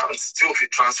account tí o fi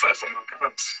transfer from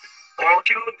account or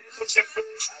kí ló dé ló ṣe pé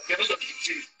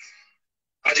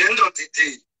at the end of the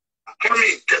day mọ́mí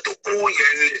ìtẹ́ tó kówó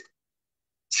yẹn lẹ̀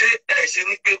ṣé ẹ ṣe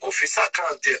ní pé kó fi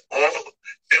sákàǹtì ọ̀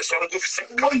ẹ sọ kó fi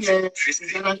sákàǹtì fi sí.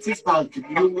 guarantees bank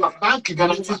mi ló wà báńkì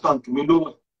guarantees bank mi ló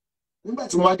wà nígbà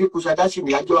tí mo wá dé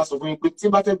kùsàbáṣìwì àjọ wa sọ fún mi pé tí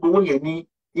n bá fẹ́ gbowó yẹn ní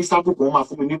Esabod kan máa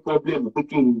fún mi ní pọ́blẹ́mù pé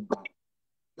kí n gbà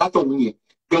látọ̀hún yẹn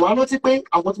gbẹ̀wá rántí pé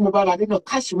àwọn tí mo bá ra nínú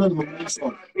káàṣì náà ni mo ní sọ.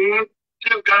 ṣé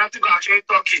guarantee bank ṣe ń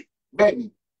tọ́kì. bẹ́ẹ̀ni.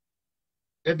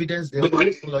 evidence dey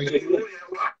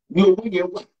ní owó yẹn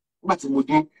wà nígbà tí mo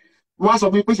dé wọ́n á sọ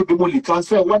fún mi pé ṣe pé mo lè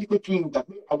transfer wá ní pé kí n gbà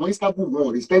pé àwọn Esabod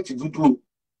wọn respect dúdú o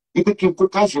ní pé kí n kó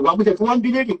káàṣì wá mo jẹ́ kí wọ́n bí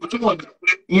léèrè pé kí wọ́n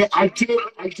ìyẹn ajé.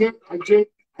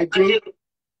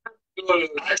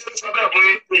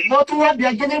 mo tún wá bí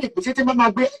ajé léèrè pé ṣé tí wọ́n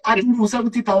máa gbé adúrú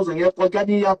 70,000 yẹn kọjá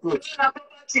ní airport.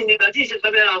 Nígbà tí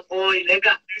ìṣèjọba ẹ̀rọ kan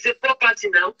ìlẹ́gà ṣe property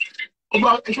náà. ọba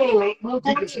ẹgbẹ́ wọn tó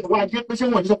gbèsè wá jẹ́ pé ṣé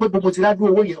wọ́n ní sọ pé gbogbo ti ládùú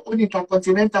owó yẹn ó ní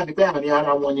intercontinental ní pé àárín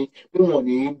ara wọn ni pé wọ́n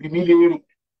ní bí mí léèrè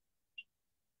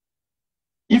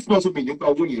if not so mi nípa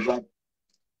owó yẹn wá.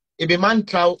 èmi máa ń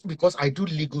tra because I do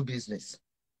legal business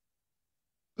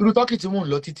irú tọ́kì tí mò ń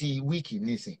lọ títí wíìkì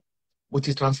nísìn mo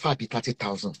ti transfer bí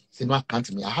 30,000 sínú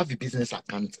àkáǹtì mi I have a business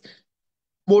account.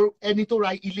 Mo ẹni tó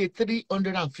ra ilé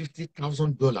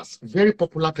 $350,000 very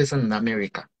popular person in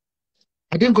America.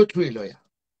 I didn't go through a lawyer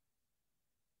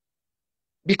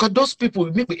because those people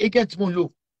make the agent mo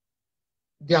low.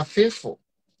 They are faithful.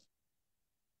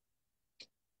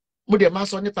 Mo dẹ̀ máa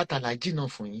sọ nípa tàlàjì náà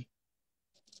fún yín.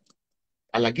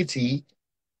 Àlàjì tí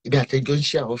ibi àtẹjọ́ ń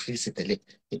ṣe àwọn ọ́fíìsì tẹ́lẹ̀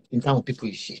in táwọn people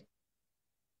yìí ṣe.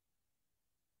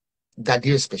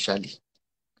 Daddy especially.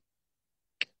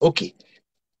 Okay.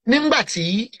 Nígbà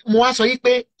tí mo wá sọ yí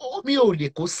pé mi ò lè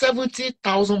kó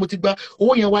 70,000 mo ti gba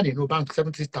owó yẹn wà nínú bank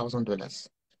 $70,000.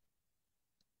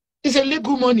 It's a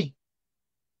legal money.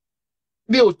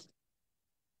 Mi ò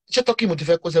ṣé tọ́kì mo ti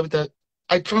fẹ́ kó 70,000.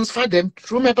 I transfer them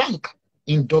through my bank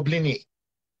in Dublin here.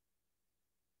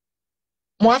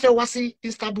 Mo wá fẹ́ wá sí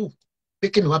Esabod pé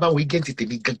kí mi wá báwọn agent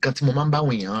tèmi gangan tí mo máa ń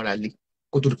báwọn èèyàn ra lé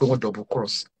kó tó di pé wọ́n double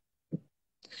cross.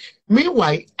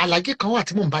 Meanwhile, àlàjì kan wà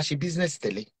tí mò ń bá ṣe business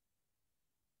tẹ́lẹ̀.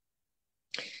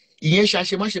 Ìyẹn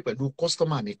ṣàṣemáṣe pẹ̀lú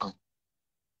customer mi kan.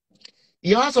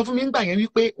 Ìyẹn wá sọ fún mi nígbà yẹn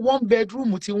wípé 1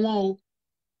 bedroom tí wọ́n o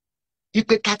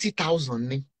wípé 30,000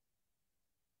 ni.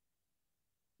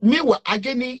 Meanwhile,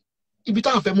 ajé ní ibi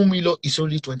táwọn fẹ́ mú mi lọ is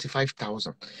only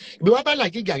 25,000. Ìbí wá bá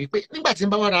làjì jà wípé nígbà tí n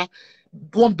bá wá ra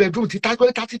 1 bedroom tí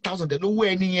 30,000 dẹ̀ lówó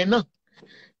ẹni yẹn náà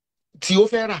tí ó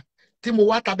fẹ́ rà tí mo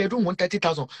wá ta bedroom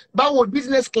 30,000. Báwo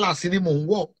business class ni mò ń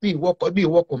wọ̀ bí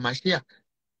ìwọ commercial.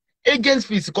 Agent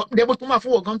fees kọ́ dẹ́gbẹ́ tó máa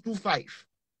fún ọ̀gán 25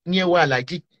 ní ẹwà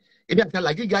àlàjì. Ebi àti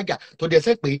àlàjì gàgà tó dẹ̀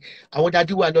sẹ́ pé àwọn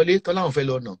dádì wa lọlé tó láwọn fẹ́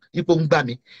lọ nà ipò ń gbà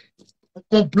mí.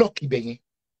 Wọ́n block ibẹ̀ yẹn.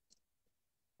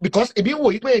 Because ebi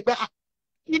wò yí pé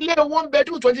ilé 1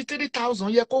 bedroom 23,000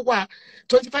 yẹ kó wà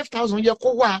 25,000 yẹ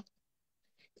kó wà.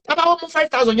 Tábà wọ́n mú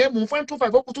 5,000 yẹn mú fún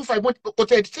 25 ó kú 25 kò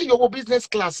tẹ̀ sí ìyówó business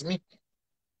class mi.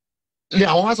 Lè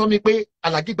àwọn wá sọ mi pé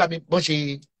àlàjì gbà mí bọ́n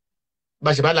ṣe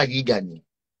bá àlàjì gà ni.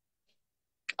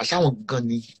 Àṣàwọn gan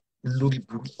ni lórí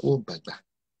burúkú ògbàgbà.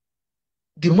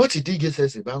 The more ti DJ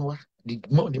Sexy bá ń wá,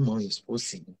 the more exposed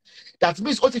sí. That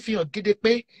means ó ti fi hàn gédé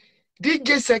pé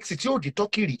DJ Sexy tí ó di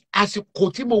tọ́kìrì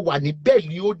àsìkò tí mo wà níbẹ̀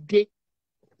ni ó dé.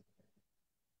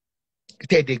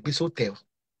 Tẹ̀dẹ̀ gbé sótẹ̀ o.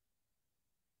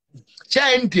 Ṣé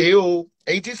ẹ̀ ń dé o?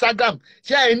 Ẹ̀yin tí Instagram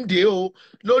ṣé ẹ̀ ń dé o?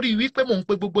 Lórí wípé mò ń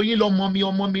pe gbogbo yín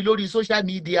ọmọ mi lórí social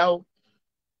media o.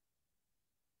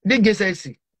 DJ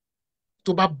Sexy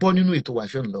tó bá bọ́ nínú ètò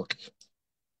wàṣẹ ńlọkì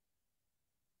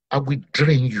I will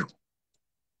drain you.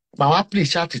 Màá wá play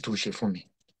ṣáàtì tó ṣe fún mi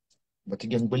mo ti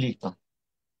gẹ́nu gbélé ìtàn.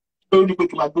 ó ní pé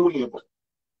kí n máa gbówó yẹn bọ̀.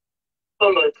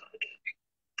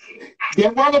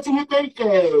 Then wọ́n rántí wípé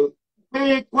pé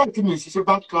wọ́n ti mi ṣiṣẹ́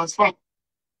bank transfer.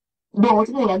 Gbọ́ àwọn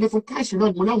tí mo rà ní fún káàṣì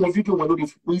náà mo láwọn fídíò wọn lórí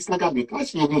Instagram mi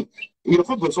káàṣì yẹn ni èèyàn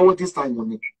kò gbọ̀ sọ́wọ́ this time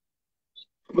ni.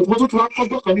 Mo tún wá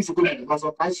kọ́jọ́ kan ní ìsìnkú mi máa sọ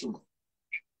káàṣì mọ́.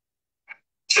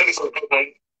 Ṣé mi sọ pé wọ́n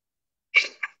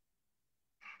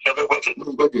ẹgbẹ́ gbọ́dọ̀?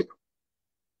 Mo gbọ́dọ̀.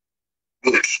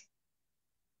 Good.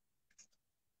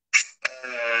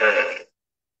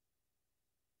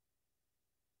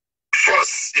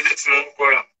 First, ilé tí wọ́n kọ́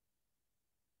ra.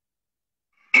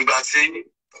 Ìgbà tí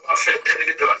wọ́n fẹ́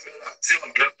tẹ́lẹ̀ tó bá fẹ́ rà tí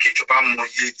wọ́n gbé kí ìjọba mọ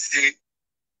iye tí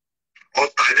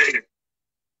ọ̀tá lẹ́yìn.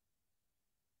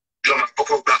 Ìjọba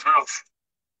kọ́kọ́ gba half.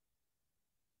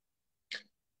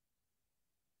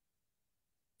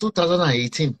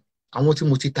 2018, àwọn tí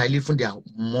mo ti ta ilé fún they are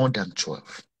more than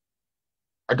 12.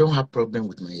 I don't have problem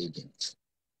with my agents.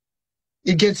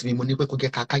 Agents mi mo ní pé kó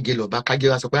jẹ́ kájẹ́ lọ bá kájẹ́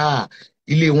wá sọ pé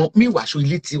ilé wọn mi wàásù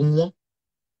ilé tí wọ́n.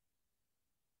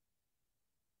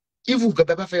 Even if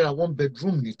bá fẹ́ ra 1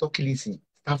 bedroom ní Turkey leasing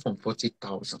start from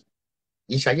 40,000.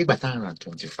 Kì í ṣe ayé ìgbà tá à ń ra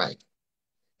 25.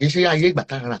 Kì í ṣe ayé ìgbà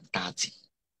tá à ń ra 30.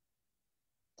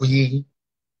 Kò yé yín.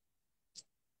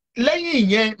 Lẹ́yìn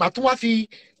ìyẹn màá tún wá fi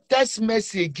text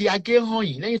message agé hàn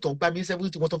yín lẹ́yìn tó ń gbá mi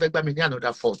 70 wọ́n tó fẹ́ gbá mi ní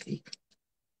another 40.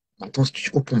 Màá tún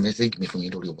open message mi fún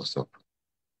yín lórí WhatsApp.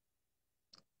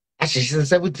 Àṣìṣe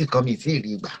 70 kan mi tí ì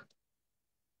rí gbà.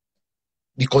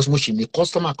 Because mo ṣì ní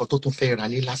customer kan tó tún fẹ́ ra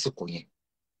lé lásìkò yẹn.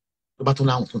 Tó bá tún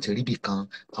láwọn tún ti rí bì kan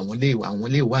àwọn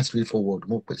ilé wá straight forward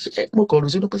mo kọ̀ rò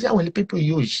sínú pé sí àwọn ilé people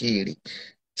yóò ṣe èrè.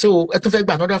 So ẹ tún fẹ́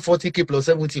gba another 40k plus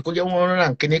 70 kó jẹ́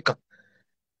 100 kíní kan.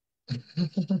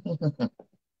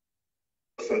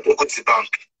 Tó kò ti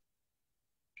bank.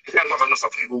 Ṣé ẹ máa fẹ́ lọ sọ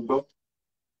fún gbogbo?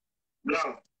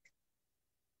 Now.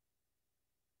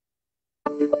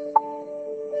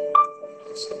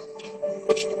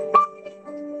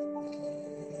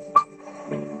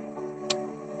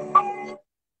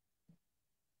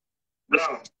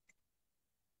 Now,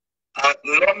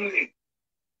 normally,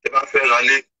 if I feel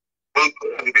rally, I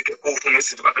will be careful for me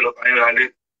if I feel like rally.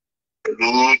 Pẹ̀lú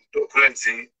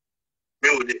dọ́kúmẹ̀ntì mi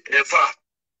ò lè ever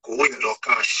kówó yẹn lọ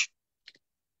cash.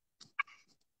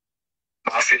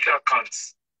 Màá fi ṣe account.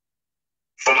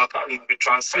 From account mi be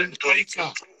transfer nítorí kí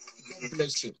n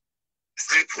prove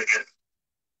sleep yẹn.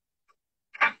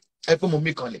 Ẹ pé mo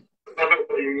mí kan lè.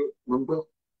 Mo gbọ́.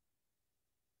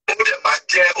 Ó dẹ̀ máa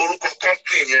jẹ́ orúkọ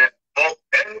company yẹn or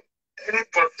any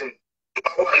person tó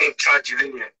bá wà ní charge ilé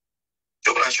yẹn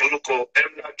tó bá ṣe orúkọ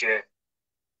MNAC yẹn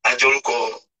àjọ orúkọ.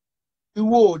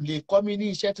 Ìwọ ò lè kọ́ mi ní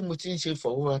iṣẹ́ tí mo ti ń ṣe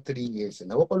for over 3 years.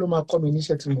 Ìnáwó kọ́ ló máa kọ́ mi ní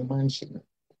iṣẹ́ tí mo máa ń ṣe.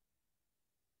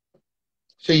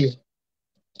 Ṣé yẹ?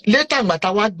 Létà ìgbà tá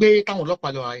a wá gbé táwọn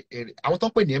ọlọ́pàá lọ àwọn tó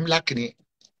ń pè ní MNAC ni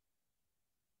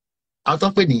àwọn tó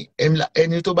ń pè ní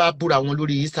ẹni tó bá búra wọn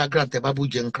lórí Instagram tẹ bá bú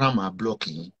jẹun kran máa block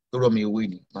yín tó rọ mi ewé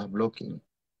ni máa block yín.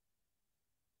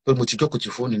 Pé mo ti jókòó ti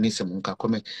fóònù ní ìsìn mò ń ka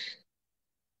comment.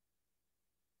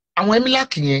 Àwọn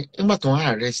MNAC yẹn nígbà tó ń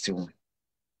arrest wọn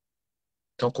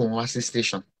tó kó wọn wá sí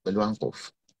station pẹ̀lú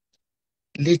handcuff.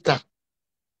 Later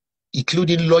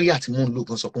including lawyer tí mò ń lò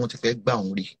kan sọ pé wọ́n ti fẹ́ gbà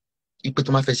òun rí ipe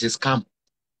tó máa fẹ́ ṣe scam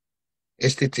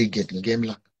estate agent ní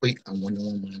Gemla pé àwọn ni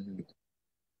wọ́n máa ń lò.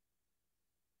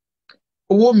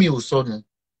 Owó mi ò sọnù.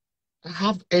 I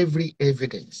have every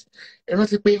evidence. Ẹ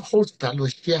rántí pé host ta lọ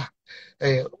share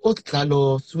host ta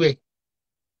lọ swear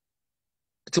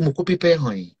tí mo kó pépè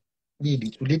hàn yín ní ìlú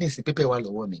tó lé ní sí pépè wà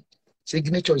lọ́wọ́ mi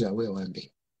signature ìyàwó ẹ̀ wà ń bẹ̀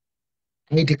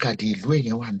ID card ìlú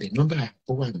ẹ̀yẹn wà ń bẹ̀ nọ́mbà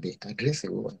ó wà ń bẹ̀ àdírẹ́sì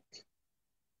ó wà ń bẹ̀.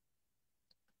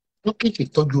 Wọ́n kéèké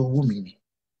tọ́jú owó mi ni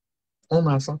wọ́n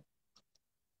máa san.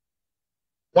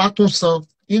 Wọ́n á tún san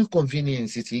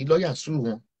inconvenience tí lọ́ọ̀yà sùn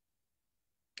wọn.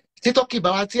 Títọ́kì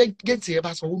bá wa tí géètì ẹ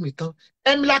bá sanwó mi tán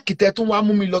MNAC tẹ tún wá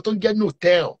mú mi lọ tó ń jẹ́ ní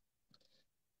hòtẹ́ẹ̀lì.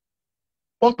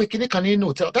 Wọ́n pe kíní kan ní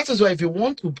hòtẹ́ẹ̀lì. That is why if you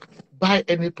want to buy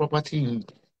any property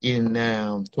in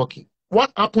Turkey,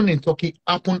 what happened in Turkey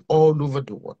happened all over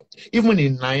the world. Even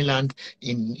in Ireland,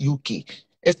 in UK,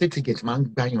 estate agent máa ń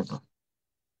gbáyàn náà.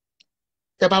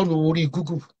 Tẹ́ bá lo orí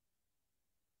Google,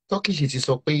 Turkey ṣì ti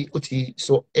sọ pé ó ti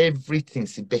sọ everything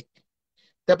síbẹ̀.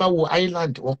 Tẹ́ bá wo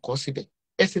Ireland, wọ́n kọ síbẹ̀.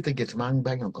 Estate agent máa ń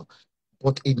gbáyàn gan.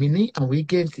 But èmi ní àwọn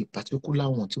agent particular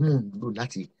wọn tí mò ń lò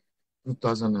láti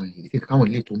 2008 káwọn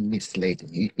ilé tó misled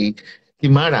ní pé kí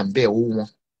n má rà ń bẹ́ẹ̀ ó wọn.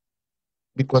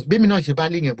 Because bẹ́ẹ̀ mi náà ṣe bá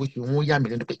léyìn bó ṣe wọ́n yà mí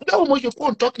lẹ́nu pé báwo mo ṣe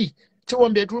kó n Turkey tí 1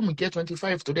 bedroom jẹ́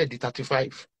 25 tó dẹ̀ di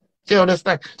 35. Ṣé you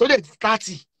understand? Tó dẹ̀ di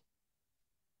 30.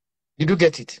 Did you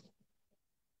get it?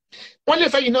 Wọ́n lè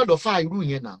fẹ́ yín náà lọ́fà irú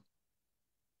yẹn náà.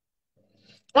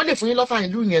 Wọ́n lè fún yín lọ́fà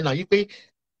irú yẹn náà yí pé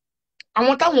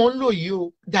àwọn táwọn ń lò yìí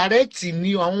o direct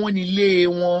ni àwọn nílé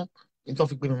wọn nítorí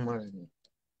fi pé mi mọ́ra ni.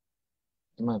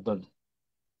 Ẹ máa gbọ́ lọ.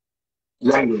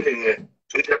 láìpẹ́ yẹn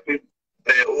tó jẹ́ pé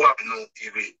ó wà nínú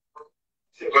ìwé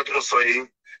ṣé nǹkan tó ń sọ yìí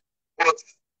but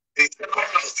the second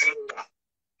house ti ń gbà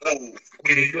mo ò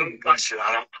gbé nígbà ṣe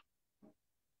rárá.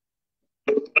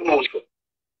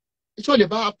 Ṣé o lè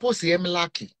bá pósì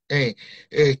emlaki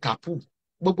tapu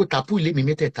gbogbo tapu ilé mi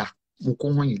mẹ́tẹ̀ẹ̀ta mo kó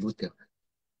wọ́n yìí ló tẹ̀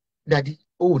dadi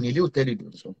o ò ní ilé òtẹ́ẹ̀lì ló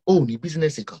ń sọ o ò ní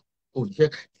bísínẹ́sì kan o ò ní fẹ́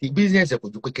ti bísínẹ́sì kò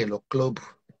ju pé kẹ́ lọ kílọ̀bù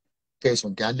kẹ́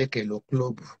sùn dálẹ́ kẹ́ lọ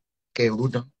kílọ̀bù kẹ́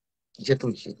ródán iṣẹ́ tó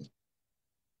ń ṣe ni.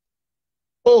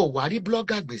 o ò wá rí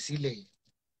blọ́gà gbé sílẹ̀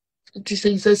ti ṣe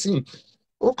iṣẹ́ sí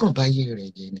ó kàn bá yé rẹ̀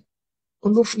jẹ́ ni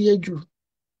olófúyẹ́ jù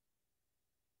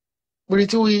orí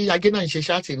tí ajé náà ń ṣe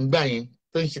ṣáàtì ń gbà yẹn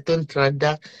tó ń ṣe tó ń tra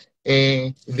dá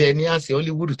venias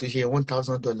Hollywood tó ṣe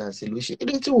 $1,000 ló ṣe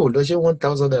ilé tí wò lọ ṣe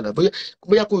 $1,000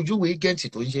 bóyá kó ojú ìwé agent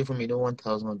tó ń ṣe fún mi ní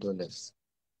 $1,000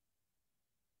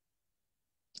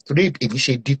 torí èmi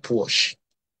ṣe deep wash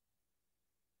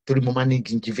torí mo máa ní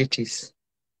gingivitis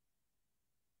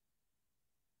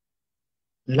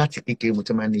láti kékeré mo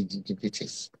ti máa ní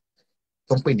gingivitis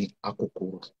tó ń pè ní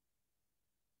akòkòrò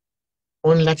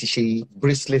wọ́n ní láti ṣe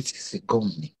bracelet sí gum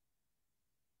ni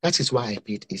that is why I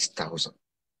paid $8,000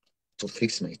 to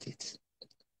fix my teeth.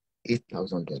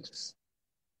 $8,000.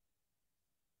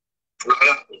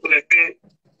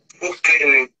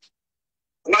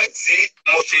 Why tí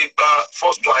mo ṣe gba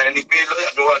first one ẹni pé lọ́yà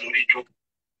ló wà lórí ìjọ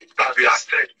tàbí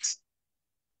accept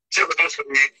ṣé kò tó sọ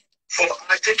yìí fọ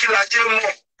ajé kí lajé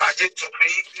mọ̀ ajé tó fi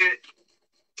yín pé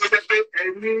tó jẹ́ pé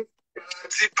ẹni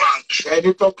guarantee bank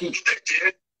ẹni tọ́kì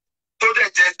tó dẹ̀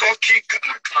jẹ́ tọ́kì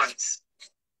account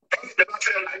ẹ bá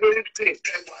fẹ́ ra lórí tí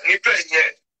ẹ wà níbẹ̀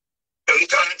yẹn pẹ̀lú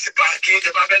guarantee bank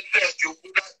ẹ bá fẹ́ tẹ̀sí owó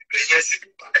láti bẹ̀ yẹn sí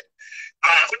bíbá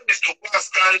I only to go and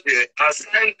stand there and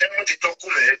sign down the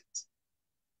document.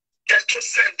 Get to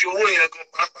send the owó yẹn gan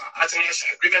pàápàá àti wọn ṣe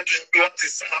agreement to be want to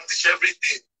sign to share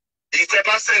everything. Ìtẹ́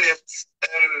bá sẹ́ni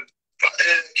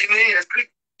kíní yẹn click.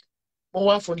 Mo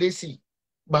wá fún lésì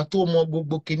gbà tó mọ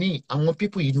gbogbo kínní àwọn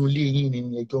pípù inú ilé yín ni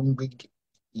ẹjọ́ ń gbé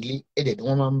ilé ẹ̀dẹ̀ ni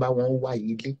wọ́n máa ń bá wọn wá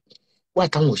ilé wá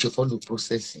táwọn ò ṣe follow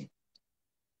processing.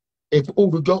 Ó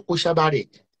rojọ́ ó ṣábà rẹ̀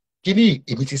kíní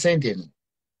èmi ti send ẹ̀ nù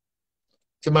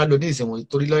tí máa lọ ní ìsìnwó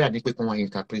torí lọ́ọ̀yà ní pé kí wọ́n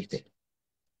interpret ẹ̀.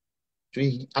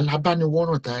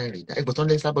 Alábániwọ́ràn tá a rè dá ẹgbẹ́ tó ń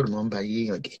lé sábọ̀dù máa ń ba ayé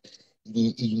èèyàn jẹ́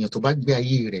ìyẹn tó bá gbé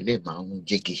ayé rẹ̀ lẹ́ẹ̀ máa ń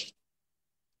jẹ́gẹ̀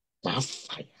máa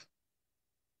fàyà.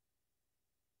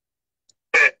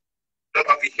 Bẹ́ẹ̀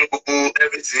lọ́ba fi ṣe gbogbo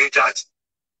everything charge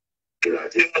kí ló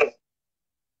dé mọ̀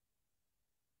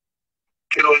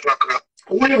kí ló ń bá ká.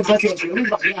 owó yẹn bá ti ọ̀sẹ̀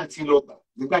nígbà yẹn àti lọ gbà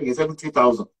nígbà yẹn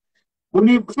 70,000 ó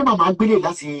ní ṣé màmá gbélé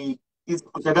láti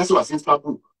ìṣẹ̀dásí wà sí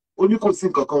Istanbul ó ní kò sí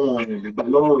nǹkan kan wọn lè gbà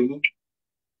lọ́wọ́ yín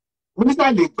mínísítà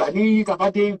lè gbà ní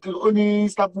tabadé ó ní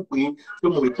Istanbul pé pé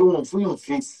mo rè pé wọn fún yàn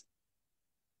fèsì.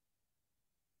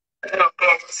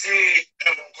 ẹnìkan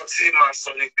tí màá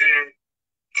sọ ni pé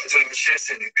ọjọ́ mi ṣe é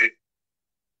sì ni pé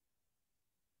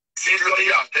tí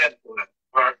lọ́ọ̀yà bẹ́ẹ̀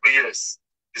wá pé yes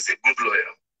is a good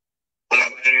lawyer ó máa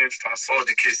bá yín fast forward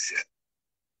the case yẹn.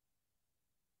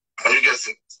 Are you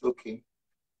guessing? Okay.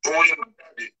 Owó yẹn máa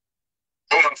jáde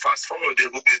ó máa fast forward the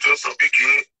gbogbo ètò sọ pé kí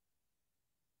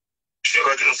ṣé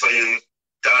ọjọ́ sọ yẹn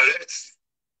direct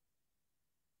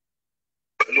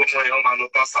pẹ̀lú ọmọ yẹn wọ́n máa lọ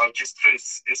bá Saudi straight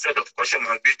instead of kọ́ṣẹ́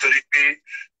máa gbé torí pé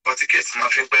bọ́tíkẹ́tì máa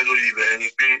fi pẹ́ lórí ibẹ̀ ni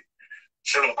pé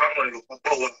ṣé wọn kọ́ àwọn èrò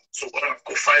púpọ̀ wà tó wọ́n máa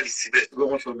kó fáìlì síbẹ̀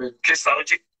kí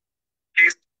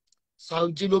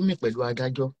Saudi ló mì pẹ̀lú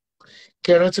adájọ́ kí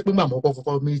ẹ rántí pé màmá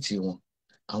kọ́kọ́ méjì wọn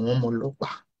àwọn ọmọ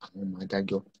ọlọ́pàá àwọn ọmọ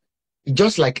adájọ́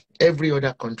just like every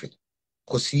other country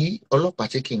kò sí ọlọ́pàá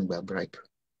tí kì í gba bribe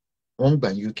wọ́n ń gbà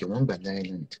UK wọ́n ń gbà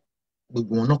Ireland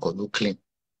gbogbo wọn náà kọ́ ló claim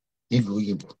nílùú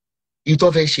òyìnbó ìtọ́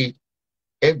fẹ́ ṣe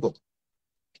ẹgbọ̀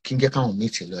kí n jẹ́ káwọn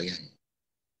méjì lọ́ọ̀yà yẹn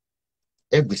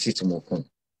ẹgbẹ́ sì tí mo fún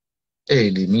ẹ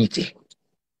lè ní ìtẹ̀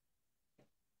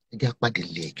ẹ jẹ́ apàdé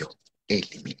ilé ẹjọ́ ẹ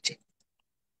lè ní ìtẹ̀.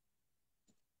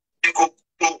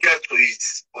 kó get to it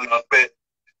ọmọ pẹ́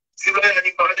tí lọ́ọ̀yà ní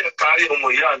bá dẹ̀ kárí ọmọ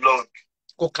ìyá lọ́ọ̀n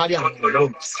kó kárí àwọn ọmọ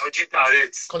lọ́ọ̀n Saudi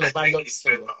direct kọ́ lọ bá lọ́ọ̀n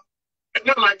sọ̀rọ̀. ẹ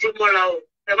má máa jẹ́ mọ́ra o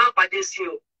ẹ má pàdé sí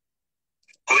o.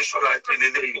 kò ń ṣọ́ra ìpínlẹ̀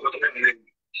lẹ́yìn ọdún lẹ́yìn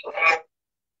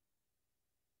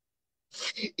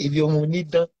èmi ọmọ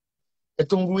onídán ẹ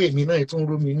tó ń rú èmi náà ẹ tó ń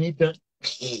rú mi nídán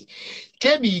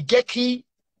kébì jẹ́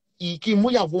kí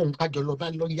múyàwó òun kájọ lọ bá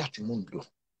lọ́ọ̀yà tí mò ń lò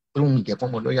pé òun jẹ́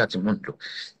fọ́mọ lọ́ọ̀yà tí mò ń lò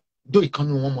dó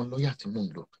ìkànnì wọn mọ lọ́ọ̀yà tí mò ń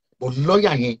lò bọ̀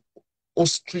lọ́ọ̀yà yẹn ó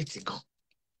street gan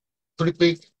torí pé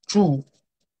true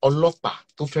ọlọ́pàá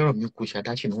tó fẹ́ràn mi kò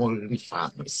ṣàdáṣe ni wọ́n rí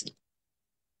fàánù sí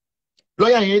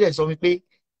lọ́ọ̀yà yẹn dẹ̀ sọ wípé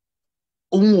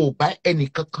òun ò bá ẹnì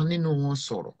kankan nínú wọn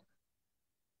sọ̀rọ̀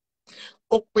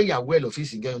ó pé ìyàwó ẹ̀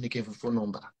lọ́fíìsì gẹ́gẹ́ ní kí n fún phone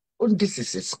number ó ní this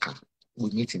is a scam we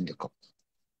meet in the court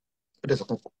ó dẹ̀ sọ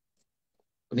fún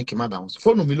ó ní kí n má bá wọn sọ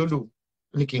fóònù mi ló lò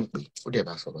ó ní kí n pè ó dẹ̀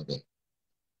bá sọ̀rọ̀ bẹ́ẹ̀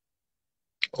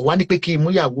ó wá ní pé kí n mú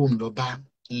ìyàwó òun lọ bá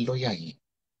lọ́ọ̀yà yẹn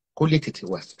kó lè tètè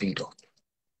wá speed up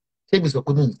ṣé mi sọ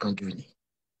pé mò ń kanjú ni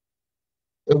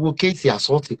ẹ wo kéèsì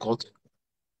assault court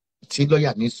tí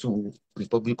lọ́ọ̀yà ní sùn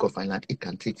Republic of Ireland it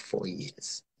can take 4 years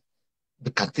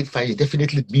it can take 5 years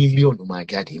definitely mílíọ̀nù máa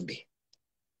jáde ń bẹ̀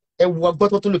ẹ wo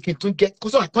agbọ́tọ́ tó lò kí n tún jẹ́ kó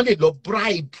sọ̀rọ̀ kán lè lọ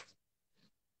bribe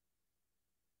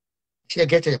ṣé ẹ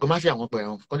gẹ́tẹ̀ kó má fi àwọn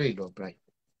pẹ̀rọ kán lè lọ bribe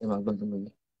ẹ máa gbọ́n tó lóye.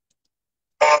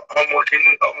 ọmọ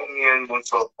kìíní ọmọ mi ẹni mo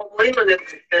sọ. ọmọ yìí ló lè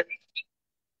fi fẹ́.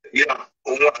 yà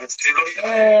òun àti lọ́yà.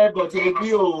 bọ̀tí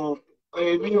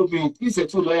èmi ò mi kí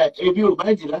ìṣètò lọ́yà èmi ò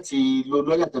máìdì láti lo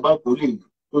lọ́yà tẹ́bá kó lè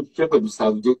tó jẹ́ pẹ̀lú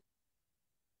sàrúdé.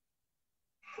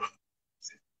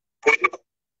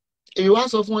 èyí wá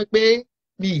sọ fún ẹ pé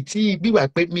mi ì tí gbígbà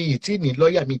pé mi ì tí ní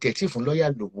lọ́yà mi tẹ̀ tí fún lọ́yà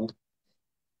lówó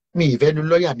mi ì fẹ́ lu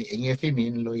lọ́yà mi ẹ̀yin ẹ fẹ́ mi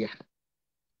ń lọ́yà.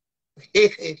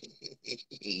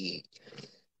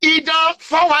 ìdán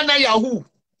 419 yahoo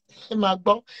ẹ máa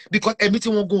gbọ́ because ẹ̀mí tí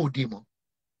wọ́n gún òde mọ́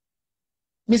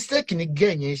mistake ni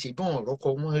gẹ́ yẹn ṣe bí wọ́n rọ́kọ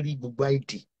wọ́n rí gbogbo id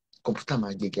kọ̀ǹpútà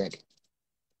máa gbé jáde.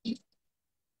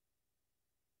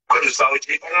 pẹ̀lú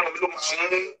sàwọ́jì ọmọ mi ló máa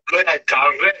ń lọ́yà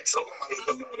direct ọkọ̀ máa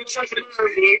lọ lọ́wọ́.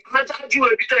 adájú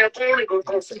ẹbí tó yẹ kó rìn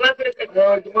gangan.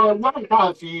 wọ́n náà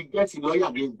fi gẹ́ẹ̀tì lọ́yà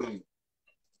mi gbà yìí.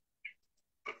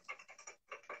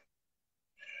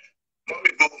 wọ́n mi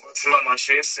gbogbo nǹkan tí wọ́n máa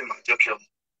ṣe é sì máa jẹ́ kí ọ.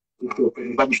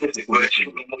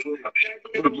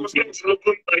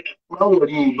 báwo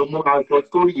ni ìgbọ́mọ aṣọ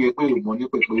tó rí ẹ pé ìmọ̀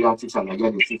nípa ìpínlẹ̀ àti ṣàlàyé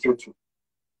rẹ̀ sí tẹ̀tù.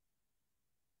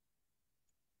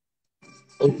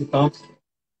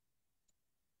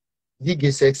 Gígé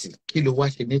sexy kí ló wá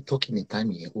ṣe ní tọ́kì ní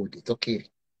táìmì yẹn òde tọ́kì rẹ̀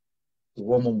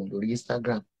ìwọ ọmọ mọ̀ lórí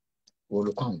Instagram ìwọ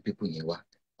ló kọ́ àwọn pípù yẹn wá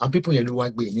àwọn pípù yẹn ló wá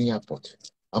gbé ní airport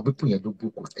àwọn pípù yẹn ló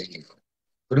gbókò tẹ́lẹ̀ fún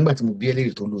torí nígbà tí mo bí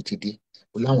ẹlẹ́rìí tó lò ti dé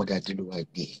ó láwọn dáadé ló wá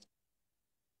gbé e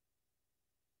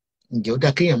ǹjẹ́ ó dá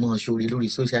kéèyàn máa ṣoore lórí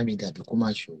social media àbí kó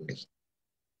máa ṣoore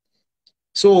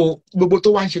so gbogbo tó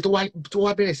wá ń ṣe tó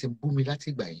wá bẹ̀rẹ̀ sí bú mi láti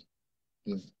ìgbà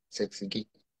yẹn sexy gay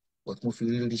but mo fi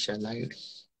rírí ṣaláì rí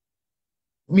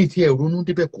mi ti ẹ̀ ronú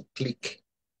débẹ̀ kò click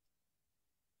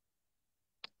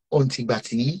ọ̀ǹtìgbà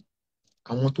tí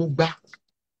àwọn tó gbá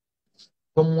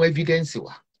wọ́n mú evidence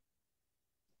wá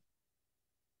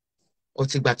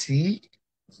ọ̀ǹtìgbà tí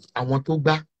àwọn tó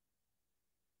gbá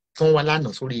tó ń wá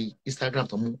lánàá sórí Instagram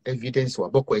tó mú evidence wá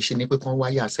bọ́kọ̀ ẹ̀ ṣe ni pé kán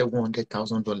wáyà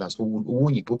 $700,000 owó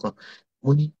òyìnbó kan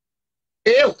mo ní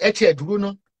ẹ tiẹ̀ dúró ná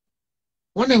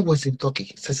when I was in Turkey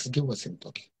Sesige was in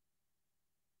Turkey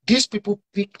these people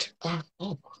picked her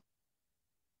up.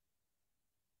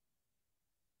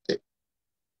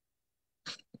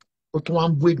 ó tún wá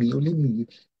ń bú èmi ó lé mi yìí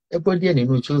ẹ gbọ́ díẹ̀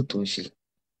nínú tí ó tó ń ṣe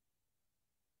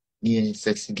ní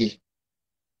Sesige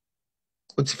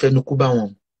ó ti fẹnu kú bá wọn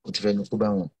ó ti fẹnu kú bá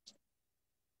wọn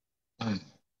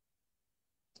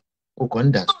ó kàn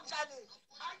ń dà.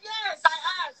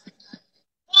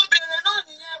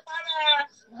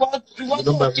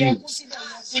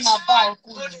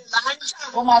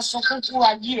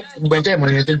 Gbẹ̀ntẹ́ ìmọ̀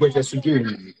yẹn tó gbẹ̀ṣẹ̀ sí jù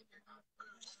èyí.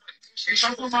 Ṣé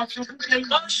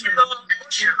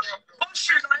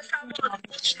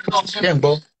ń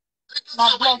gbọ́?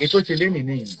 Ètò ìṣẹ̀lẹ̀ mi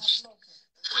nìyí.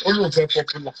 Ó lóun fẹ́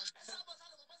pọ́pùlà.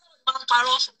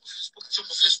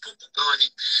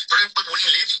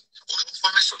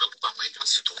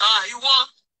 Ìwọ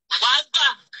wàá gbà.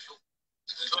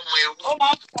 Ó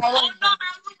máa ń parọ́ ìgbà.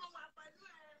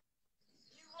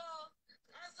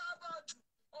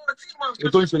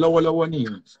 Ètò ń ṣe lọ́wọ́lọ́wọ́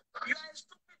nìyẹn.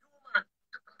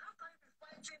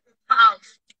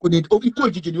 Kò ní ikú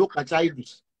òjijì ni ó pa Cháìdì.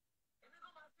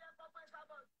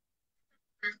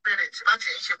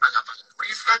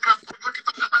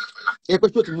 Ẹ pé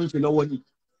tí ó ti mú ń ṣe lọ́wọ́ ni.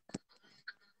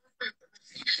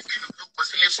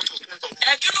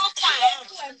 Ẹ kí ló kọ ẹ̀?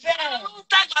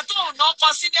 Tàgbà tó ń lọ́kọ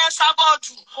sílé Esabod.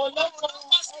 Olóko.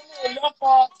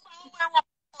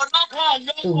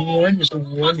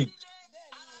 Òun ni.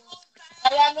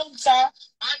 Ara ló ń ta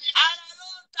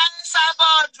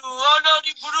Esabod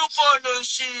olórí burúkú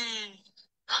olóṣì.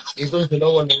 Ètò ń ṣe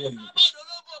lọ́wọ́ ni.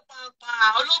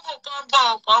 Olóko kan bọ̀.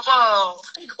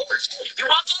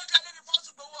 Ìwọ tó ń jalè ní fọ́ọ̀tù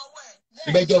gbowó ọwọ́ ẹ̀.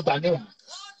 Ìgbẹ́jọ́ gbà náà.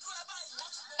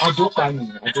 Àjọpá ni.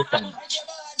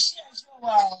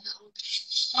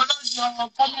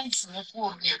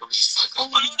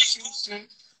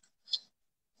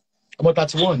 Ọmọ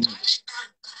 31 ni.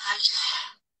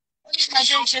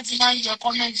 Ṣé ti máa ń yẹ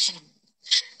kọ́mẹ́ǹtì?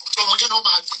 ọmọdé náà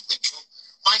máa gbègbè jù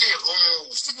máa yẹ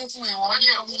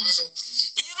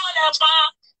Irọ́ lẹ pa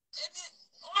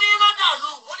orí irọ́ dàrú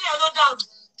orí ẹ̀ ló dàrú.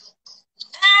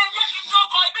 Jẹ́ kí n tó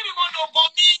kọ ibi mi mo lò bọ̀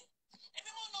mí.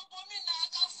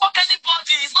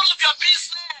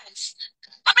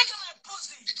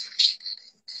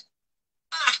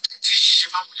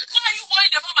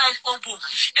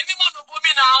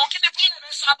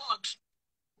 Esabod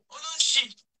olóṣì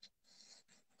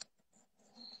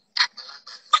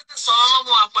pẹ́ẹ́tẹ́ sọ̀rọ̀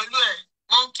ọlọ́mọ wà pẹ̀lú ẹ̀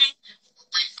mọ́ńkì.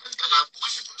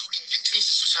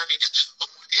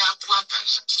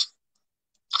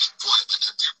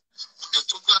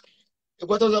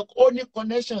 ìgbà tó sọ ó ní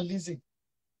connection Lizzy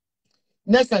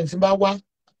next time tí n bá wá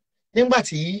nígbà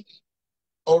tí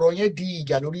ọ̀rọ̀ yẹn di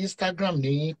ìjà lórí Instagram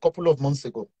ní couple of months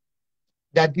ago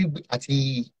dadi àti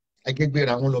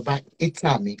agbègbèrè àwọn lọ bá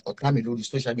étà mi ọ̀tá mi lórí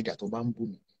social media tó bá ń bù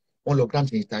mí wọ́n lọ grant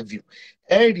interview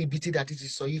ẹ rí ibi tí dadi ti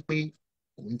sọ yìí pé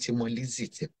òun ti mọ Lizzy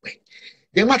ti pẹ́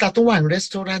nígbà tó wà ní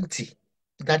rẹ́sítọ́ráǹtì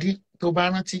dadi tó bá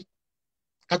rántí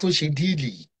ká tó ṣe díìlì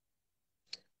yìí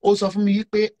ó sọ fún mi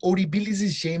wípé orí bí Lizzy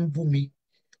ṣe ń bú mi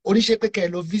oníṣẹ́ pé kẹ́ ẹ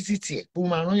lọ fíṣítì ẹ̀ bó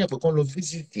máa rán yàn pé kán lọ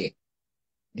fíṣítì ẹ̀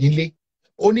nílé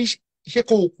oníṣẹ́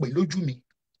kó o pè lójú mi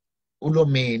ó lọ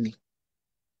mẹ́ẹ̀ni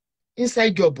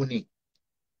inside job ni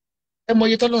ẹ mọ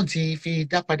iye tọ́lọ̀ ti fi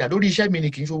dá padà lórí iṣẹ́ mi ni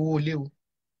kì í ṣe owó ilé o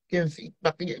kí n fi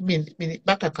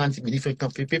bákà kan mi ní fi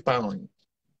kan fi pépà hàn yín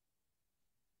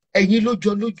ẹ̀yin ló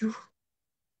jọ lójú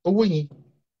owó yẹn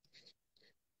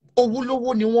owó lówó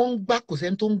ni wọ́n ń gbá kò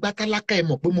sẹ́ni tó ń gbá tálákà ẹ̀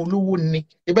mọ̀ pé mo lówó ni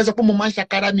ìbá sọ pé mo máa ń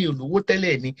ṣàkárá mi ò lówó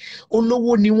tẹ́lẹ̀ ni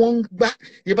olówó ni wọ́n ń gbá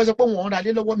ìbá sọ pé wọ́n ń ra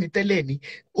lé lọ́wọ́ mi tẹ́lẹ̀ ni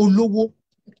olówó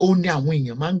ó ní àwọn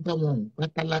èèyàn máa ń gbá wọn ò gbá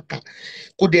tálákà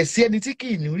kò dẹ̀ sí ẹni tí kì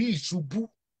í rí ìṣubú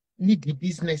nídìí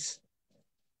business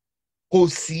kò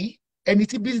sí ẹni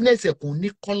tí business ẹ̀ kò ní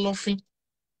kọ́lọ́fín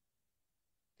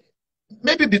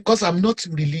maybe because I'm not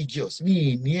religious mi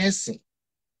ì ní ẹ̀sìn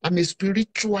I'm a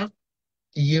spiritual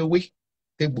ìyẹwé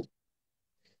tẹ́gbò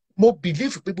mo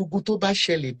believe pé gbogbo tó bá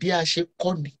ṣẹlẹ̀ bí a ṣe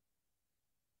kọ́ ni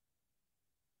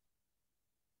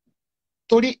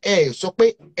torí ẹ sọ pé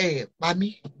ẹ pa mí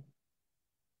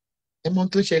ẹ mọ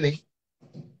tó ṣẹlẹ̀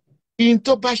ihun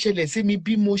tó bá ṣẹlẹ̀ sí mi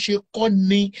bí mo ṣe kọ́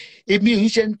ni èmi ò ń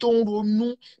ṣe tó ń ronú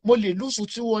mo lè lùsù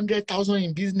 200,000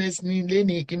 in business ní ilé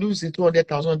ní ìkíní lùsù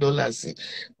 $200,000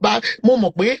 bá mo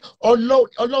mọ̀ pé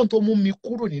ọlọ́run tó mú mi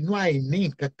kúrò nínú àìní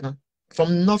nǹkan kan from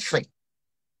nothing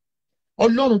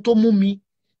ọlọ́run tó mú mi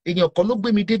èèyàn kan ló gbé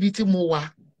mi débi tí mo wà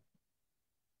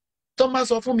tó máa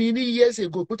sọ fún mi ní years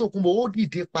ago pé Tòkunbọ̀ ó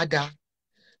dìde padà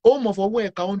ó mọ̀ fọwọ́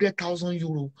ẹ̀ka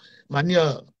 €100,000 màá ní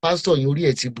pásítọ̀ yìí orí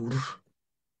ẹ̀ ti burú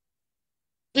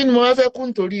kí ni mo wá fẹ́ kún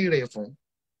nítorí rẹ̀ fún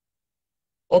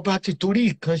ọba ti torí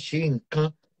nǹkan ṣe nǹkan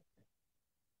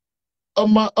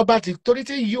ọba ti torí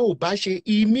tí yóò bá ṣe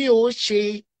ìmí ò ṣe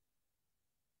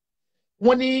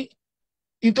wọ́n ní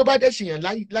in tó bá dẹ̀ ṣèyàn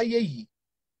láyé yìí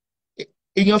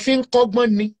èèyàn fi ń kọ́gbọ́n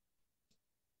ni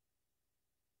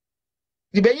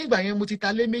ìbẹ́yìn ìgbà yẹn mo ti ta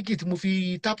lé méjì tí mo fi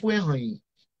tápù ẹ̀ hàn yìí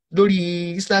lórí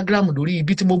Instagram lórí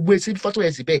ibi tí mo gbé sí fọ́tò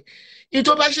ẹ̀ síbẹ̀ in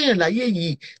tó bá ṣèyàn láyé yìí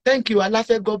thank you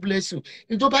aláfẹ́ God bless you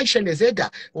in tó bá ṣẹlẹ̀ sẹ́dà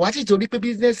wà á sì torí pé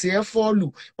bísínẹ́sì ẹ̀ fọ́ọ̀lù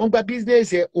wọ́n gba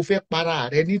bísínẹ́sì ẹ̀ ò fẹ́ para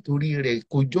rẹ̀ nítorí rẹ̀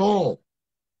kò jọ ọ́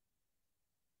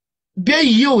bẹ́ẹ̀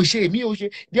yìí ò ṣe èmi ò ṣe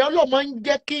ní ọlọ́mọ ń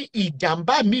jẹ́ kí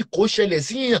ìjàmbá mi kó ṣẹlẹ̀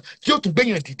sí yàn tí ó tún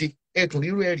gbéyàn dìde ẹ̀tún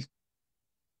rírú ẹ̀rì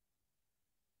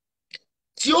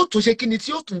tí ó tún ṣe kí ni tí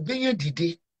ó tún gbéyàn dìde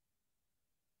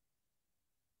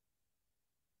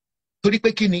torí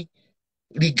pé kí ni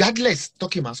regardless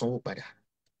tọ́kì máa sanwó padà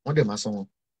wọ́n dẹ̀ máa sanwó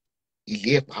ilé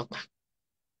ẹ̀ pàápàá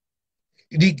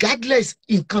regardless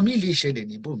nǹkan mi lè ṣẹlẹ̀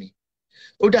níbòmí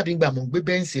ó dàbí gbà mò ń gbé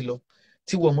bẹ́ǹsì lọ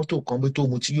tí wọ́n mọ́tò kan gbé tó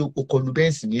mu tí ó kọlu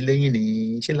bẹ́ǹsì mi lẹ́yìn ní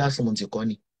ṣé last month kọ́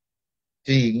ni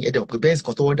ṣé ẹ̀dẹ̀ pé bẹ́ǹsì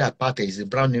kan tó wọ́n dà pàtẹ́ is a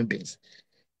brand new Benz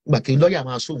gbà kí lọ́ọ̀yà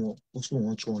máa sùn wọn ó sùn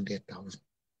wọn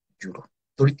 €200,000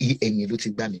 torí ẹ̀yìn ló ti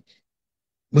gbá mi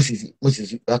mo sì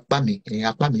apá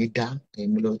mi dá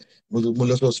mo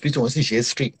lọ sí hospital wọn sì ṣe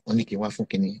x-ray wọn ní kí n wá fún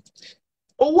kinní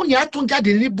owó yẹn á tún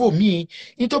jáde níbòmíì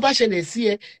ní tó bá ṣẹlẹ̀ sí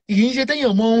ẹ ìyí ń ṣe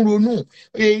téèyàn mọ́ ń ronú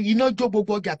iná jó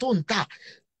gbogbo ọjà tó ń tà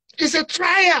it's a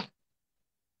trial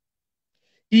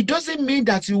it doesn't mean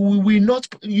that you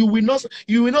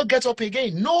will not get up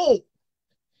again no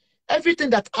everything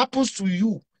that happens to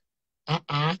you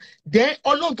then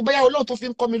ọlọ́run tó báyà ọlọ́run tó fi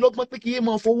ń kọ́ mi lọ́gbọ́n pé kí yé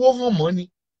máa fowó hàn mọ́ ni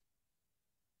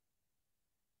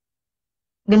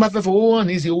bí máa fẹ́ fowó hàn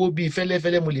ní ìṣe owó bíi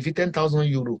fẹ́lẹ́fẹ́lẹ́ mo lè fi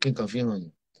 €10,000 kí n kàn fi hàn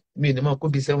yín mi ní máa kó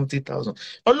bíi 70,000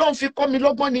 ọlọ́run fi kọ́ mi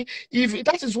lọ́gbọ́n ni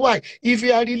that is why if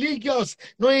you are religious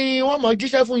wọ́n mọ̀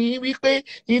jíṣẹ́ fún yín wípé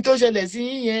yín tó ṣẹlẹ̀ sí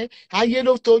yín yẹn ayé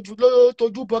ló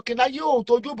tojú bọ kí láyé ò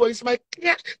tojú bọ it's my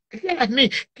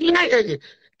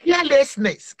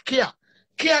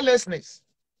carelessness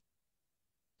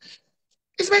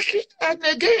it's my and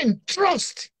again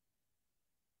trust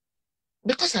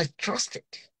because I trusted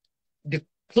they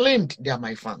claimed they are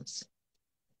my fans.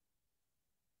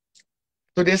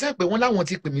 So they said pé wọ́n láwọn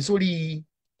ti pè mí sórí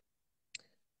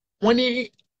wọ́n ní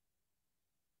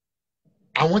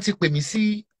àwọn ti pè mí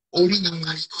sí orí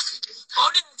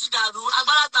orí ti dà dàrú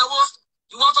agbára tawó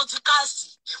ìwọ tó ti káàsì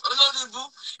olórí ibú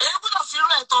èyí gbọ́dọ̀ fi irú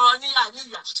ẹ̀ tọrọ níyà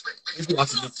níyà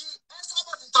Esabod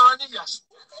tọrọ níyà.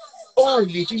 ó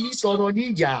lè fi mí tọrọ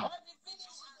níyà.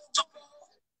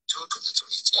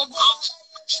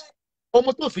 ọmọ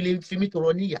tó fi lè fi mí tọrọ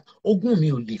níyà ogún mi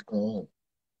ò lè kàn án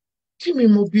kí mi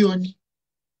mo bí ọ ni.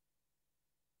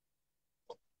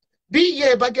 bí iye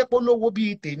ẹ bá jẹ́ pé olówó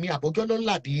bíi tèmi àbójọ́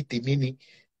lọ́la bíi tèmi ni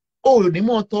o ò ní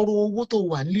mọ̀ tọrọ owó tó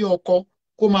wà nílé ọkọ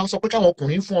kó máa sọ pé káwọn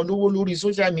ọkùnrin fún ọ lówó lórí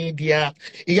social media.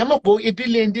 ìyá mọ̀ pé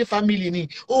ìdílé ndé family ni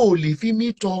o ò lè fi mí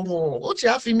tọrọ ó ti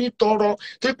á fi mí tọrọ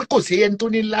torí pé kò sí ẹni tó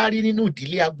ní láárí nínú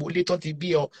ìdílé agboolé tó ti bí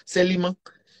ọ Sẹ́límọ́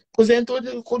kò sẹ́ni tó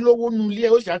kó lówó nu ilé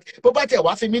ó ṣá bó bá tẹ̀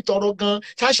wá fi mí tọrọ gan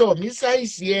ṣáṣọ mi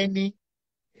ṣáìsì ẹni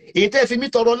èyí tẹ́ fi mí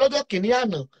tọrọ lọ́jọ́ kìíní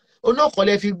àná oná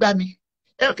ọ̀kọ́lẹ̀ fi gbá mi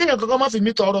kéèyàn kankan má fi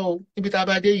mí tọrọ o níbi tá a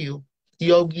bá dé yìí o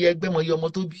ìyọ ẹgbẹ́ mọ iye ọmọ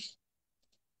tó bí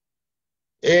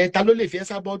ta ló lè fi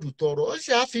Esabod tọrọ ó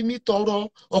ṣe á fi mí tọrọ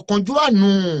ọ̀kánjú àánú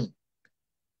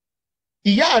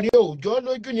ìyá rẹ òòjọ́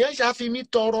lójú ni ẹ ṣe á fi mí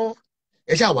tọrọ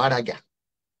ẹ ṣáà wàá rajà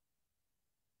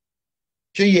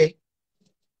ṣé yẹ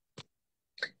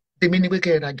tèmi ni pé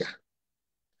kẹ́ ẹ rajà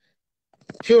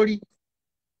ṣé o rí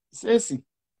ṣéèsì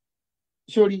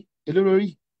ṣé o rí èlò lórí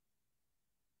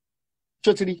ṣé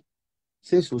o ti rí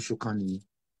ṣéèsì oṣù kan nìyí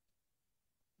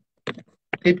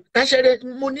táṣẹrẹ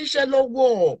mo níṣẹ́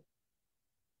lọ́wọ́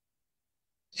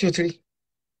ṣé o ti rí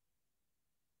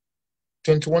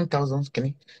 21,000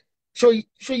 kìíní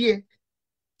ṣó yẹ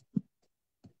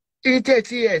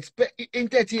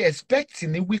intẹ́tí expect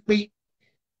ni wípé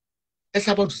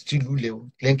Esabod ti lulẹ̀ o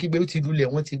lẹ́ńkígbé ó ti lulẹ̀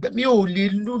wọ́n ti gbà mí ò lè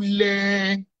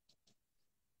lulẹ̀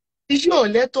iṣẹ́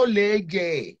ọ̀lẹ́tọ̀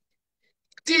lẹ́gẹ̀ẹ́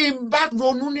tí n bá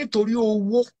ronú nítorí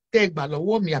owó tẹ́ gbà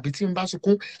lọ́wọ́ mi àbí tí n bá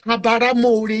sunkún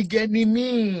abáramóore jẹ ni mí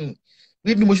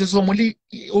bí mo ṣe sọ mo ní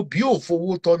òbí ò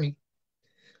fowó tọ́ mi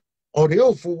ọ̀rẹ́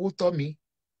ò fowó tọ́ mi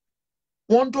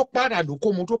wọ́n ń dó pààrà lóko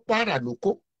mo dó pààrà lóko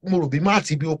mo rò bí má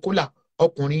ti bí okó là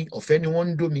ọkùnrin ọ̀fẹ́ ni wọ́n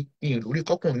ń dó mi ìyìn lórí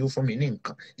kọkùnrin ó fún mi ní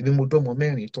nǹkan ibi mo dọ́mọ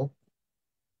mẹ́rin tọ́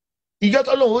ìjọ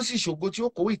tọ́lọ́run ó sì ṣògo tí ó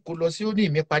kó ìkó lọ sí ó ní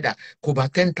ìmí padà kò bá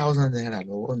 10,000 naira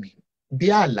lọ́wọ́ mi bí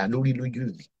àlá lórí lójú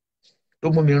mi ló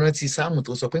mú mi rántí sáàmù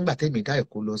tó sọ pé ńgbà tèmi dá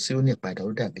ìkó lọ sí ó ní ìpadà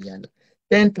ó dàbí àlá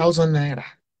 10,000 naira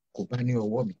kò bá ní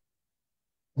ọwọ́ mi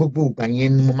gbogbo ìgbà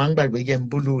yẹn ni mo máa ń gbàgbé yẹn ń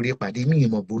bólóore pàdé ní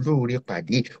ìmọ̀ bólóore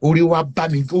pàdé orí wa bá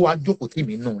mi tó wá jókòó tì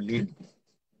mí náà lé mi.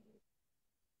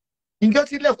 ìjọ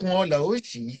tílẹ̀kùn ọ̀la ó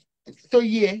ṣí tó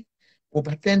yẹ kò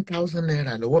bá 10,000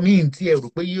 naira lọ́wọ́ mi tí ẹ rò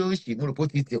pé yóò ṣì mo rò pé ó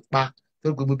ti pa tó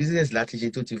gbogbo business láti ṣe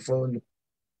tó ti fọ́ọ̀lù.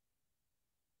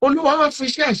 olúwa wá fi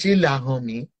iṣẹ́ àṣelà hàn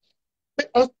mí pé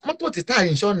mọ́tò títà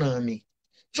ìṣọ̀nà mi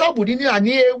ṣọ́ọ̀bù nínú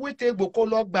àní ewé tegbò kó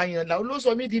lọ gbàyàn là ló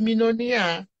sọ mí di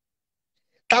mílíọ̀nìyà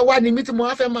táwa ni mí tí mo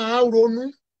wá fẹ́ máa ronú.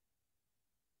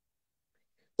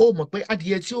 ó mọ̀ pé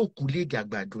adìyẹ tí ò kú lè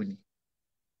jàgbàdo ni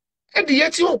adìyẹ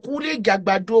tí ò kú lè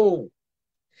jàgbàdo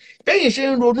bẹ́yìn ṣe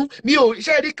ń ronú mi ò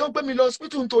ṣe rí kán pé mi lọ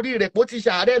hospital nítorí rẹ̀ pé ó ti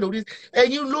ṣàárẹ̀ lórí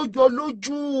ẹ̀yin lójọ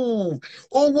lójú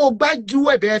owó gbájú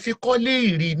ẹ̀bẹ̀ fi kọ́lé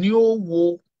ìrì ni ó wo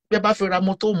bí ẹ bá fi ra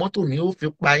mọ́tò ni ó fi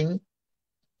pa yín.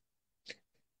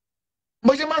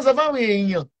 mo ṣe máa ń sọ fáwọn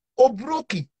èèyàn ó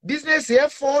búrókì bísínẹ́sì ẹ̀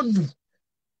fọ́ọ̀lù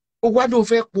ó wá ló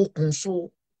fẹ́ pokùnso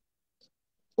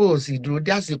ó sì dúró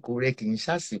dásìkò rẹ kì í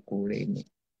ṣàsìkò rẹ ni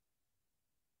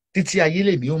títí ayé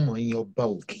lèmi ò mọ̀ yín ọba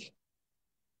òkè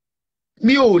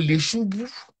mi ò lè ṣubú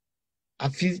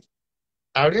àfi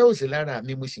àárẹ̀ òsì lára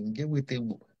mi mo sì ń gé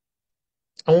wétégbò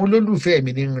àwọn olólùfẹ́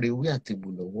mi ní ń rewé àtìgbò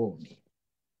lọ́wọ́ mi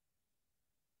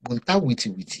mo ń ta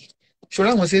wìtìwìtì ṣọ́ra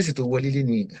àwọn ṣéèsì tó wọlé lé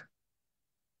ní ìgbà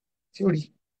tí ó rí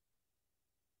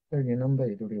bẹ́ẹ̀ ni nọ́mbà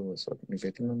yìí lórí WhatsApp mi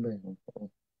fẹ́ kí nọ́mbà yìí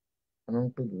wọ́n ń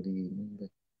pè lórí nọ́mbà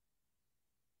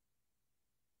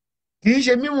kì í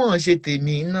ṣe mímọ̀ ṣe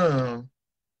tèmi náà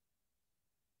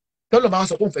tọ́lọ̀ bá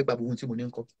sọ pé òun fẹ́ gba gbogbo tí mo ní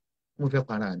ń kọ́ mo fẹ́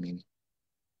para mi ni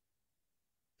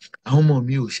àwọn ọmọ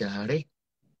mi ò ṣàárẹ̀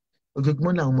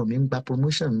ojoojúmọ́ làwọn ọmọ mi ń gba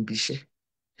promotion níbi iṣẹ́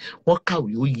wọ́n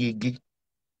kàwé ó yege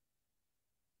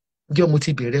jẹ́ mo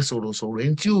ti bẹ̀rẹ̀ sọ̀rọ̀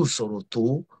ẹni tí ò sọ̀rọ̀ tó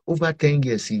over 10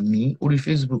 years ní orí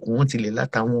Facebook wọ́n tilẹ̀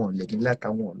látàwọn ọ̀lẹ́ni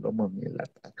látàwọn ọlọ́mọ mi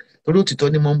látà torí òtítọ́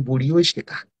ni mo ń borí ó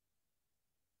ṣèkà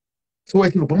tí wọ́n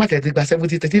ti rò pé má tẹ̀tẹ̀ gba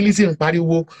 70 tẹ̀tí Lizzy ń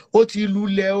pariwo ó ti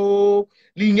lulẹ̀ o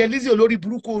ìyẹn Lizzy olórí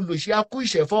burúkú olùṣe akú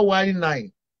ìṣẹ́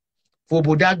 419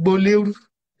 fòbòdà gbolérú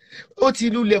ó ti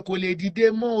lulẹ̀ kò lè dìde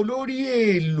mọ́ olórí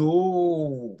èèlò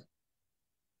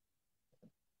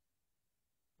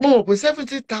mo mọ̀ pé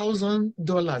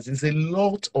 $70,000 is a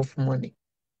lot of money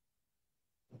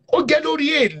ó jẹ́ lórí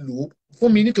èèlò fún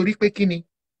mi nítorí pé kí ni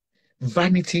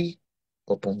vanity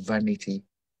upon vanity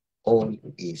all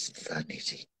is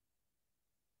vanity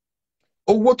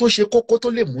owó tó ṣe kókó tó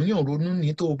lè múyàn ronú ni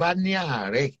tó o bá ní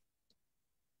àárẹ̀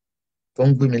tó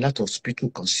ń gbé mi láti hospital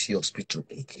kan sí hospital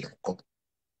kejì ńkọ́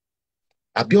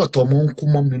àbí ọ̀tọ̀ ọmọ ń kú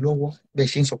mọ́ mi lọ́wọ́ bẹ́ẹ̀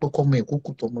ṣe ń sọ pé kọ́mọ ẹ̀ kó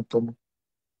kú tọmọtọmọ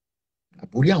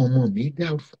àbórí àwọn ọmọ mi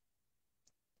dàrú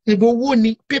ìbò owó ni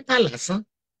pépà lásán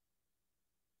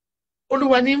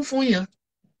olúwa ní ń fún yàn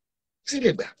sí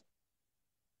lè gbà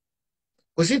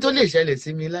kò sí tó lè ṣẹlẹ̀ sí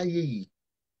mi láyé yìí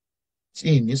tí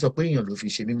ìní sọ pé èèyàn ló fi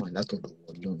ṣe mímọ̀ látọ̀dọ̀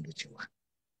Ọlọ́run ló ti wá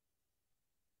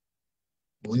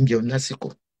mo ń jẹun lásìkò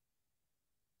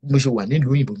mo ṣe wà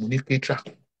nílùú òyìnbó mo ní petra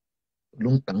ló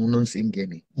ń ta àwọn náà ń ṣe ń jẹ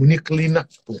mi mo ní cleaner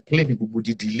tó ń clean gbogbo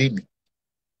dídí ilé mi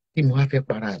tí mo wá fẹ́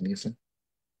para mi fún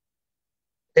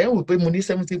ẹ wò pé mo ní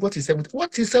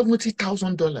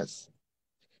 $70,000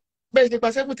 bẹ́ẹ̀ ṣe pa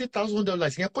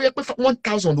 $70,000 yẹn kó yẹ pé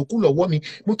 $1,000 ló kù lọ́wọ́ mi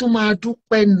mo tún máa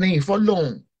dúpẹ́ ní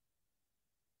ìfọlọ́hún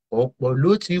ọ̀pọ̀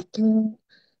ló ti kú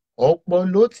ọ̀pọ̀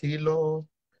ló ti lọ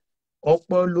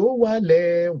ọ̀pọ̀ ló wà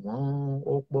lẹ́wọ̀n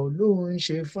ọ̀pọ̀ ló ń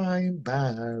ṣe fáìn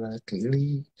bàrà kiri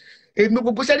èmi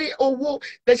gbogbo ṣẹ́rí owó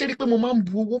tẹ́ṣẹ́rí pé mo máa ń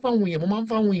bu owó fáwọn èèyàn mo máa ń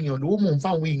fáwọn èèyàn lówó mò ń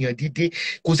fáwọn èèyàn dìde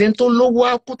kò sẹ́ni tó lówó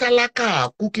akútálákà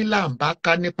kúkí làǹbá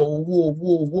ká nípa owó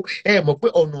ẹ mọ̀ pé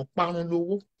ọ̀nà parun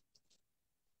lówó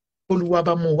olúwa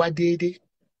bá mú wá déédéé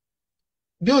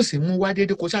bí ó sì mú wá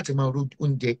déédéé kó ṣáà ti máa ro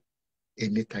oúnjẹ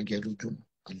ẹ̀mẹ́ta jẹ lójúmọ́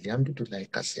alihamudulilayi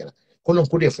kasira kọ́lọ́n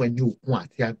kó dẹ̀ fún ẹ ní okun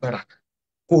àti agbára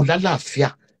kó o lálàáfíà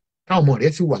káwọn ọmọ rẹ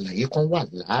sì wà láyé kan wà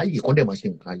láàyè kan dẹ̀ máa ṣe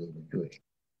nǹkan ayọ̀ lójú ẹ̀.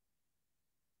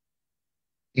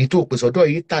 ètò òpèsọ́dọ̀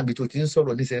yìí tàbí tó ti ń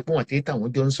sọ̀rọ̀ ní sẹ́yìn fún àti táwọn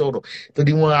jọ ń sọ̀rọ̀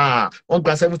torí wọ́n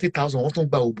gba 70,000 wọ́n tún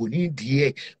gba òbò ní ìdí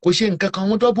ẹ̀ kò ṣe nǹkan kan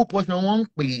wọ́n double portion wọ́n ń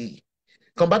pè é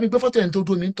kàn bá mi gbé fọ́tò ẹni tó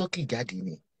dúró mi ní tọ́kì jáde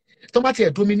ni tó bá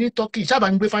tiẹ̀ dúró mi ní tọ́kì ṣáàbà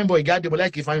ń gbé fine boy jáde bọ́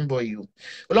láìkí fine boy o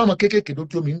ọlọ́mọ kéékèèké ló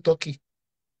dúró mi ní tọ́kì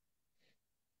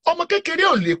ọmọ kékeré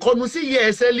ò lè kọnu sí iye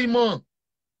ẹsẹ̀ límọ̀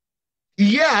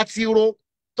ìyẹ́ àti ro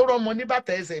tó rọmọ ní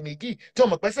bàtà ẹsẹ̀ méjì tí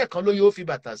ọmọ pẹ́sẹ̀ kan ló yóò fi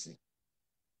bàtà sí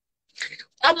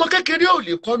ọmọ kékeré ò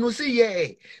lè kọnu sí iye ẹ̀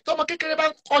tọmọ kékeré bá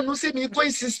ń kọnu sí mi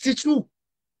going 62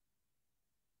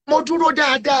 mo dúró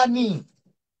dáadáa ni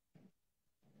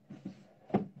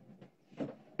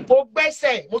mo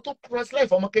gbẹ́sẹ̀ mo tún cross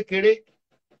life ọmọ kékeré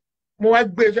mo wá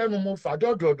gbé fẹ́nu mo fà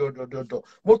dọ̀dọ̀dọ̀dọ̀dọ̀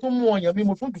mo tún mú ọyàn mi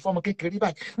mo tún dùn fọmọ kékeré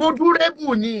báyìí mo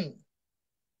dúrébù ni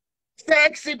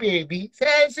sexy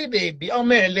baby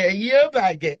ọmọ ẹ̀lẹ̀ yóò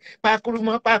bàjẹ́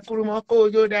pakurumọ́ kó o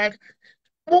yóò dáadáa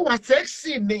mo wà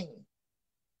sexy ni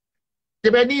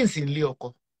ṣebẹ́ ní ìsìn ilé ọkọ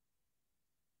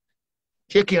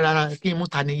ṣé kí n rárá kí n mú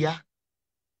tani yá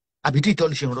àbí tí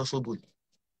ìtọ́lù ṣe ń rọ́ sóbò ni.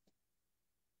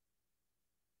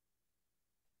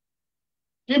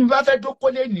 bí mo bá fẹ́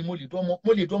dókólé ní mo lè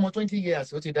dọ́mọ 20 years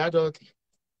ó ti dá dọ́ọ̀tì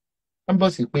wọ́n bọ̀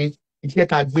sí pé iṣẹ́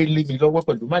tá a gbé lé mi lọ́wọ́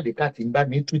pẹ̀lú màlẹ́kà tí ń bá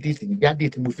mi tú dé sí ní jáde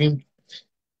tí mo fi ń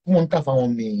mú ń tà fáwọn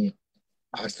ọmọ èèyàn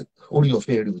orí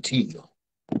ọ̀fẹ́ rẹ̀ ò tí ì lọ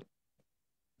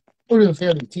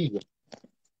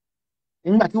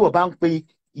nígbà tí wọ́n bá ń pe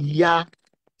ìyá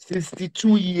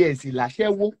 62 years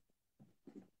láṣẹ́wó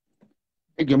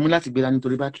ẹgbẹ̀mú láti gbéra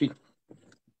nítorí bátìrì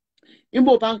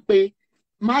níbo bá ń pe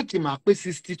máàkì máa pé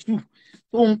 62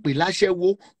 tó ń pè láṣẹ́wó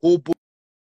òbò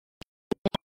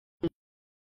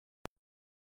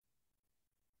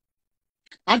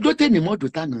adótẹ́nì mọ́dọ̀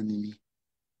tànà nìyí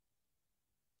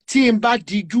tí n bá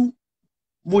dijú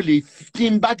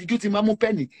tí n bá mú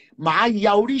pẹ́ẹ́nì màá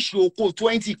ya oríṣi oko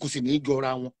 20 kò sì ní í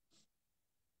jọra wọn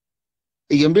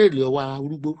èèyàn béèrè lọ́wọ́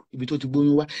arúgbó ibi tó ti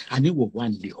gbóyún wá àníwọ̀ wà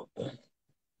nílé ọkọ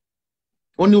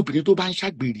wọn ní obìnrin tó bá ń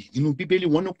ṣàgbèrè nínú bíbélì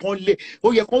wọn ní kán lẹ̀ ó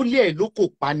yẹ kán lẹ̀ ẹ́ lóko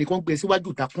pa ni kán gbé síwájú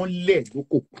ìta kán lẹ̀ ẹ́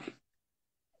lóko pa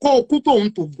kó o kú tóun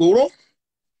tó gbòòrò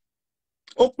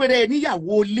ó péré ẹ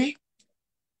níyàwó ilé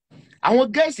àwọn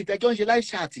gẹ́ẹ̀sì tẹjọ́ ń ṣe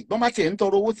láìṣàtì bọ́n bá tiẹ̀ ń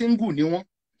tọrọ owó tí ń gùn ní wọn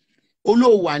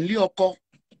olóòwò à ń lé ọkọ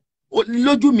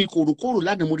lójú mi kòròkòrò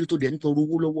lánàá mo rí tó dẹ̀ ń tọrọ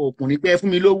owó lọ́wọ́ ọkùnrin pé ẹ fún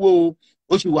mi lówó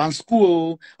o sì wà ń skul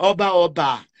o ọba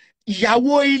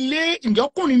ìyàwó ilé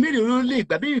ìjọkùnrin mélòó ló lè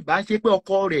gbà bí ìbá ṣe pé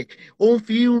ọkọ rẹ̀ ó ń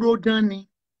fi ń ródán ni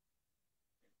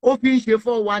ó fi ń ṣe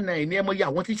 419 ní ẹmọ yà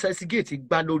àwọn tí sẹsígéètì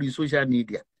gbá lórí social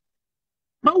media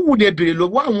má wulẹ̀ béèrè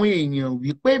lọ́wọ́ àwọn èèyàn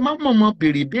wípé má mọ̀mọ́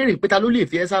béèrè pé ta ló lè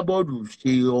fi Esabod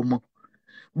ṣe ọmọ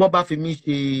bọ́n bá fi mí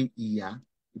ṣe ìyá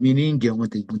mi ní ń jẹun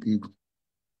tegun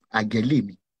àjẹlé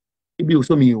mi ibi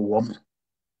òsómi ìwọ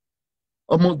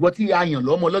ọmọ ìgbọ́ tí a yàn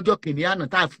lọ́mọ lọ́jọ́ kìnìún àná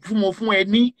tá a fún ẹ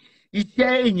ní iṣẹ́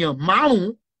èèyàn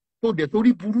 5 tó dẹ̀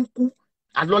torí burúkú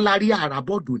alọ́lárí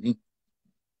àràbọ̀dù ni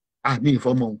àmì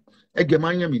ìfọmọ ẹgbẹ́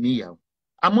máa ń yàn mí níyàwó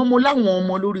àmọ́ mo láwọn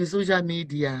ọmọ lórí social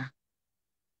media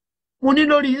mo ní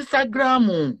lórí Instagram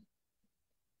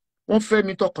wọ́n fẹ́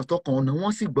mi tọkàntọkàn ọ̀nà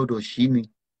wọ́n sì gbọ́dọ̀ ṣí mi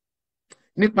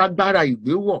nípa agbára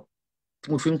ìgbéwọ̀ tí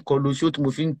mo fi ń kọ lóṣó tí mo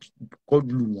fi ń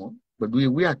kọlù wọ́n pẹ̀lú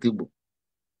ewé àtegbò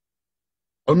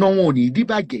ọ̀nà wọn ò ní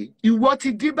díbàjẹ́ ìwọ ti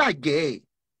díbàjẹ́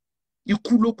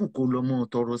ikú ló kù kó lọ́mọ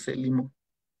tọrọ sẹ́límọ́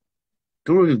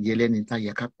tóró yẹ lẹ́ni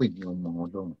táyà ká pè ní ọmọ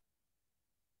ọlọ́run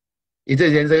ètò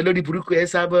ìṣẹ̀ǹsẹ̀ lórí burúkú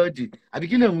Esabod àbí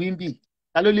kí ló ń wí ń bì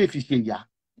ta ló lè fi ṣe ìyá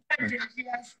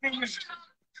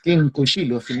kí n kò sí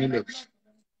lọ fi nílẹ̀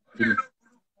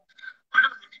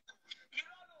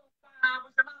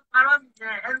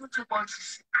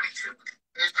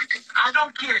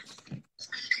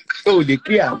o lè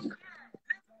kí àwọn.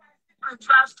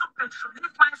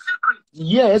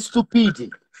 Yeah,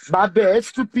 stupid. Bàbá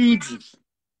stupid.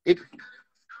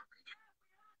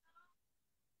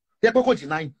 Ṣé kókò dì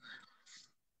náà?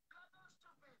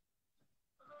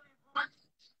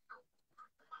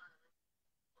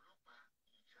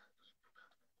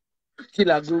 Kí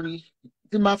la gorí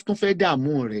tí máa tún fẹ́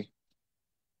dààmú rẹ̀?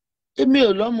 Èmi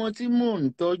ò lọ́mọ tí mò ń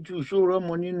tọ́jú ṣòro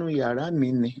ọmọ nínú yàrá mi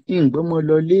ni ìgbọ́mọ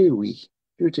lọ léèwé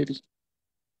tí ó ti rí.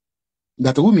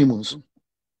 Ìgbà tó wù mí mò ń sùn.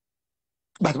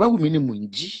 Ìgbà tó bá wù mí ni mò ń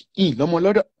jí ìlọ́mọ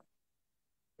lọ́dọ̀.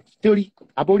 Torí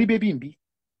àbórí bébì ń bí.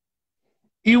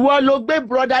 Ìwọ ló gbé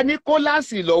broda Nicholas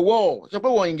lọ́wọ́ sọ pé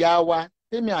wọ́n ìyá wa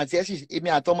tèmi àti ẹ̀ sì èmi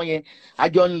àtọmọ yẹn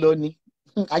àjọ ń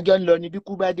lọ ni bí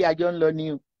kú bá dé àjọ ń lọ ni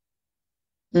o.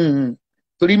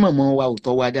 Torí mọ̀mọ́ wa ò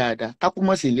tọ́ wa dáadáa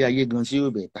kákúmọ̀ sí ilé ayé gan sí yóò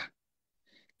bẹ̀ ta.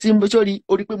 Tí n bó sórí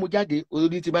orí pé mo jáde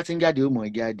orí tí bá ti ń jáde ó mọ̀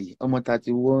jáde ọmọ ta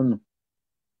ti wọ́ọ̀nù.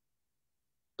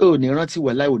 Ó ní rántí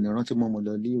wà láì ò ní rántí mọ́ ọmọ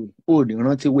lọ léèwé ó ní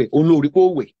rántí wẹ̀ òun lórí pé ó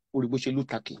wẹ̀ orí bó ṣe ló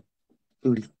takè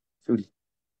sórí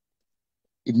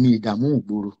èmi ìdààmú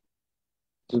ìgboro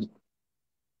sórí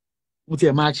mo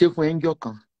tiẹ̀ máa ṣe fún ẹnjọ́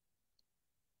kan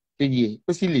ṣe yẹ ó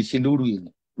sì lè ṣe lóru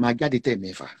èmi máa jáde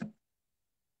tẹ̀mẹ́fà.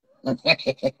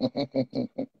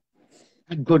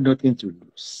 I got nothing to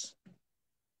lose.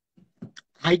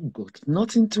 I got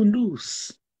nothing to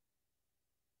lose.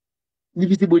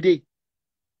 Níbi tí mo dé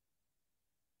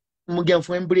mo gẹ́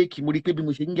fún ẹ́ bírèkì mo rí i pé bí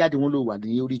mo ṣe ń jáde wọn ló wà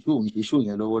ní orí tí òun ṣe ṣó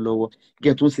yẹn lọ́wọ́lọ́wọ́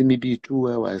gẹ́ tún sinmi bíi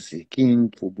 2 hours kí n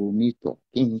fòbò mi tọ̀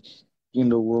kí n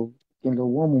lọ wọ́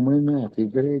mo mọ́ iná àti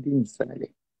búrẹ́dì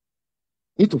ìsàlẹ̀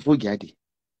nítòfó jáde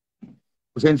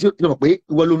kò sẹ́ni tí ó mọ̀ pé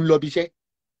ìwọ ló ń lọ bí iṣẹ́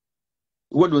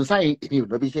ìwọ ló ń sáyìn èmi ò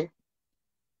lọ bí iṣẹ́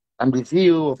I'm the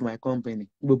CEO of my company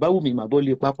gbogbo bá wù mí màá bọ́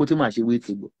lé pákó tí màá ṣe wé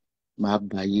ti gbò máa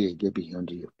bá ayé ẹ̀jẹ̀ beyond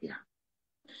your care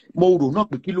mo rò náà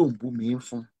pé kí ló ń bú mi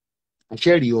fún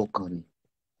àṣẹ́rí ọkàn ni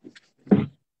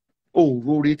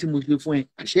òòrè tí mo ṣe fún ẹ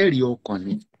àṣẹ́rí ọkàn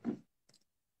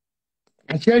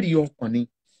ni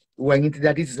ìwà ẹ̀yin ti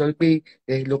dáadé ti sọ pé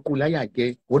ẹ lọ kó láyà jẹ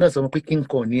òun náà sọ pé kí n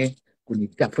kàn ní ẹ kò ní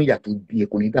dá fún ìyà tó bí ẹ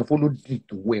kò ní dá fọlọ́dì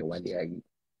tó wẹ̀ wálé ayé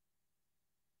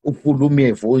òfò lómi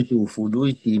ẹ̀fọ́ ṣe òfò ló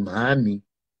ṣe màámi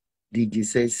díje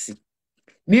sẹ́sì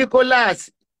Nicholas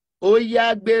ó yá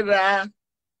gbéra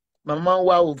màmá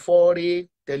wa ò fọ́re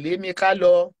tẹ̀lé mi ká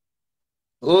lọ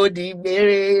ó di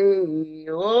gbére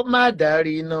ó má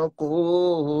dárí iná kó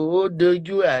ó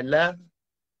dojú àlá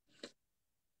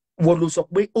wọ́n ló sọ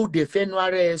pé ó dẹ̀ fẹ́nu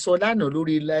ara ẹ sọ lánàá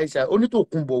lórí Elisha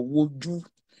onítòkùnbọ̀ wojú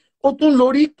ó tún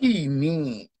lórí kì mí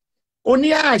ó ní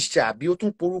àṣà bí ó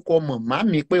tún porúkọ màmá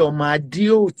mi pé ọmọ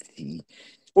adéòtí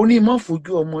ó ní mọ́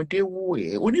fojú ọmọdé wò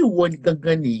ẹ́ ó ní ìwọ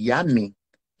gangan ni ìyá mi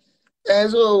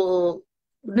so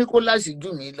Nicholas jù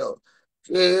mí lọ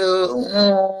ṣe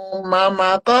màmá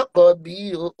kọ́kọ́ bí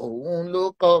òun ló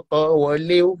kọ́kọ́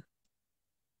wọlé o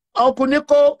ọkùnrin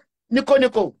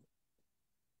níkó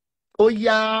ó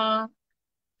yá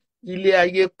ilé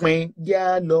ayé pin já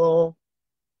lọ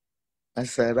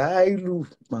àṣàrà ìlú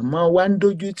màmá wa ń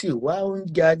dójú tì wá ń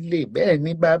jalè bẹ́ẹ̀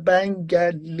ni bàbá ń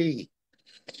jalè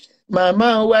màmá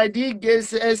wa díje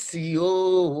sẹ́ẹ̀sì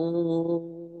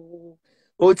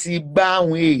ó ti bá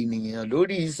àwọn ènìyàn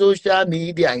lórí social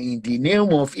media in the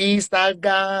name of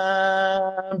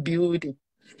Instagram building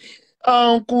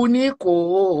uncle Nico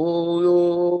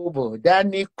bọ̀dá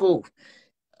Nico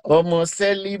ọmọ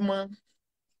Sẹ́límọ́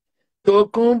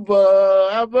Tòkunbọ̀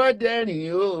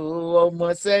Abọ́dẹ̀rìn ọmọ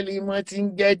Sẹ́límọ́ tí ń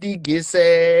jẹ́ díje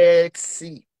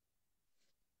sẹ́ẹ̀sì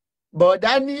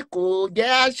bọ̀dá Nico jẹ́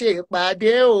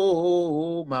àṣepàdé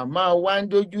màmá wa ń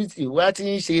dojú tì wá tí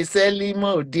ń ṣe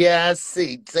Sẹ́límọ́ òde àṣẹ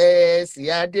tẹ́sí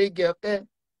Adéjọkẹ́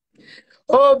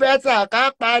ó bẹ́tà ká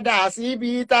padà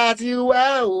síbi tá a ti wá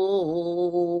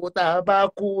tá a bá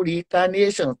kú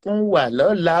reincarnation tún wà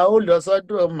lọ́la ó lọ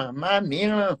sọ́dọ̀ màmá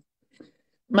mìíràn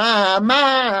màmá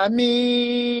mi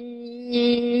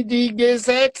díje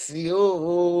sẹ́ẹ̀sì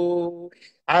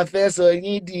afẹ́sọ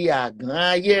yín di àgàn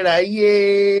ayérayé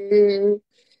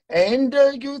ẹ̀ ń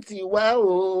dojú tì wá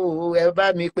ẹ bá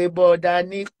mi pé bọ́ọ̀dà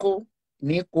Nico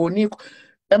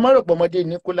ẹ má rò pọmọdé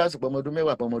Nicholas pọmọdún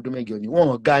 10 pọmọdún 8 ni wọn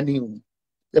ga ni o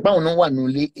ẹ báwọn náà wà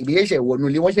nílé èmi ẹ̀ṣẹ̀ wọ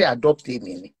nílé wọ́n ṣe adopt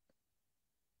èmi ni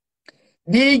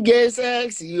DJ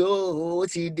Sexy ó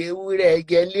ti di ewúrẹ́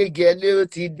gẹlégẹlé ó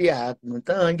ti di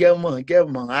àgùntàn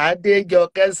jẹmọ̀jẹmọ̀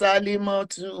Adéjọkẹ́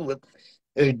Sálímọ́tù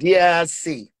òde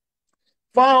àsè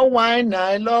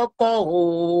 419 lọ́kọ̀ o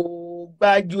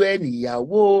gbájú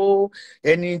ẹnìyàwó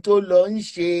ẹni tó lọ ń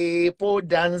ṣe pole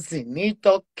dancing ní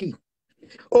Turkey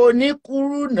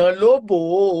oníkúrúnà ló bò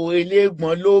ó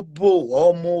elégbọn ló bò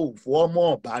ọmọ òfò ọmọ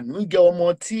ọ̀bànújẹ́ ọmọ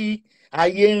tí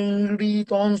ayé ń rí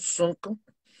tó ń sunkún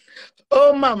ó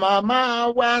màmá máa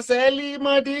wá sẹ́lí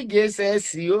mọ́díje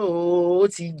sẹ́sì ó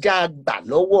ti já gbà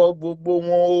lọ́wọ́ gbogbo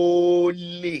wọn ó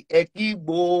lè ẹ kí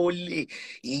gbólè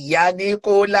ìyá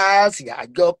Níkóláàsì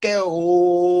Àjọkẹ́ ó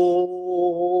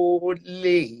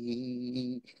lè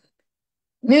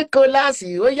Níkóláàsì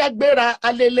ó yá gbéra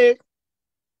alẹ́lẹ́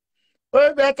ó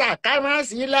bẹ́tà ká má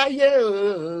sí láyé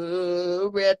ó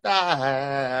bẹ́tà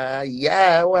ìyá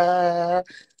wa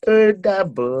ó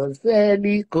dàbọ̀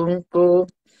sẹ́lí kónkó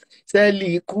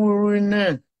sẹ́lì kúrúnà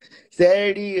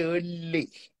sẹ́lì olè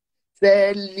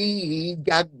sẹ́lì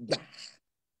jàgbà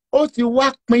ó ti wá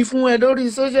pin fún ẹ lórí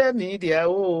social media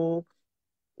o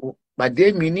pàdé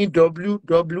mi ní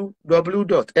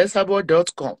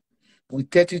www.esabod.com with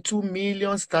 32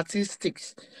 million statistics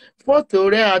fọ́tò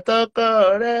rẹ àtọkọ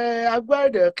rẹ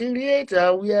agbọ́dọ̀ create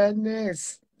awareness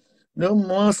no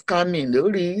more scamming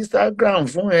lórí Instagram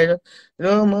fún ẹ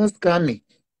no more scamming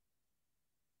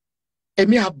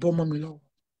èmi àbọ̀ ọmọ mi lọ́wọ́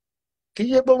kì í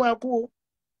ṣe pé ó máa kú o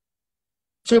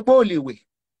ṣe pé ó lè wẹ̀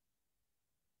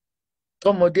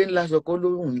tọmọdé ńlá sọ pé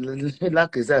olóhùn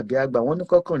lákèésà bí àgbà wọn ní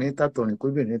kọkùnrin tàtọ̀rìn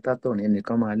kóbìnrin tàtọ̀rìn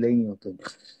ẹnìkan máa lẹ́yìn ọ̀tọ̀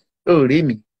ó rí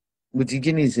mi mo ti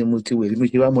jí ní ìsìn mo ti wẹ̀ mo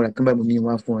ṣe wá múra kí n bá mi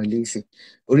wá fún ọ léṣe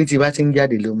orí tí bá ti ń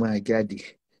jáde ló máa jáde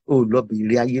ó lọ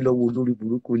bèrè ayé lọ́wọ́ olórí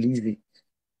burúkú léṣe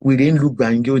wèrè ń lu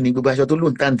gbàǹjo ni gbogbo aṣọ tó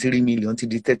lóun tàn 3 million ti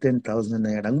di 10,000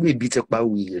 naira ń gbé ibi ti pa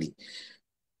wèrè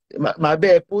màá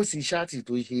bẹ́ẹ̀ pósì ṣáàtì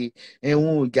tó ṣe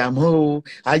ẹ̀hún ọjà mọ́ o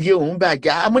ayé òun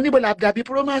bàjẹ́ àmọ́ níbo la dàbí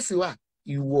promise wà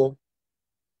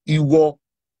ìwọ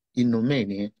inú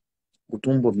mẹ́rin kò tó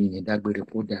ń bọ̀ mí yẹn dágbére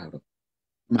kó dàrọ̀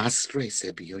máa stress ẹ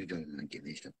beyond your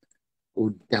imagination ó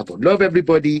dàbọ̀ love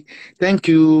everybody thank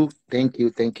you.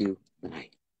 Bye.